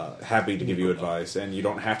Bellic. happy to give you advice. And you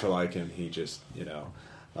don't have to like him. He just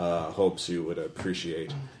hopes you would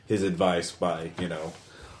appreciate his advice by he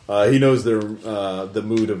knows the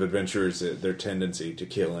mood of adventurers, their tendency to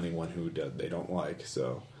kill anyone who they don't like.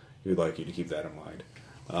 So he would like you to keep that in mind.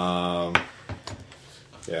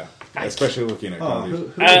 Yeah, especially looking at Cody's. Who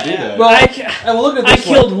would do that? Well, look at I this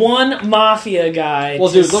killed way. one mafia guy.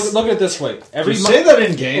 Well, dude, look at it this way. If you say that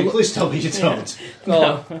in game, please tell me you don't.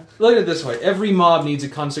 Well, look at it this way. Every mob needs a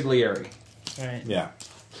consigliere. Right.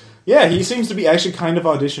 Yeah, he seems to be actually kind of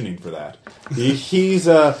auditioning for that. He's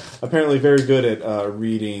apparently very good at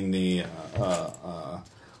reading the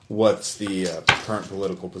what's the current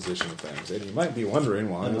political position of things. And you might be wondering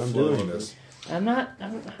why I'm doing this. I'm not.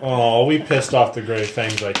 Oh, we pissed off the Grey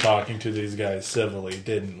Fangs by talking to these guys civilly,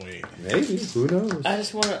 didn't we? Maybe, who knows?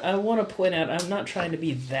 I want to point out, I'm not trying to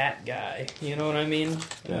be that guy. You know what I mean?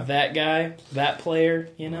 Yeah. That guy, that player.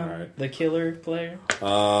 Alright. The killer player.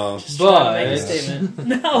 But Just trying to make a statement.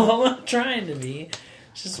 No, I'm not trying to be.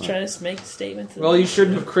 Just trying to make a statement. Well, you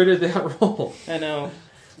shouldn't have critted that roll. I know.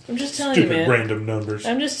 I'm just telling Stupid you, man. random numbers.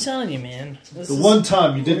 I'm just telling you, man. This The is- one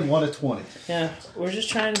time you didn't want a 20. Yeah, we're just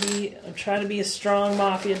trying to be. I'm trying to be a strong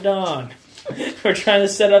mafia don. We're trying to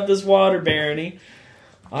set up this water barony.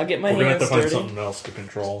 I'll get my We're gonna have hands to find dirty. something else to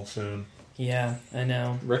control soon. Yeah, I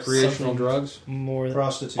know. Recreational Something drugs? More than.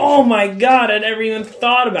 Prostitution. Oh my god! I never even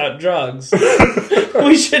thought about drugs.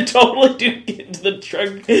 We should totally get into the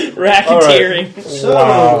drug racketeering.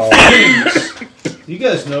 So, you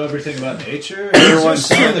guys know everything about nature? Everyone Is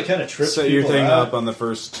there something that kind of trips set your people thing out? up on the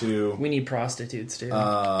first two. We need prostitutes too.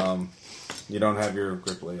 You don't have your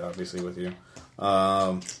Gripply, obviously, with you. Set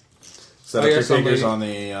Oh, up yeah, your somebody- figures on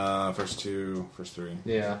the first three.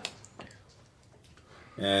 Yeah.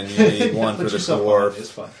 And you need one for Put the yourself on dwarf. it,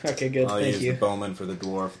 It's fine. Okay, good. I'll Thank use you. the bowman for the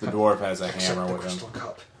dwarf. The dwarf has a hammer with him.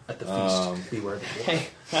 cup at the Um, Beware the Hey,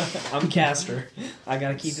 I'm Castor. I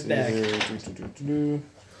gotta keep it back.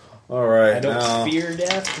 All right, I don't now fear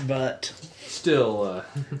death, but Still,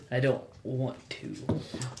 I don't want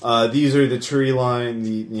to. these are the tree line.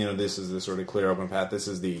 This is the sort of clear open path. This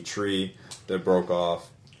is the tree that broke off.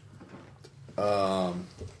 Let's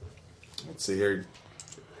see here.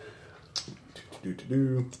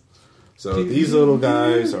 So these little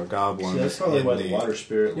guys are goblins. See, that's probably in why the water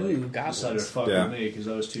spirit Ooh, decided to goblins. fuck Yeah. with me, because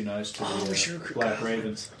I was too nice to Oh, the we should recruit Black goblins.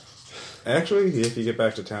 Ravens. Actually, if you get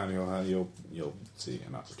back to town, you'll see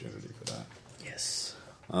an opportunity for that. Yes.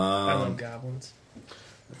 I love Um, goblins.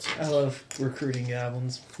 I love recruiting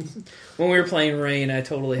goblins. When we were playing Rain, I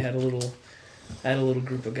totally had a little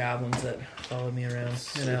group of goblins that followed me around,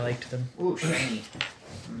 and I liked them. Ooh, shiny.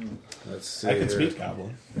 let's see. I can here. speak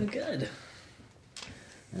Goblin. Oh, good.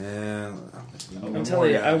 And I'm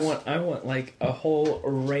telling you, I want like a whole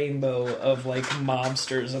rainbow of like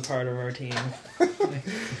mobsters a part of our team.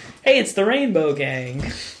 Hey, it's the Rainbow Gang.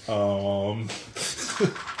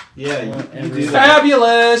 Yeah, you Every- do that.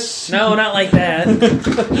 Fabulous! No, not like that.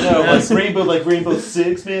 No, like Rainbow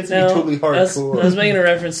Six, man. It's No, gonna be totally I was hardcore. making a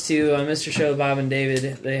reference to Mr. Show, Bob and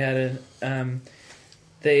David. They had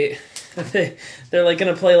they're like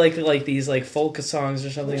gonna play like these like folk songs or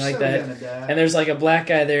something like that. And there's like a black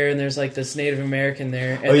guy there, and there's like this Native American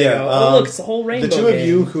there. And Oh, they yeah, go, oh look, it's the whole rainbow. The two of gang.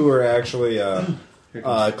 you who are actually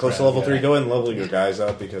close to level Yeah. 3, go ahead and level your guys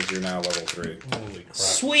up because you're now level 3. Holy crap.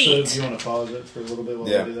 So, Sweet. do you want to pause it for a little bit while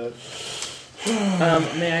Yeah. we do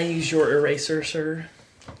that? May I use your eraser, sir?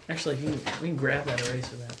 Actually, we can grab that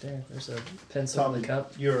eraser back there. There's a pencil in Tommy, the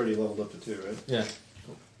cup. you already leveled up to 2, right? Yeah.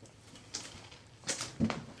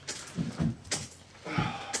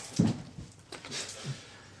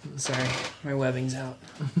 Sorry, my webbing's out.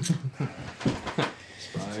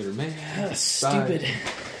 Spider-Man. Stupid.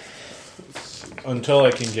 Until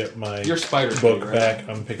I can get my You're Spider Pig, book right? back,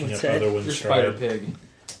 I'm picking What's up that? other ones. You're Spider Pig.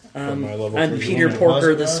 From my level I'm 3. Peter You want me to Porker, pause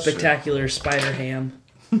the it, Ross, or- spectacular spider ham.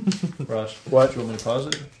 Ross, What? do you want me to pause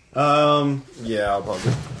it? Yeah, I'll pause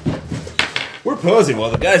it. We're pausing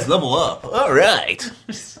while the guys level up. All right.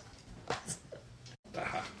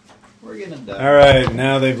 We're gonna die. All right,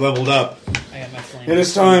 now they've leveled up. I got my flame. It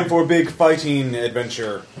is time for big fighting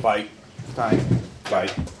adventure. Fight.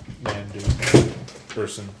 Fight. Man, dude.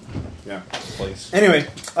 Person. Yeah. Place. Anyway,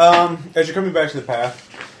 as you're coming back to the path,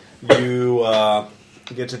 you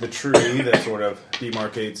get to the tree that sort of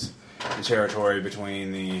demarcates the territory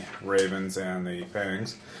between the ravens and the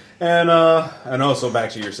fangs, and also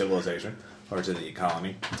back to your civilization or to the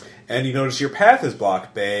colony. And you notice your path is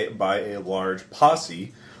blocked by a large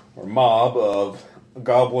posse or mob of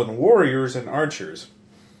goblin warriors and archers,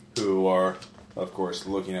 who are, of course,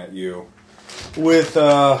 looking at you with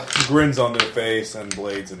grins on their face and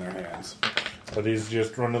blades in their hands. Are these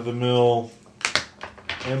just run-of-the-mill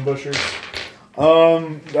ambushers?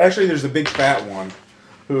 Actually, there's a big fat one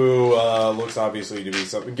who looks obviously to be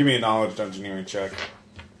something. Give me a knowledge engineering check.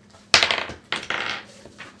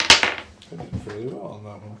 I did fairly well on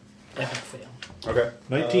that one. Epic fail. Okay.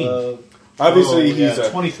 19. Obviously, he's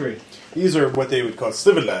 23. these are what they would call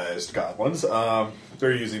civilized goblins.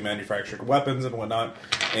 They're using manufactured weapons and whatnot.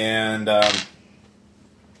 And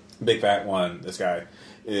big fat one, this guy,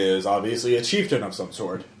 is obviously a chieftain of some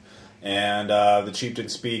sort. And the chieftain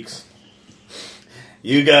speaks.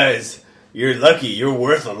 You guys, you're lucky. You're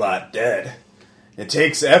worth a lot dead. It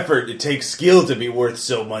takes effort, it takes skill to be worth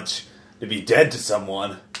so much, to be dead to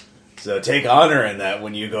someone. So take honor in that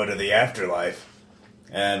when you go to the afterlife.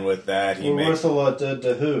 And with that, he We're makes... worth a lot dead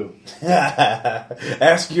to who?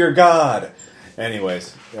 Ask your god.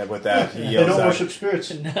 Anyways, with that, he They yells don't out. worship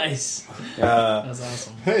spirits. Nice. Uh, That's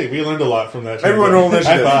awesome. Hey, we learned a lot from that. Everyone roll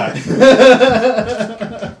initiative. High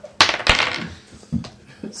five.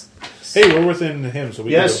 Hey, we're within him, so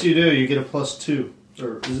we Yes, can you do. You get a +2.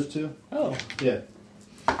 Or is it 2? Oh. Yeah.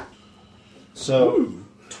 So,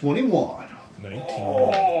 21. go 19.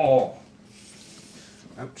 Oh.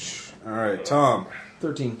 Ouch. All right, Tom,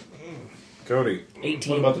 13. Cody.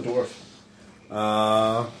 18. What about the dwarf?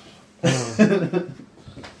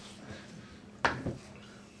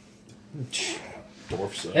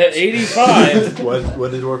 Dwarf sucks. At 85.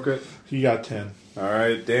 What did work good? He got 10. All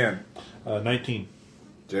right, Dan, 19.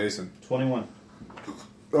 Jason. 21.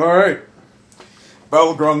 All right.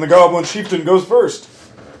 Battleground, the Goblin Chieftain goes first.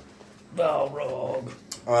 Balrog.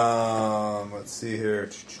 Let's see here.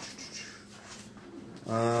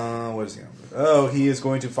 What is he going to do? Oh, he is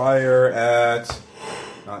going to fire at...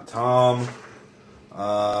 Not Tom.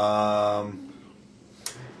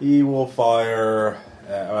 He will fire...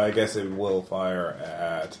 I guess it will fire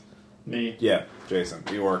at... Me. Yeah, Jason.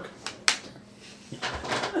 The orc.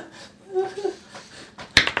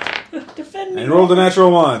 Defend me. And rolled a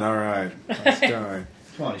natural 1. All right. Let's go.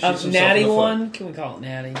 Come on, he shoots himself Natty in the foot. one? Can we call it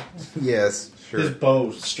natty? Yes, sure. His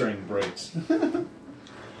bow string breaks.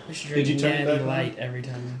 We should Did drink you turn it natty back on? light every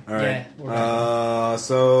time. All right. Yeah, we're back.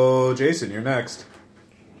 So, Jason, you're next.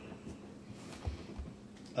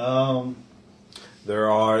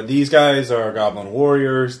 These guys are goblin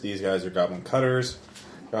warriors. These guys are goblin cutters.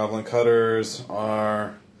 Goblin cutters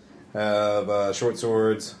have short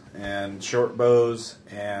swords and short bows,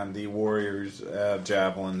 and the warriors have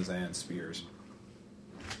javelins and spears.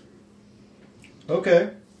 Okay.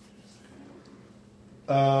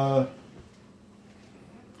 I've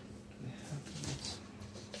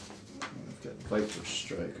got Viper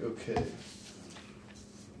Strike. Okay.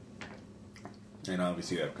 And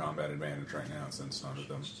obviously you have combat advantage right now since none of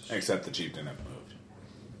them, except the chieftain, have moved.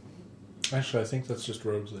 Actually, I think that's just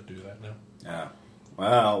rogues that do that now. Yeah.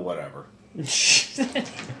 Well, whatever.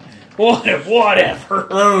 Whatever.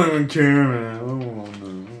 I don't even care,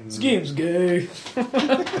 man. This game's gay.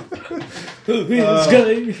 It's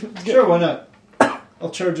gay. Sure, why not? I'll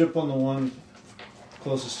charge up on the one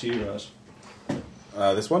closest to you guys.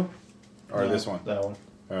 This one? Or No, this one? That one.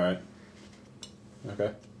 Alright.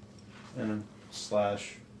 Okay. And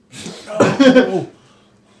slash. Oh.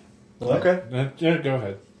 What? Okay. Yeah, go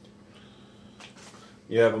ahead.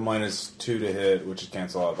 You have a -2 to hit, which is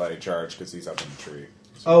cancel out by a charge because he's up in the tree.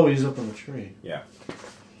 Oh, he's up on the tree. Yeah.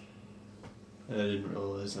 I didn't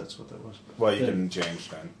realize that's what that was. Well, you Then- can change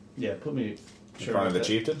then. Yeah, put me In front of the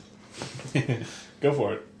chieftain? Go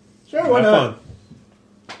for it. Sure, why Have not?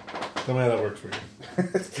 fun. Tell me how that works for you.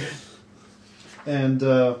 And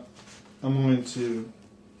I'm going to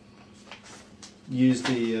use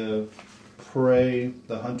the prey,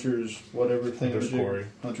 the hunter's whatever thing. Hunter's quarry.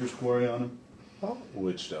 Hunter's quarry on him.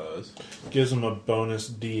 Which does. Gives him a bonus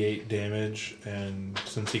D8 damage, and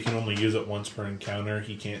since he can only use it once per encounter,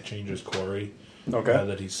 he can't change his quarry. Okay.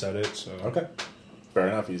 That he set it. So Okay. Fair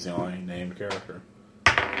enough, he's the only named character.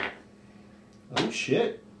 Oh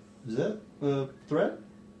shit! Is that a threat?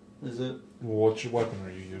 Is it Which weapon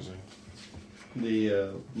are you using? the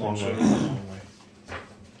Long long way. shot? Long way.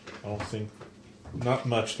 I don't think... Not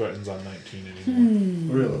much threatens on 19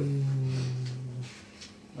 anymore. Really?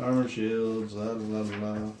 Armor shields, la la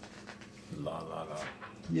la la. La la la.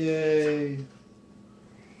 Yay!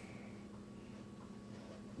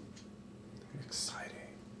 Exciting.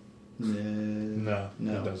 Yeah.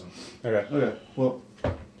 No, it doesn't. Okay. Okay, well,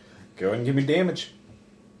 Go ahead and give me damage.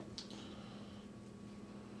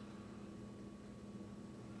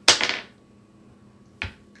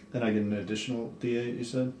 and I get an additional D8, you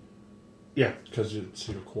said? Yeah, because it's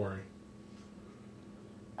your quarry.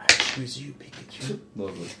 I choose you, Pikachu.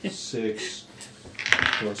 Lovely. 6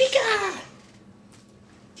 plus...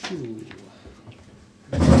 Ooh.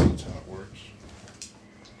 That's how it works.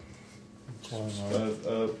 That's all I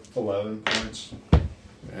know. 11 points.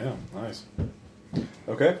 Yeah, nice.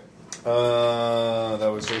 Okay. That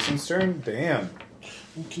was Jason's turn. Dan.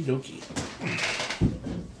 Okie dokie.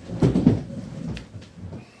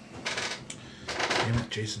 Damn it,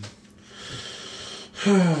 Jason.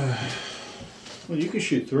 Well, you can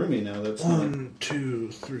shoot through me now. That's not... 1,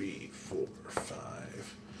 2, 3, 4,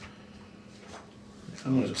 5.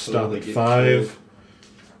 I'm going to Stop at 5.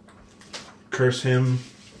 Curse him.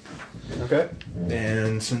 Okay.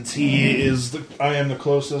 And since he is I am the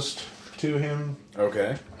closest to him,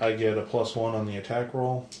 Okay. I get a +1 on the attack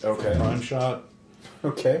roll. Okay. Prime shot.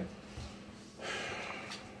 Okay. I'm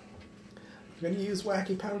going to use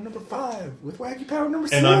Wacky Power number 5 with Wacky Power number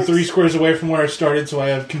 6. And I'm 3 squares away from where I started, so I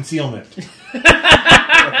have concealment.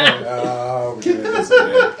 Oh, goodness.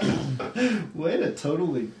 Okay. Way to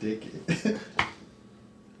totally dick it.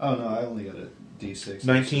 Oh, no, I only got a D6.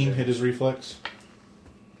 19 hit his reflex.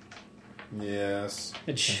 Yes.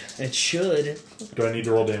 It should. Do I need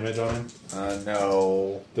to roll damage on him?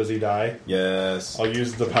 No. Does he die? Yes. I'll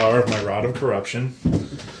use the power of my Rod of Corruption.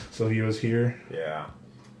 So he was here. Yeah.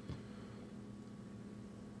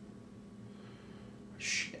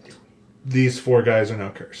 Shit. These 4 guys are now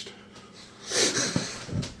cursed.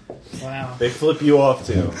 Wow. They flip you off,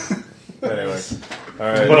 too. Anyway.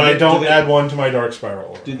 Alright. But I don't add 1 to my Dark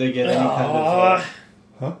Spiral. Did they get any kind of...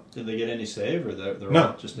 Huh? Did they get any save, or they're No.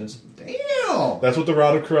 all just instant? Damn! That's what the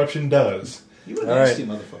Rod of Corruption does. You a All nasty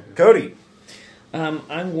right. motherfucker. Cody.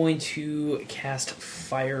 I'm going to cast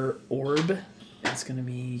Fire Orb. It's going to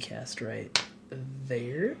be cast right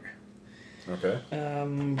there. Okay.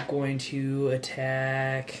 I'm going to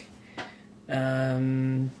attack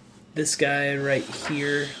this guy right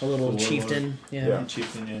here, a little The warlord. chieftain. Yeah. Yeah.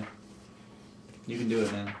 Chieftain, yeah. You can do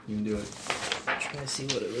it, man. You can do it. Try to see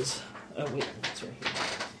what it was. Oh wait, it's right here.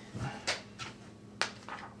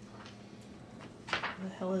 What the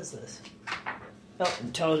hell is this? Oh,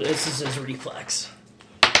 intelligence. This is his reflex.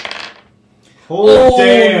 Oh,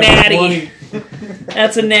 damn, natty.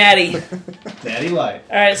 That's a natty. Natty light.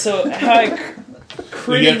 All right, so how I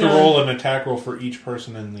critting You have to on- roll an attack roll for each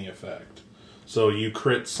person in the effect. So you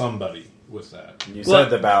crit somebody with that. You Well- said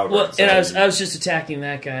the Balrog. Well, so and I was just attacking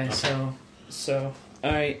that guy. So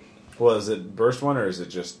all right. Well, is it burst one or is it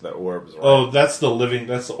just the orbs? Right? Oh, that's the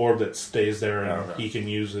orb that stays there, and Okay. he can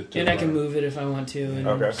use it to... And I can move it if I want to, and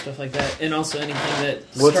Okay. stuff like that. And also anything that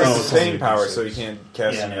What's starts. the sustain power? So you can't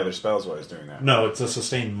cast Yeah, any no. other spells while he's doing that. No, it's a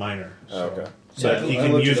sustained minor. Oh, okay. But Yeah, he I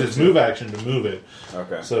can looked use it up his too. move action to move it.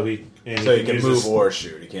 Okay. So he you can can use move his- or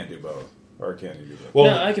shoot. He can't do both. Or can he do both? Well,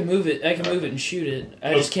 No, I can move it. I can move it and shoot it.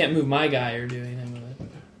 I just can't move my guy or do anything with it.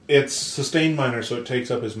 it's sustained minor, so it takes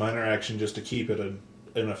up his minor action just to keep it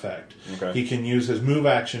in effect. Okay. He can use his move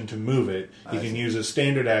action to move it. He I can see. use his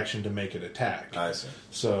standard action to make it attack. I see.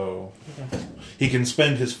 So he can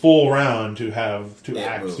spend his full round to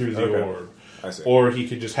act move. through the Okay. orb. I see. Or he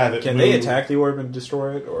could just have it Can move. they attack the orb and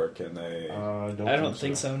destroy it, or can they? I don't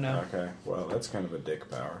think so. No. Okay. Well, that's kind of a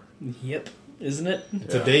dick power. Yep. Isn't it?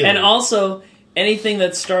 It's a Yeah. daily. And also anything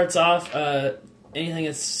that starts off, anything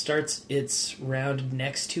that starts its round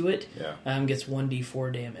next to it, Yeah. gets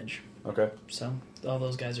 1d4 damage. Okay. So all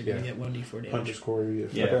those guys are going to Yeah. get 1d4 damage. Punches quarry.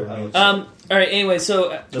 Yeah. Okay. All right. Anyway, so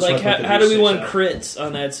That's like, why I put the how do we D6 want out. crits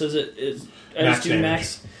on that? So is I Max just do damage.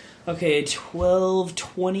 max. Okay, 12,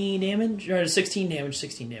 20 damage, or 16 damage.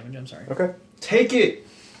 16 damage. I'm sorry. Okay. Take it!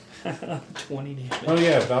 20 damage. Oh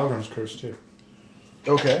yeah, Valgrim's cursed too.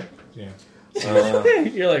 Okay. Yeah.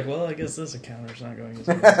 You're like, well, I guess this encounter's not going as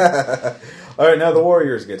well. All right. Now the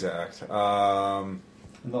warriors get to act. And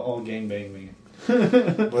they'll all gangbang me.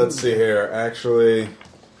 Let's see here. Actually,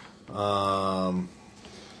 one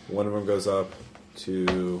of them goes up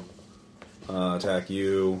to attack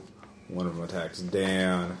you. One of them attacks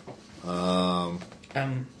Dan.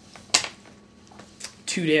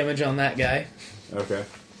 2 damage on that guy. Okay.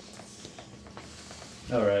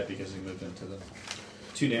 All right, because he moved into the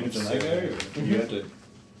 2 damage on that guy. Or you have to.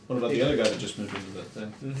 What about the other guy that just moved into that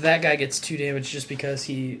thing? That guy gets 2 damage just because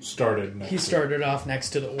he Started off next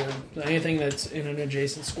to the orb. Anything that's in an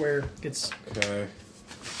adjacent square gets Okay.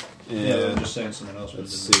 Yeah, I'm And just saying something else.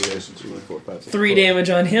 let's was see. in the There's adjacent 2, 4, 5, 6, 3 damage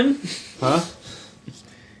on him. Huh?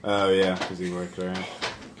 Oh yeah, because he worked around.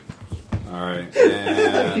 All right.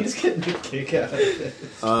 And He's getting a kick out of it.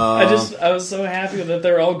 I was so happy that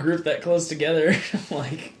they're all grouped that close together.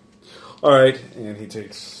 Like, all right, and he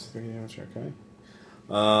takes 3 damage. Okay.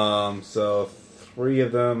 So 3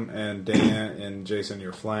 of them, and Dan and Jason,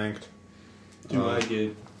 you're flanked. Do I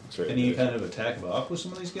get That's right. any kind of attack of op with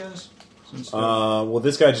some of these guys? Since Well,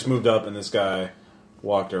 this guy just moved up, and this guy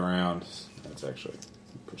walked around. That's actually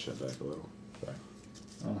push that back a little.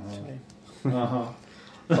 Sorry. uh-huh.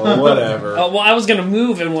 Oh, whatever. oh well, I was gonna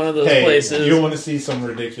move in one of those Hey, places. you want to see some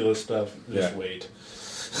ridiculous stuff? Just Yeah. wait.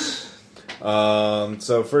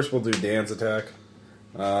 So first we'll do Dan's attack.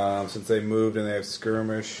 Since they moved and they have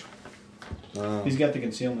skirmish. He's got the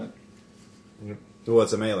concealment. Well,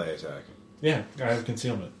 it's a melee attack. Yeah, I have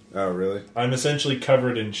concealment. Oh, really? I'm essentially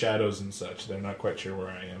covered in shadows and such. They're not quite sure where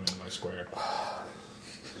I am in my square.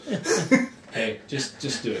 Hey,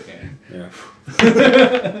 just do it, man. Yeah.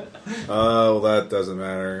 Well, that doesn't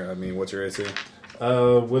matter. I mean, what's your AC?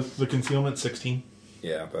 With the concealment, 16.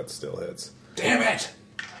 Yeah, that still hits. Damn it!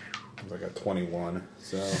 I got 21.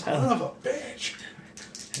 So Son of a bitch!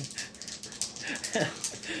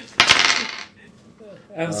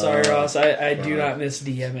 I'm sorry, Ross. I do not miss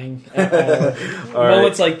DMing. All right.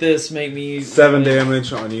 Moments like this make me 7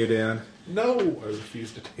 damage on you, Dan. No, I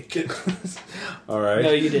refuse to take it. All right.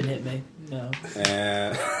 No, you didn't hit me. No,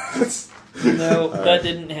 And no, right. that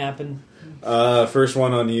didn't happen. first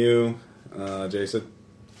one on you, Jason.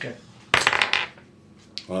 Okay.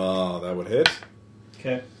 Oh, that would hit.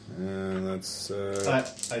 Okay. And that's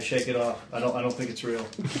I shake it off. I don't think it's real.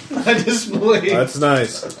 I just believe. that's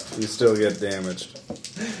nice. You still get damaged.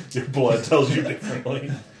 Your blood tells you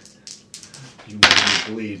differently. You made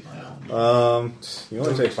me bleed. You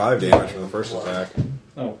only take 5 damage from the first attack.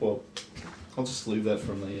 Oh well, I'll just leave that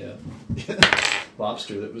from the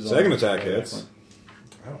lobster that was. Second on attack the hits. one.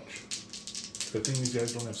 Ouch. Good thing these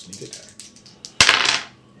guys don't have sneak attack.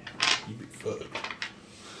 You'd be fucked.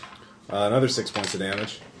 Another 6 points of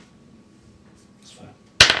damage. That's fine.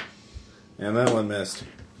 And that one missed.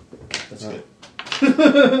 That's good.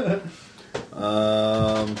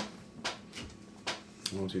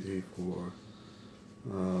 1, 2, 3, 4.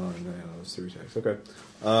 No, that's 3 attacks. Okay.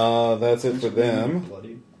 That's it for them.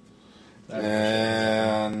 Bloody.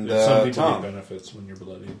 And Some people Tom. get benefits when you're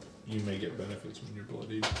bloodied. You may get benefits when you're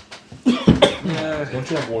bloodied. Yeah. Don't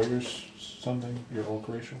you have warriors something? Your Hulk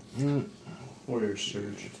racial? Warrior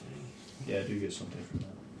surge. Yeah, I do get something from that.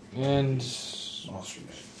 And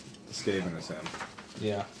Skaven is him.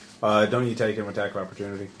 yeah, Don't you take him attack of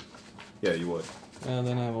opportunity? Yeah, you would. and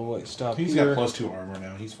then I will stop He's here. got +2 armor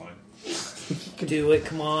now. He's fine. Do it.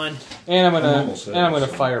 Come on. And I'm I'm gonna almost and there, I'm gonna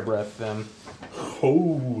so. fire breath them.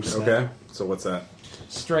 Oh, snap. Okay. So what's that?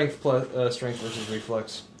 Strength versus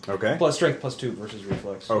reflex. Okay. Plus strength +2 versus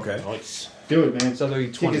reflex. Okay. Nice. Do it, man. So that'll be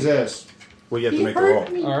Kick 20. his ass. Well, you have to make a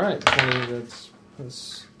roll. All right, 20.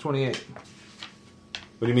 That's 28.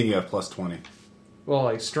 What do you mean you have +20? Well,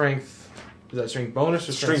 like strength. Is that strength bonus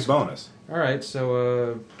or Strength bonus. All right,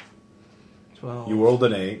 so 12. You rolled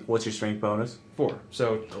an 8. What's your strength bonus? 4.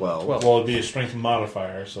 So 12. Well, it'd be a strength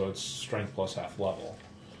modifier, so it's strength plus half level.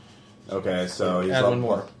 Okay, so he's Add up one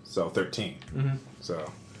more. So 13. Mhm. So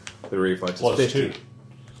the reflex Plus is 15. 2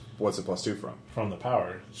 What's it +2 from? from the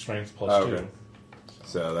power. Strength plus Oh, 2. okay.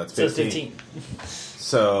 So that's So it's 15. 15.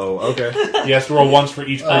 So, okay. You have to roll once for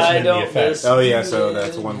each person I in the don't effect. miss. Oh, yeah, so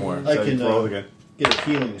that's one more. I So you can, roll again. Get a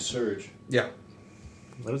healing surge. Yeah,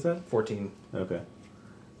 What is that? 14. Okay.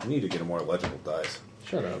 I need to get a more legible dice.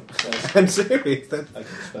 Shut up. I'm serious. That, I can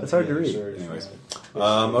spend that's hard to healing read. surge. Anyways.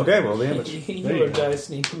 Okay, roll damage. Your dice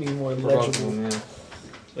need to be more legible. Yeah.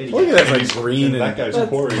 Lady, Look at that, it's like green That and... guy's The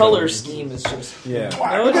quarry. color scheme is just. Yeah.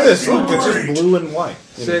 No, Look at this. Look, it's just blue and white.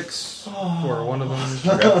 6 for one of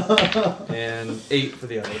them, and 8 for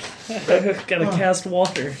the others. Gotta cast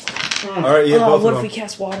water. All right, yeah, both what of if we them.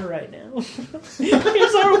 cast water right now?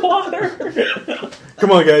 Here's our water.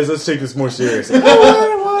 Come on, guys, let's take this more seriously.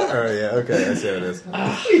 All right, yeah, okay, I see how it is. what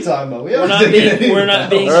are you talking about? We're not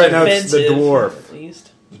being All right, now it's the offensive, dwarf. At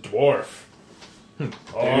least. The dwarf.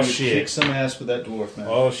 Oh, Kick shit. some ass with that dwarf, man.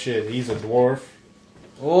 Oh, shit. He's a dwarf.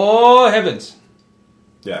 Oh, heavens.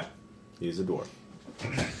 Yeah, he's a dwarf.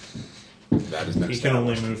 That is next. He can down.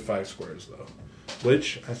 only move 5 squares, though.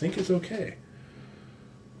 Which I think is okay.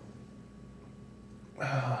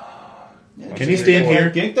 Yeah, Yeah, Can you just stand gank- here?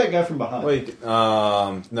 Gank that guy from behind. Wait,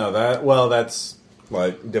 no, that's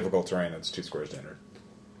like difficult terrain. That's 2 squares to enter.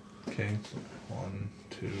 Okay. 1,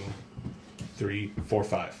 2, 3, 4,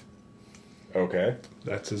 5. Okay.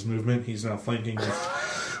 That's his movement. He's now flanking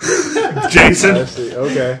with Jason. I see.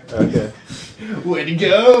 Okay. Way to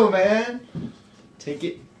go, man! Take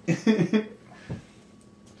it.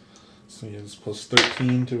 So he has plus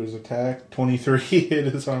 13 to his attack. 23 hit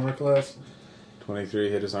his armor class. 23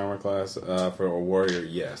 hit his armor class. For a warrior,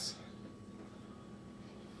 yes.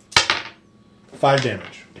 5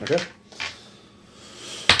 damage. Okay.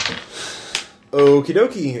 Okie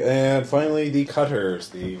dokie. And finally, the cutters.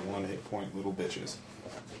 The 1 hit point little bitches.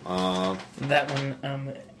 That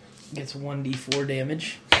one gets 1d4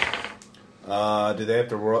 damage. Do they have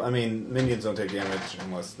to roll? I mean, minions don't take damage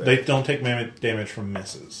unless They don't take damage from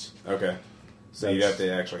misses. Okay. So you'd have to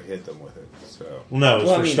actually hit them with it. So. Well, no, it's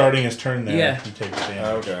Well, I for mean, starting his turn there. yeah. He takes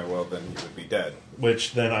damage. Okay, well then he would be dead.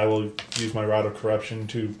 Which then I will use my Rod of Corruption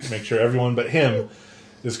to make sure everyone but him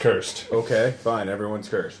is cursed. Okay, fine. Everyone's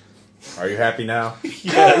cursed. Are you happy now?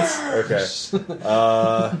 Yes. Okay.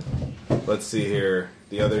 Let's see here.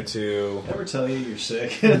 The other two. Never tell you you're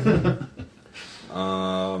sick. This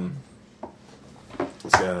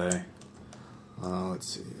guy. Let's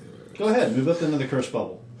see. Go ahead, move up into the curse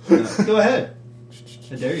bubble. Go ahead.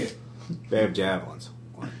 I dare you. They have javelins.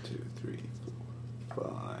 1, 2, 3, 4,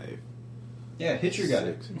 5. Yeah, hit your guy.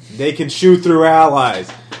 6. They can shoot through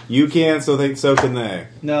allies. You can, so can they.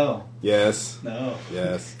 No, Yes. no,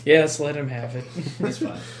 Yes. Yes, let him have it. that's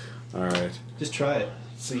fine. All right. Just try it.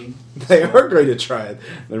 See? They are going to try it.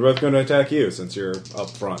 They're both going to attack you since you're up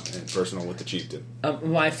front and personal with the chieftain.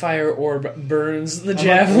 My fire orb burns the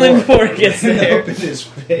javelin before it gets there. Up in his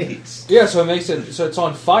face. Yeah, so it makes it so it's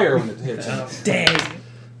on fire when it hits him. Dang.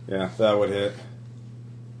 Yeah, that would hit.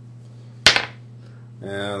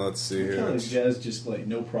 And let's see Kind of here. guys just like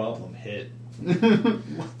no problem hit.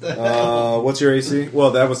 What the hell? What's your AC?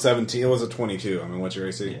 Well, that was 17. It was a 22. I mean, what's your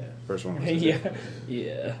AC? Yeah. First one. Was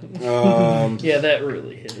Yeah. Um, Yeah, that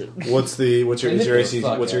really hit it. what's your It hit is your the AC?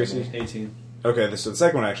 fuck What's your out of AC? me. 18. Okay, so the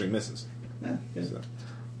second one actually misses. Yeah, good. So.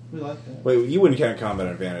 We like that. Wait, you wouldn't count combat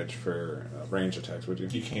advantage for range attacks, would you?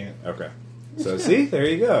 You can't. Okay. So see, there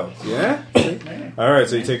you go. Yeah. All right,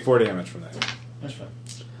 so you take 4 damage from that. That's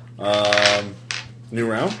fine. New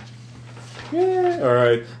round. Yeah. All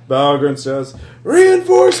right. Balgrin says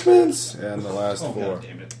reinforcements, and the last Oh, 4. God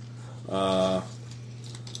damn it.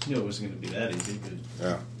 You knew it wasn't going to be that easy, but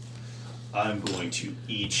Yeah. I'm going to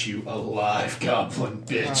eat you alive, goblin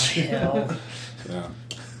bitch. Hell. Yeah.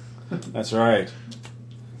 That's right.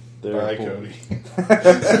 They're Bye, cool. Cody.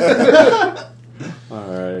 All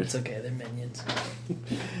right. It's okay, they're minions.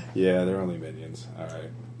 Yeah, they're only minions. All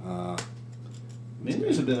right.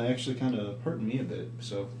 Minions have been actually kind of hurting me a bit,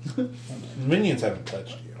 so. Minions haven't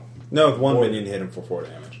touched you. No, one minion hit him for 4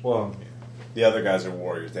 damage. Well, yeah. The other guys are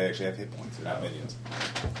warriors. They actually have hit points. They're not minions.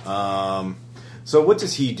 So what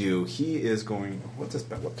does he do? He is going. What can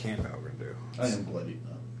Balgrin do? I am bloody.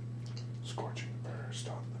 Scorching burst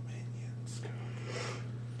on the minions.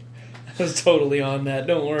 I was totally on that,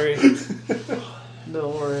 don't worry.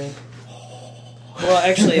 Don't worry. Well,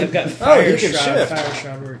 actually, I've got Fire he can Shroud. shift. Fire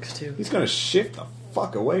Shroud works too. He's going to shift the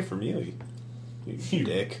fuck away from you. You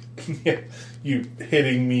dick. You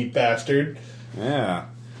hitting me, bastard. Yeah.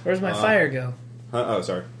 Where's my fire go? Oh,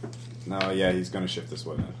 sorry. No, yeah, he's going to shift this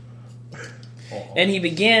way then. And he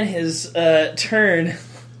began his turn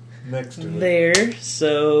Next to it. there,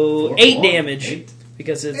 so 4 8 more. damage. 8?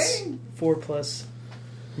 Because it's Dang. 4 plus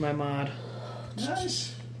my mod.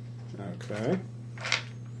 Nice. Okay.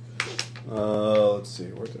 Let's see.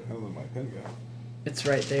 Where the hell did my pen go? It's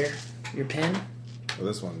right there. Your pen? Well,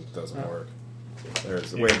 this one doesn't Oh. work.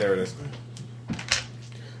 There's wait, there it is.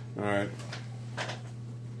 All right.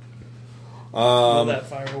 Well, that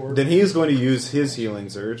fire orb. Then he's going to use his healing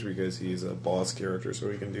surge because he's a boss character, so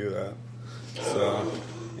he can do that. So,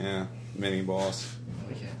 yeah, mini boss.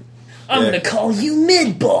 I'm yeah. gonna call you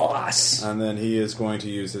mid boss. And then he is going to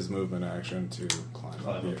use his movement action to climb up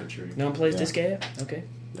Climb up here. the tree. No one plays Yeah. Disgaea? Okay.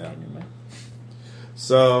 Yeah. Okay, never mind.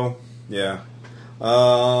 So, yeah.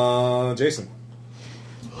 Jason.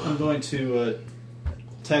 I'm going to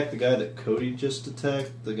attack the guy that Cody just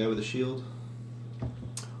attacked, the guy with the shield,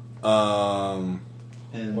 and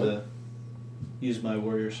What? use my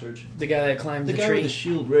warrior surge. The guy that climbed The the, guy tree. with the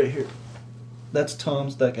shield right here. That's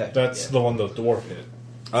Tom's. That guy. That's the one the dwarf hit.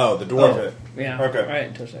 Oh, the dwarf Oh. hit. Yeah. Okay.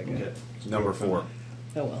 Alright, touch that guy. Okay. Number 4.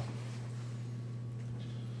 Oh well.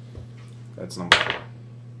 That's number 4.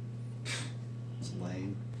 It's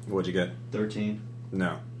lame. What'd you get? 13.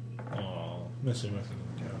 No. Oh, missing with an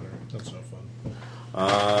encounter. That's no fun.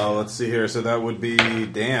 Let's see here. So that would be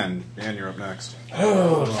Dan. Dan, you're up next.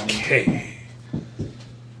 Okay.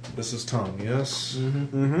 This is Tom, yes?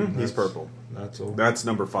 Mm-hmm. He's purple. That's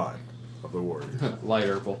number 5 of the Warriors. Light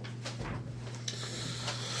herbal.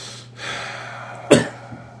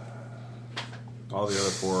 All the other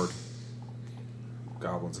 4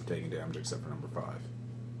 goblins have taken damage except for number 5.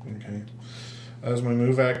 Okay. As my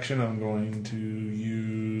move action, I'm going to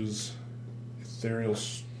use Ethereal...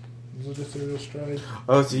 Is it Ethereal Stride?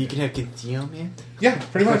 Oh, so you can have concealment? Yeah,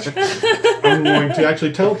 pretty much. I'm going to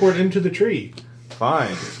actually teleport into the tree.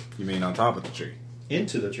 Fine. You mean on top of the tree?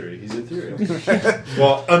 Into the tree. He's ethereal.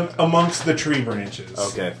 Well, amongst the tree branches.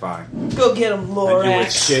 Okay, fine. Go get him, And you're with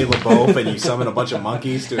Lorax. Shea LaBeouf and you summon a bunch of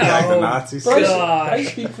monkeys to attack the Oh, Nazis? God. I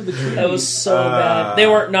speak for the tree. That was so bad. They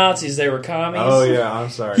weren't Nazis, they were commies. Oh, yeah, I'm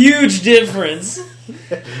sorry. Huge difference.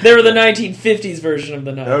 They were the 1950s version of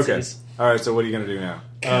the Okay. Nazis. Alright, so what are you going to do now?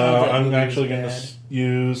 God, that I'm movie actually was going to bad.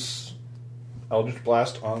 use Eldritch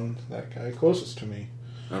Blast on that guy closest to me.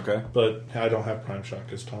 Okay, But I don't have Prime Shock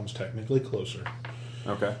because Tom's technically closer.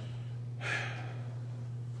 okay.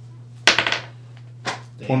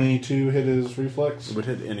 22 hit his reflex. It would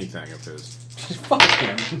hit anything of his. Fuck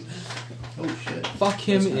him. Oh shit. Fuck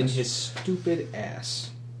him That's in nice. his stupid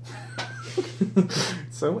ass.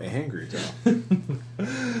 So angry, Tom.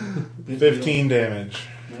 15 damage.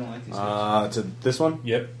 I don't like these guys. To this one?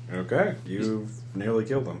 Yep. Okay, you've nearly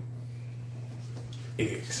killed him.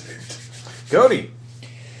 Excellent. Cody!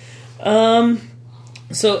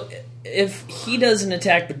 So if he does an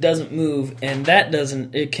attack but doesn't move, and that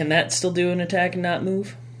doesn't, can that still do an attack and not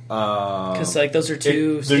move? Because like those are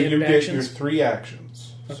two You standard get your actions. 3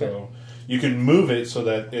 actions. Okay. So you can move it so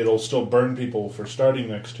that it'll still burn people for starting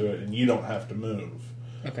next to it, and you don't have to move.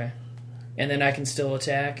 Okay, and then I can still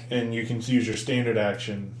attack, And you can use your standard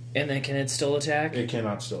action. and then can it still attack? It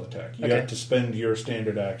cannot still attack. You Okay. have to spend your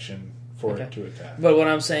standard action for Okay. it to attack. But what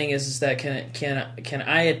I'm saying is that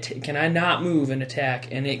can I not move and attack,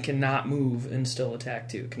 and it cannot move and still attack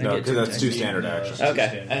too? Can No, I get because two that's attacks? 2 standard actions.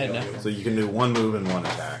 Okay, I didn't know. So you can do 1 move and 1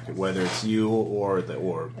 attack, whether it's you or the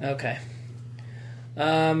orb. Okay.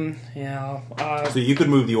 Yeah. So you could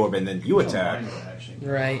move the orb and then you attack, Minor action.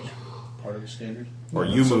 Right. Part of the standard. or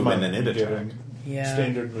you So move mine, and then it you get attack. a Yeah.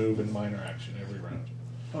 Standard move and minor action every round.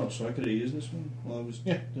 Oh, so I could have used this one while I was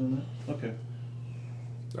Yeah. doing that? Okay.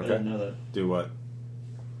 I Okay. didn't know that. Do what?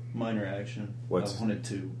 Minor action. What's- I wanted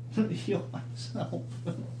to heal myself.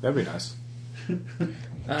 That'd be nice.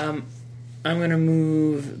 I'm gonna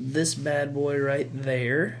move this bad boy right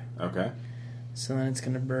there. Okay. So then it's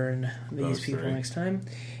going to burn these Those people 3. next time.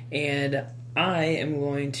 And I am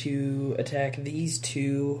going to attack these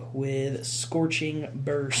 2 with Scorching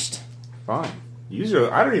Burst. Fine. Use your.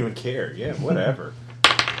 I don't even care. Yeah, whatever.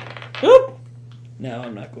 Oop! No,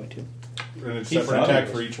 I'm not going to. And it's He separate thought attack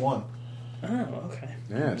it was- for each one. Oh, okay.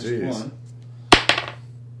 Yeah, Just jeez.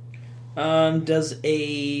 one. Does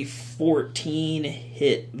a 14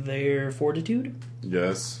 hit their Fortitude?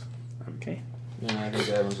 Yes. Okay. Yeah, I think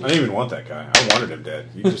that was I didn't even want that guy. I wanted him dead.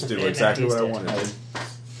 You just did And exactly he's what I dead.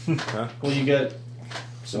 wanted. Huh? Well, you got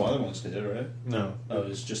some other ones to hit, right? No. Oh,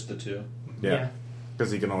 it's just the 2. Yeah.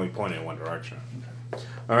 Because he can only point in one direction.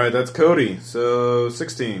 Alright, that's Cody. So,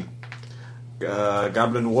 16.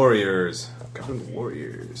 Goblin Warriors. Goblin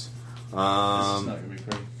Warriors. This is not going to be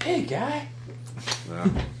pretty. Hey, guy. Yeah.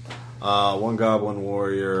 1 Goblin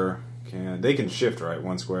Warrior they can shift, right?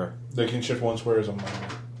 1 square. They can shift 1 square as a minor.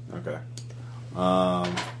 Okay.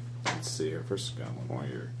 Let's see here. First Goblin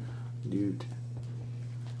Warrior. Dude.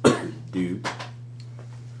 Dude.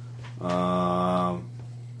 So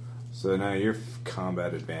now you're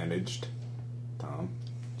combat advantaged, Tom.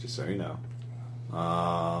 Just so you know.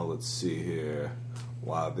 Let's see here.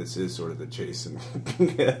 Wow, this is sort of the Jason.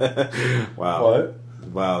 Wow. What?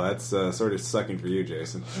 Wow, that's sort of sucking for you,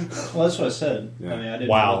 Jason. Well, that's what I said. Yeah. I mean, I didn't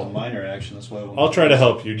Wow. know the minor action. That's why I wanted I'll try to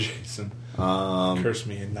help you, Jason. Um, Curse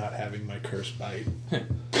me in not having my curse bite.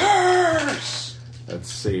 let's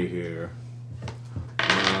see here.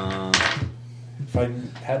 If I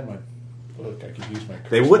had my book, I could use my curse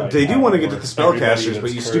They would. bite They do now, want to get or to the everybody spellcasters, that's but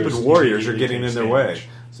you cursed stupid warriors are immediately getting in takes their way, damage.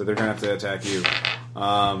 so they're gonna have to attack you.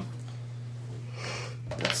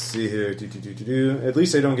 Let's see here. At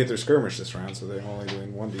least they don't get their skirmish this round, so they're only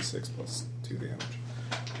doing 1d6 plus 2 damage.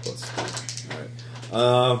 Plus 2.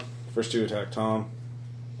 All right. First 2 attack Tom.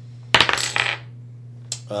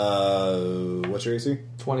 What's your AC?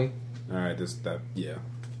 20. All right. Yeah.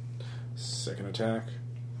 Second attack.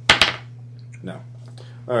 No.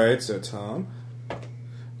 All right. So Tom,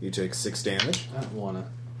 you take 6 damage. I don't wanna.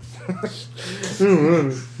 All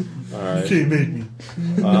right. Can't make me.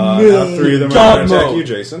 Now 3 of them are going to attack you,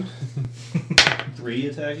 Jason. 3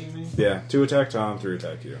 attacking me? Yeah, 2 attack Tom, 3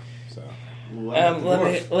 attack you. So. Let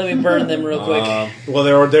me burn them real quick. Well,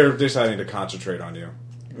 they're deciding to concentrate on you.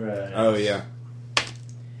 Right. Oh yeah.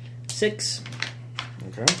 6.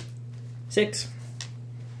 Okay. 6.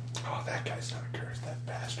 Oh, that guy's not a curse, that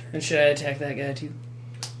bastard. And should I attack that guy too?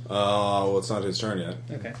 Well, it's not his turn yet,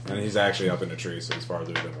 Okay. and he's actually up in a tree, so he's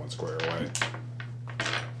farther than 1 square away.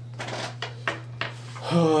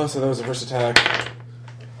 So that was the first attack.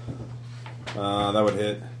 That would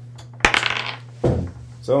hit.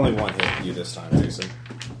 So only 1 hit you this time, Jason.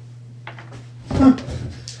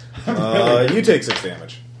 You take 6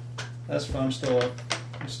 damage. That's fine. I'm still up.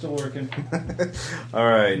 I'm still working. All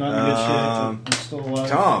right. Not in good shape. I'm still alive.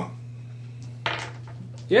 Tom.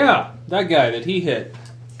 Yeah, that guy that he hit.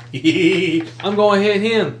 I'm going to hit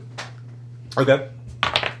him. Okay.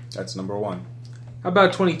 That's number 1. How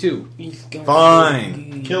about 22? He's going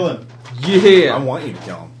Fine. Kill him. Yeah. I want you to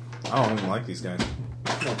kill him. I don't even like these guys.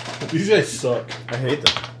 These guys suck. I hate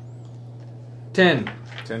them. 10.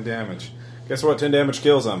 10 damage. Guess what? 10 damage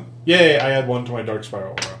kills him. Yay, I add 1 to my Dark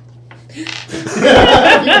Spiral aura.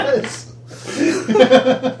 Yes.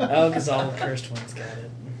 Oh, because all the cursed ones got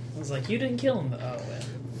it. I was like, you didn't kill him. Oh, well.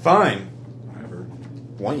 Fine. Whatever.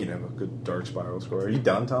 I want you to have a good Dark Spiral score. Are you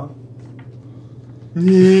done, Tom?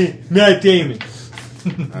 Not Damon.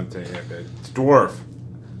 I'm taking it, babe. It's Dwarf.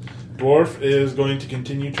 Dwarf is going to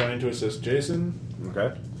continue trying to assist Jason.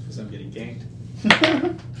 Okay. Because I'm getting ganked.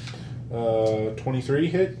 23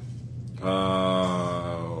 hit.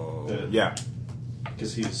 Yeah.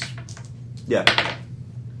 Because he's... Yeah.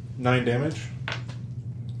 9 damage.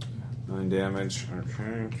 9 damage.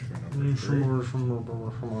 Okay.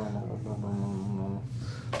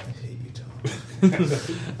 I hate you, Tom. I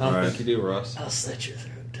don't Alright. think you do, Russ. I'll slit your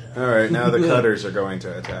throat. Alright, now the cutters are going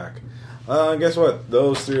to attack. Guess what?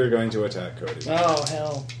 Those 3 are going to attack Cody. Oh,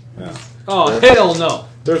 hell. Yeah. Oh, hell no.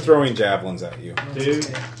 They're throwing javelins at you. Dude,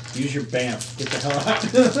 Okay. use your BAMF. Get the hell out.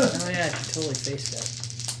 Oh, yeah, I can totally face that.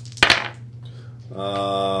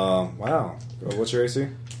 Wow. Well, what's your AC?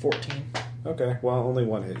 14. Okay, well, only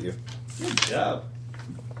 1 hit you. Good job.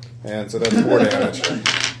 And so that's 4 damage.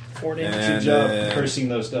 4 damage. And Good job then cursing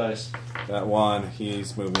those dice. that 1,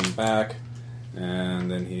 he's moving back,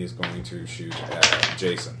 and then he's going to shoot at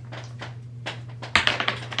Jason.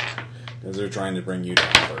 Because they're trying to bring you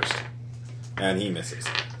down first. And he misses.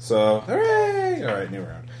 So, hooray! Alright, new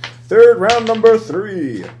round. Third round, number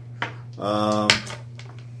 3.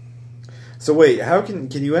 So wait, how can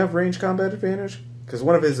you have range combat advantage? Because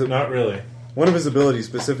one of his Not really. abilities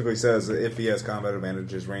specifically says that if he has combat advantage,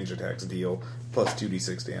 his range attacks deal plus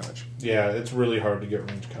 2d6 damage. Yeah, it's really hard to get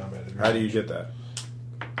range combat advantage. How do you get that?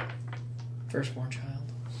 Firstborn child.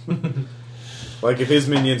 Like if his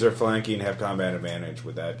minions are flanking and have combat advantage,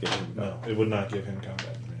 would that give him? No, it would not give him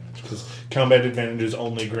combat advantage. Because combat advantage is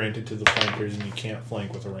only granted to the flankers, and you can't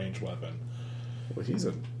flank with a ranged weapon. Well, he's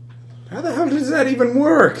a... How the hell does that even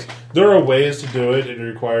work? There are ways to do it. It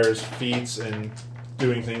requires feats and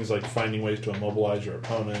doing things like finding ways to immobilize your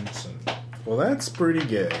opponents. And Well, that's pretty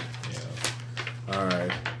good. yeah. All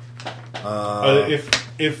right.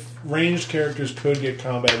 If ranged characters could get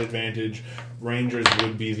combat advantage, rangers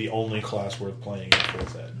would be the only class worth playing in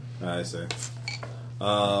 4th Ed. I see.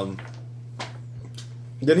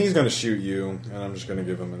 Then he's going to shoot you, and I'm just going to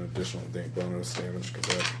give him an additional bonus damage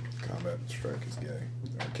because that combat strike is gay.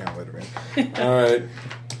 Count later, man.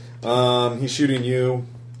 All right. He's shooting you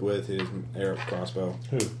with his arrow crossbow.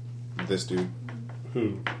 Who? This dude.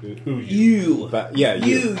 Who? You? You. But, yeah,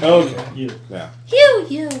 you. Okay. You. Yeah.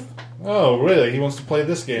 You. Oh, really? He wants to play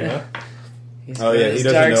this game, huh? He's Oh got yeah, he his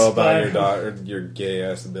doesn't dark know about spiral. your gay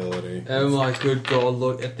ass ability. Oh my good god,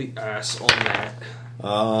 look at the ass on that.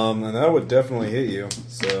 And that would definitely hit you.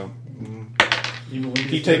 So Even when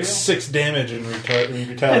He you takes fail? 6 damage in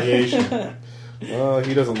retaliation.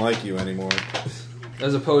 he doesn't like you anymore.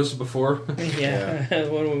 As opposed to before. Yeah,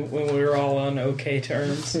 when we were all on okay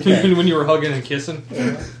terms. When you were hugging and kissing.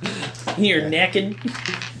 You're necking.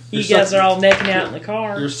 You You're guys are all necking out in the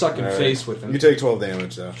car. You're sucking All right. face with him. You take 12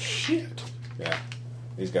 damage though. Shit. Yeah.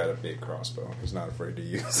 He's got a big crossbow. He's not afraid to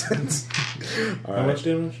use it. All How right. much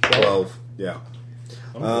damage? 12. Yeah.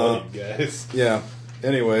 I'm bloody, guys. Yeah.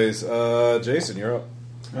 Anyways, Jason, you're up.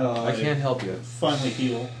 I can't help you. Finally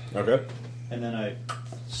heal, Okay. and then I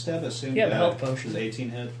stab at Soon You have a back. health potion. Does 18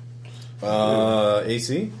 hit?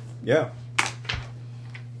 AC? Yeah.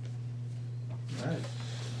 Alright.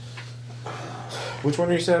 Which one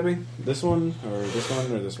are you stabbing? This one, or this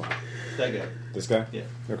one, or this one? That guy. This guy? Yeah.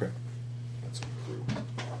 Okay.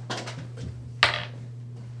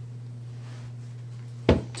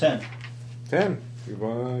 10. 10. Good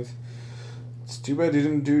boys. It's too bad you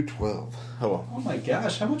didn't do 12. Oh well. Oh my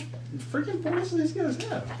gosh, how much freaking points do these guys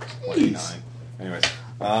have? 29. Anyways.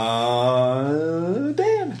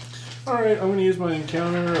 Dan. Alright, I'm going to use my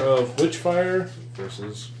encounter of Witchfire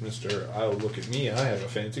versus Mr. I'll look at me, I have a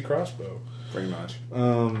fancy crossbow. Pretty much.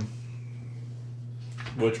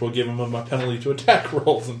 Which will give him a penalty to attack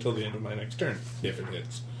rolls until the end of my next turn. If it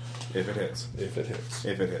hits. If it hits. If it hits.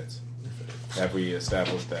 If it hits. Have we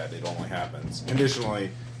established that it only happens conditionally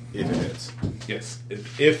if it hits? Yes.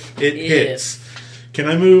 If it hits. Can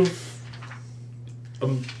I move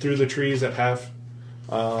through the trees at half?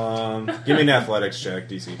 Give me an athletics check,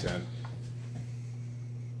 DC 10.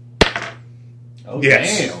 Oh,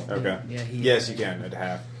 Yes. damn. Okay. Yeah, Yes, you can at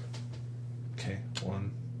half. Okay.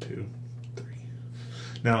 1, 2, 3.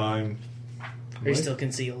 Now I'm... Are you still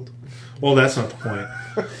concealed? Well, that's not the point.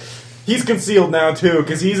 He's concealed now too,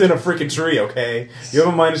 because he's in a freaking tree. Okay, you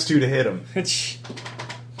have a -2 to hit him.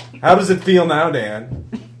 How does it feel now, Dan?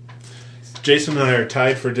 Jason and I are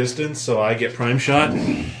tied for distance, so I get prime shot.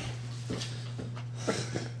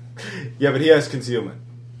 Yeah, but he has concealment.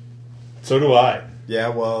 So do I. Yeah,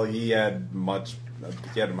 well, he had a much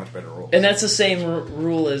better roll. And that's the same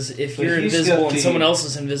rule as if But you're he's invisible got and the- someone else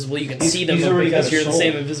is invisible, you can he's- see them he's already because got a you're the soul.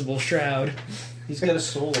 same invisible shroud. He's got a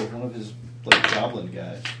soul of one of his like goblin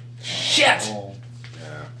guys. Shit! Oh.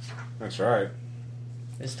 Yeah, that's right.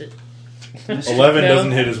 Missed it. 11 No.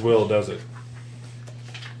 doesn't hit his will, does it?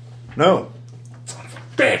 No.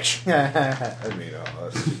 Bitch! I mean, oh,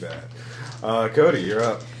 that's too bad. Cody, you're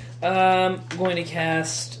up. I'm going to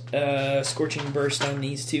cast Scorching Burst on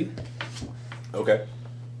these two. Okay.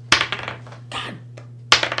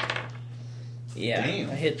 Yeah,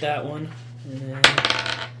 Damn. I hit that one. And then,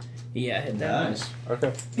 yeah, I hit that Nice. Okay.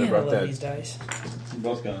 one. They're Man, I both love dead. these dice. We're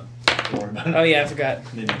both gone. Don't worry about it. Oh yeah, I forgot.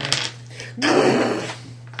 Maybe.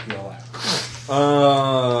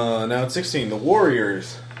 Now it's 16. The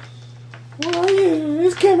Warriors.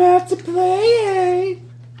 Warriors come out to play.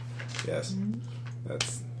 Yes.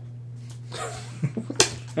 That's.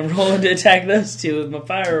 I'm rolling to attack those two with my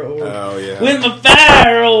fire orb. Oh yeah. With my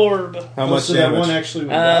fire orb! How much so that damage? one actually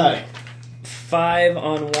will die. 5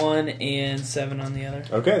 on one and 7 on the other.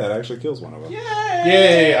 Okay, that actually kills one of them.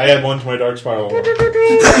 Yay! I add 1 to my Dark Spiral roll.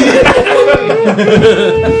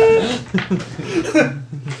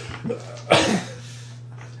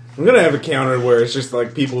 I'm gonna have a counter where it's just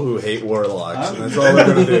like people who hate warlocks, and that's all they're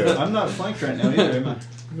gonna do. I'm not flanked right now either, am I?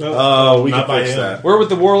 Oh, we Not can by fix him. that. We're with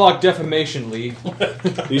the Warlock Defamation League.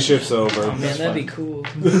 He shifts over. Oh man, that'd be cool.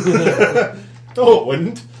 Oh, it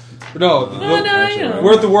wouldn't. No, I know.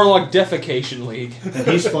 we're at the Warlock Defecation League. And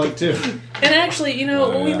he's flanked too. And actually, you know,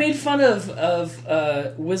 Oh, we yeah. made fun of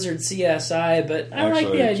Wizard CSI, but I like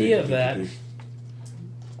the idea of that.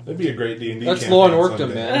 That'd be a great D&D That's campaign Law and Orc,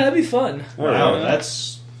 someday. man. That'd be fun. Wow, Alright.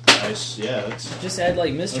 that's nice. Yeah, that's Just add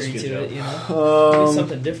like mystery That's a good to it, job. you know, do Um,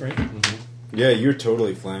 something different. yeah, you're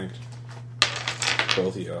totally flanked.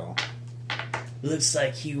 Both of y'all. Looks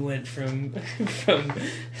like he went from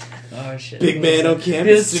oh shit, Big man on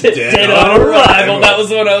campus It's to dead on arrival. That was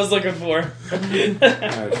what I was looking for.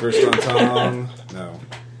 Alright, first on Tom. No.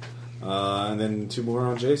 And then 2 more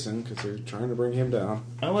on Jason, because they're trying to bring him down.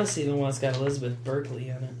 I want to see the one that's got Elizabeth Berkley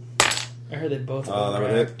on it. I heard they both Oh, that were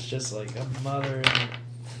would wrapped just like a mother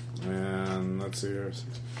and And let's see yours.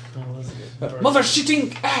 Elizabeth Berkley. Mother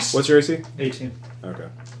shitting ass! What's your AC? 18. Okay.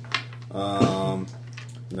 No,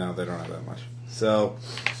 they don't have that much. So,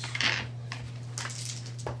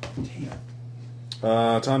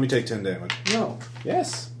 Tom, you take 10 damage. No.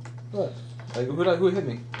 Yes. What? Like, who hit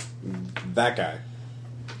me? That guy.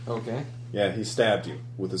 Okay. Yeah, he stabbed you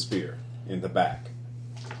with a spear in the back.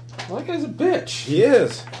 Well, that guy's a bitch. He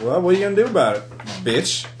is. Well, what are you going to do about it,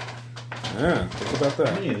 bitch? Yeah, think about How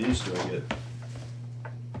that. many of these do I get?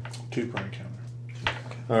 2 per encounter.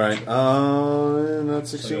 Alright, and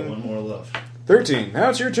that's So I got 16. one more left. 13. Now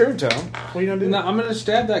it's your turn, Tom. What are you going to do? No, I'm gonna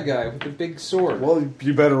stab that guy with the big sword. Well,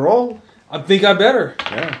 you better roll. I think I better.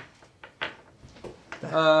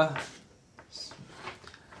 Yeah.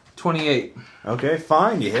 28. Okay,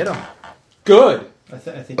 fine. You hit him. Good. I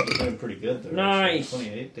think you're doing pretty good there. Nice.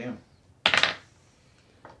 28, damn.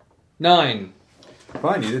 9.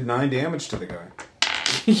 Fine, you did 9 damage to the guy.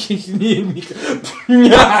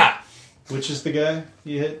 Which is the guy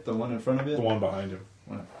you hit? The one in front of you? The one behind him.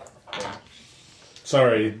 Wow.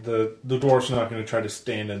 Sorry, the dwarf's not going to try to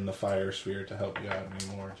stand in the fire sphere to help you out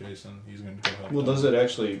anymore, Jason. He's going to go help Well, them. does it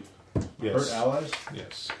actually Yes. hurt allies?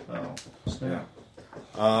 Yes. Oh, snap.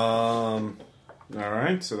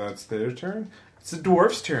 Alright, so that's their turn. It's the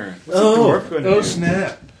dwarf's turn. What's the dwarf going to do?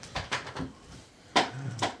 snap.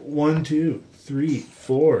 1, 2, 3,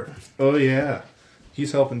 4. Oh, yeah.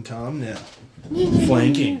 He's helping Tom now.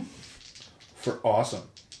 Flanking. for awesome.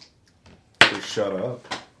 Please shut up.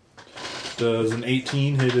 Does an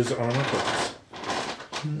 18 hit his armor class?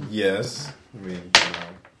 Yes. I mean,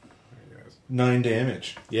 yes. 9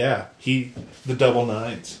 damage. Yeah, the double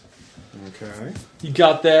 9s. Okay. You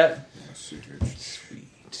got that? Let's see here.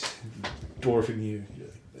 Sweet. Dwarfing you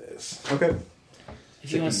like this. Okay.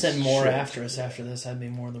 If you want to send Chicken more shit. after us after this, I'd be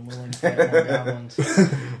more than willing to fight more goblins. It's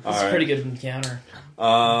a pretty good encounter.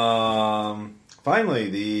 Finally,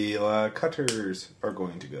 the cutters are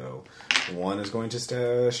going to go. One is going to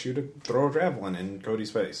throw a javelin in Cody's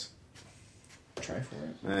face. Try for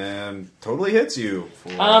it. And totally hits you.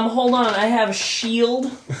 For, Hold on. I have a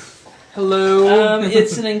shield. Hello?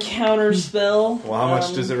 It's an encounter spell. well, how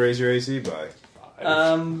much does it raise your AC by?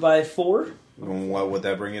 By 4. And what would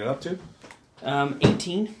that bring it up to?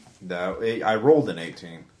 18. I rolled an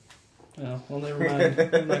 18. Oh, well, never mind.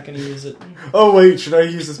 I'm not going to use it. Oh, wait, should I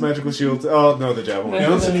use this magical shield? Oh, no, the javelin.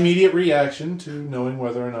 Now it's an immediate reaction to knowing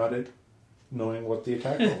whether or not knowing what the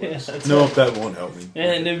attack roll is. That's No, right. that won't help me.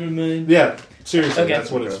 Never mind. Yeah, seriously, Okay.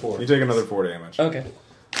 that's what it's for. You take another 4 damage. Okay.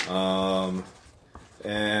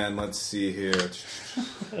 And let's see here.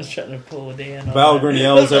 I was trying to pull a Dan on Valgren that.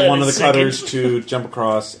 yells at Hold one on of a the second. cutters to jump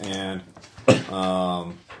across and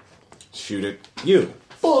shoot at you.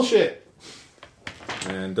 Bullshit!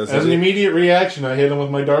 And does As an it? immediate reaction, I hit him with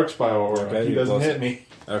my dark spiral aura. Okay, He you doesn't plus hit it. me.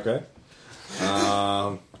 Okay.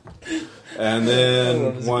 And I love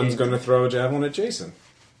then this one's game. going to throw a javelin at Jason.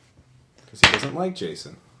 Because he doesn't like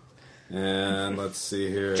Jason. And let's see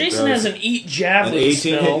here. Jason has an eat an javelin 18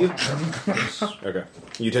 spell. hit you? Okay.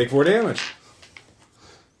 You take 4 damage.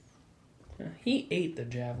 He ate the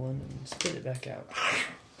javelin and spit it back out.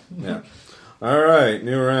 Yeah. Alright,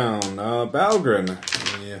 new round. Balgren.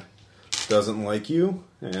 He doesn't like you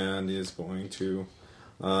and is going to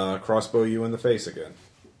crossbow you in the face again.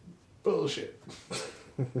 Bullshit.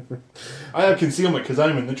 I have concealment because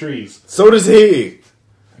I'm in the trees. So does he!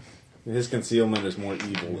 His concealment is more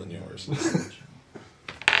evil than yours.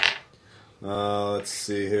 Let's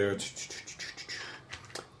see here.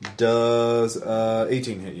 Does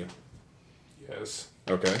 18 hit you? Yes.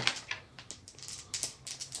 Okay.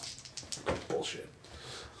 Bullshit.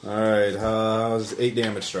 Alright, how's 8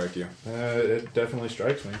 damage strike you? It definitely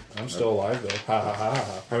strikes me. I'm still alive, though. Ha ha ha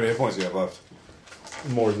ha. How many hit points do you have left?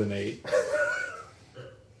 More than 8.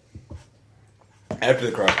 After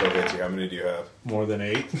the crossbow hits you, how many do you have? More than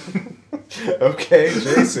 8. Okay,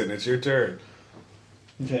 Jason, it's your turn.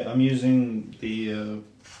 Okay, I'm using the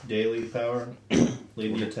daily power,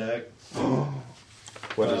 lead the attack.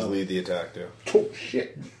 What does lead the attack do? Oh,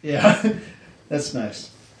 shit. Yeah, that's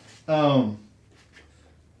nice.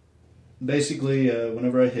 Basically,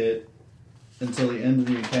 whenever I hit, until the end of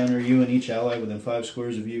the encounter, you and each ally within 5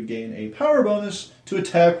 squares of you gain a power bonus to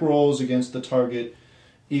attack rolls against the target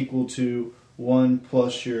equal to 1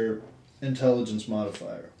 plus your intelligence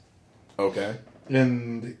modifier. Okay.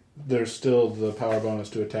 And there's still the power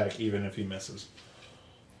bonus to attack even if he misses.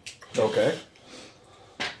 Okay.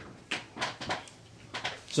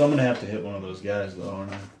 So I'm going to have to hit one of those guys, though,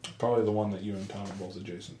 aren't I? Probably the one that you and Comic Ball's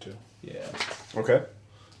adjacent to. Yeah. Okay.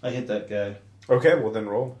 I hit that guy. Okay, well then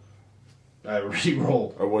roll. I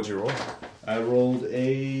re-rolled. Or what'd you roll? I rolled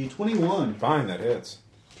a 21. Fine, that hits.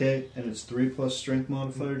 Okay, and it's 3 plus strength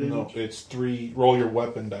modifier damage? No, it's 3. Roll your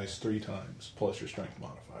weapon dice 3 times plus your strength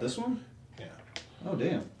modifier. This one? Yeah. Oh,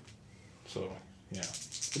 damn. So, yeah.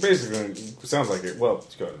 Basically, it sounds like it. Well,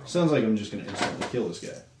 go ahead. Sounds like I'm just going to instantly kill this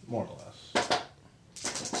guy. More or less.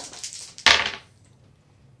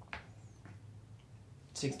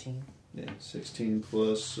 16. Yeah, 16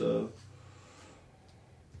 plus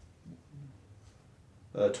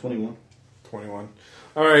 21. 21.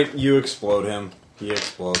 Alright, you explode him. He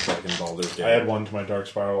explodes like in Baldur's Gate. I had 1 to my dark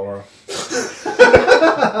spiral aura.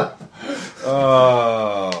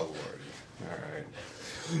 Oh, Lordy.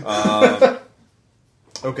 Alright.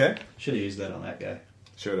 Okay. Should have used that on that guy.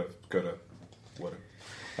 Should have. Could have. Would have.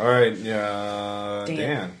 Alright, yeah.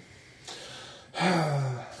 Dan.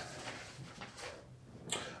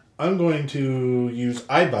 I'm going to use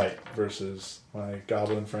Eye Bite versus my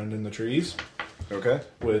goblin friend in the trees. Okay.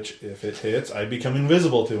 Which, if it hits, I become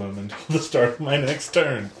invisible to him until the start of my next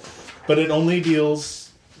turn. But it only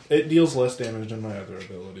deals... It deals less damage than my other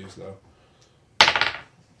abilities, though.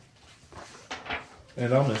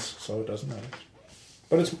 And I'll miss, so it doesn't matter.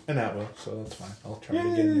 But it's an at-will, so that's fine. I'll try it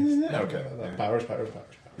again next. Okay. Powers.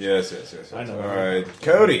 Yes. I know. Alright,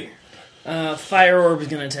 Cody. Fire Orb is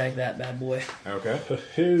going to attack that bad boy. Okay.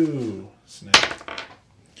 Hoo-hoo. Snap.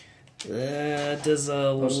 Does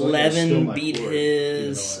so I still 11 might beat work,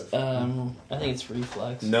 his... you know, I think it's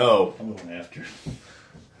reflex. No. I'm going after.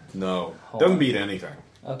 No. Hold Doesn't on. beat anything.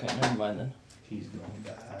 Okay, never mind then. He's going to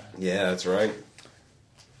die. Yeah, that's right.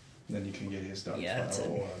 Then you can get his dark Yeah, that's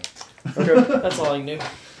flower it. water. Okay. That's all I knew.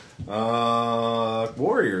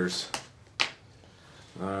 Warriors.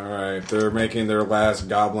 Alright, they're making their last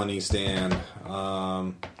goblin-y stand.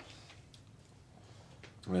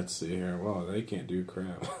 Let's see here. Well, they can't do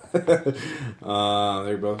crap.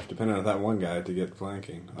 They're both dependent on that one guy to get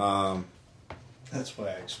flanking. That's why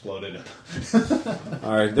I exploded him.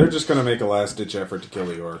 Alright, they're just going to make a last-ditch effort to kill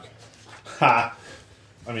the orc. Ha!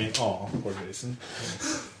 I mean, poor Jason.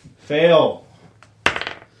 Fail.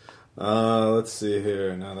 Let's see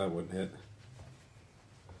here. No, that wouldn't hit.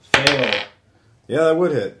 Fail. Yeah, that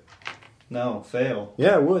would hit. No, fail.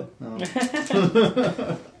 Yeah, it would. No.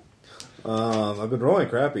 I've been rolling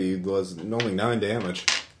crappy. It was only 9 damage.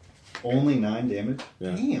 Only 9 damage?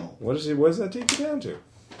 Yeah. Damn. What does that take you down to?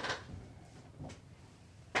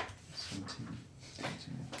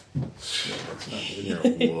 17. You're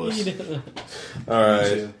a wuss.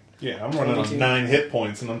 Alright. Yeah, I'm running 22. on 9 hit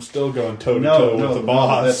points, and I'm still going toe to No, toe no, with the no,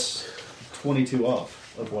 boss. that's 22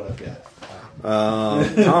 off of what I've got.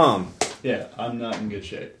 Tom. Yeah, I'm not in good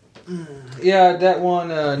shape. Yeah, that one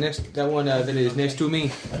that is next to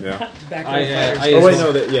me. Yeah. Back row I, fighters. I- Oh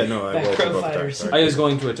wait, no, I Back rolled row for both fighters. attacks. I is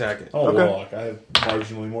going to attack it. Oh, Okay. Warlock. I have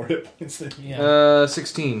marginally more hit points than you. Yeah.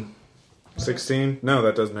 16. 16? No,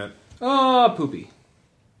 that doesn't hit. Oh, poopy.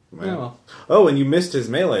 Man. Oh. Oh, and you missed his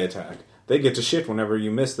melee attack. They get to shift whenever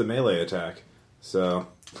you miss the melee attack. So,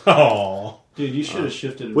 Oh. Dude, you should have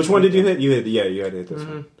shifted. which one did you hit? You had to hit this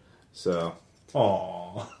one. So,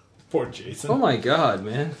 Oh. Poor Jason. Oh my god,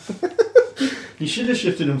 man. You should have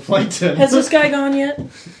shifted and flanked him. Has this guy gone yet?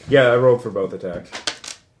 yeah, I rolled for both attacks.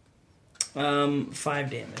 5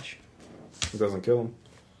 damage. It doesn't kill him.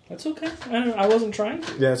 That's okay. I wasn't trying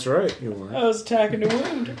to. Yeah, that's right. You were. I was attacking to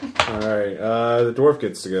wound. Alright, the dwarf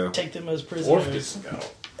gets to go. Take them as Dwarf prisoners. gets to go.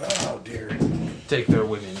 Oh, dear. Take their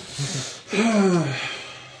women.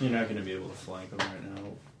 You're not going to be able to flank him right now.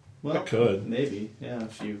 Well, I could. Maybe. Yeah,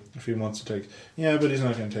 if you. If he wants to take... Yeah, but he's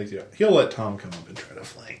not going to take the... He'll let Tom come up and try to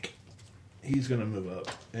flank. He's going to move up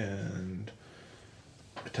and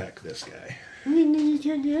attack this guy.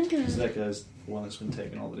 Because that guy's the one that's been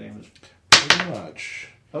taking all the damage. Pretty much.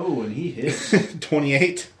 Oh, and he hits.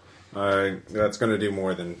 28. Alright, that's going to do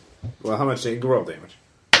more than... Well, how much roll damage?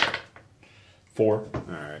 4.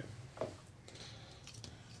 Alright.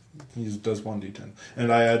 He does 1d10.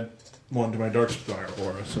 And I add 1 to my Darkspire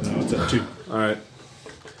aura, so now it's at 2. Alright.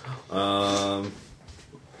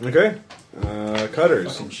 Okay.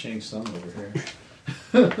 Cutters. Fucking Shang Tsung over here.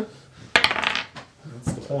 That's the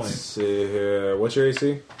Let's point. see here. What's your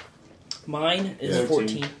AC? Mine is Yeah,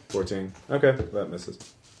 14. 14. Okay, that misses.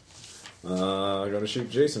 I'm going to shoot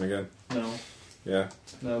Jason again. No, Yeah.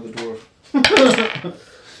 no, the dwarf.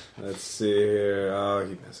 Let's see here. Oh,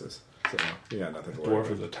 he misses. So, you got nothing to worry Dwarf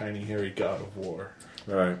about. is a tiny, hairy god of war.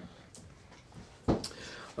 Alright.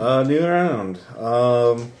 New round.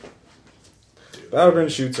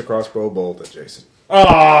 Battlebrand shoots a crossbow bolt at Jason.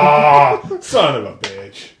 Ah, son of a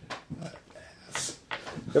bitch.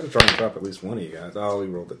 You have to try and drop at least one of you guys. Oh, we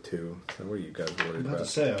rolled a 2. So what are you guys I'm worried about to about?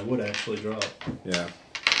 say, I would actually drop. Yeah.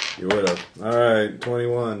 You would have. Alright,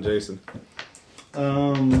 21, Jason.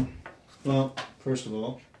 Well, first of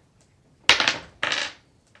all,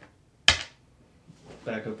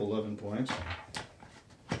 back up 11 points.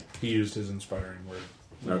 He used his inspiring word.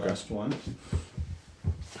 The Okay. last one.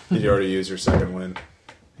 Did you already use your second win?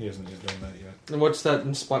 He hasn't yet done that yet. And what's that?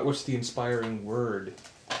 What's the inspiring word?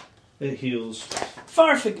 It heals.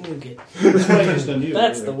 Farfig nougat. That's what I used on you.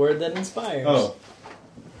 That's earlier. the word that inspires. Oh.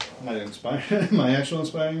 My actual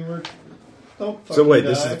inspiring word? Don't So fucking wait,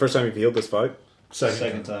 this is die. the first time you've healed this fight?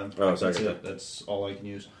 Second time. Oh, That's second it. That's all I can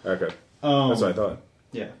use. Okay. That's what I thought.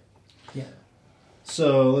 Yeah. Yeah.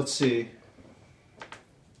 So let's see.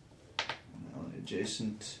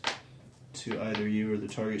 Adjacent to either you or the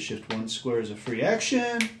target, shift 1 square as a free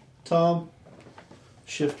action. Tom,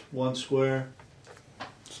 shift 1 square.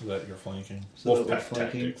 So that you're flanking. So that we're Wolfpack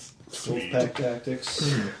flanking. tactics. Sweet. Wolfpack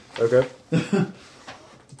tactics. Okay.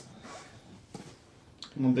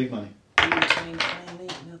 I'm on big money.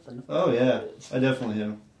 Nothing. Oh yeah, I definitely hit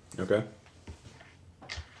him. Okay.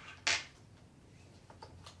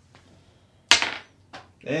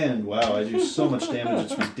 And wow, I do so much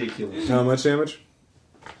damage, it's ridiculous. How much damage?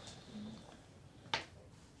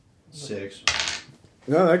 6.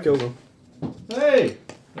 No, that kills him. Hey,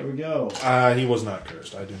 there we go. He was not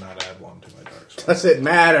cursed. I do not add 1 to my dark sword. Does it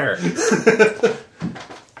matter? He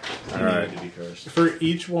Alright. needed to be cursed. For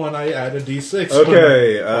each one, I add a d6.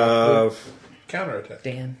 Okay, Counterattack.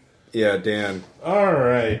 Dan. yeah, Dan.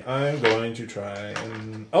 Alright, I'm going to try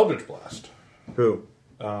an Eldritch Blast. Who?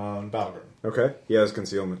 Balgrim. Okay, he has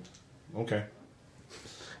concealment. Okay.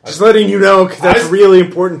 Just letting you know, because that's really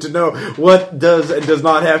important to know. What does and does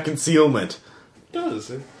not have concealment? Does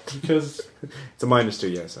it? Because It's a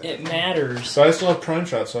 -2, yes. It matters. so I still have prime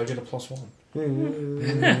shot, so I get a +1.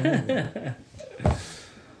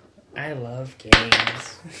 I love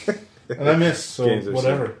games. And I missed, so Games are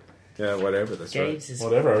whatever. Yeah, whatever. That's Games is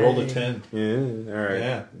Whatever. I rolled a fun. 10. right. Yeah, all right.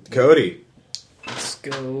 Yeah. Cody. Let's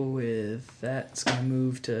go with that. It's gonna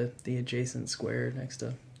move to the adjacent square next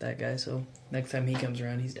to that guy. So next time he comes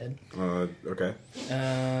around, he's dead. Okay.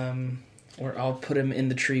 Or I'll put him in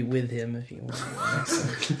the tree with him if you want.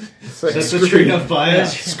 That's a tree on fire.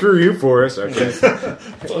 Screw you, Forrest. Okay.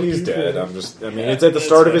 He's dead. I mean, it's at the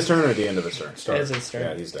start of his turn or at the end of his turn? As it starts.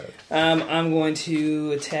 Yeah, he's dead. I'm going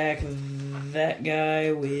to attack that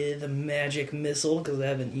guy with a magic missile because I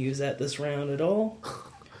haven't used that this round at all.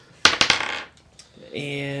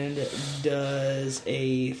 And does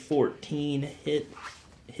a 14 hit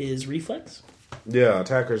his reflex? Yeah,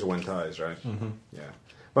 attackers win ties, right? Mm-hmm. Yeah.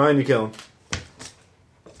 Fine, you kill him.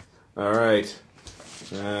 All right.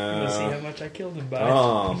 Let's see how much I killed him by.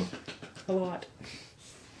 A lot.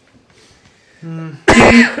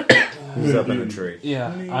 He's up in a tree. Yeah,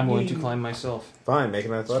 I'm going to climb myself. Fine, make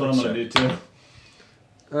an That's what athletics I'm going check.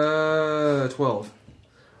 to do too. 12.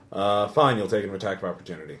 Fine, you'll take an attack of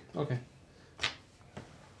opportunity. Okay.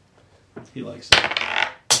 He likes it.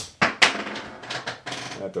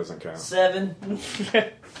 That doesn't count. 7.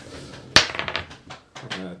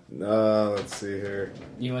 Let's see here.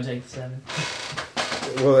 You want to take the 7?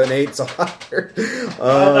 Well, an 8's higher. I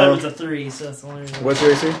thought it was a 3, so that's the only reason. What's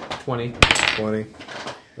your AC? 20. 20.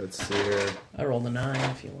 Let's see here. I rolled a 9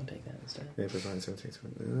 if you want to take that instead. 8 plus 9,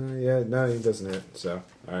 17. Yeah, no, he doesn't hit. So,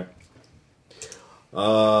 alright.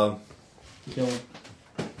 Kill him.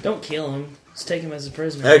 Don't kill him. Just take him as a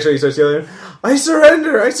prisoner. Actually, he starts yelling, I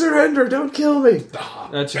surrender, don't kill me.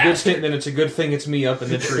 That's a good thing. Then it's a good thing it's me up in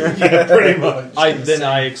the tree. Yeah, pretty much.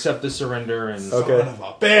 I accept the surrender and Okay. Son of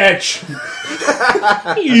a bitch!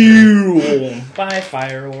 You by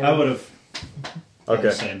fire orb. I would have done Okay.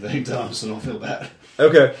 the same thing, Tom, so don't feel bad.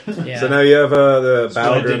 Okay. Yeah. So now you have the That's what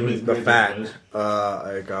I did Balgrim, with the Great fat, Boys.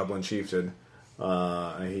 a goblin chieftain.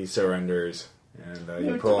 He surrenders, and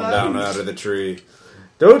you Look pull him at down that. out of the tree.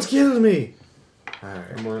 Don't kill me!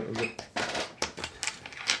 Alright.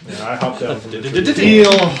 Yeah, I hopped down from the tree.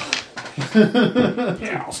 Deal.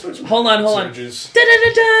 Yeah, I'll start some Hold on. surges.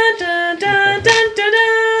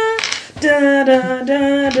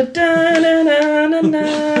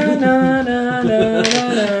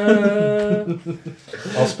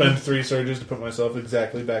 I'll spend 3 surges to put myself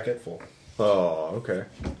exactly back at full. Oh, okay.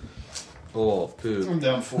 oh, poop. I'm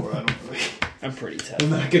down 4. I don't really. I'm pretty tough. I'm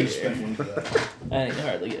not going to spend one for that. I didn't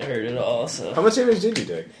hardly get hurt at all. So How much damage did you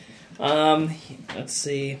take? let's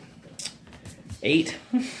see, 8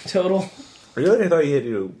 total. Really? I thought he hit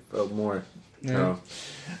you more. No. Oh.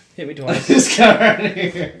 Hit me twice. This guy right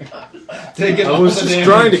here. Taking I all was the just damage.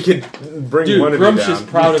 trying to bring Dude, one of Grumsh you is down.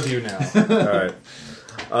 proud of you now.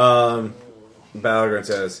 Alright. Balgrim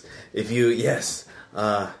says, if you, just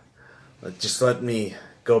let me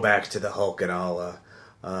go back to the Hulk and I'll,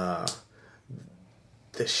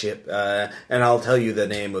 the ship, and I'll tell you the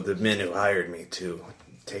name of the men who hired me to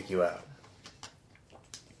take you out.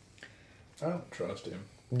 I don't trust him.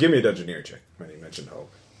 Give me a Dungeoneer check when he mentioned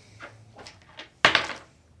Hulk.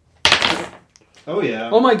 Oh, yeah.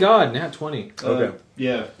 Oh my god, nat 20. Okay.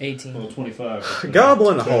 Yeah. 18. Well, 25.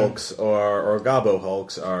 Goblin Hulks or Gobbo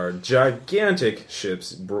Hulks are gigantic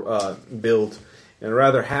ships built in a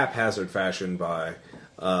rather haphazard fashion by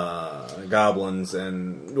goblins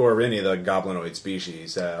or any of the goblinoid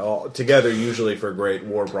species, all together usually for great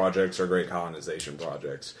war projects or great colonization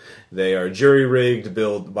projects. They are jury-rigged,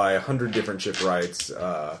 built by 100 different shipwrights,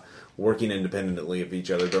 working independently of each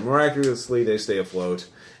other, but miraculously they stay afloat,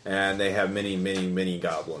 and they have many, many, many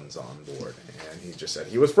goblins on board. And he just said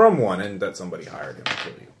he was from one, and that somebody hired him to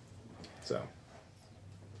kill you. So,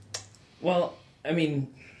 Well, I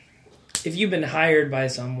mean, if you've been hired by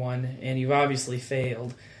someone and you've obviously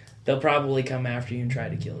failed, they'll probably come after you and try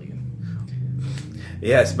to kill you.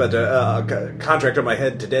 yes, but a contract on my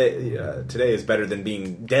head today is better than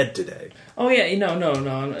being dead today. Oh yeah, no.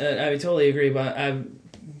 I totally agree, but I'm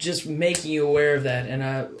just making you aware of that, and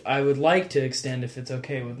I would like to extend, if it's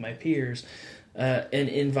okay with my peers, an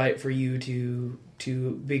invite for you to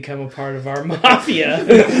become a part of our mafia.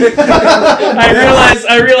 I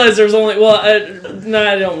realize there's only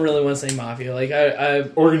I don't really want to say mafia. Like I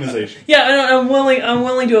Organization. yeah, I'm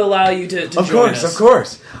willing to allow you to Of join us.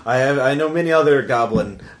 course. I know many other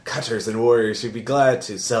goblin cutters and warriors who'd be glad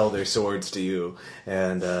to sell their swords to you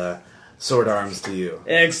and sword arms to you.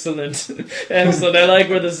 Excellent. Excellent. I like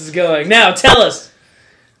where this is going. Now, tell us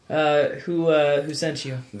who sent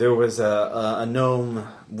you. There was a gnome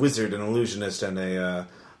wizard, an illusionist, and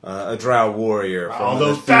a drow warrior from those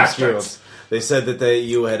the Thieves bastards. Guild. They said that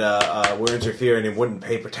you had were interfering and wouldn't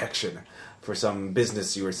pay protection for some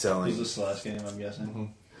business you were selling. Was this the last game, I'm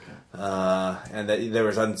guessing? And that there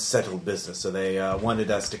was unsettled business, so they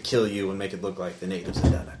wanted us to kill you and make it look like the natives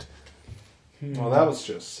had done it. Well, that was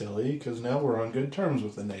just silly, because now we're on good terms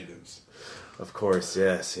with the natives. Of course,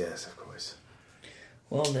 yes, of course.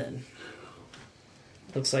 Well then,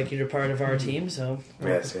 looks like you're a part of our team. So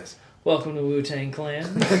Yes. welcome to Wu-Tang Clan.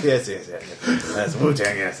 yes. That's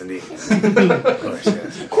Wu-Tang, yes, indeed. Of course,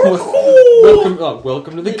 yes.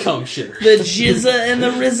 Welcome to the cum shitter. The Jizza and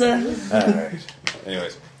the Rizza. Alright.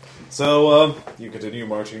 Anyways. So, you continue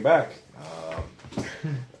marching back.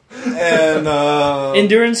 And,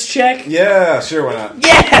 Endurance check. yeah, sure, why not?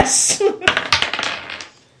 Yes.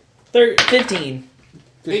 15.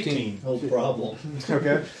 15. No problem.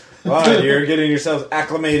 Okay. Fine, you're getting yourselves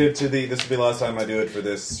acclimated to this will be the last time I do it for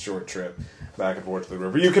this short trip back and forth to the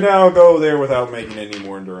river. You can now go there without making any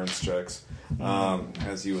more endurance checks,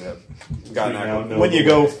 as you have gotten We now acclimated. know When the you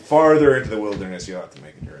go way. farther into the wilderness, you'll have to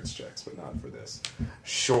make endurance checks, but not for this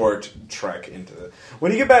short trek into the...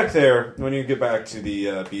 When you get back there, when you get back to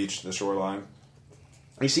the beach, the shoreline,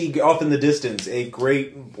 you see off in the distance a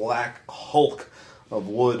great black hulk of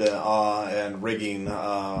wood and rigging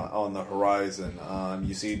on the horizon.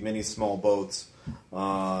 You see many small boats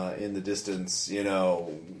in the distance,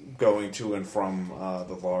 going to and from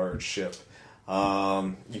the large ship.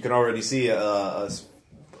 You can already see at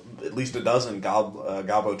least a dozen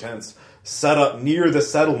Gabo tents set up near the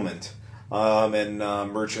settlement, and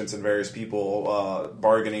merchants and various people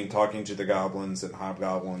bargaining, talking to the goblins and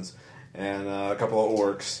hobgoblins, and a couple of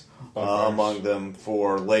orcs. Among them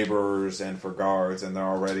for laborers and for guards, and they're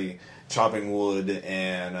already chopping wood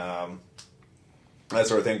and that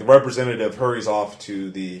sort of thing. The representative hurries off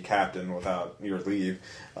to the captain without your leave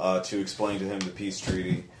to explain to him the peace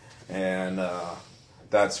treaty and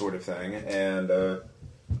that sort of thing. And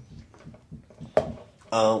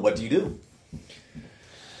what do you do?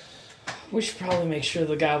 We should probably make sure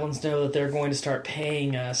the goblins know that they're going to start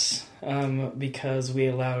paying us because we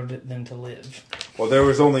allowed them to live. Well, there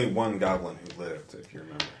was only one goblin who lived, if you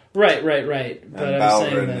remember. Right. And But I was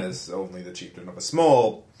saying Balrin that. is only the chieftain of a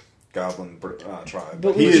small goblin tribe.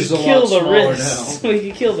 But he we is could a kill lot the smaller rest. now. We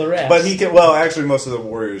could kill the rest. But he can. Well, actually, most of the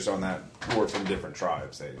warriors on that were from different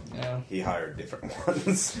tribes. Yeah. He hired different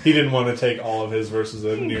ones. He didn't want to take all of his versus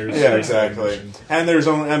the nearest. Yeah, exactly. And there's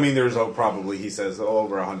only. I mean, there's probably he says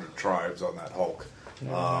over 100 tribes on that Hulk.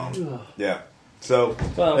 Yeah. So,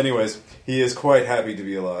 Well- anyways, he is quite happy to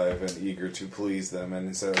be alive and eager to please them, and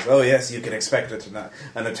he says, "Oh yes, you can expect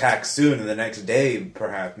an attack soon, and the next day,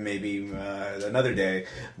 perhaps, maybe another day,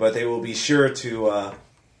 but they will be sure to."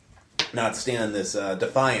 Not stand this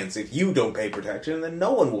defiance. If you don't pay protection, then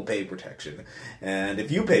no one will pay protection. And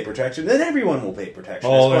if you pay protection, then everyone will pay protection.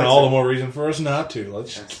 Oh, It's then quite all the simple. more reason for us not to.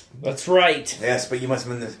 Let's. That's right. Yes, but you must,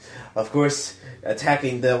 of course,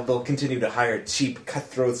 attacking. They'll continue to hire cheap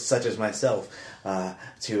cutthroats such as myself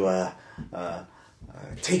to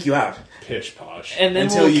take you out. Pish posh. And then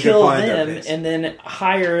Until we'll you can kill find their them base. and then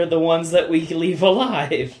hire the ones that we leave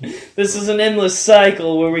alive. This is an endless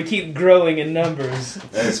cycle where we keep growing in numbers.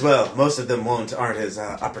 As well, most of them aren't as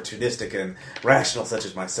opportunistic and rational such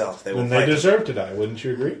as myself. They will And they fight. deserve to die, wouldn't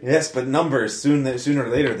you agree? Yes, but numbers. Sooner or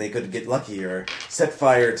later, they could get lucky or set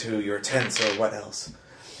fire to your tents or what else.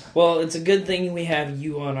 Well, it's a good thing we have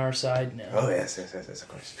you on our side now. Oh yes, of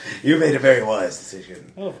course. You made a very wise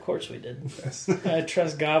decision. Oh, of course we did. Yes, I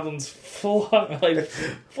trust goblins full-heartedly.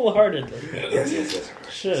 yes.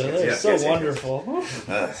 Sure, Yes, they're yes, so yes, yes. wonderful.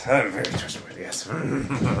 I'm very trustworthy. Yes.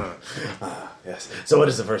 Yes. So, what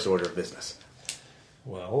is the first order of business?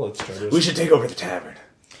 Well, let's try to. We should take over the tavern.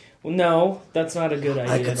 Well, no, that's not a good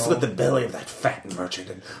idea. I could at all. slit the belly of that fat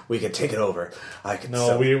merchant, and we could take it over. I could. No,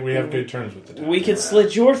 sell- we have good terms with the town. We could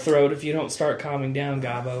slit your throat if you don't start calming down,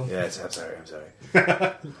 Gabo. Yes, I'm sorry.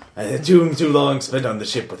 I had too long spent on the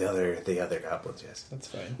ship with the other goblins. Yes. That's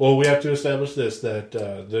fine. Well, we have to establish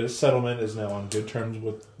that this settlement is now on good terms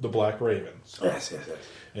with the Black Ravens. Yes.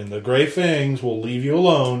 And the Grey Fangs will leave you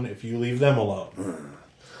alone if you leave them alone.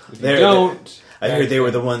 Don't. I heard they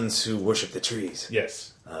were the ones who worship the trees. Yes.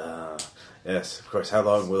 Yes, of course. How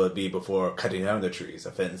long will it be before cutting down the trees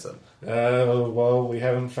offends them? Well, we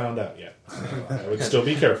haven't found out yet. I would still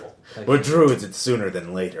be careful. With druids, it's sooner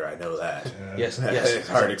than later. I know that. Yes, It's yes.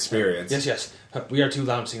 hard experience. Yes. We are two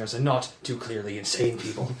lounge singers and not two clearly insane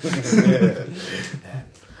people.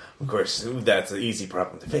 Of course, that's an easy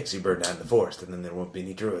problem to fix. You burn down the forest, and then there won't be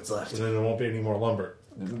any druids left. And then there won't be any more lumber.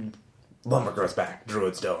 Lumber grows back.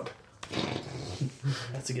 Druids don't.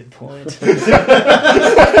 That's a good point.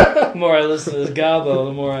 The more I listen to this Gobbo,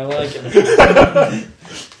 the more I like it.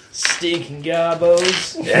 Stinking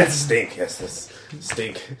Gobbos. Yes, stink. Yes, this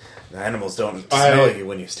stink. The animals don't smell you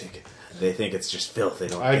when you stink. They think it's just filth. They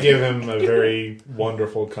don't. I give him a very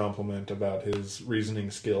wonderful compliment about his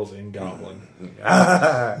reasoning skills in Goblin.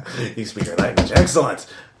 You speak our language. Excellent.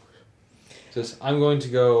 Says, I'm going to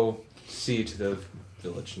go see to the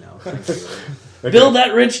village now. Build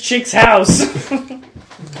that rich chick's house.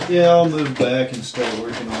 Yeah, I'll move back and start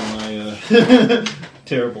working on my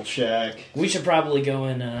terrible shack. We should probably go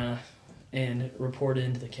and report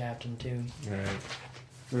in to the captain too. Right.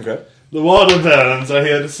 Okay. The water barons are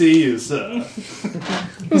here to see you, sir.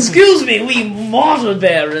 Excuse me, we water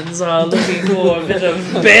barons are looking for a bit of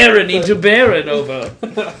barony to baron over.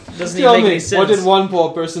 Doesn't even Tell make me, any sense. what did one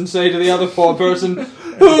poor person say to the other poor person?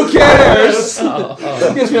 Who cares?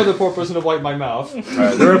 Gives me another poor person to wipe my mouth.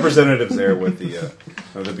 Alright, the representatives there with the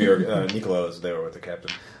beer, Niccolo is there with the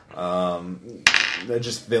captain. They're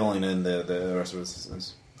just filling in the rest of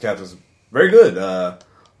his captain's very good.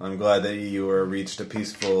 I'm glad that you reached a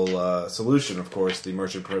peaceful solution. Of course, the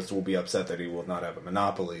merchant prince will be upset that he will not have a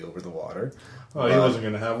monopoly over the water. Oh, he wasn't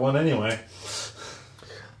going to have one anyway.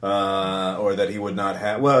 Or that he would not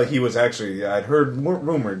have... Well, he was actually... I'd heard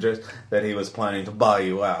rumor just that he was planning to buy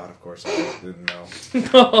you out. Of course, I didn't know.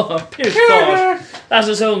 Oh, piss off. That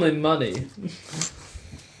is only money.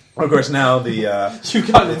 Of course, now the... You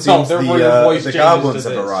got it to seems tell your voice the changes goblins to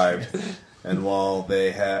have this. arrived. And while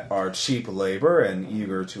they are cheap labor and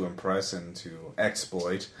eager to impress and to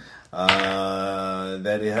exploit, they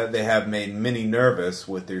have made many nervous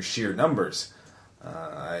with their sheer numbers.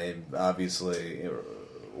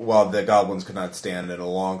 While the goblins could not stand in a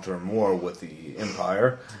long-term war with the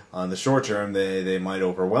Empire, on the short term they might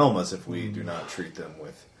overwhelm us if we do not treat them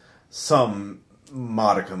with some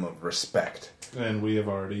modicum of respect. And we have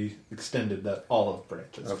already extended that olive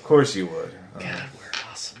branches. Of course you would. God, we're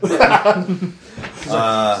awesome.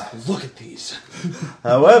 Look at these.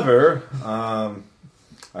 However,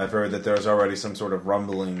 I've heard that there's already some sort of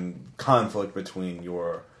rumbling conflict between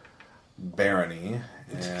your barony,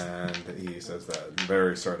 and he says that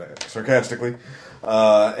very sarcastically,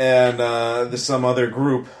 and there's some other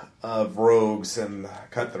group of rogues and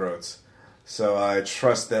cutthroats. So I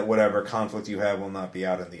trust that whatever conflict you have will not be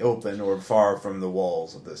out in the open or far from the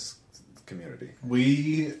walls of this community.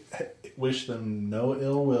 We wish them no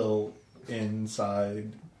ill will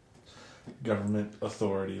inside government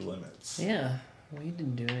authority limits. Yeah, we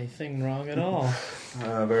didn't do anything wrong at all.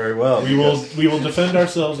 Very well. We will defend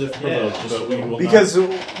ourselves if provoked, but we will Because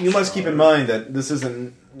not. you must keep in mind that this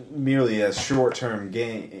isn't merely a short-term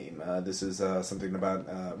game. This is something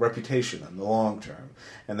about reputation in the long term.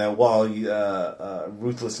 And that while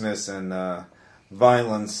ruthlessness and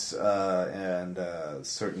violence and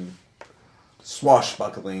certain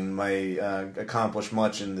swashbuckling may accomplish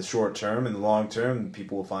much in the short term, in the long term,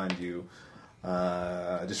 people will find you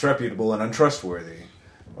disreputable and untrustworthy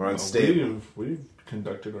or unstable. We've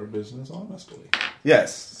conducted our business honestly.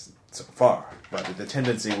 Yes, so far. But the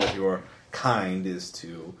tendency with your kind is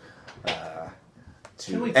to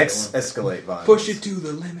escalate violence. Push it to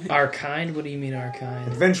the limit. Our kind? What do you mean our kind?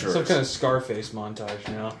 Adventurers. Some kind of Scarface montage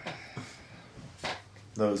now.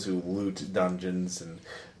 Those who loot dungeons and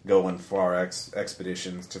go on far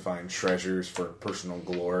expeditions to find treasures for personal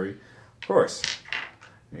glory. Of course,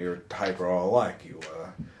 your type are all alike.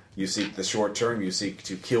 You seek the short term. You seek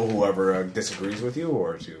to kill whoever disagrees with you,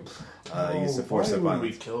 or to use the force of why would we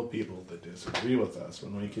violence. kill people that disagree with us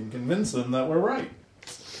when we can convince them that we're right?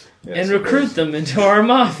 Yes, And of recruit course. them into our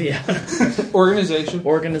mafia Organization.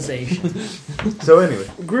 organization. So anyway,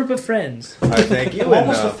 Group of friends. I thank you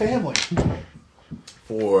Almost a and, family.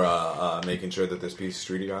 for making sure that this piece of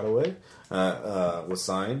treaty got away, was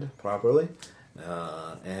signed properly,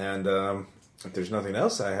 and if there's nothing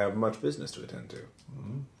else, I have much business to attend to.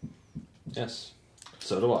 Yes.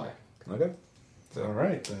 So do I. Okay. All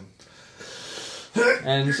right then.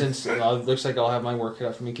 And since it looks like I'll have my work cut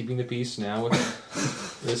out for me keeping the peace now with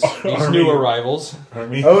these Army. new arrivals.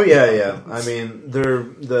 Army. Oh yeah. I mean,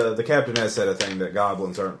 the captain has said a thing that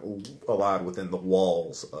goblins aren't allowed within the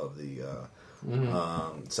walls of the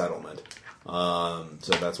settlement.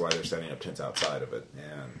 So that's why they're setting up tents outside of it,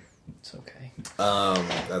 and It's okay.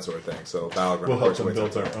 that sort of thing. So Balgrim, We'll of help course, them waits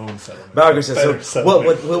build outside. our own settlement. Balgrim says, Better so what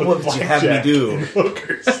would you have me do?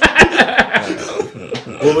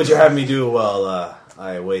 What would you have me do while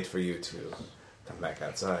I wait for you to come back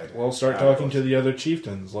outside. Well, start talking to the other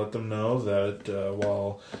chieftains. Let them know that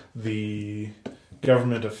while the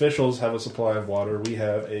government officials have a supply of water, we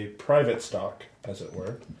have a private stock, as it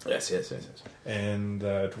were. Yes. And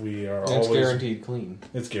that we are It's always... guaranteed clean.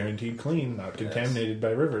 It's guaranteed clean, not contaminated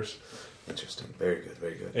by rivers. Interesting. Very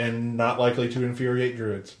good. And not likely to infuriate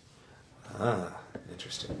druids. Ah,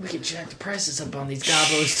 interesting. We could jack the prices up on these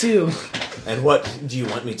gobos too. And what do you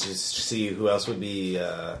want me to see? Who else would be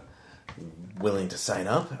willing to sign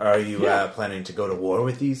up? Are you planning to go to war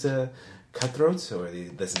with these cutthroats or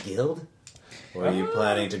this guild? Or are you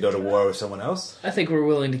planning to go to war with someone else? I think we're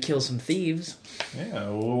willing to kill some thieves. Yeah,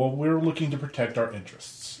 well, we're looking to protect our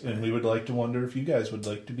interests. And we would like to wonder if you guys would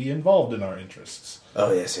like to be involved in our interests.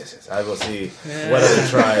 Oh, yes. I will see what other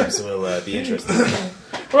tribes will be interested.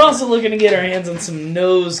 We're also looking to get our hands on some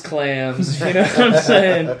nose clams. You know what I'm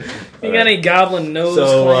saying? You got any goblin nose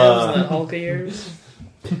clams in that Hulk of yours?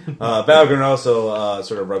 Balgren also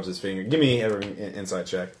sort of rubs his finger. Give me an insight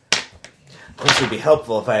check. Of course, it would be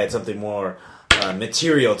helpful if I had something more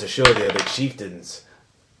material to show the other chieftains.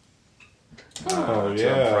 To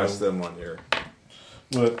impress them on your...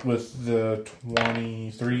 With the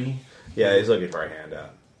 23? Yeah, he's looking for a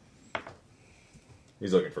handout.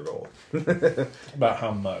 He's looking for gold. About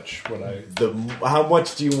how much would I... How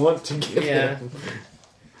much do you want to give him? Yeah.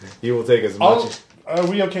 He will take as much. Are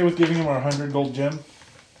we okay with giving him our 100 gold gem?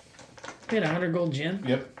 We had 100 gold gem?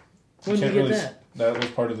 Yep. When did you get that? That was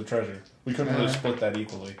part of the treasure. We couldn't really split that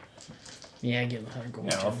equally. Yeah, give him 100 gold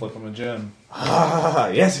Yeah, gem. I'll flip him a gem.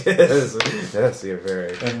 Yes. Yes, you're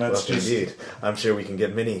very And that's welcome just- indeed. I'm sure we can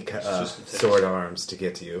get many sword arms to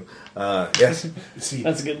get to you. Yes. See,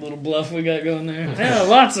 That's a good little bluff we got going there. Yeah,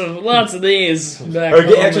 lots of these back Or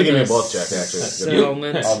home actually, in give me a the bluff check, actually.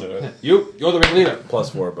 settlements. I'll do it. You're the ringleader.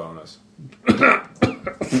 +4 bonus.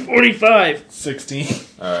 45. 16.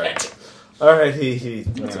 All right. He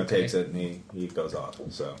takes it and he goes off.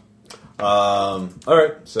 So, all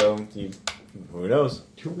right. So who knows?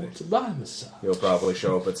 He'll probably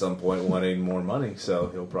show up at some point wanting more money. So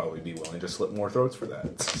he'll probably be willing to slit more throats for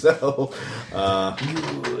that. So,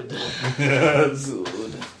 Good.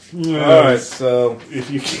 all right. So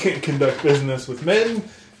If you can't conduct business with men,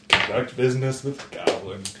 conduct business with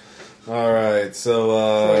goblins. all right.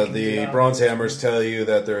 So Fucking the goblins. Bronze Hammers tell you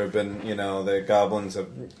that there have been, the goblins have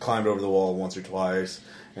climbed over the wall once or twice.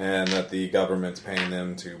 And that the government's paying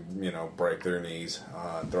them to, break their knees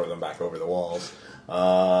and throw them back over the walls.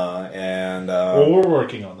 Well, we're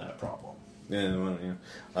working on that problem.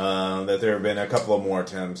 That there have been a couple of more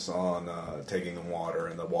attempts on taking the water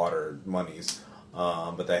and the water monies,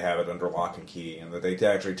 but they have it under lock and key, and that they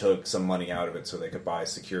actually took some money out of it so they could buy a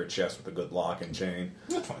secure chest with a good lock and chain.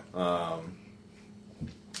 That's fine.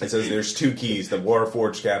 It says there's 2 keys. The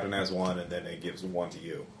Warforged captain has one, and then it gives one to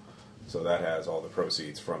you. So that has all the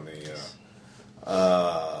proceeds from the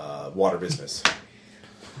water business.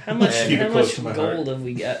 How much And keep it close to my gold have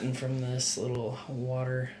we gotten from this little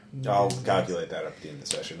water? I'll business? calculate that up at the end of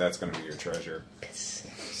the session. That's going to be your treasure.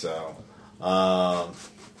 So,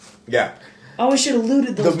 yeah. Oh, we should have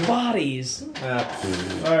looted those bodies.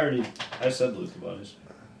 I said loot the bodies.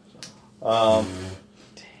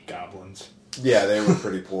 Goblins. Yeah, they were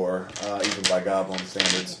pretty poor, even by goblin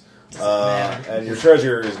standards. And your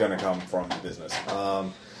treasure is going to come from the business.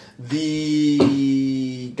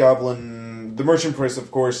 The merchant prince,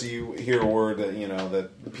 of course, you hear a word that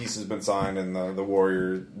that the peace has been signed, and the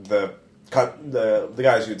warrior, the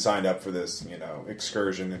guys who had signed up for this,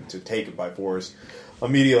 excursion and to take it by force,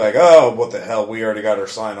 immediately like, oh, what the hell? We already got our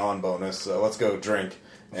sign-on bonus, so let's go drink.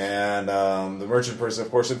 And the merchant prince, of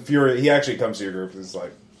course, infuriated. He actually comes to your group and is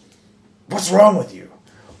like, "What's wrong with you?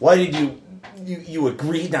 Why did you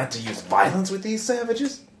agreed not to use violence with these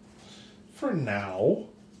savages?" For now.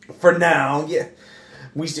 For now, yeah.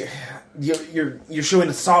 You're showing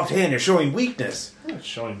a soft hand. You're showing weakness. We're not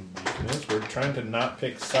showing weakness. We're trying to not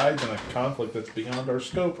pick sides in a conflict that's beyond our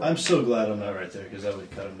scope. I'm so glad I'm not right there because that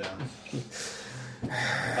would cut him down.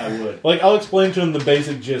 I would. Like, I'll explain to him the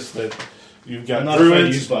basic gist that you've got I'm not afraid to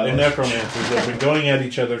druids use violence. and necromancers that have been going at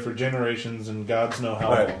each other for generations and gods know how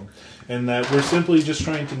Right. long. And that we're simply just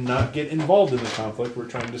trying to not get involved in the conflict. We're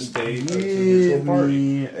trying to stay a neutral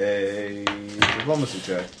party. A diplomacy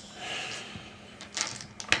check.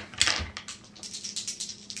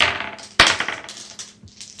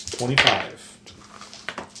 25.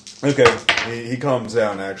 Okay, he calms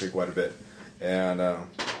down actually quite a bit, and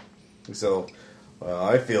so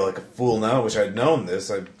I feel like a fool now. I wish I'd known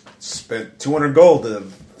this. I spent 200 gold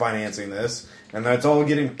financing this, and that's all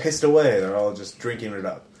getting pissed away. They're all just drinking it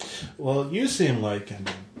up. Well, you seem like an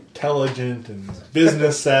intelligent and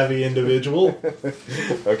business savvy individual.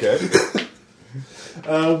 Okay.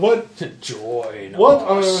 What Join What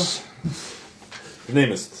us. His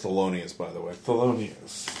name is Thelonious, by the way.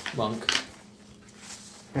 Thelonious? Monk.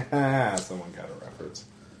 Someone got a reference.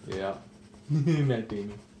 Yeah. Matt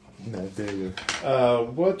Damon. No, David.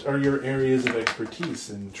 What are your areas of expertise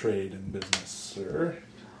in trade and business, sir?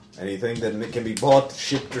 Anything that can be bought,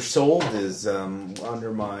 shipped, or sold is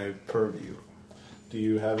under my purview. Do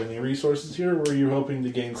you have any resources here, or are you hoping to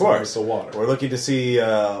gain Of some course. of the water? We're looking to see,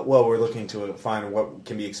 we're looking to find what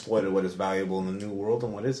can be exploited, what is valuable in the New World,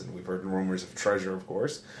 and what isn't. We've heard rumors of treasure, of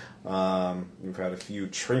course. We've had a few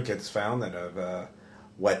trinkets found that have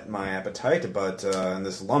whet my appetite, but and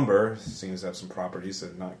this lumber seems to have some properties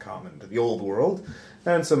that are not common to the Old World,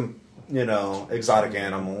 and some, exotic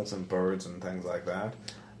animals and birds and things like that.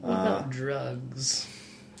 What about drugs?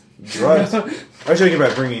 Drugs? Are you talking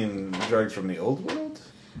about bringing drugs from the Old World?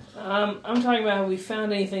 I'm talking about have we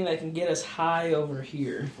found anything that can get us high over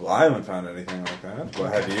here? Well, I haven't found anything like that.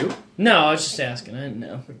 Well, have you? No, I was just asking. I didn't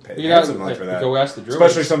know. Pay You got handsome much for that. go ask the druid.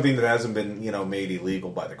 Especially something that hasn't been, made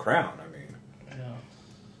illegal by the crown. I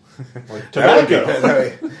mean, Like that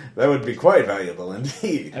tobacco. that would be quite valuable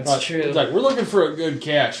indeed. That's true. It's like, we're looking for a good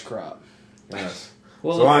cash crop. Yes.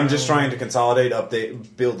 Well, So I'm just trying to consolidate,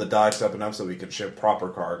 build the docks up enough so we can ship proper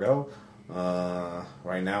cargo.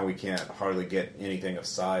 Right now, we can't hardly get anything of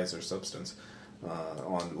size or substance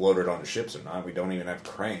loaded onto ships or not. We don't even have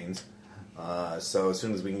cranes. So as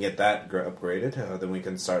soon as we can get that upgraded, then we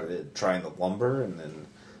can start trying the lumber, and then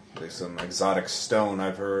there's some exotic stone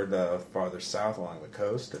I've heard farther south along the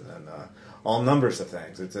coast, and then all numbers of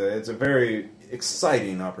things. It's a very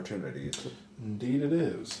exciting opportunity. Indeed it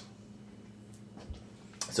is.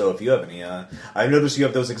 So if you have any, I noticed you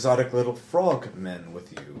have those exotic little frog men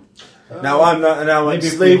with you. Now I'm not. Now maybe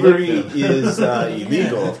if we slavery lick them. is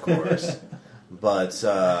illegal, of course. But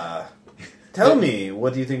tell me,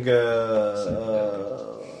 what do you think?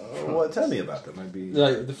 Tell me about them. I'd be.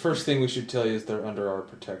 Like, the first thing we should tell you is they're under our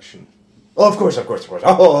protection. Oh, of course. Oh, of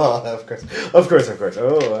course. Of course.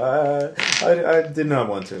 Oh, I did not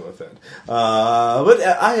want to offend. But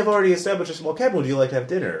I have already established a small cabin. Would you like to have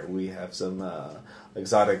dinner? We have some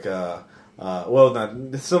exotic.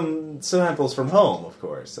 Some samples from home, of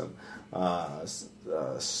course. Some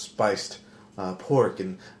spiced pork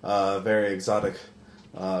and very exotic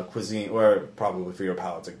cuisine, or probably for your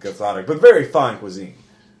palates, exotic, but very fine cuisine.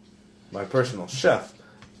 My personal chef,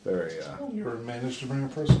 very. You managed to bring a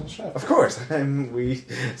personal chef. Of course,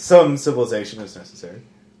 some civilization is necessary.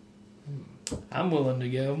 I'm willing to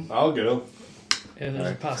go. I'll go. If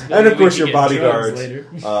there's a possibility. And of course, we your could get drugs bodyguards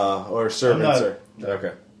later. or servants I'm are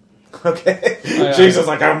okay. Okay, I- Jesus,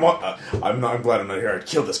 like I'm glad I'm not here. I'd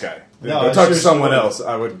kill this guy. No, I'd I talk to seriously someone would've. else.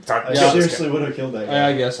 I would talk. I kill this seriously guy. would have killed that guy.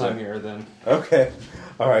 I guess I'm here then. Okay,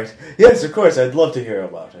 all right. Yes, of course. I'd love to hear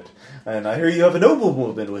about it. And I hear you have a noble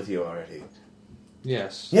movement with you already.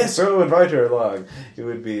 Yes. Yes, so invite her along. It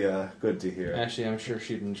would be good to hear. Actually, I'm sure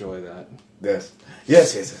she'd enjoy that. Yes.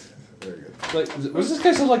 Very good. Like, was this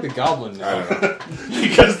guy sound like the goblin now? I don't know.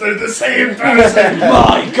 Because they're the same person.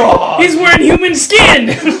 My God! He's wearing human skin.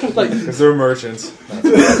 like, Because they're merchants.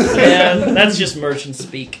 Yeah, that's just merchant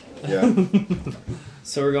speak. Yeah.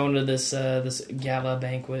 So we're going to this this gala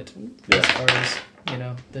banquet Yeah. as far as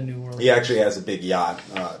the New World. He actually has a big yacht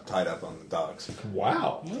tied up on the docks.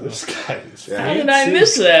 Wow. This guy is Yeah. How did I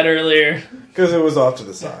miss that earlier? Because it was off to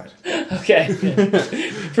the side. Okay.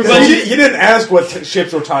 For You, budget, you didn't ask what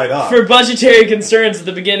ships were tied up. for budgetary concerns at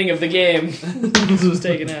the beginning of the game, this was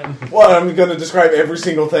taken out. What? I'm going to describe every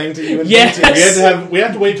single thing to you in Yes. detail. We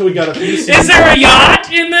had to wait till we got a few Is scenes. there a yacht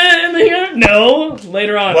in the here? No.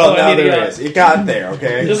 Later on. Well, I now need a there yacht. is. It got there,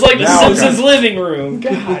 okay? It's like the Now it Simpsons got- living room.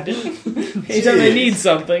 God. Anytime they need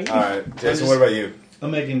something. All right, Jason, what about you?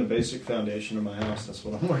 I'm making the basic foundation of my house. That's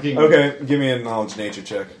what I'm working on. Okay, give me a knowledge nature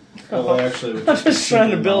check. Well, actually, it would I'm just be just trying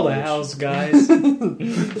to simple build a knowledge. house, guys.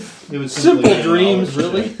 It would simply simple be a dreams,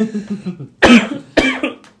 knowledge really?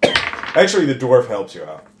 check. Actually, the dwarf helps you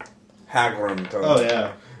out. Hagrim tells Oh you.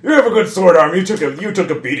 yeah. You have a good sword arm. You took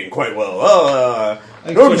a beating quite well.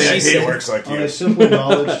 Normally I she hate said. works like On you. a simple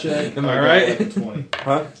knowledge check, Am I got right? Like a 20.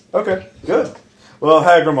 Huh? Okay, good. Well,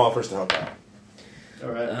 Hagrim offers to help out. All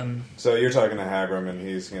right. So you're talking to Hagrim, and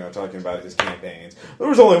he's talking about his campaigns. There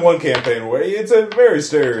was only one campaign where it's a very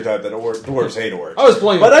stereotype that dwarves hate orcs. I was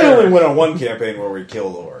playing But with I only Karen. went on one campaign where we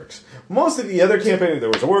killed orcs. Most of the other campaigns, there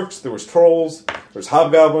was orcs, there was trolls, there was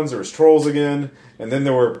hobgoblins, there was trolls again, and then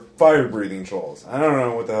there were fire-breathing trolls. I don't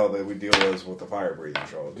know what the hell the deal was with the fire-breathing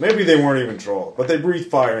trolls. Maybe they weren't even trolls, but they breathed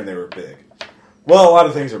fire and they were big. Well, a lot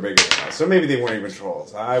of things are bigger than us, so maybe they weren't even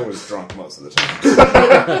trolls. I was drunk most of the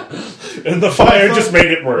time. And the fire just made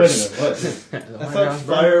it worse. Wait a minute, what? I thought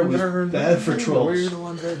fire was bad for trolls. We're the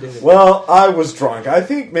ones that did it. Well, I was drunk. I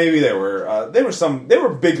think maybe they were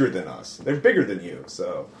bigger than us. They're bigger than you,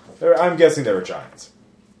 so I'm guessing they were giants.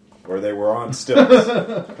 Or they were on stilts.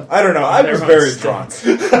 I don't know. I was very drunk.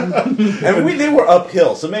 And they were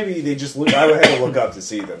uphill, so maybe they just I had to look up to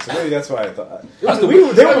see them. So maybe that's why I thought. They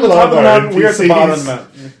were on the top of the mountain, we were at the bottom of the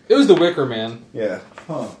mountain. It was the Wicker Man. Yeah.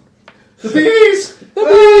 Huh. The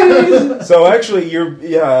bees! So actually,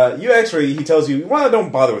 he tells you, well,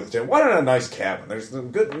 don't bother with the tent. Why don't a nice cabin? There's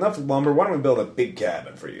good enough lumber. Why don't we build a big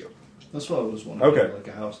cabin for you? That's what I was wondering. Okay. Like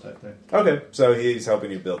a house type thing. Okay, so he's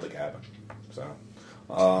helping you build the cabin. So,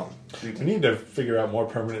 We need to figure out more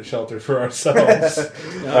permanent shelter for ourselves.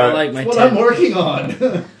 I like my What tent. I'm working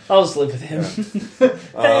on. I'll just live with him.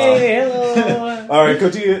 Hey, hello. all right,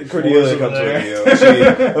 Cordelia comes with you. She,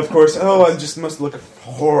 of course, I just must look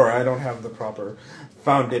for horror. I don't have the proper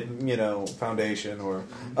foundation, or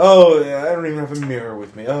I don't even have a mirror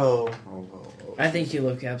with me. I think you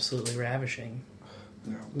look absolutely ravishing.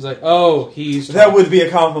 He's like, he's... That would be a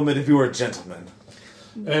compliment if you were a gentleman.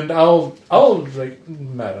 And I'll like,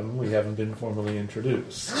 madam, we haven't been formally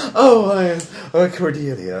introduced. I am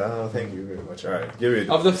Cordelia. Thank you very much. All right, give me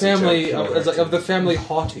Of the family, of the family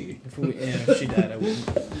haughty. If she died, I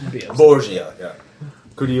wouldn't be upset. Borgia. Yeah,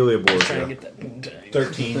 Cordelia Trying to Borgia. get that poontang.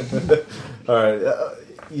 13. All right.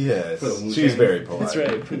 Yes, she's very polite. That's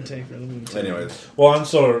right, poontang for the poontang. Anyways. Well,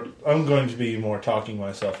 I'm going to be more talking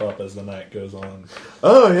myself up as the night goes on.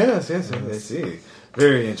 Oh yes, I see.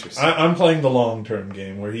 Very interesting. I'm playing the long-term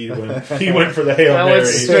game where he went for the Hail I Mary. went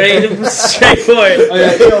straight for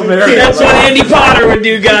it. Hail Mary. That's what Andy Potter would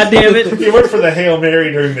do, goddammit. He went for the Hail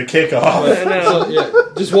Mary during the kickoff. I know. So, yeah,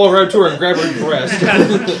 just walk right up to her and grab her breast.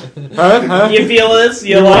 Huh? You feel this?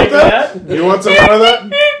 You like that? You want some more of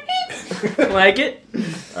that? Like it?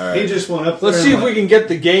 All right. He just went up there. Let's see if we can get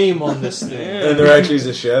the game on this thing. And there actually is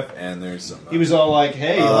a chef, and there's some. He was all like,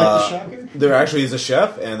 "Hey, you like the shocker?" There actually is a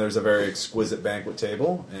chef, and there's a very exquisite banquet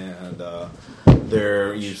table, and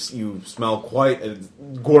there you smell quite a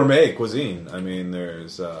gourmet cuisine. I mean,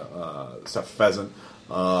 there's stuffed pheasant,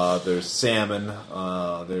 there's salmon,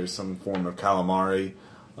 there's some form of calamari.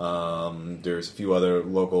 There's a few other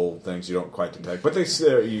local things you don't quite detect, but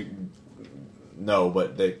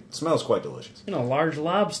but it smells quite delicious. A large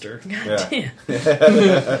lobster. God damn.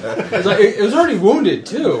 It's like, it was already wounded,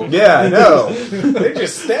 too. Yeah, I know. They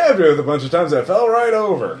just stabbed her a bunch of times. I fell right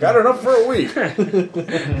over. Got her up for a week.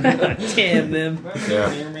 Damn them.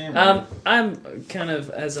 Yeah. I'm kind of,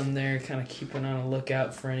 as I'm there, kind of keeping on a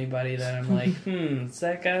lookout for anybody that I'm like, is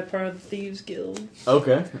that guy part of the Thieves Guild?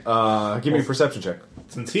 Okay. Give me a perception check.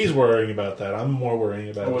 Since he's worrying about that, I'm more worrying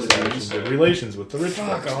about establishing good relations with the rich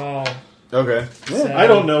Fuck folks. all. Okay. So, I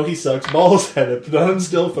don't know, he sucks balls at it, but I'm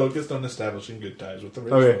still focused on establishing good ties with the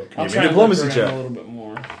rich Okay. folk. I'll Give me try and diplomacy look around check. a little bit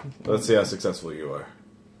more. Let's see how successful you are.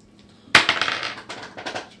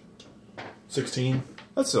 16.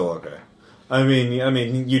 That's still okay. I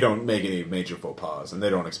mean, you don't make any major faux pas, and they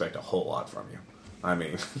don't expect a whole lot from you. I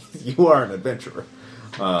mean, you are an adventurer.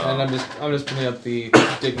 And I'm just putting up the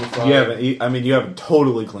dignified. You haven't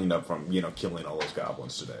totally cleaned up from killing all those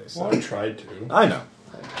goblins today. So. Well, I tried to. I know,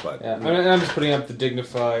 but Yeah, I'm just putting up the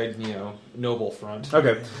dignified, noble front.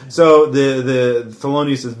 okay. So the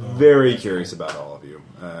Thelonious is very curious about all of you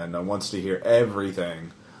and wants to hear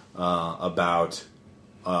everything about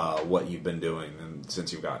what you've been doing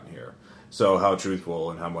since you've gotten here. So how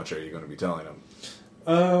truthful and how much are you going to be telling him?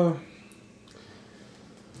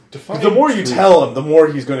 The more you tell him, the more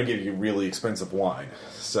he's going to give you really expensive wine.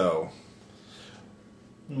 So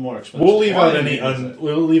More expensive. We'll leave out Why?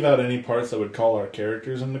 we'll leave out any parts that would call our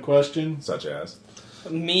characters into question. such as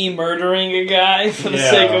Me murdering a guy for the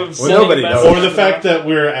Yeah. sake of Well, nobody knows. Or the fact that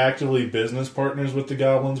we're actively business partners with the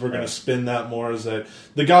goblins, we're going to spin that more as that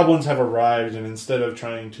the goblins have arrived, and instead of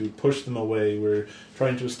trying to push them away, we're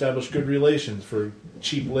trying to establish good relations for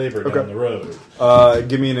cheap labor down the road.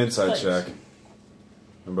 give me an insight check.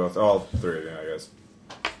 And all three of you, I guess.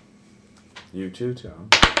 You too, Tom.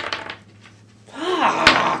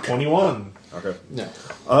 21. Okay. No.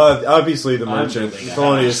 Obviously, the merchant really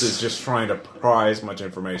Thelonious is just trying to pry as much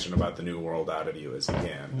information about the New World out of you as he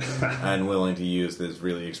can, and willing to use this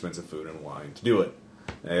really expensive food and wine to do it.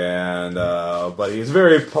 And but he's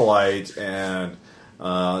very polite and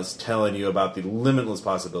is telling you about the limitless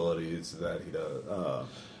possibilities that he does.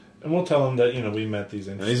 And we'll tell them that, we met these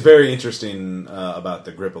And interesting... he's very interesting about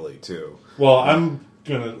the Gripoli too. Well, I'm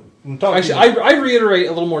going to I'm talking. Actually, I reiterate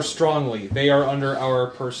a little more strongly. They are under our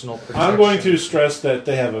personal protection. I'm going to stress that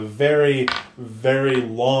they have a very, very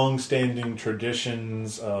long-standing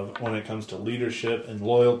traditions of when it comes to leadership and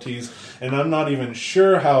loyalties, and I'm not even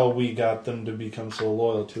sure how we got them to become so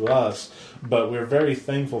loyal to us, but we're very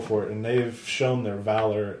thankful for it, and they've shown their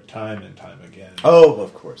valor time and time again. Oh,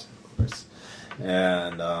 of course.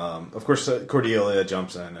 And, of course, Cordelia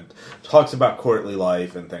jumps in and talks about courtly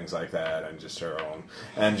life and things like that, and just her own,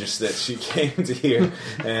 and just that she came to here,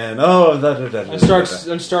 and and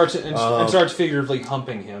starts figuratively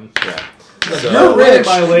humping him. Yeah. You're rich.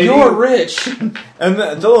 my lady. You're rich. And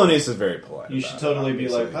Thelonious is very polite. You should about totally it, be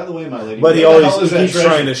obviously. like, by the way, my lady. But he where the always hell is that keeps treasure?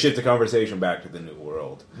 trying to shift the conversation back to the new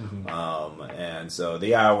world. And so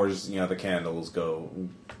the hours, the candles grow.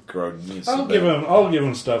 I'll give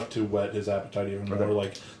him stuff to whet his appetite even more,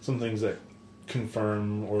 like some things that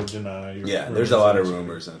confirm or deny. Yeah, there's a lot of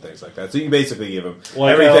rumors and things like that. So you basically give him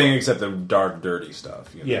Like everything except the dark, dirty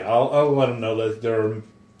stuff. Yeah, I'll let him know that there are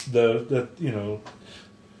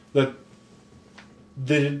that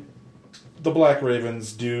the Black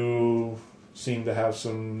Ravens do seem to have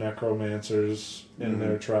some necromancers in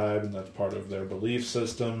their tribe, and that's part of their belief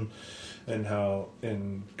system, and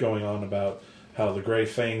going on about how the Grey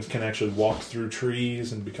Fangs can actually walk through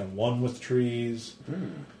trees and become one with trees.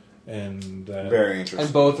 And Very interesting.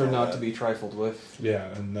 And both are not to be trifled with.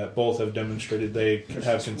 Yeah, and that both have demonstrated they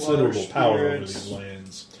have considerable power over spirits. these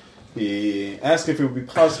lands. He asked if it would be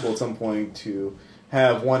possible at some point to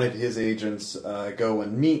have one of his agents go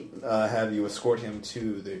and have you escort him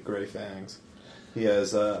to the Grey Fangs. He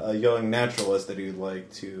has a young naturalist that he'd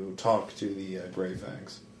like to talk to the Grey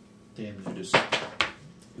Fangs. Damn, if you just...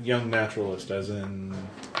 Young naturalist, as in...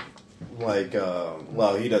 Like,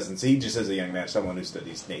 well, he doesn't. He just says a young naturalist, someone who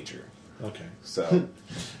studies nature. Okay. So,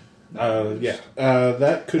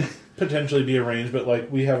 that could potentially be arranged, but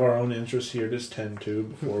we have our own interests here to tend to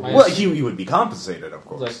before we... well, he would be compensated, of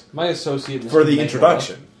course. Like, my associate... For Mr. the Manuel-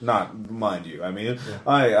 introduction, not mind you. I mean,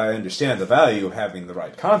 I understand the value of having the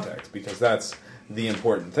right context, because that's the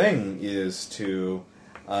important thing, is to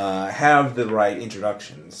have the right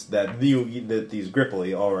introductions, that these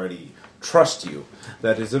Gripoli already trust you.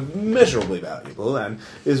 That is immeasurably valuable and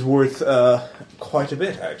is worth quite a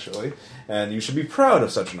bit, actually. And you should be proud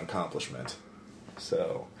of such an accomplishment.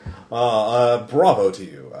 So, bravo to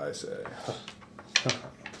you, I say.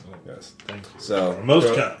 Yes. Thank you. So, You're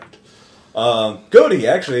most kind. Cody,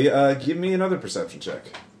 actually, give me another perception check.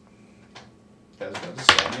 Guys got to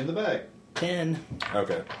stab me in the back. 10.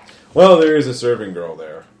 Okay. Well, there is a serving girl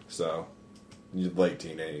there, so late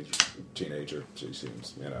teenager, she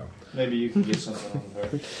seems, Maybe you can get something on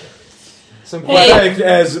her. Some Well,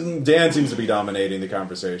 as Dan seems to be dominating the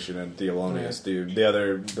conversation, and Thelonious,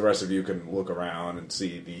 the rest of you can look around and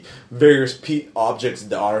see the various objects,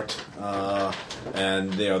 the art,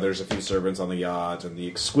 and there's a few servants on the yacht, and the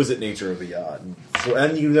exquisite nature of the yacht.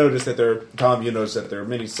 And you notice that there are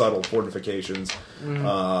many subtle fortifications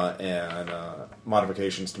and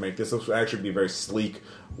modifications to make this actually be a very sleek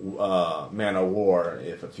man of war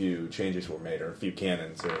if a few changes were made, or a few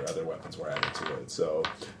cannons or other weapons were added to it. So,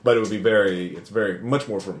 but it would be it's very much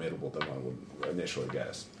more formidable than one would initially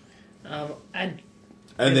guess. And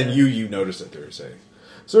then you notice that there's a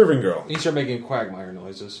serving girl. You start making quagmire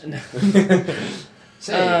noises.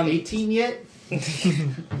 Say, 18 yet?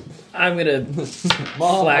 I'm gonna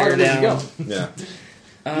Mom, flag her where did you down. Yeah.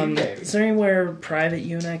 Is there anywhere private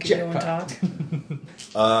you and I can go and Jetpack.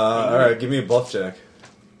 talk? All right, give me a bluff check.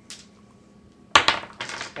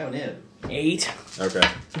 Oh, no. 8. Okay.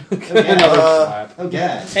 Slap. Oh,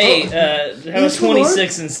 God. Hey, how about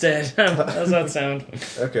 26 instead? How's that sound?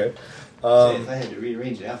 Okay. Say, if I had to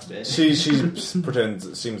rearrange the alphabet. She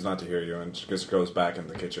seems not to hear you, and just goes back in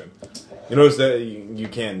the kitchen. You notice that you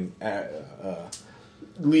can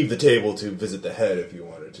leave the table to visit the head if you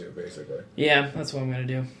wanted to, basically. Yeah, that's what I'm gonna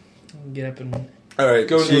do. I'll get up and... All right,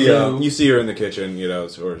 Go to the loo. you see her in the kitchen,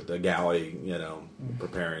 or the galley,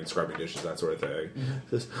 preparing, scrubbing dishes, that sort of thing.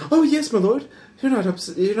 Says, "Oh yes, my lord. You're not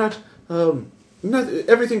upset. You're not. Not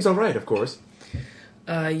everything's all right, of course."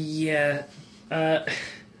 Yeah.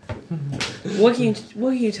 What can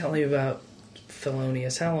you tell me about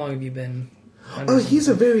Thelonious? How long have you been? Oh, he's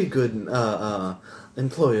a very good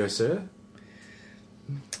employer, sir.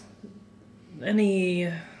 Any,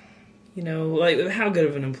 how good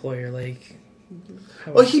of an employer?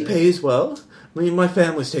 Oh, he pays well. I mean, my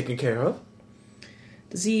family's taken care of.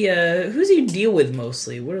 Does he? Who's he deal with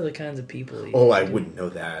mostly? What are the kinds of people? Oh, I wouldn't know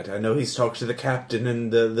that. I know he's talked to the captain and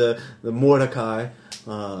the Mordecai,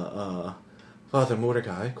 Father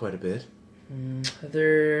Mordecai, quite a bit.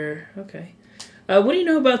 Okay. What do you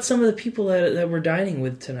know about some of the people that we're dining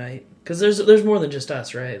with tonight? Because there's more than just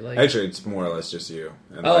us, right? Like, Actually, it's more or less just you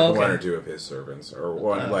and Oh, okay. one or two of his servants, or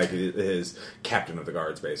one like his captain of the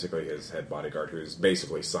guards, basically his head bodyguard, who's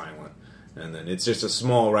basically silent. And then it's just a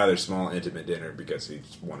rather small, intimate dinner because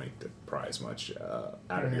he's wanting to pry as much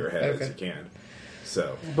out of your head as he can.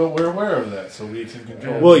 So, But we're aware of that, so we can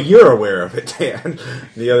control. well, you're aware of it, Dan.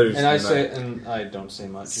 The others, And I not. say, and I don't say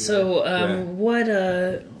much. so Yeah. what?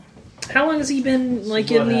 How long has he been like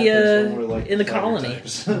This is in what happens when we're, like, the fire colony?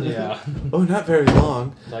 types. Yeah, Oh, not very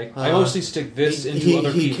long. like I mostly stick this into He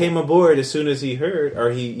other people. came aboard as soon as he heard, or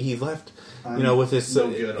he left. You know, with his no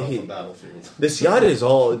good off he- the battlefield. this yacht is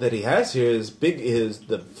all that he has here. Is big.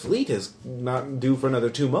 The fleet is not due for another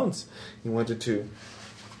 2 months. He wanted to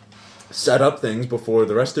set up things before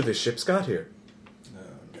the rest of his ships got here. Oh,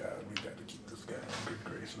 God, we got to keep this guy in good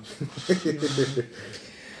graces.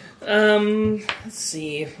 Let's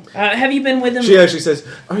see. Have you been with him? She actually says,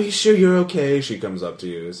 "Are you sure you're okay?" She comes up to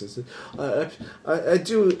you and says, I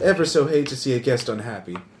do ever so hate to see a guest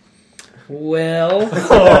unhappy." Well,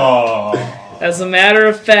 Oh. as a matter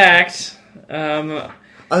of fact,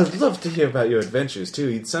 I'd love to hear about your adventures too.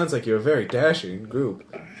 It sounds like you're a very dashing group.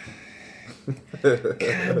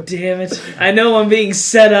 God damn it. I know I'm being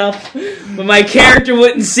set up, but my character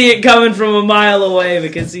wouldn't see it coming from a mile away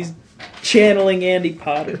because he's channeling Andy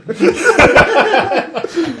Potter.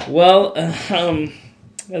 Well,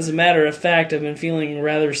 as a matter of fact, I've been feeling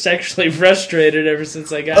rather sexually frustrated ever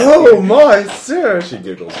since I got here. Oh my sir! She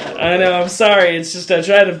giggles. I know, I'm sorry. It's just I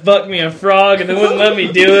tried to fuck me a frog and they wouldn't let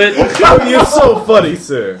me do it. Oh, you're so funny,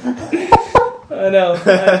 sir. I know.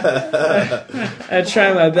 I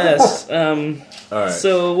try my best. All right.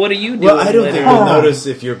 So, what are you doing Well, I don't later? think we'll notice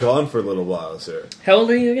if you're gone for a little while, sir. How old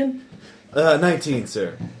are you again? 19,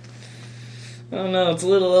 sir. Oh no, it's a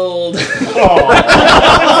little old.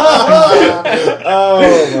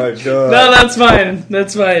 Oh my god. No, that's fine.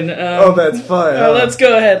 That's fine. Oh, that's fine. Let's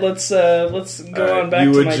go ahead. Let's go Alright, on back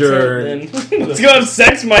you to my adjourn. tent then. Let's go have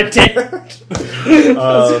sex in my tent. In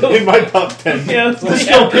my top 10. Yeah, Let's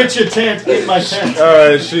go pitch a tent in my tent.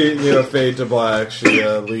 Alright, she, fade to black. She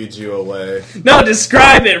leads you away. No,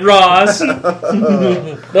 describe it, Ross.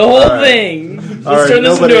 The whole Alright. thing. Let's Alright, turn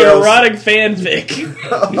this nobody into an else. erotic fanfic.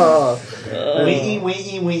 Wee.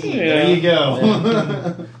 Yeah. There you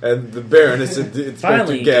go. And the Baroness, Inspector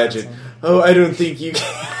Finally, Gadget. Oh, I don't think you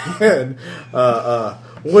can.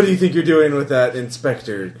 What do you think you're doing with that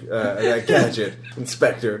Inspector, that Gadget?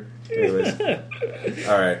 Inspector. Anyways.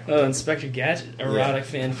 Alright. Oh, Inspector Gadget, erotic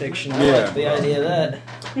fanfiction. I Yeah. like the idea of that.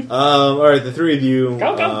 Alright, the three of you,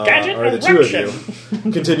 Go, Gadget, or the two of erection.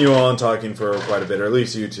 you, continue on talking for quite a bit, or at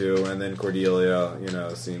least you two, and then Cordelia,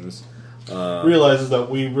 seems... Realizes that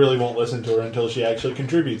we really won't listen to her until she actually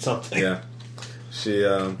contributes something. Yeah. She,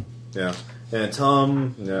 yeah. And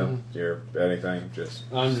Tom, you're anything, just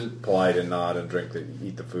I'm just, polite and nod and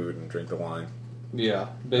eat the food and drink the wine. yeah,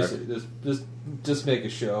 basically just make a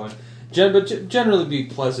show and but generally be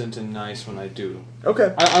pleasant and nice when I do.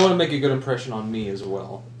 Okay. I want to make a good impression on me as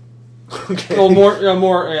well. Okay. Well,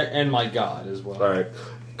 more, and my God as well. Alright.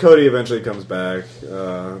 Cody eventually comes back,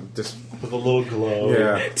 just, With a little glow.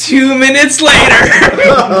 yeah. 2 minutes later.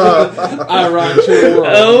 I run to the world.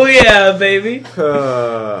 Oh yeah, baby.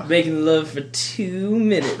 Making love for 2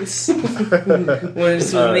 minutes. When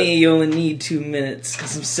it's with me, you only need 2 minutes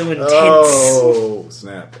because I'm so intense. Oh,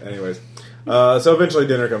 snap. Anyways. So eventually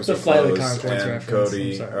dinner comes to a The Flight of the close, Conchords and reference,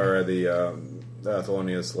 Cody, I'm sorry. or the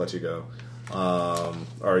Thelonious let you go.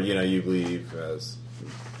 Or, you leave as...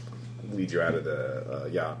 lead you out of the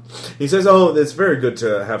yacht. He says, "Oh, it's very good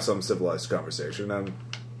to have some civilized conversation. I'd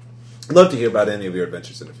love to hear about any of your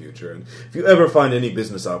adventures in the future. And if you ever find any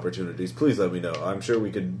business opportunities, please let me know. I'm sure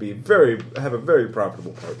we could have a very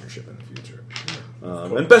profitable partnership in the future.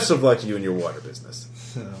 And best of luck to you in your water business."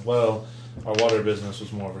 Well, our water business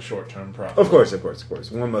was more of a short-term profit. Of course.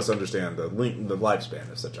 One must understand the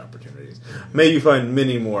lifespan of such opportunities. May you find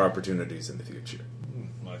many more opportunities in the future.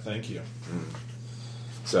 Why, thank you.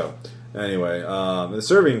 So, anyway, the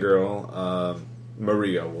serving girl,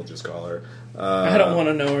 Maria, we'll just call her. I don't want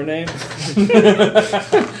to know her name.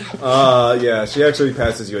 Yeah, she actually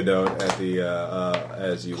passes you a note at the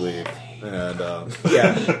as you leave, and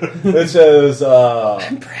yeah, it says,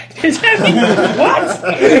 I'm pregnant. What?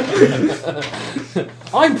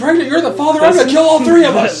 I'm pregnant. You're the father. I'm gonna kill all three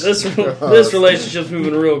of us. This relationship's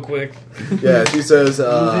moving real quick. yeah, she says,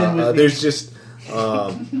 there's just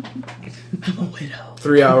I'm a widow.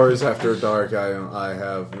 3 hours after dark. I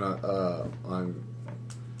have not. I'm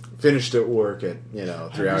finished at work at 3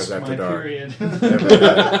 hours after dark. Period.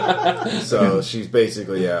 So she's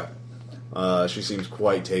basically She seems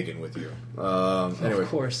quite taken with you. Anyway. Of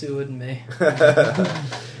course, it wouldn't be.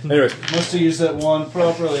 Anyways, Must have used that wand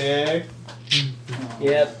properly, eh?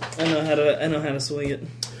 Yep, I know how to swing it.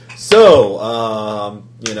 so,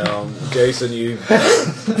 Jason, you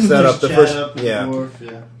set up the Chat first... up the Yeah. dwarf,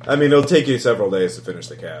 yeah. I mean, it'll take you several days to finish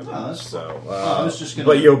the cabin. Oh, that's so, I was just gonna-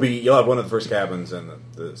 but you'll have one of the first cabins in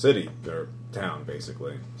the city or town,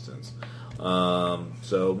 basically. Since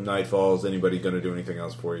so night falls. Anybody going to do anything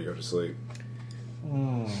else before you go to sleep?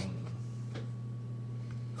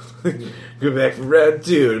 Go back for round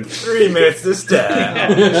 2 in 3 minutes this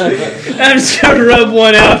time. I'm just gonna rub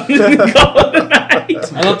one out and call it a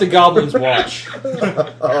night. I let the goblins watch.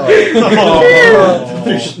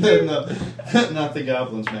 No, not the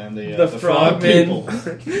goblins, man. The frog frogmen. people.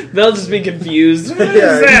 They'll just be confused. What is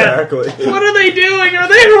Yeah, that? exactly. What are they doing? Are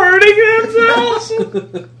they hurting themselves?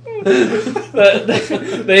 But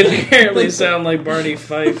they apparently sound like Barney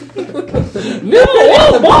Fife. No!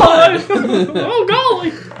 Oh, boy! Oh,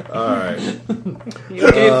 golly! All right. You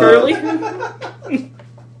okay, Furley?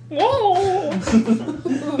 Whoa!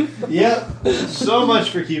 Yep. So much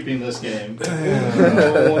for keeping this game.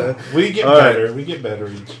 We get All right. better. We get better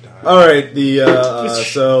each time. All right.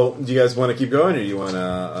 So, do you guys want to keep going, or do you want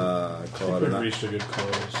to call it a We've night? reached a good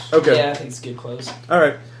close. Okay. Yeah, I think it's good close. All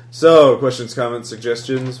right. So, questions, comments,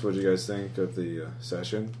 suggestions. What do you guys think of the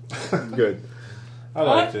session? Good. I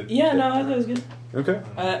liked it. Yeah, no, I thought it was good. Okay.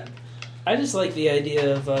 I just like the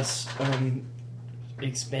idea of us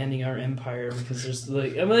expanding our empire because there's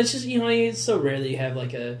like, I mean, it's just, it's so rare that you have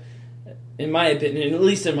like in my opinion, at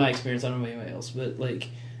least in my experience, I don't know about anybody else, but like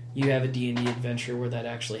you have a D&D adventure where that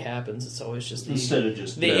actually happens. It's always just Instead of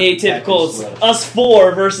just the atypical us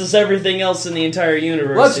four versus everything else in the entire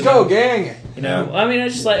universe. Let's go, gang! I mean, I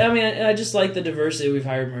just like the diversity. We've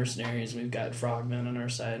hired mercenaries. We've got frogmen on our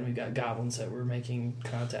side, and we've got goblins that we're making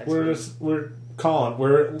contacts with.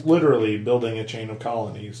 We're literally building a chain of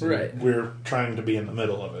colonies. and Right. We're trying to be in the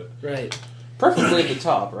middle of it. Right. Preferably at the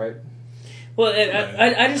top, right? Well,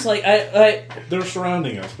 I just like I They're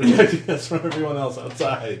surrounding us, protecting us from everyone else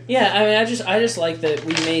outside. yeah. I mean, I just like that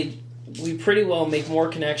we pretty well make more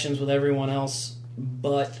connections with everyone else,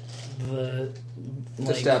 but the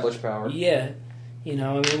like, Established power. yeah. I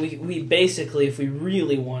mean, we basically, if we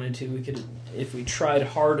really wanted to, we could. If we tried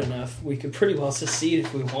hard enough, we could pretty well secede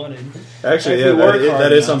if we wanted. Actually, If yeah, we work hard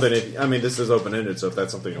that is enough. something. I mean, this is open ended, so if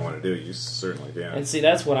that's something you want to do, you certainly can. And see,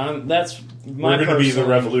 that's my We're going to be the personal-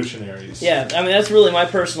 revolutionaries. Yeah, I mean that's really my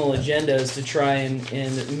personal agenda is to try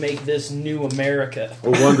and make this new America.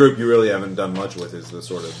 Well, one group you really haven't done much with is the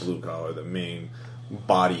sort of blue collar, the main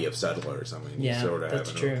body of settlers. I mean, you Yeah, sort of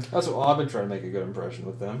that's haven't. true. That's what I've been trying to make a good impression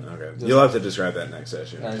with them. Okay, Just- you'll have to describe that next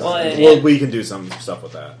session. Well, and- we can do some stuff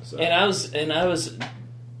with that. So. And I was,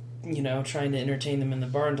 trying to entertain them in the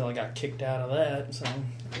bar until I got kicked out of that. So,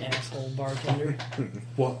 asshole bartender.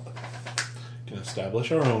 Well, can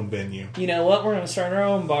establish our own venue. You know what? We're going to start our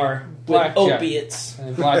own bar with Blackjack. opiates.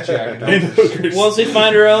 And blackjack. And hookers. Once we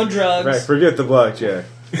find our own drugs, Right, forget the blackjack.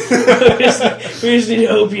 we just need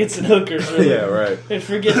opiates and hookers. Really. Yeah, right. And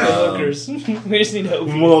forget the hookers. We just need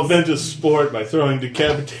opiates. We'll avenge a sport by throwing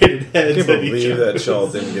decapitated I heads can't at each believe other. that Shaw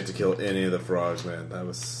didn't get to kill any of the frogs, man. That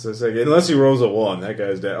was so sick. Unless he rolls a 1, that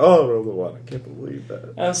guy's dead. Oh, roll a 1. I can't believe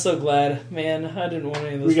that. I'm so glad, man. I didn't want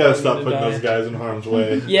any of those. We gotta frogmen stop to putting die. those guys in harm's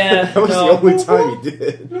way. Yeah, That was no. the only time he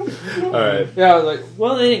did. All right. Yeah, like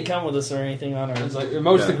Well, they didn't come with us or anything on our. it's like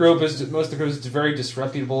most of the group is very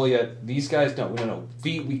disreputable. Yet these guys don't. No.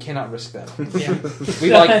 We cannot risk them. Yeah.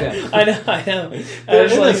 We like them. I know. I They're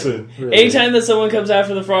was like, innocent. really. anytime that someone comes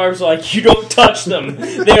after the frogs, like you don't touch them.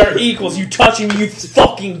 They are equals. You touch them, you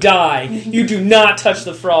fucking die. You do not touch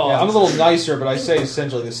the frogs. Yeah, I'm a little nicer, but I say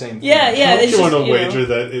essentially the same thing. Yeah. Don't It's you want just, to wager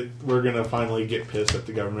that we're going to finally get pissed at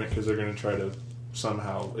the government because they're going to try to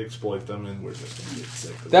somehow exploit them, and we're just going to get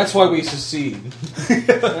sick of it. That's why we secede.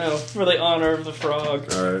 for the honor of the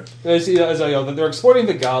frog. All right. They're exploiting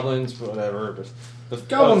the goblins, whatever. But the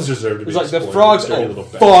Goblins deserve to be It's like the exploited, frogs. dirty Oh, little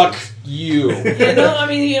fuck bastards. you. Yeah, no, I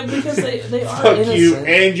mean, yeah, because they are Fuck innocent. you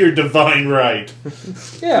and your divine right.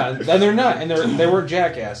 Yeah, and they're not, and they weren't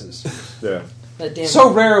jackasses. Yeah. That damn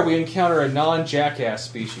So rare we encounter a non-jackass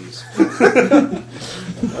species.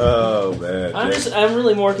 Oh, man. I'm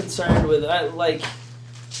really more concerned with I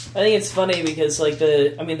think it's funny because like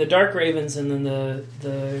the Dark Ravens and then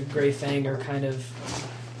the Grey Fang are kind of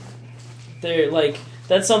they're like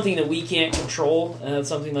that's something that we can't control and that's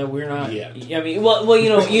something that we're not. Yeah. I mean, well, you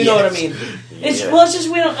know what I mean. It's it's just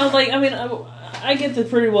we don't I get the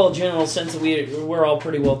pretty well general sense that we're all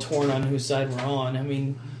pretty well torn on whose side we're on. I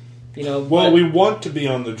mean, Well, but- we want to be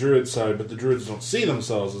on the druid side, but the druids don't see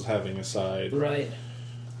themselves as having a side. right.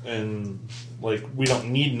 and like we don't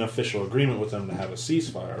need an official agreement with them to have a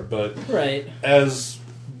ceasefire. But Right. as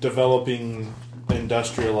developing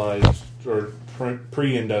industrialized or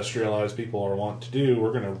pre-industrialized people are wont to do,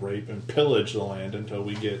 we're going to rape and pillage the land until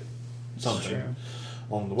we get something true.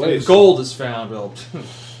 on the way. If gold is found, well,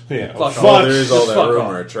 Yeah, Fuck fuck. Oh, there is all Just that fuck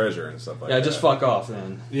rumor off. of treasure and stuff like yeah, that. just fuck off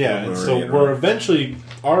then. Yeah, and so You know. we're eventually,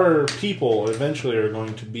 our people eventually are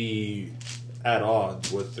going to be at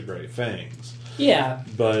odds with the Great Fangs. Yeah.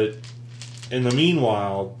 But in the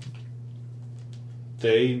meanwhile,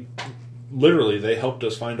 they helped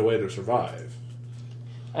us find a way to survive.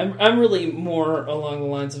 I'm really more along the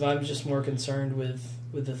lines of I'm just more concerned with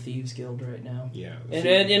the Thieves Guild right now. Yeah. And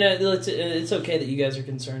it's okay that you guys are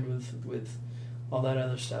concerned with all that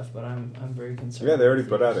other stuff, but I'm very concerned. Yeah, they already with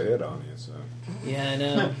put out a Thieves hit on you, so. Yeah, I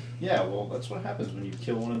know. Yeah, well, that's what happens when you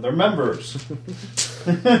kill one of their members.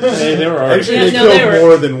 They were already... Actually, Yeah, they no, killed they were-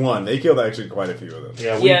 more than one. They killed actually quite a few of them.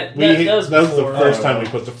 Yeah, Yeah, that was that was the before. first time we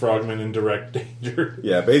put the frogmen in direct danger.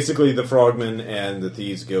 Yeah, basically the Frogmen and the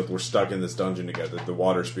Thieves Guild were stuck in this dungeon together. The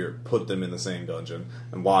Water Spirit put them in the same dungeon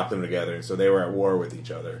and locked them together, and so they were at war with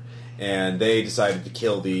each other. And they decided to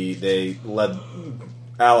kill they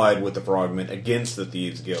allied with the Frogmen against the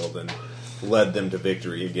Thieves Guild and led them to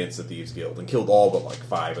victory against the Thieves Guild and killed all but like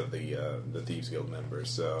 5 of the Thieves Guild members.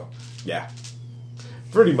 So, yeah.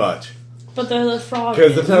 Pretty much. But the frog.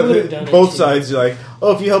 Because both too. sides are like,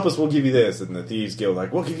 oh, if you help us, we'll give you this. And the Thieves Guild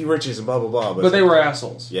like, we'll give you riches and blah, blah, blah. But they were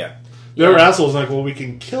assholes. Yeah. They were assholes like, well, we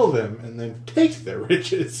can kill them and then take their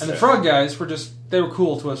riches. And the frog guys were they were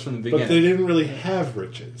cool to us from the beginning. But they didn't really have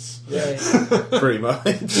riches. Right. Pretty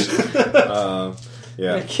much.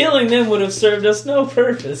 Yeah. Killing them would have served us no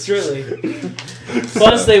purpose, really.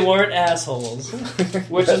 Plus, they weren't assholes,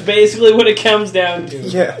 which is basically what it comes down to.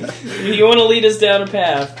 Yeah. You want to lead us down a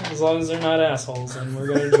path, as long as they're not assholes, and we're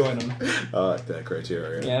going to join them. I like that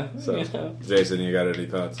criteria. Yeah, So, you know. Jason, you got any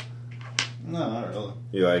thoughts? No, not really.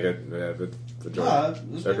 You like it? Yeah, but enjoy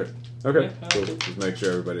it. This Okay. Okay. Yeah, Cool. Just make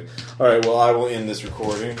sure everybody. All right. Well, I will end this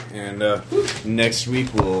recording, and next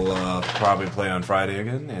week we'll probably play on Friday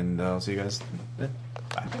again, and I'll see you guys then.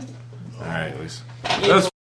 Bye. All right, Elise. Yeah.